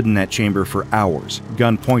 I've stood in that chamber for hours,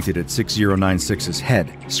 gun pointed at 6096's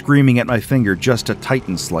head, screaming at my finger just to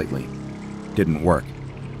tighten slightly. Didn't work.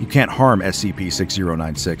 You can't harm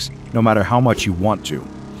SCP-6096, no matter how much you want to.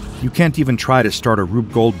 You can't even try to start a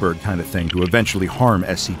Rube Goldberg kind of thing to eventually harm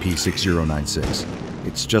SCP-6096.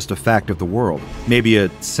 It's just a fact of the world, maybe a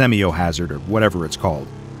semiohazard or whatever it's called.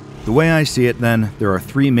 The way I see it, then, there are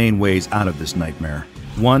three main ways out of this nightmare.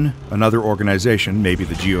 One, another organization, maybe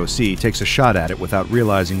the GOC, takes a shot at it without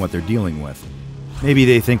realizing what they're dealing with. Maybe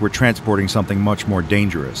they think we're transporting something much more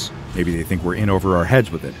dangerous. Maybe they think we're in over our heads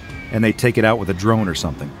with it, and they take it out with a drone or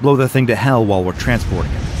something, blow the thing to hell while we're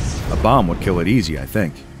transporting it. A bomb would kill it easy, I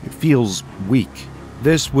think. It feels weak.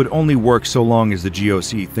 This would only work so long as the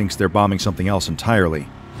GOC thinks they're bombing something else entirely.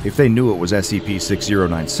 If they knew it was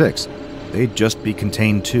SCP-6096, they'd just be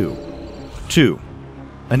contained too. 2.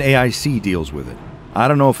 An AIC deals with it. I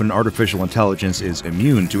don't know if an artificial intelligence is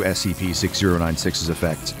immune to SCP-6096's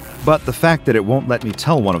effects, but the fact that it won't let me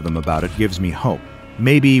tell one of them about it gives me hope.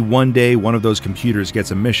 Maybe one day one of those computers gets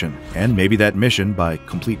a mission, and maybe that mission, by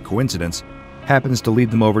complete coincidence, happens to lead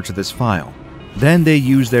them over to this file. Then they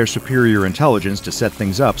use their superior intelligence to set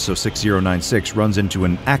things up so 6096 runs into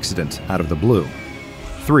an accident out of the blue.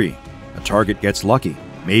 3. A target gets lucky.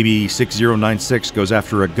 Maybe 6096 goes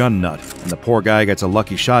after a gun nut, and the poor guy gets a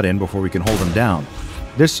lucky shot in before we can hold him down.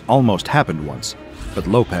 This almost happened once, but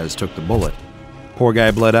Lopez took the bullet. Poor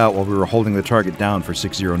guy bled out while we were holding the target down for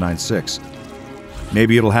 6096.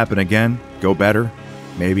 Maybe it'll happen again, go better.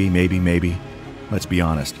 Maybe. Let's be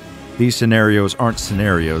honest. These scenarios aren't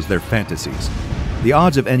scenarios, they're fantasies. The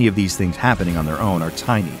odds of any of these things happening on their own are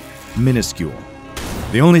tiny, minuscule.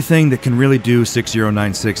 The only thing that can really do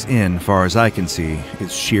 6096 in, far as I can see,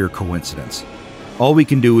 is sheer coincidence. All we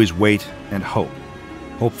can do is wait and hope.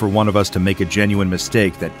 Hope for one of us to make a genuine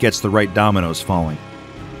mistake that gets the right dominoes falling.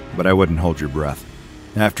 But I wouldn't hold your breath.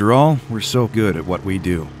 After all, we're so good at what we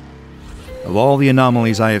do. Of all the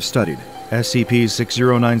anomalies I have studied,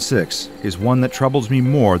 SCP-6096 is one that troubles me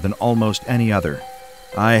more than almost any other.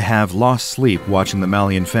 I have lost sleep watching the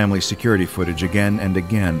Malian family security footage again and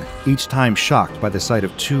again, each time shocked by the sight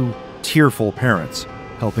of two tearful parents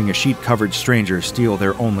helping a sheet-covered stranger steal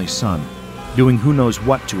their only son, doing who knows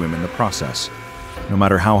what to him in the process. No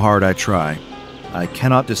matter how hard I try, I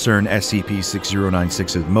cannot discern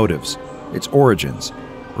SCP-6096's motives, its origins,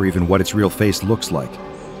 or even what its real face looks like.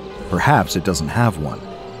 Perhaps it doesn't have one.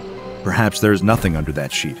 Perhaps there's nothing under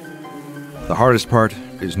that sheet. The hardest part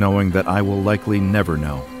is knowing that I will likely never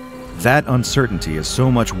know. That uncertainty is so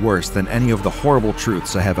much worse than any of the horrible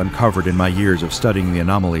truths I have uncovered in my years of studying the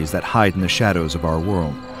anomalies that hide in the shadows of our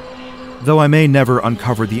world. Though I may never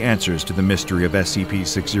uncover the answers to the mystery of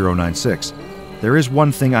SCP-6096, there is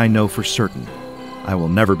one thing I know for certain. I will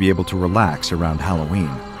never be able to relax around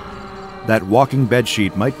Halloween. That walking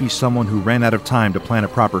bedsheet might be someone who ran out of time to plan a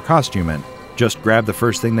proper costume and just grabbed the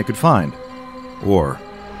first thing they could find. Or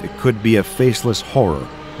it could be a faceless horror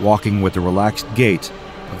walking with the relaxed gait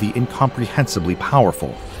of the incomprehensibly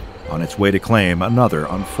powerful on its way to claim another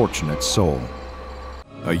unfortunate soul.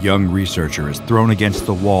 A young researcher is thrown against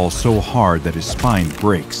the wall so hard that his spine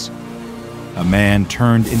breaks. A man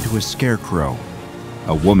turned into a scarecrow.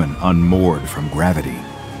 A woman unmoored from gravity.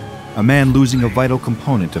 A man losing a vital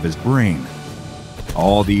component of his brain.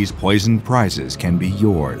 All these poisoned prizes can be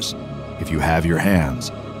yours if you have your hands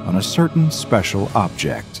on a certain special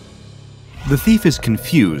object. The thief is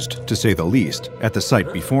confused, to say the least, at the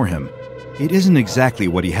sight before him. It isn't exactly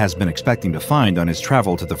what he has been expecting to find on his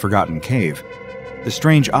travel to the Forgotten Cave. The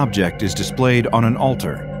strange object is displayed on an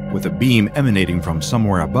altar, with a beam emanating from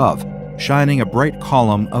somewhere above, shining a bright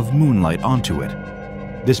column of moonlight onto it.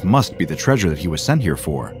 This must be the treasure that he was sent here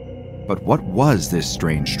for. But what was this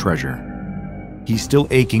strange treasure? He's still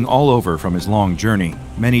aching all over from his long journey,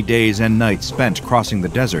 many days and nights spent crossing the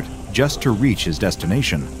desert just to reach his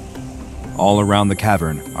destination. All around the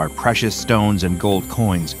cavern are precious stones and gold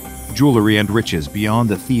coins, jewelry and riches beyond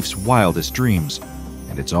the thief's wildest dreams,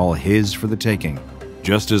 and it's all his for the taking,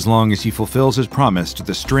 just as long as he fulfills his promise to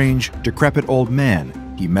the strange, decrepit old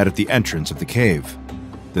man he met at the entrance of the cave.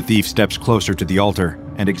 The thief steps closer to the altar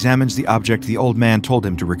and examines the object the old man told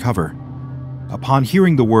him to recover. Upon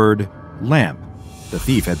hearing the word lamp, the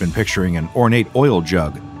thief had been picturing an ornate oil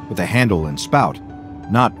jug with a handle and spout,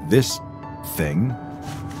 not this thing.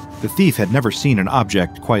 The thief had never seen an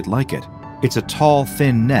object quite like it. It's a tall,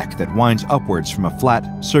 thin neck that winds upwards from a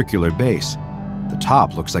flat, circular base. The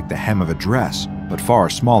top looks like the hem of a dress, but far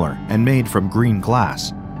smaller and made from green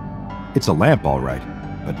glass. It's a lamp, all right,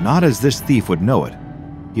 but not as this thief would know it.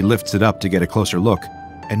 He lifts it up to get a closer look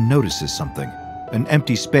and notices something. An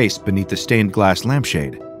empty space beneath the stained glass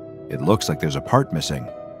lampshade. It looks like there's a part missing.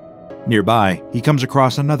 Nearby, he comes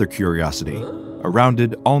across another curiosity, a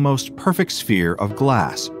rounded, almost perfect sphere of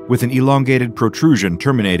glass with an elongated protrusion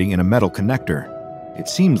terminating in a metal connector. It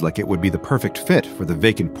seems like it would be the perfect fit for the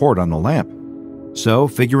vacant port on the lamp. So,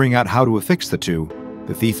 figuring out how to affix the two,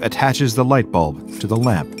 the thief attaches the light bulb to the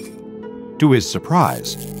lamp. To his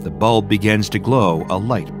surprise, the bulb begins to glow a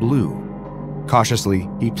light blue. Cautiously,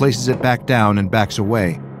 he places it back down and backs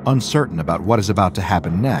away, uncertain about what is about to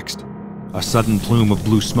happen next. A sudden plume of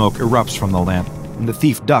blue smoke erupts from the lamp, and the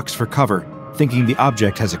thief ducks for cover, thinking the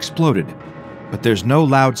object has exploded. But there's no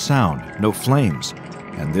loud sound, no flames,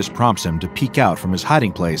 and this prompts him to peek out from his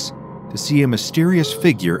hiding place to see a mysterious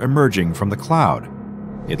figure emerging from the cloud.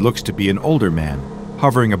 It looks to be an older man,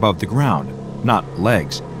 hovering above the ground, not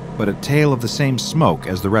legs, but a tail of the same smoke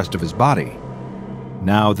as the rest of his body.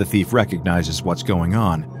 Now the thief recognizes what's going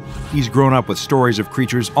on. He's grown up with stories of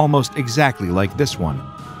creatures almost exactly like this one,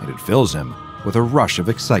 and it fills him with a rush of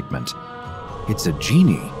excitement. It's a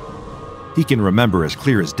genie. He can remember as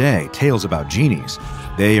clear as day tales about genies.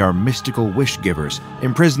 They are mystical wish-givers,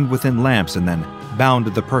 imprisoned within lamps and then bound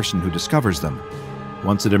to the person who discovers them.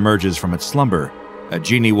 Once it emerges from its slumber, a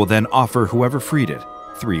genie will then offer whoever freed it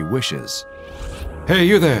 3 wishes. Hey,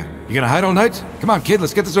 you there. You gonna hide all night? Come on, kid,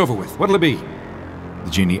 let's get this over with. What'll it be?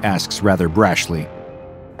 The genie asks rather brashly.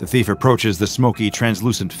 The thief approaches the smoky,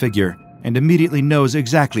 translucent figure and immediately knows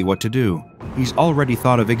exactly what to do. He's already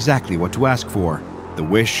thought of exactly what to ask for, the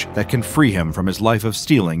wish that can free him from his life of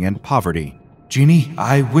stealing and poverty. "Genie,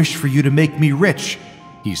 I wish for you to make me rich,"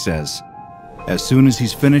 he says. As soon as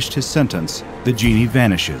he's finished his sentence, the genie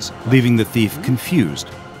vanishes, leaving the thief confused.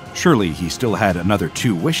 Surely he still had another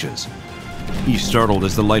 2 wishes. He's startled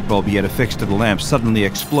as the light bulb he had affixed to the lamp suddenly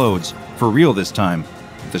explodes, for real this time,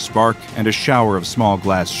 with a spark and a shower of small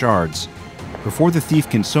glass shards. Before the thief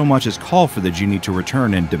can so much as call for the genie to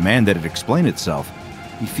return and demand that it explain itself,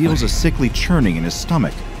 he feels a sickly churning in his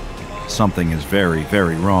stomach. Something is very,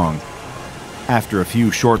 very wrong. After a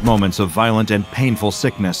few short moments of violent and painful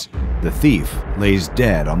sickness, the thief lays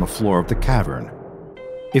dead on the floor of the cavern.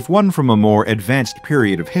 If one from a more advanced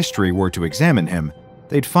period of history were to examine him,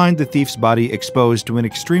 they'd find the thief's body exposed to an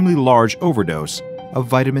extremely large overdose of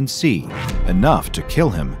vitamin C, enough to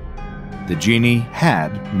kill him. The genie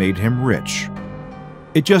had made him rich.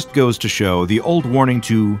 It just goes to show the old warning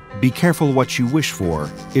to be careful what you wish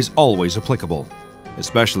for is always applicable,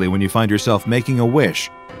 especially when you find yourself making a wish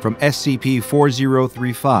from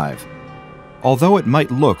SCP-4035. Although it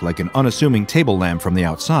might look like an unassuming table lamp from the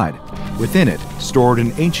outside, within it stored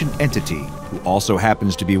an ancient entity who also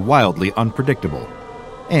happens to be wildly unpredictable,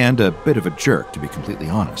 and a bit of a jerk, to be completely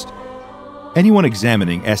honest. Anyone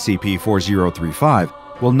examining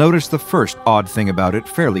SCP-4035 will notice the first odd thing about it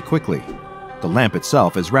fairly quickly. The lamp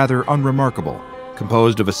itself is rather unremarkable,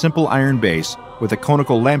 composed of a simple iron base with a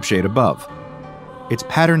conical lampshade above. Its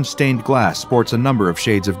pattern-stained glass sports a number of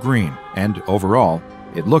shades of green, and overall,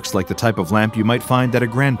 it looks like the type of lamp you might find at a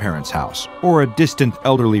grandparent's house, or a distant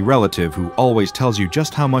elderly relative who always tells you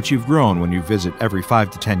just how much you've grown when you visit every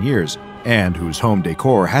 5 to 10 years, and whose home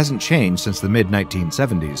decor hasn't changed since the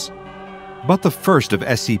mid-1970s. But the first of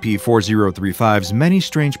SCP-4035's many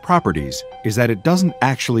strange properties is that it doesn't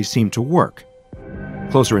actually seem to work.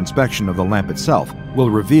 Closer inspection of the lamp itself will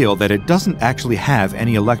reveal that it doesn't actually have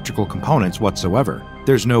any electrical components whatsoever.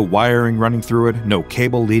 There's no wiring running through it, no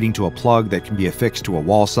cable leading to a plug that can be affixed to a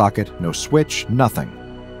wall socket, no switch, nothing.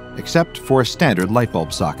 Except for a standard light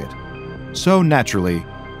bulb socket. So naturally,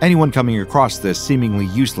 anyone coming across this seemingly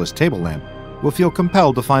useless table lamp will feel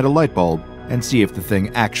compelled to find a light bulb and see if the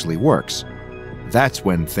thing actually works. That's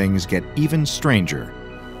when things get even stranger.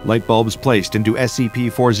 Light bulbs placed into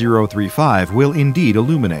SCP-4035 will indeed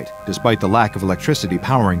illuminate, despite the lack of electricity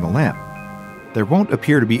powering the lamp. There won't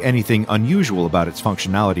appear to be anything unusual about its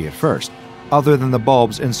functionality at first, other than the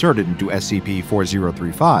bulbs inserted into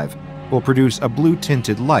SCP-4035 will produce a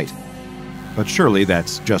blue-tinted light. But surely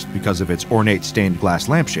that's just because of its ornate stained glass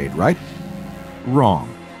lampshade, right? Wrong.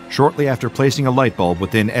 Shortly after placing a light bulb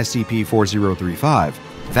within SCP-4035,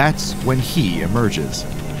 that's when he emerges.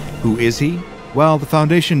 Who is he? Well, the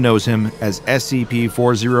Foundation knows him as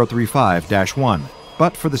SCP-4035-1,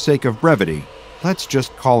 but for the sake of brevity, let's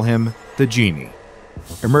just call him the Genie.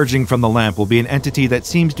 Emerging from the lamp will be an entity that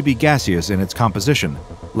seems to be gaseous in its composition,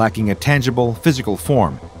 lacking a tangible, physical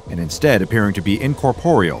form, and instead appearing to be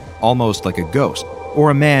incorporeal, almost like a ghost, or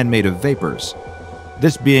a man made of vapors.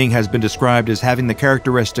 This being has been described as having the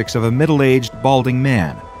characteristics of a middle-aged, balding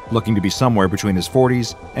man, looking to be somewhere between his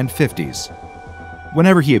 40s and 50s.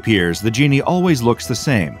 Whenever he appears, the Genie always looks the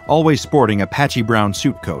same, always sporting a patchy brown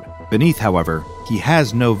suit coat. Beneath, however, he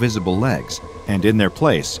has no visible legs, and in their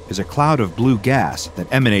place is a cloud of blue gas that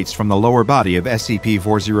emanates from the lower body of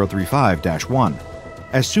SCP-4035-1.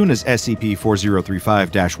 As soon as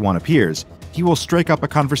SCP-4035-1 appears, he will strike up a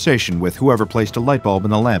conversation with whoever placed a light bulb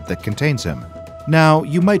in the lamp that contains him. Now,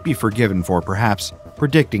 you might be forgiven for perhaps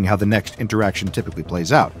predicting how the next interaction typically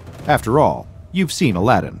plays out. After all, you've seen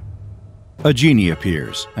Aladdin. A genie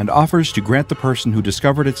appears and offers to grant the person who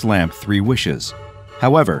discovered its lamp 3 wishes.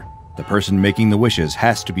 However, the person making the wishes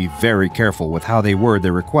has to be very careful with how they word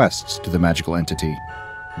their requests to the magical entity.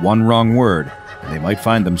 One wrong word, and they might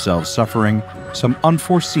find themselves suffering some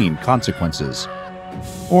unforeseen consequences.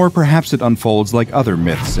 Or perhaps it unfolds like other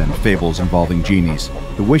myths and fables involving genies.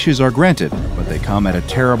 The wishes are granted, but they come at a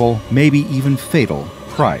terrible, maybe even fatal,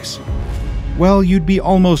 price. Well, you'd be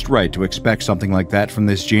almost right to expect something like that from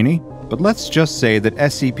this genie, but let's just say that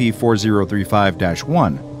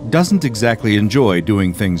SCP-4035-1 doesn't exactly enjoy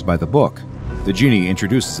doing things by the book. The genie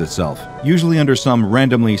introduces itself, usually under some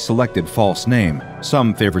randomly selected false name.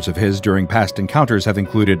 Some favorites of his during past encounters have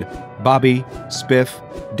included Bobby, Spiff,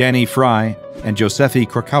 Danny Fry, and Josephi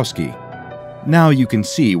Krakowski. Now you can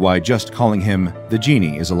see why just calling him the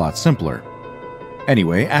genie is a lot simpler.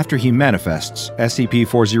 Anyway, after he manifests,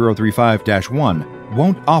 SCP-4035-1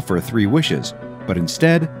 won't offer 3 wishes, but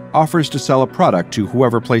instead offers to sell a product to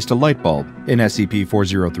whoever placed a light bulb in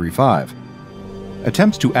SCP-4035.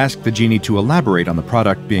 Attempts to ask the genie to elaborate on the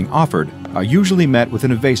product being offered are usually met with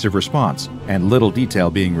an evasive response and little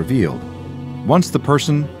detail being revealed. Once the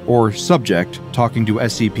person or subject talking to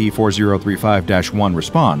SCP-4035-1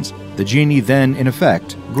 responds, the genie then, in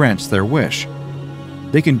effect, grants their wish.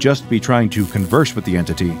 They can just be trying to converse with the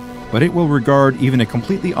entity, but it will regard even a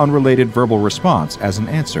completely unrelated verbal response as an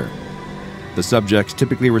answer. The subjects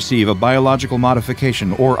typically receive a biological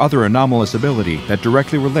modification or other anomalous ability that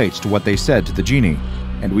directly relates to what they said to the genie,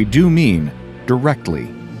 and we do mean directly.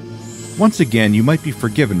 Once again, you might be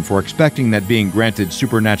forgiven for expecting that being granted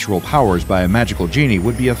supernatural powers by a magical genie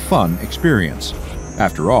would be a fun experience.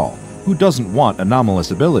 After all, who doesn't want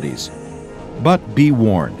anomalous abilities? But be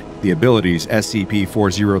warned, the abilities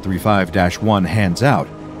SCP-4035-1 hands out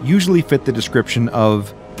usually fit the description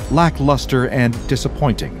of lackluster and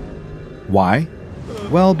disappointing. Why?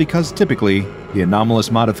 Well, because typically, the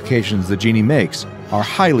anomalous modifications the genie makes are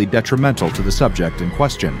highly detrimental to the subject in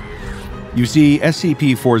question. You see,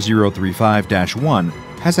 SCP-4035-1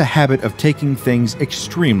 has a habit of taking things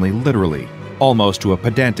extremely literally, almost to a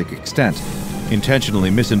pedantic extent, intentionally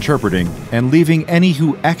misinterpreting and leaving any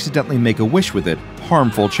who accidentally make a wish with it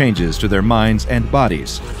harmful changes to their minds and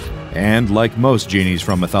bodies. And like most genies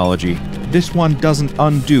from mythology, this one doesn't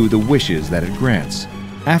undo the wishes that it grants.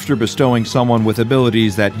 After bestowing someone with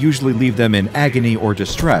abilities that usually leave them in agony or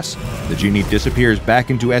distress, the genie disappears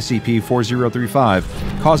back into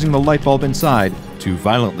SCP-4035, causing the light bulb inside to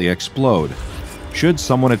violently explode. Should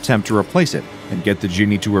someone attempt to replace it and get the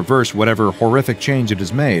genie to reverse whatever horrific change it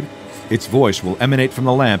has made, its voice will emanate from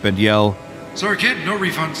the lamp and yell, Sorry, kid, no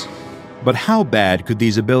refunds. But how bad could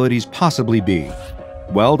these abilities possibly be?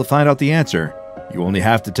 Well, to find out the answer, you only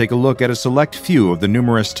have to take a look at a select few of the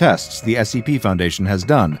numerous tests the SCP Foundation has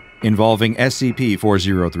done involving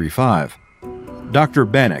SCP-4035. Dr.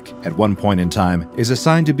 Bannock, at one point in time, is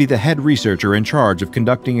assigned to be the head researcher in charge of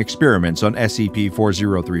conducting experiments on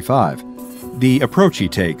SCP-4035. The approach he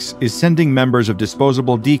takes is sending members of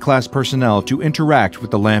disposable D-Class personnel to interact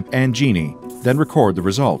with the lamp and genie, then record the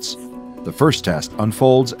results. The first test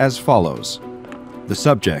unfolds as follows. The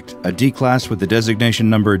subject, a D-Class with the designation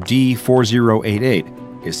number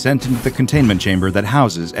D4088, is sent into the containment chamber that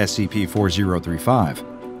houses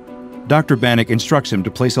SCP-4035. Dr. Bannock instructs him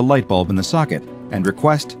to place a light bulb in the socket and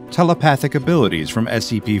request telepathic abilities from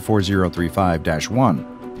SCP-4035-1.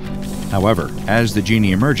 However, as the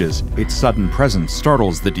genie emerges, its sudden presence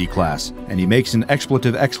startles the D-Class, and he makes an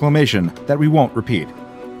expletive exclamation that we won't repeat.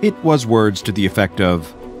 It was words to the effect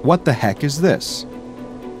of, "What the heck is this?"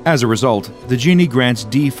 As a result, the genie grants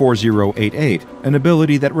D4088 an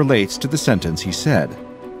ability that relates to the sentence he said.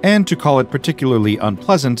 And to call it particularly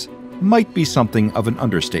unpleasant might be something of an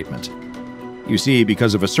understatement. You see,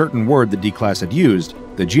 because of a certain word the D-Class had used,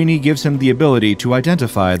 the genie gives him the ability to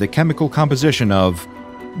identify the chemical composition of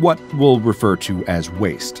what we'll refer to as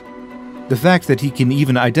waste. The fact that he can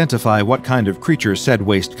even identify what kind of creature said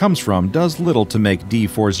waste comes from does little to make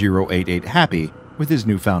D4088 happy with his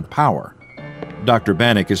newfound power. Dr.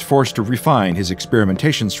 Bannock is forced to refine his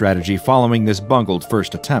experimentation strategy following this bungled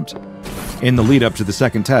first attempt. In the lead-up to the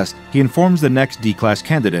second test, he informs the next D-Class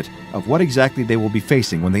candidate of what exactly they will be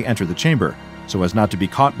facing when they enter the chamber, so as not to be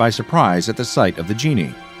caught by surprise at the sight of the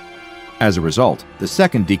genie. As a result, the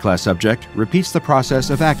second D-Class subject repeats the process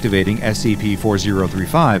of activating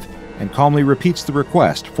SCP-4035 and calmly repeats the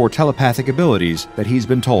request for telepathic abilities that he's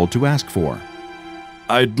been told to ask for.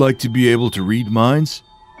 I'd like to be able to read minds.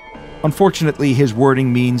 Unfortunately, his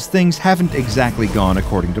wording means things haven't exactly gone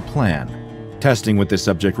according to plan. Testing with this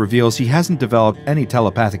subject reveals he hasn't developed any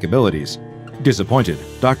telepathic abilities. Disappointed,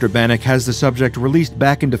 Dr. Bannock has the subject released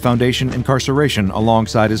back into Foundation incarceration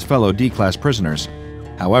alongside his fellow D-Class prisoners.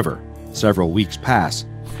 However, several weeks pass,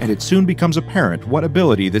 and it soon becomes apparent what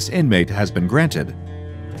ability this inmate has been granted.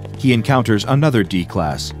 He encounters another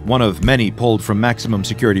D-Class, one of many pulled from maximum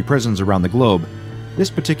security prisons around the globe. This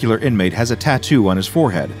particular inmate has a tattoo on his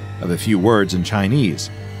forehead of a few words in Chinese.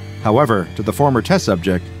 However, to the former test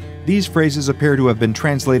subject, these phrases appear to have been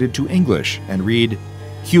translated to English and read,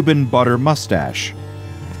 Cuban butter mustache.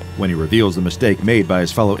 When he reveals the mistake made by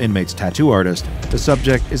his fellow inmate's tattoo artist, the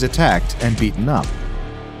subject is attacked and beaten up.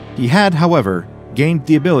 He had, however, gained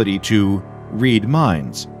the ability to read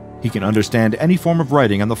minds. He can understand any form of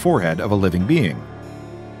writing on the forehead of a living being.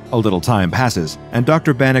 A little time passes, and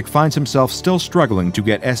Dr. Bannock finds himself still struggling to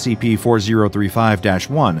get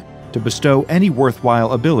SCP-4035-1 to bestow any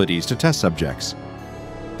worthwhile abilities to test subjects.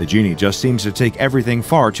 The genie just seems to take everything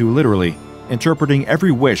far too literally, interpreting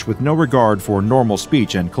every wish with no regard for normal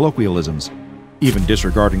speech and colloquialisms, even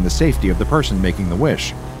disregarding the safety of the person making the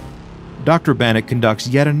wish. Dr. Bannock conducts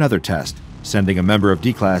yet another test, sending a member of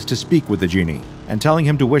D-Class to speak with the genie and telling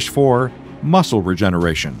him to wish for muscle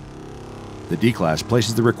regeneration. The D-Class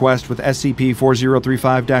places the request with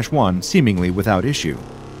SCP-4035-1 seemingly without issue.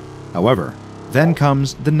 However, then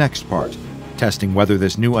comes the next part, testing whether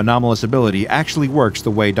this new anomalous ability actually works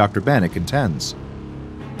the way Dr. Bannock intends.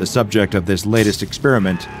 The subject of this latest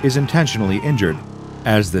experiment is intentionally injured.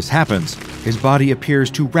 As this happens, his body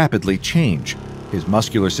appears to rapidly change. His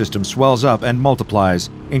muscular system swells up and multiplies,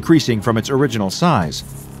 increasing from its original size.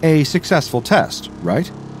 A successful test,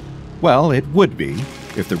 right? Well, it would be,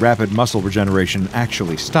 if the rapid muscle regeneration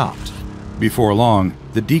actually stopped. Before long,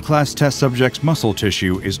 the D-Class test subject's muscle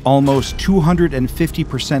tissue is almost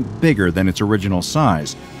 250% bigger than its original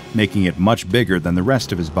size, making it much bigger than the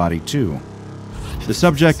rest of his body too. The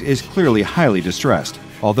subject is clearly highly distressed,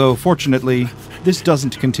 although fortunately, this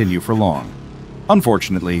doesn't continue for long.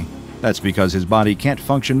 Unfortunately, that's because his body can't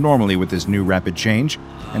function normally with this new rapid change,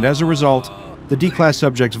 and as a result, the D-Class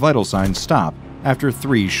subject's vital signs stop, after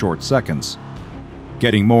 3 short seconds.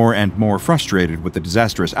 Getting more and more frustrated with the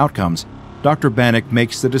disastrous outcomes, Dr. Bannock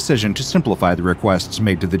makes the decision to simplify the requests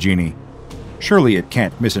made to the genie. Surely it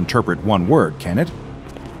can't misinterpret one word, can it?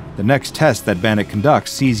 The next test that Bannock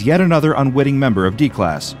conducts sees yet another unwitting member of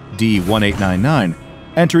D-Class, D-1899,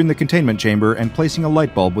 entering the containment chamber and placing a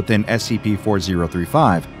light bulb within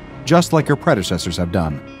SCP-4035, just like her predecessors have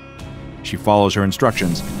done. She follows her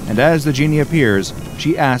instructions, and as the genie appears,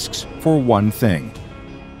 she asks for one thing: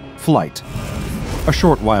 flight. A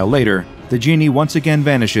short while later, the genie once again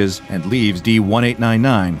vanishes and leaves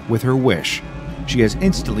D-1899 with her wish. She has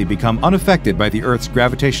instantly become unaffected by the Earth's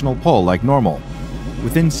gravitational pull like normal.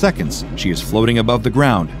 Within seconds, she is floating above the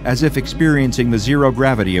ground, as if experiencing the zero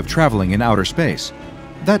gravity of traveling in outer space.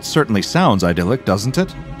 That certainly sounds idyllic, doesn't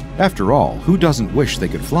it? After all, who doesn't wish they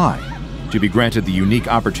could fly? To be granted the unique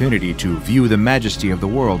opportunity to view the majesty of the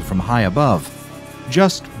world from high above.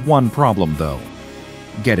 Just one problem, though: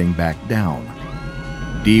 getting back down.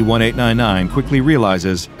 D-1899 quickly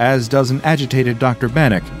realizes, as does an agitated Dr.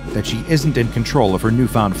 Bannock, that she isn't in control of her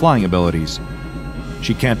newfound flying abilities.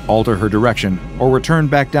 She can't alter her direction or return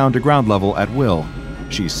back down to ground level at will.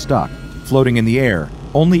 She's stuck, floating in the air,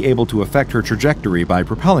 only able to affect her trajectory by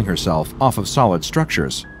propelling herself off of solid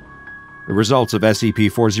structures. The results of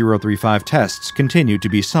SCP-4035 tests continue to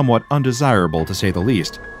be somewhat undesirable, to say the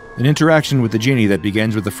least. An interaction with the genie that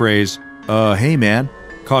begins with the phrase, hey man,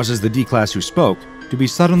 causes the D-Class who spoke to be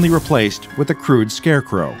suddenly replaced with a crude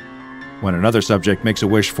scarecrow. When another subject makes a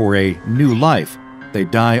wish for a new life, they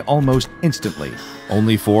die almost instantly,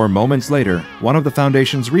 only for moments later, one of the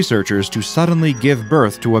Foundation's researchers to suddenly give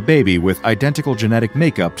birth to a baby with identical genetic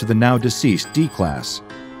makeup to the now deceased D-Class.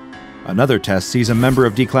 Another test sees a member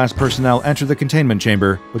of D-Class personnel enter the containment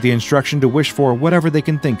chamber with the instruction to wish for whatever they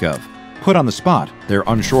can think of. Put on the spot, they're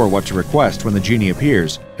unsure what to request when the genie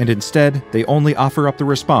appears, and instead, they only offer up the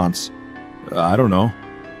response, I don't know.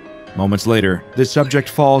 Moments later, this subject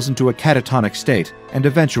falls into a catatonic state and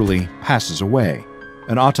eventually passes away.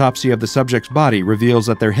 An autopsy of the subject's body reveals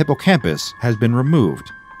that their hippocampus has been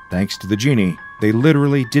removed. Thanks to the genie, they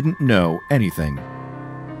literally didn't know anything.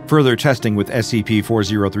 Further testing with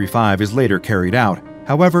SCP-4035 is later carried out.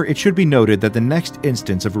 However, it should be noted that the next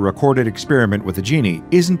instance of a recorded experiment with the genie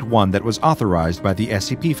isn't one that was authorized by the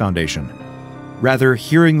SCP Foundation. Rather,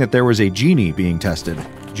 hearing that there was a genie being tested,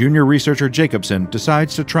 junior researcher Jacobson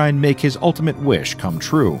decides to try and make his ultimate wish come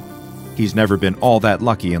true. He's never been all that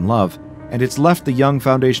lucky in love, and it's left the young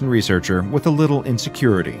Foundation researcher with a little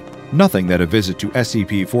insecurity. Nothing that a visit to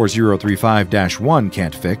SCP-4035-1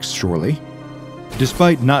 can't fix, surely.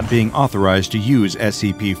 Despite not being authorized to use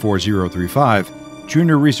SCP-4035,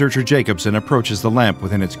 junior researcher Jacobson approaches the lamp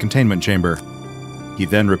within its containment chamber. He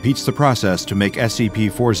then repeats the process to make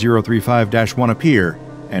SCP-4035-1 appear,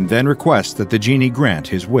 and then requests that the genie grant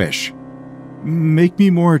his wish. Make me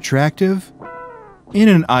more attractive? In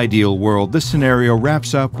an ideal world, this scenario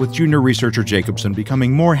wraps up with junior researcher Jacobson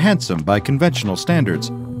becoming more handsome by conventional standards,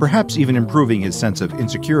 perhaps even improving his sense of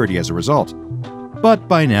insecurity as a result. But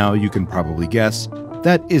by now, you can probably guess,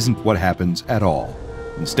 that isn't what happens at all.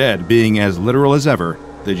 Instead, being as literal as ever,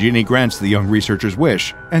 the genie grants the young researcher's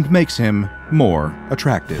wish and makes him more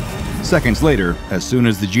attractive. Seconds later, as soon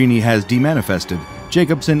as the genie has demanifested,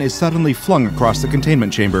 Jacobson is suddenly flung across the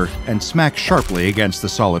containment chamber and smacked sharply against the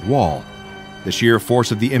solid wall. The sheer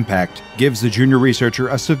force of the impact gives the junior researcher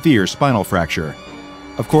a severe spinal fracture.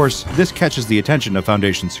 Of course, this catches the attention of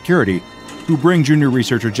Foundation security, who bring junior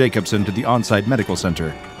researcher Jacobson to the on-site medical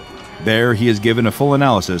center. There, he is given a full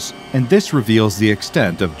analysis, and this reveals the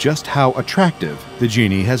extent of just how attractive the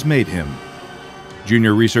genie has made him.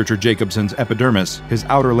 Junior researcher Jacobson's epidermis, his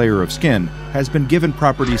outer layer of skin, has been given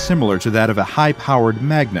properties similar to that of a high-powered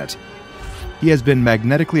magnet. He has been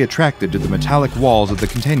magnetically attracted to the metallic walls of the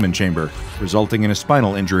containment chamber, resulting in a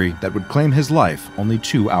spinal injury that would claim his life only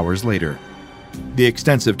 2 hours later. The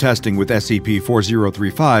extensive testing with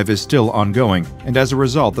SCP-4035 is still ongoing, and as a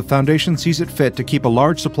result, the Foundation sees it fit to keep a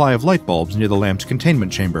large supply of light bulbs near the lamp's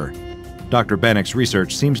containment chamber. Dr. Bannock's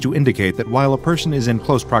research seems to indicate that while a person is in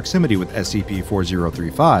close proximity with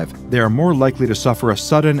SCP-4035, they are more likely to suffer a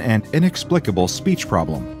sudden and inexplicable speech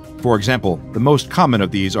problem. For example, the most common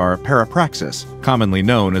of these are parapraxis, commonly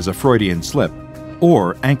known as a Freudian slip,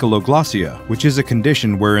 or ankyloglossia, which is a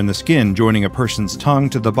condition wherein the skin joining a person's tongue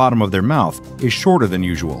to the bottom of their mouth is shorter than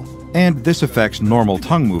usual, and this affects normal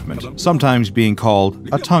tongue movement, sometimes being called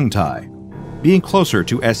a tongue tie. Being closer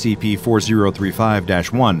to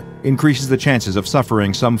SCP-4035-1 increases the chances of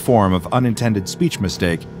suffering some form of unintended speech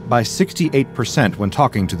mistake by 68% when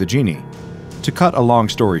talking to the genie. To cut a long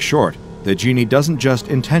story short, The genie doesn't just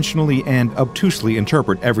intentionally and obtusely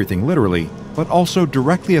interpret everything literally, but also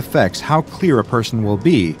directly affects how clear a person will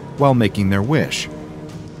be while making their wish.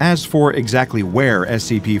 As for exactly where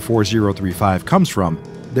SCP-4035 comes from,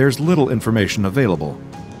 there's little information available.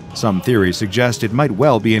 Some theories suggest it might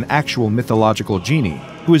well be an actual mythological genie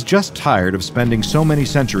who is just tired of spending so many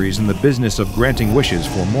centuries in the business of granting wishes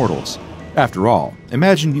for mortals. After all,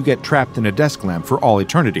 imagine you get trapped in a desk lamp for all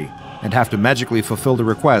eternity and have to magically fulfill the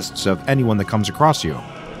requests of anyone that comes across you.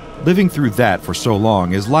 Living through that for so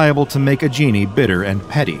long is liable to make a genie bitter and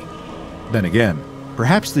petty. Then again,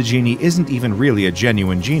 perhaps the genie isn't even really a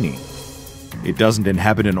genuine genie. It doesn't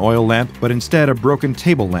inhabit an oil lamp, but instead a broken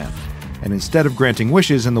table lamp. And instead of granting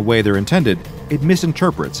wishes in the way they're intended, it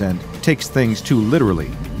misinterprets and takes things too literally,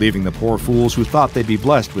 leaving the poor fools who thought they'd be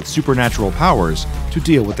blessed with supernatural powers to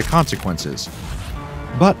deal with the consequences.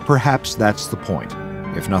 But perhaps that's the point.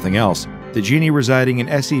 If nothing else, the genie residing in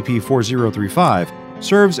SCP-4035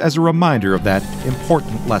 serves as a reminder of that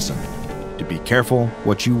important lesson: to be careful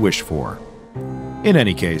what you wish for. In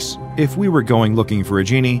any case, if we were going looking for a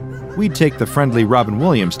genie, we'd take the friendly Robin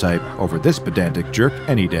Williams type over this pedantic jerk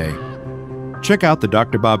any day. Check out the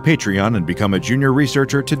DrBob Patreon and become a junior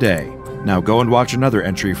researcher today. Now go and watch another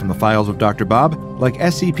entry from the files of DrBob, like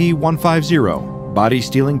SCP-150, Body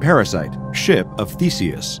Stealing Parasite, Ship of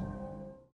Theseus.